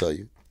I'll tell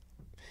you,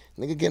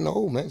 nigga getting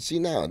old, man. See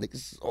now,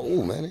 niggas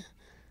old, man.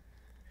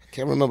 I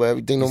can't remember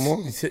everything no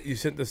more. You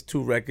sent us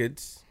 2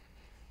 records.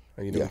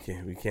 We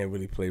can't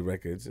really play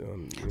records.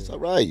 It's all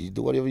right. You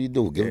do whatever you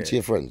do. Give it to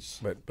your friends.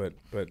 But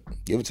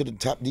give it to the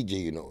top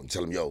DJ, and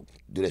tell them, yo,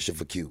 do that shit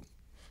for Q.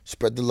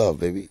 Spread the love,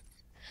 baby.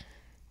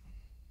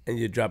 And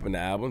you're dropping the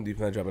album? Do you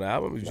plan on dropping the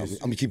album? I'm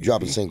gonna keep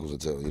dropping singles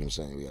until what I'm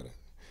saying. We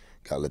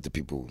gotta let the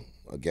people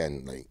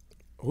again like.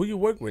 Who you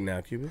work with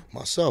now, Cuban?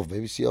 Myself,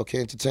 baby. CLK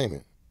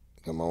Entertainment.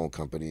 Got my own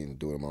company and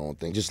doing my own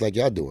thing, just like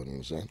y'all doing. You know what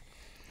I'm saying?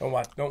 Don't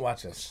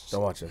watch us.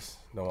 Don't watch us.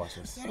 Don't watch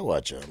us. Gotta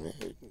watch out, man.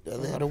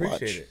 I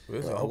appreciate it.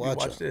 Listen, I hope you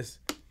watch this.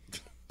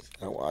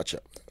 I watch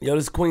out. Yo,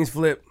 this is Queens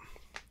Flip.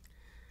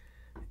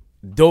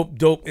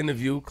 Dope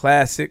interview.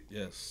 Classic.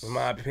 Yes. In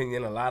my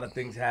opinion, a lot of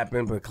things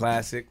happen, but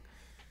classic.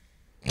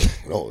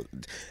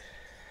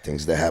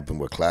 Things that happen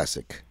were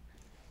classic.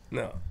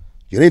 No.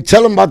 You didn't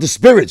tell them about the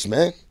spirits,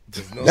 man.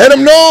 No Let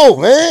them know,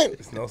 man.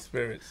 There's no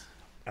spirits.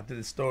 I did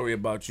a story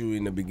about you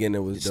in the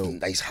beginning. Was it's dope. a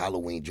nice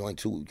Halloween joint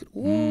too.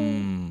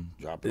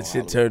 Drop this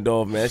shit turned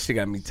off, man. That shit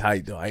got me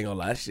tight though. I ain't gonna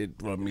lie. That shit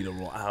rubbed me the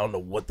wrong. I don't know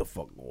what the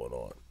fuck going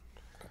on.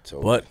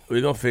 But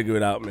we're gonna figure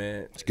it out,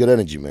 man. It's good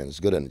energy, man. It's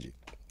good energy.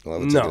 Don't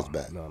ever take this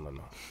back. No.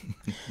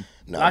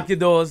 Lock your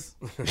doors.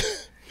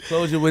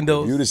 Close your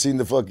windows. You'd have seen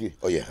the fucking.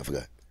 Oh yeah, I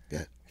forgot.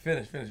 Yeah.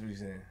 Finish what you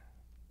saying.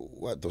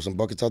 What? Throw some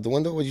buckets out the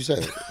window? What'd you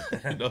say?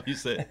 No, you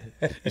said.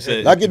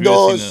 Lock your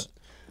doors.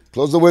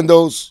 Close the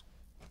windows.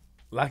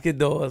 Lock your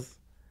doors.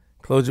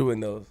 Close your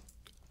windows.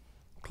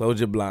 Close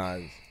your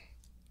blinds.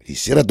 Y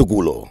cierra tu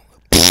culo.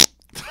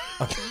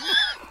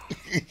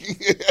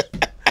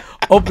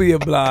 Open your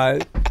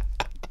blinds.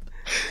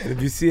 And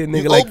if you see a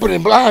nigga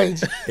opening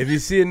blinds. If you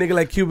see a nigga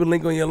like Cuban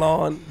Link on your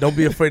lawn, don't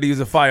be afraid to use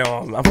a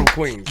firearm. I'm from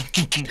Queens.